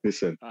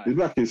 Listen, Alright, it's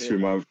Black History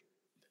yeah. Month.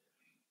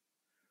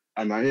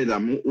 And I hear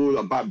that all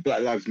about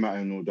Black Lives Matter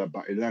and all that,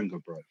 but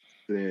Ilanga, bro.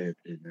 Man.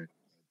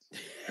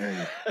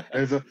 Hey,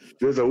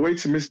 there's a way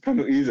to miss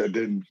penalties and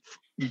then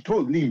you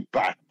don't lean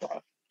back, bro.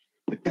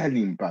 The guy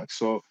lean back.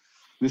 So,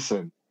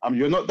 listen,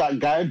 you're not that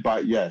guy,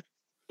 but yeah,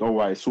 don't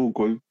worry, it's all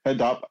good.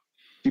 Head up.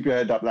 Keep your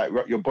head up like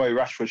your boy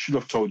Rashford should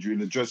have told you in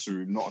the dressing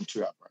room, not on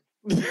Twitter,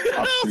 bro.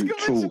 Absolute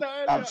tool.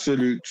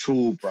 Absolute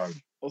tool, bro.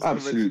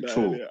 Absolute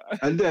tool.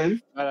 And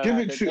then give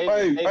it to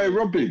hey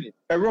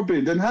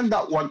Robin, then hand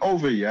that one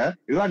over, yeah?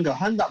 Ilanga,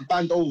 hand that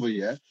band over,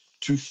 yeah,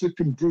 to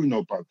flipping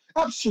Bruno, bro.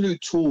 Absolute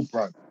tool,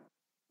 bro.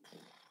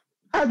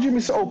 How do you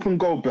miss an open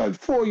goal, bro?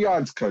 4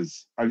 yards,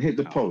 cuz, and hit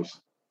the post.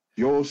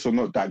 You're also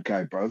not that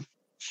guy, bro.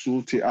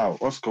 Sort it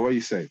out. Oscar, what do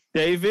you say?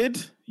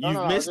 David,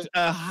 you've missed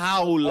a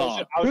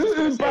howler. Who was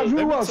Let me tell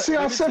you right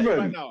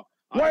CR7? now.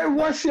 Why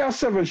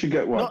CR7 should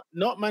get one?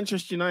 Not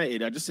Manchester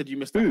United. I just said you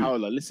missed a Who?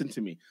 howler. Listen to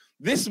me.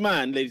 This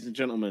man, ladies and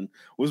gentlemen,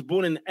 was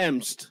born in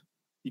Emst.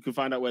 You can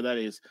find out where that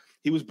is.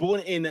 He was born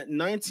in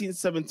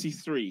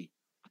 1973.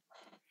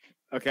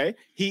 Okay?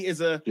 He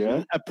is a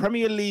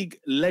Premier League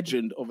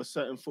legend of a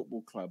certain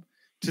football club.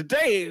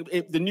 Today,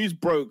 the news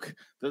broke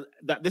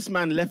that this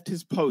man left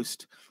his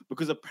post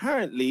because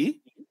apparently...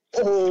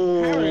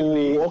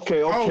 Okay.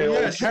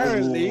 yes.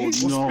 Apparently...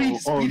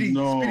 Speedy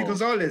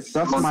Gonzalez.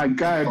 That's my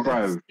guy,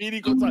 bro.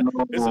 Speedy Gonzalez.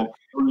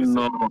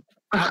 Listen.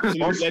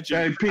 Absolute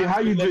legend. Hey, Pete, how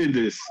you doing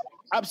this?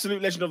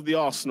 Absolute legend of the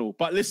Arsenal.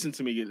 But listen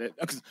to me,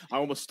 because I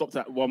almost stopped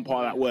at one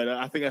part of that word.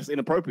 I think that's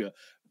inappropriate.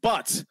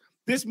 But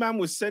this man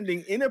was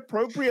sending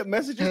inappropriate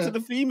messages to the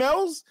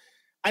females,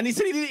 and he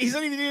said he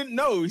didn't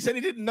know. He said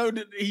he didn't know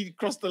that he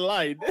crossed the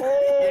line.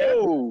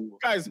 Oh,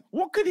 Guys,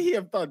 what could he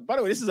have done? By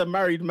the way, this is a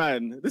married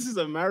man. Ladies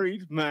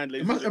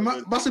It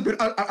must have been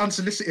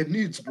unsolicited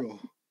nudes, bro.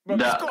 Bro,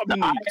 it's got to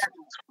be nudes.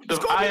 It's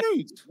got to be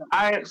nudes.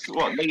 Ajax,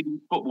 what, ladies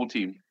football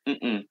team?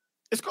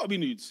 It's got to be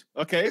nudes,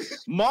 okay?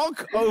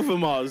 Mark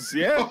Overmars,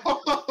 yeah?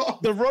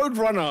 The Road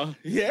Runner,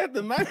 yeah?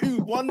 The man who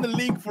won the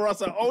league for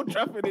us at Old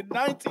Trafford in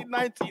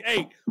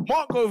 1998.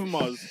 Mark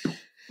Overmars.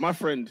 My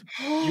friend,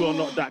 you are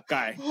not that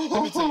guy.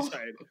 Let me tell you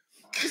something.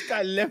 This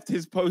guy left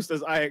his post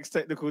as Ajax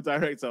technical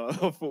director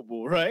of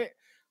football, right?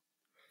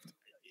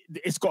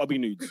 It's got to be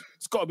nudes.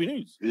 It's got to be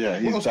nudes. Yeah,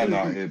 he's done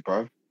out here,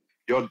 bro.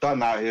 You're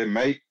done out here,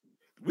 mate.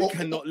 We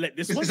cannot let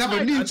this one Is that a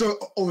slide. nudes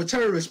or a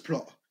terrorist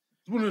plot?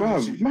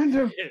 Bro, man,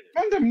 them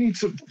need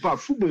to, but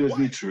footballers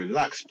need to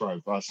relax,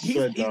 bro. I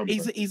swear down, bro.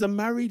 He's a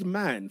married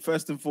man,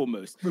 first and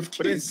foremost. With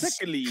But then kids.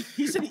 secondly,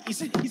 he said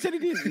he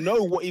didn't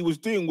know what he was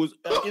doing was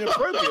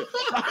inappropriate.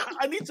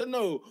 I need to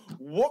know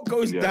what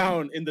goes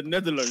down in the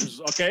Netherlands,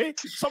 okay?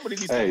 Somebody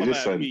needs to Hey, come at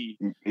listen, me.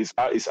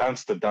 it's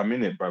Amsterdam,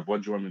 innit, bro?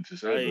 What do you want me to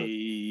say,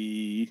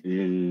 Hey. bro?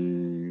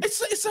 Yeah.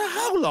 It's a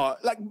howler.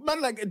 Like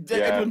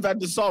Edwin van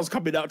der Sar's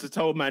coming out to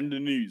tell man the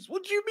news.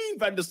 What do you mean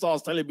Van der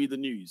Sar's telling me the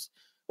news?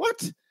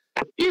 What?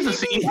 He's a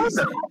CEO.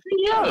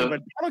 I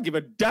don't give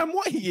a damn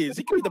what he is.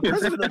 He could be the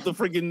president of the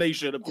frigging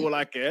nation for all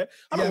I care.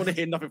 I don't want to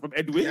hear nothing from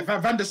Edwin. Yeah,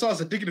 Van der Sar's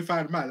a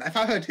dignified man. If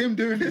I heard him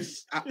doing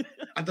this,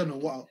 I don't know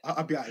what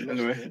I'd be out of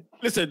Anyway.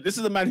 Listen, this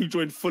is a man who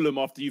joined Fulham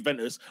after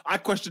Juventus. I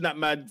question that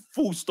man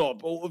full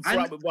stop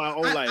throughout my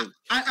whole life.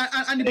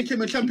 And he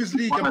became a Champions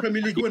League and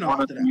Premier League winner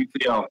after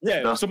that.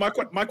 Yeah, so my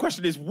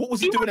question is, what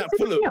was he doing at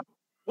Fulham?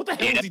 What the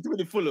hell was he doing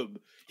in Fulham?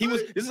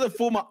 This is a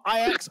former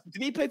Ajax.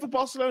 Did he play for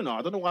Barcelona?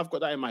 I don't know why I've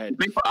got that in my head.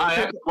 Played for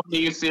Ajax, won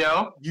the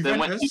UCL. Then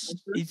went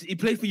Juventus. He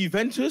played for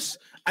Juventus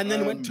and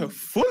then went to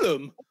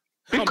Fulham.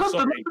 because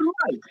I'm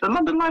the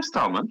London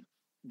lifestyle, man.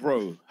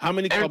 Bro, how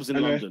many clubs in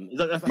Anyway, London?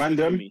 That's man,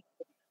 for them. me.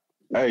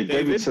 Hey,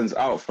 David? Davidson's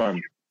out,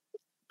 fam.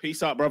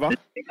 Peace out, brother.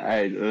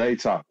 Hey,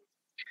 later.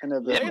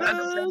 And We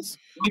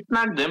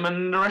snagged him,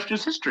 and the rest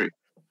is history.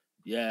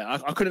 Yeah,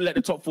 I couldn't let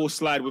the top four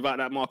slide without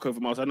that Mark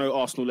Overmars. I know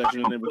Arsenal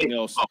legend and everything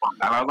else. And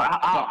I was like,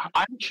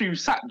 I actually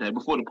sat there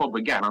before the pod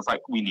began. I was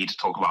like, we need to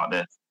talk about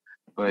this.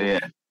 But yeah.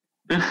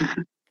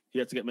 He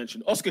had to get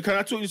mentioned. Oscar, can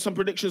I talk you some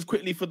predictions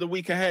quickly for the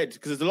week ahead?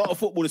 Because there's a lot of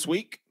football this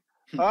week.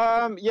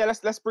 Yeah,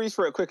 let's breeze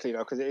through it quickly though,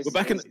 because it is. We're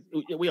back in.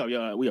 We are.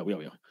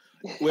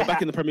 We're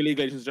back in the Premier League,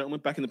 ladies and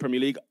gentlemen. Back in the Premier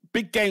League.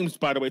 Big games,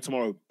 by the way,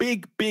 tomorrow.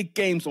 Big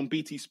games on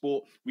BT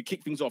Sport. We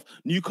kick things off.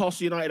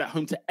 Newcastle United at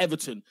home to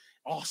Everton.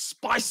 Oh,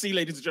 spicy,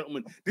 ladies and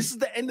gentlemen. This is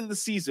the end of the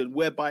season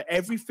whereby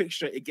every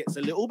fixture, it gets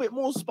a little bit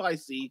more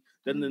spicy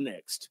than the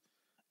next.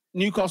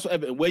 Newcastle,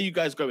 Everton, where are you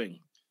guys going?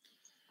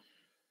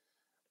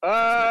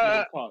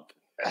 It's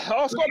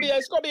got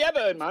to be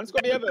Everton, man. It's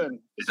got to be Everton.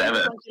 It's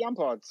Everton.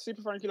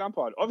 Super Frankie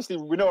Lampard. Obviously,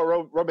 we know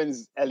what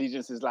Robin's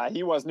allegiance is like.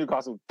 He wants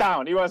Newcastle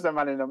down. He wants that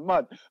man in the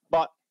mud.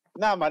 But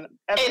nah, man.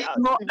 It's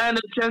not an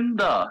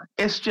agenda.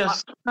 It's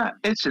just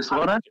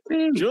what I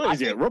think.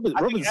 Yeah,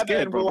 Robin's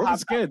scared, bro. Robin's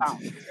scared.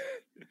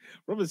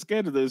 Robin's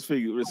scared of those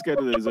things. We're scared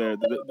of those.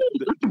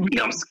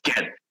 I'm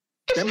scared.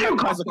 Them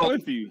guys are coming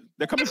for you.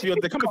 They're coming for your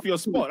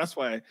spot. That's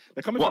why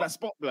they're coming for that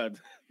spot, blood.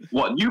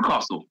 What,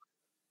 Newcastle?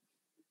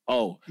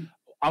 Oh,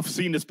 I've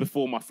seen this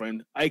before, my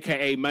friend.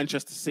 AKA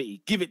Manchester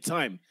City. Give it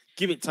time.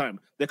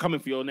 They're coming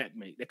for your neck,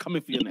 mate. They're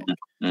coming for your neck.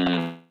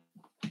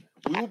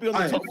 We will be on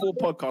the top four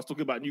podcast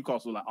talking about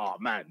Newcastle. Like, oh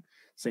man,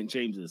 St.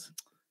 James's.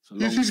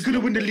 Who's going to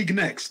win the league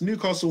next?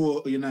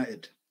 Newcastle or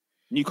United?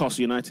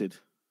 Newcastle United.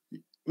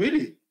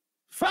 Really?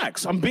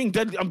 Facts. I'm being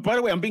dead. By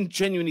the way, I'm being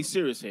genuinely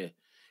serious here.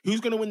 Who's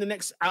going to win the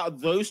next out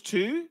of those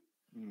two?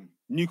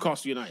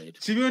 Newcastle United.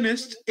 To be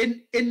honest,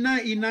 in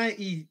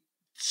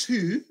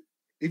 1992,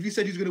 if you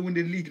said he's going to win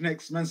the league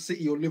next, Man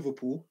City or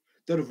Liverpool,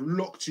 they'd have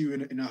locked you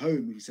in a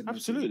home. If you said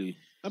absolutely.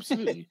 I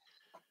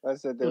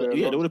said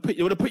they would have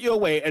put you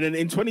away. And then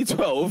in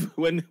 2012,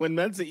 when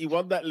Man City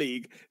won that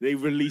league, they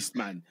released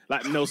man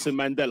like Nelson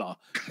Mandela.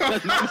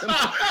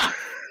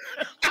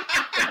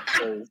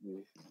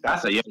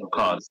 That's a yellow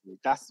card.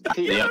 That's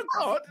a yellow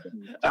card.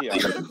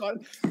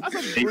 That's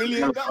a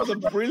brilliant. That was a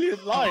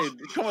brilliant line.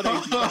 Come on,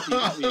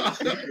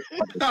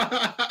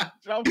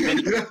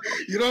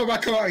 you know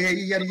about come out here.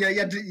 You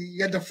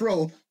had the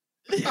throw.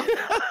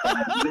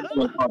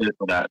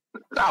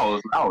 That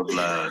was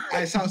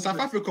South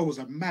Africa was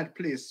a mad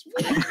place.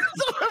 South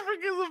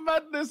Africa's a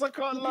madness. I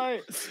can't lie.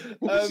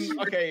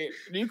 Okay,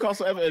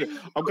 Newcastle Everton.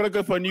 I'm gonna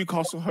go for a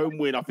Newcastle home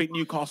win. I think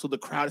Newcastle. The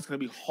crowd is gonna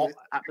be hot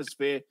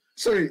atmosphere.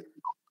 Sorry.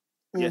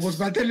 Yes. Was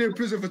Mandela in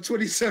prison for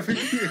 27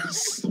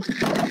 years?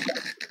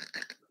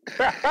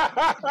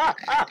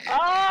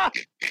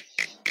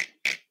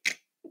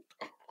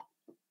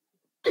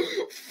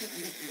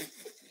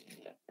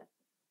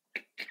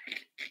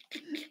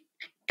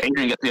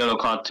 Adrian gets the yellow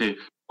card too.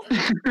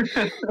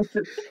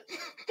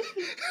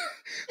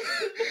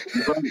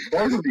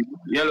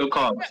 Yellow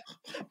card.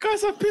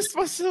 Guys, I pissed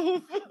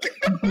myself.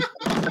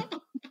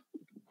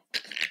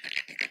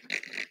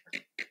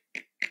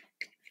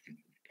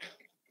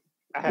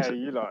 Hey,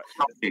 you like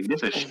shocking.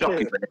 This is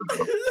shocking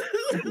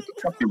behavior.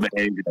 Shocking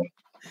behavior.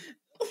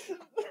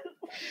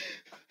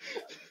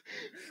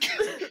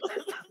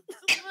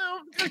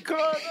 I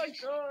can't.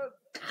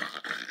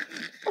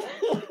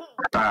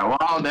 Alright,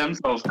 while them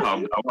souls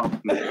come, I want to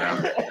play now.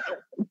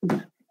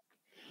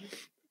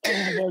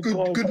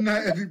 Good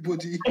night,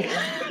 everybody.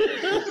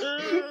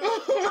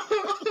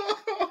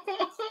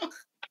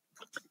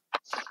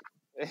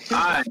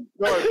 Alright,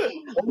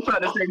 also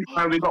at the same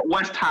time, we got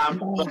West Ham.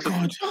 Oh,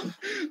 God.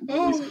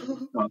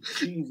 Oh,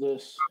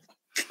 Jesus.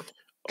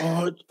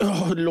 Oh,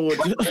 Lord.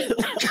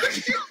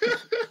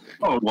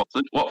 Oh,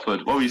 Watford. What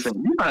were you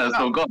saying? You guys are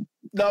still gone.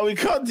 No, we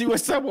can't do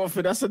West Ham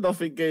Watford. That's a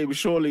nothing game.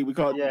 Surely we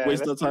can't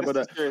waste our time on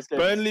that.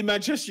 Burnley,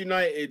 Manchester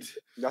United.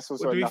 That's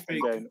also a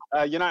nothing game.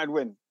 United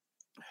win.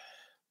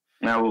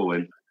 Now we'll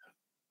win.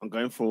 I'm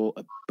going for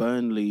a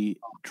Burnley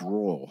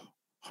draw.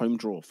 Home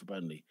draw for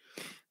Burnley.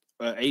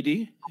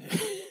 AD,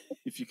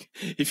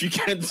 if you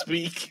can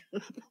speak.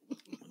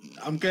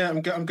 I'm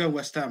going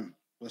West Ham.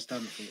 West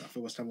Ham. I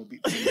think West Ham will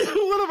beat.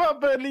 What about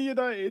Burnley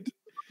United?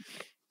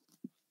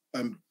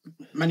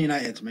 Man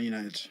United.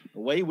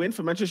 Away win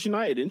for Manchester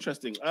United.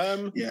 Interesting.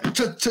 Yeah.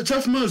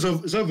 Turf Moor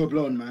is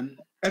overblown, man.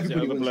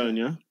 Everybody overblown,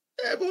 yeah.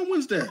 Everyone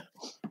wins there.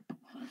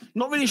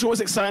 Not really sure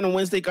what's exciting on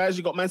Wednesday, guys.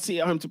 You got Man City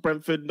at home to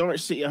Brentford,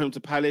 Norwich City at home to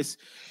Palace,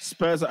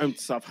 Spurs at home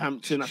to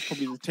Southampton. That's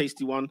probably the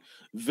tasty one.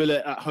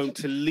 Villa at home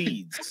to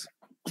Leeds.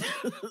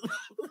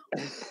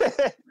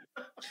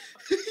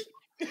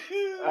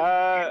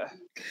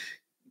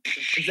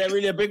 Is there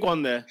really a big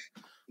one there?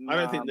 I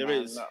don't think there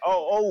is. No.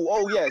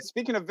 Oh, yeah.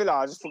 Speaking of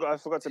Villa, I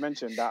forgot to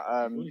mention that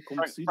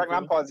Frank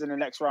Lampard's in the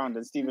next round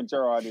and Steven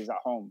Gerrard is at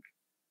home.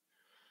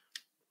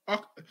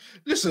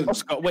 Listen,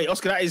 Oscar,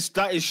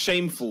 that is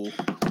shameful.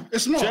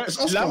 It's not. It's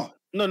Oscar.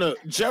 No.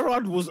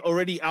 Gerrard was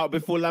already out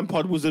before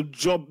Lampard was a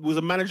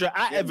manager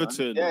at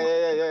Everton.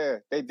 Man. Yeah.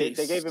 They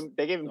gave him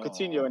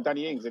Coutinho and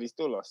Danny Ings and he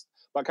still lost.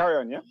 But carry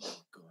on, yeah. Oh,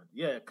 God.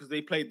 Yeah, because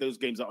they played those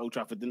games at Old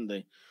Trafford, didn't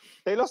they?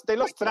 They lost to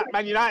that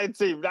Man United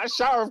team. That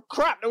shower of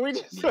crap that we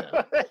just.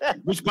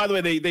 Which, by the way,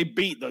 they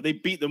beat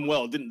them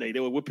well, didn't they? They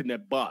were whipping their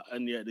butt,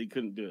 and yet they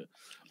couldn't do it.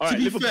 All to right,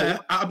 be Liverpool. fair,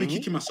 I'll be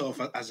kicking myself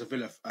as a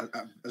Villa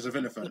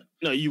fan.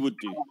 No, you would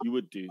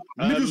do.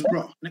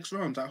 Middlesbrough next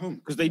round at home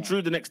Because they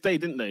drew the next day,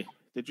 didn't they?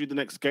 They drew the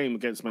next game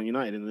against Man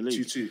United in the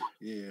league. 2-2.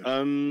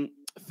 Yeah.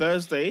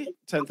 Thursday,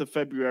 10th of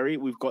February,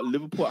 we've got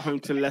Liverpool at home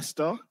to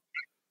Leicester.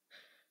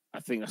 I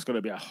think that's going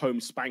to be a home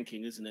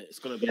spanking, isn't it? It's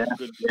going to be a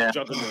good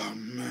juggernaut. Oh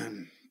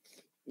man.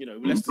 You know,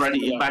 Leicester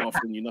City are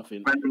offering you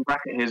nothing. Brendan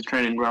back at his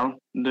training ground.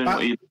 Doing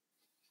what he...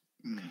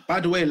 By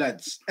the way,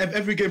 lads,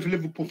 every game for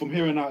Liverpool from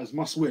here on out is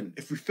must win.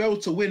 If we fail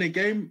to win a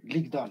game,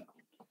 league done.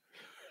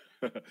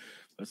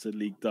 That's a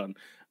league done.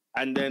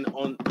 And then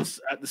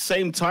at the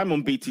same time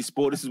on BT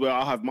Sport, this is where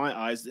I have my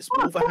eyes. It's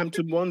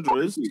Wolverhampton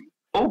Wanderers.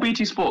 All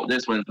BT Sport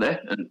this Wednesday.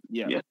 And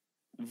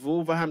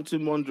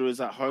Wolverhampton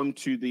Wanderers at home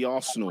to the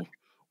Arsenal.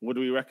 What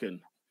do we reckon?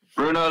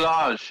 Bruno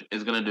Lage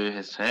is going to do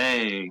his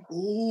thing.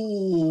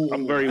 Ooh,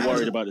 I'm very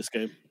worried about this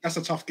game. That's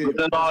a tough game.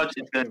 Bruno Lage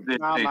is going to do his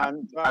Nah, thing.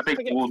 man. I think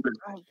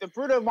The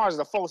Bruno Mars is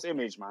a false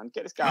image, man.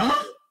 Get this guy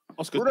out.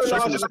 Oscar, Bruno show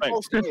some Lage is a respect.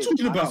 false What are you image.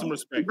 talking about? Some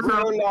respect.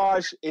 Bruno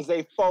Lage is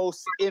a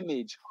false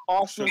image.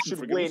 Arsenal Show some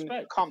should friggin' win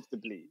respect.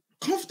 comfortably.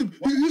 Comfortable.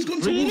 Who's gone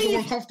to Really?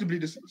 Wolves comfortably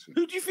this season?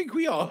 Who do you think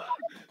we are?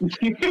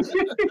 He could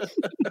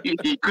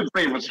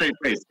say with a straight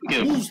face.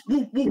 Yeah. Wolves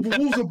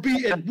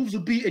are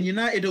beating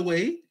United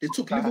away. They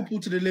took Liverpool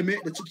to the limit.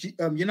 They took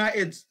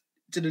United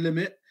to the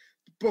limit.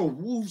 Bro,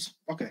 Wolves.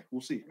 Okay,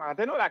 we'll see. Man,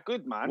 they're not that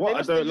good, man. What They I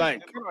just- don't they're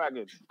like- not that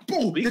good.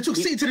 Bro, they took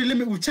City to the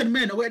limit with 10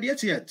 men away at the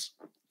Etihad.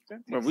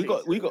 Bro,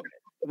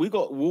 we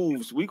got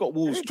Wolves. We got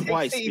Wolves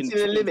twice City in to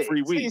the limit.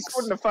 3 City weeks.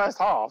 scored in the first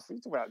half. You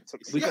talk about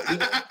took City.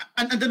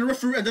 And then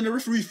the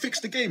referee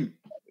fixed the game.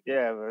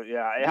 Yeah,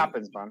 it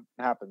happens, man.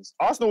 It happens.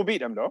 Arsenal will beat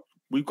them though.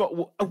 We've got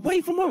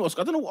away from home,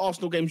 Oscar. I don't know what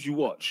Arsenal games you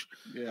watch.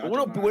 Yeah,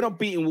 But we're not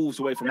beating Wolves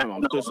away from home.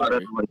 I'm so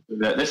sorry.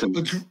 Listen,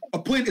 A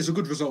point is a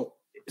good result.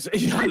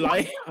 I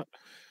lie.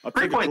 I'll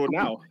take a draw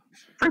now.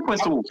 3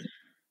 points to Wolves.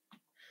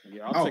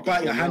 Yeah, I'll take a bite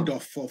draw your hand now.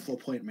 off for a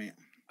point, mate.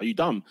 Are you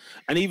dumb?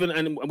 And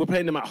we're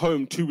playing them at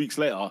home 2 weeks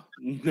later.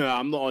 No,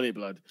 I'm not on it,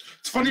 blood.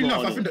 It's funny I'm not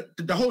enough. I on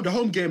think the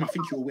home game, I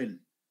think you'll win,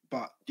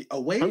 but the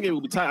away, Home game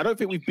will be tight. I don't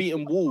think we've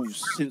beaten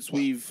Wolves since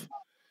we've.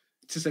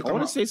 since they I come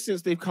want to up, say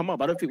since they've come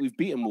up. I don't think we've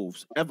beaten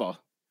Wolves ever.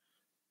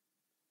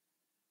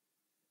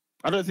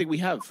 I don't think we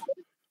have.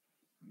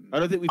 I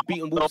don't think we've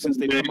beaten Wolves since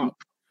they've come up.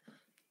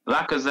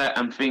 Lacazette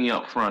and Thingy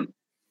up front.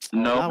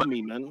 No, Allow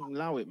me, man.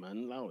 Allow it,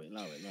 man. Allow it.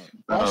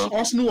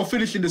 Arsenal are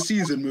finishing the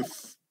season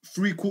with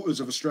 3/4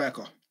 of a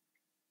striker.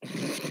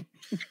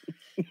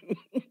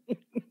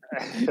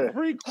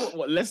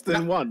 What, less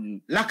than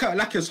one?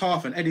 Laka's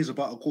half and Eddie's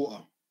about a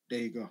quarter. There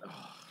you go.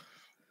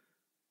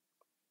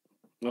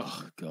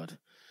 Oh, God.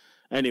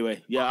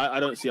 Anyway, yeah, I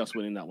don't see us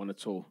winning that one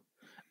at all.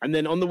 And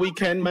then on the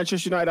weekend,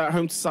 Manchester United at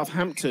home to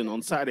Southampton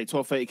on Saturday,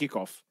 12:30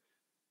 kickoff.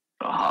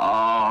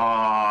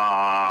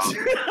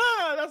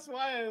 That's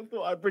why I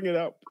thought I'd bring it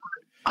up.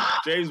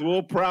 James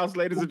Ward-Prowse,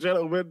 ladies and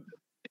gentlemen.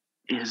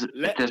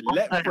 Let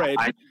Fred.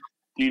 I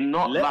do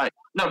not like.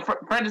 No,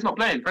 Fred is not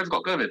playing. Fred's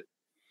got COVID.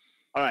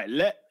 All right,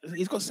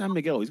 he's got San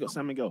Miguel.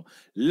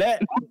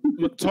 Let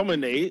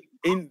McTominay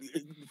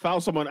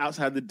foul someone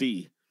outside the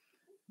D.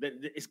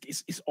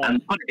 It's on.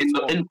 And put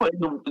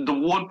in the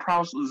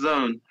Ward-Prowse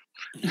zone.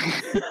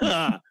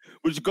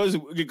 Which goes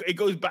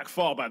back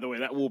far, by the way.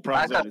 That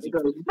Ward-Prowse zone is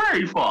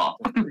Very far.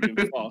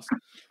 freaking fast.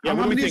 Yeah, How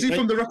what do we many is he think?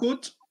 from the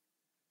record?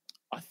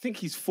 I think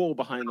he's 4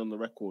 behind on the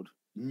record.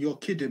 You're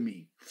kidding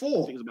me. I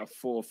 4. think it's about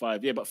 4 or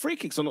 5. Yeah, but free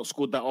kicks are not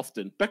scored that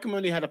often. Beckham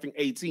only had, I think,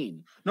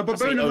 18. No, but I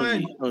say bear in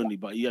mind, only,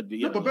 but he had.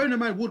 bear in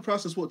mind,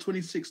 Ward-Prowse is what,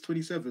 26,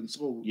 27.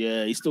 So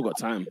Yeah, he's still got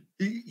time.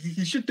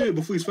 he should do it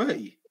before he's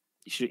 30.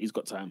 He's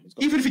got time.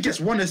 Even if he gets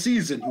one a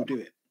season, he'll do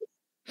it.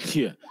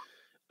 Yeah.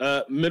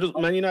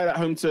 Man United at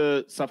home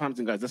to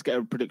Southampton, guys. Let's get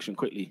a prediction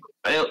quickly.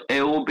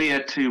 It will be a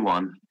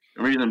 2-1.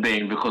 Reason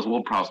being because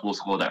Ward-Prowse will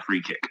score that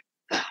free kick.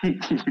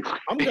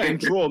 I'm going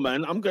draw,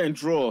 man. I'm going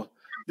draw.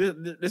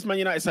 This Man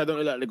United side don't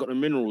look like they got the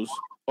minerals.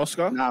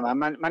 Oscar? Nah,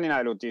 man, Man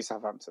United will do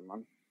Southampton,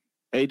 man.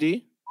 AD?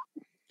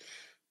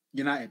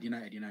 United.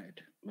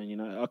 Man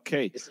United.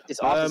 Okay. It's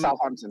after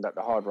Southampton that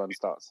the hard run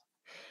starts.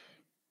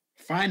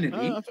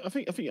 Finally. I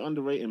think you're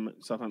underrating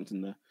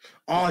Southampton there.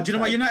 Oh, do you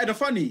know why United are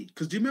funny?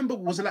 Because do you remember,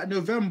 was it like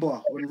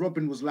November when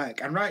Robin was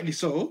like, and rightly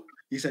so,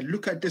 he said,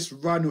 look at this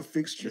run of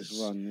fixtures.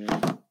 This run,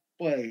 yeah.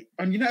 Boy,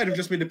 and United have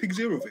just made a pig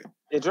zero of it.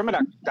 Yeah, do you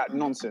remember that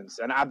nonsense?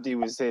 And Abdi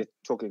was here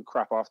talking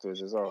crap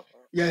afterwards as well.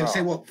 Yeah, Oh.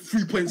 say what,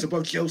 3 points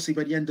above Chelsea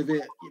by the end of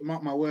it.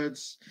 Mark my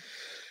words.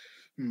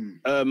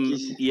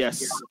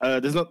 Yes.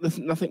 There's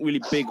nothing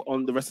really big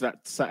on the rest of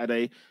that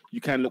Saturday.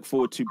 You can look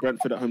forward to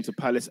Brentford at home to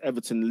Palace,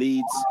 Everton,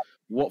 Leeds,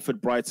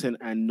 Watford, Brighton,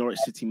 and Norwich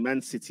City.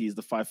 Man City is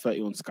the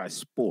 5:30 on Sky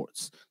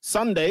Sports.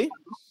 Sunday,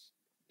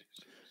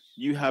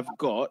 you have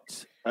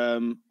got.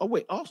 Oh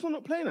wait, Arsenal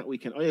not playing that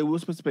weekend. Oh yeah, we were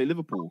supposed to play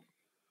Liverpool.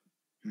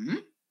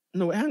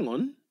 No, wait, hang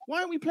on. Why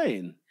aren't we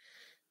playing?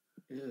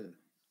 Yeah.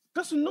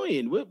 That's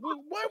annoying. Why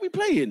are we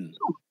playing?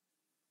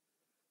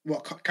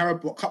 What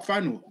cup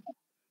final?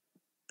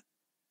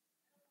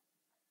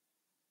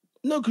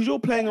 No, because you're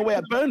playing away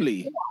at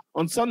Burnley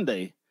on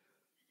Sunday.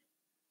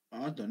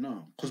 I don't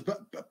know, because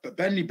but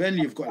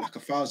Burnley have got like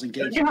 1,000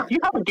 games. You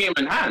have a game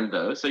in hand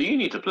though, so you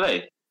need to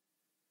play.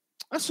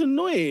 That's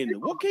annoying.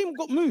 What game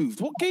got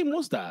moved? What game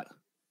was that?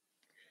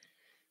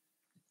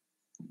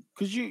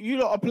 Because you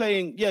lot are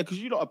playing. Yeah, because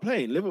you lot are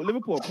playing.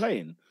 Liverpool are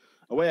playing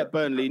away at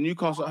Burnley.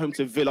 Newcastle at home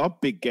to Villa,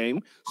 big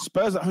game.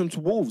 Spurs at home to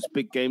Wolves,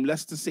 big game.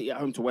 Leicester City at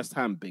home to West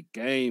Ham, big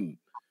game.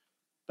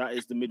 That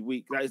is the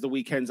midweek. That is the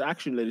weekend's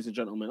action, ladies and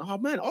gentlemen. Oh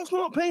man,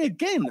 Arsenal not playing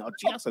again. Oh,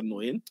 gee, that's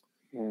annoying.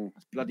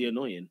 That's bloody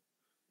annoying.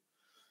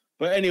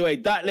 But anyway,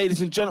 that,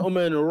 ladies and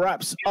gentlemen,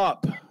 wraps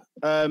up.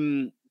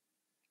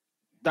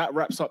 That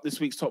wraps up this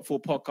week's Top 4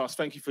 podcast.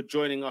 Thank you for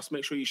joining us.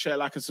 Make sure you share,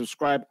 like, and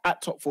subscribe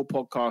at Top 4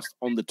 Podcast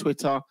on the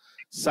Twitter,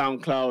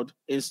 SoundCloud,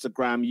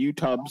 Instagram,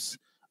 YouTubes,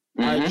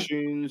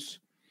 iTunes,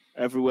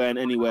 everywhere and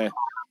anywhere.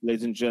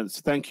 Ladies and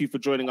gents, thank you for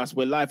joining us.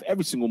 We're live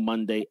every single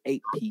Monday,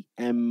 8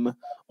 p.m.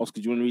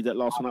 Oscar, do you want to read that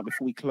last one out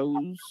before we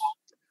close?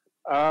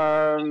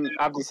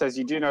 Abdi says,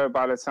 you do know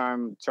by the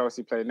time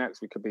Chelsea play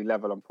next, we could be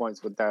level on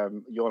points with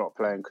them. You're not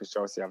playing because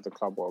Chelsea have the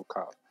Club World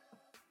Cup.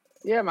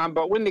 Yeah, man,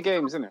 but win the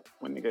games, innit?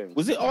 Win the games.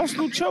 Was it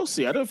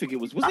Arsenal-Chelsea? I don't think it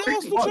was. Was it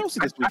Arsenal-Chelsea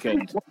this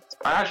weekend?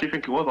 I actually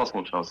think it was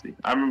Arsenal-Chelsea.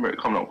 I remember it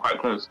coming up quite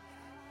close.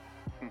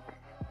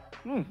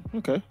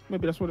 Okay,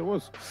 maybe that's what it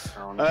was.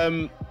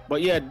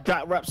 But yeah,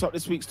 that wraps up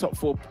this week's Top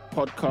 4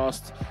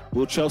 podcast.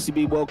 Will Chelsea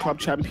be World Club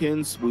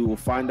champions? We will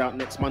find out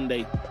next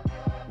Monday.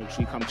 Make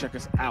sure you come check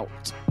us out.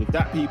 With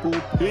that, people,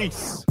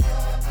 peace.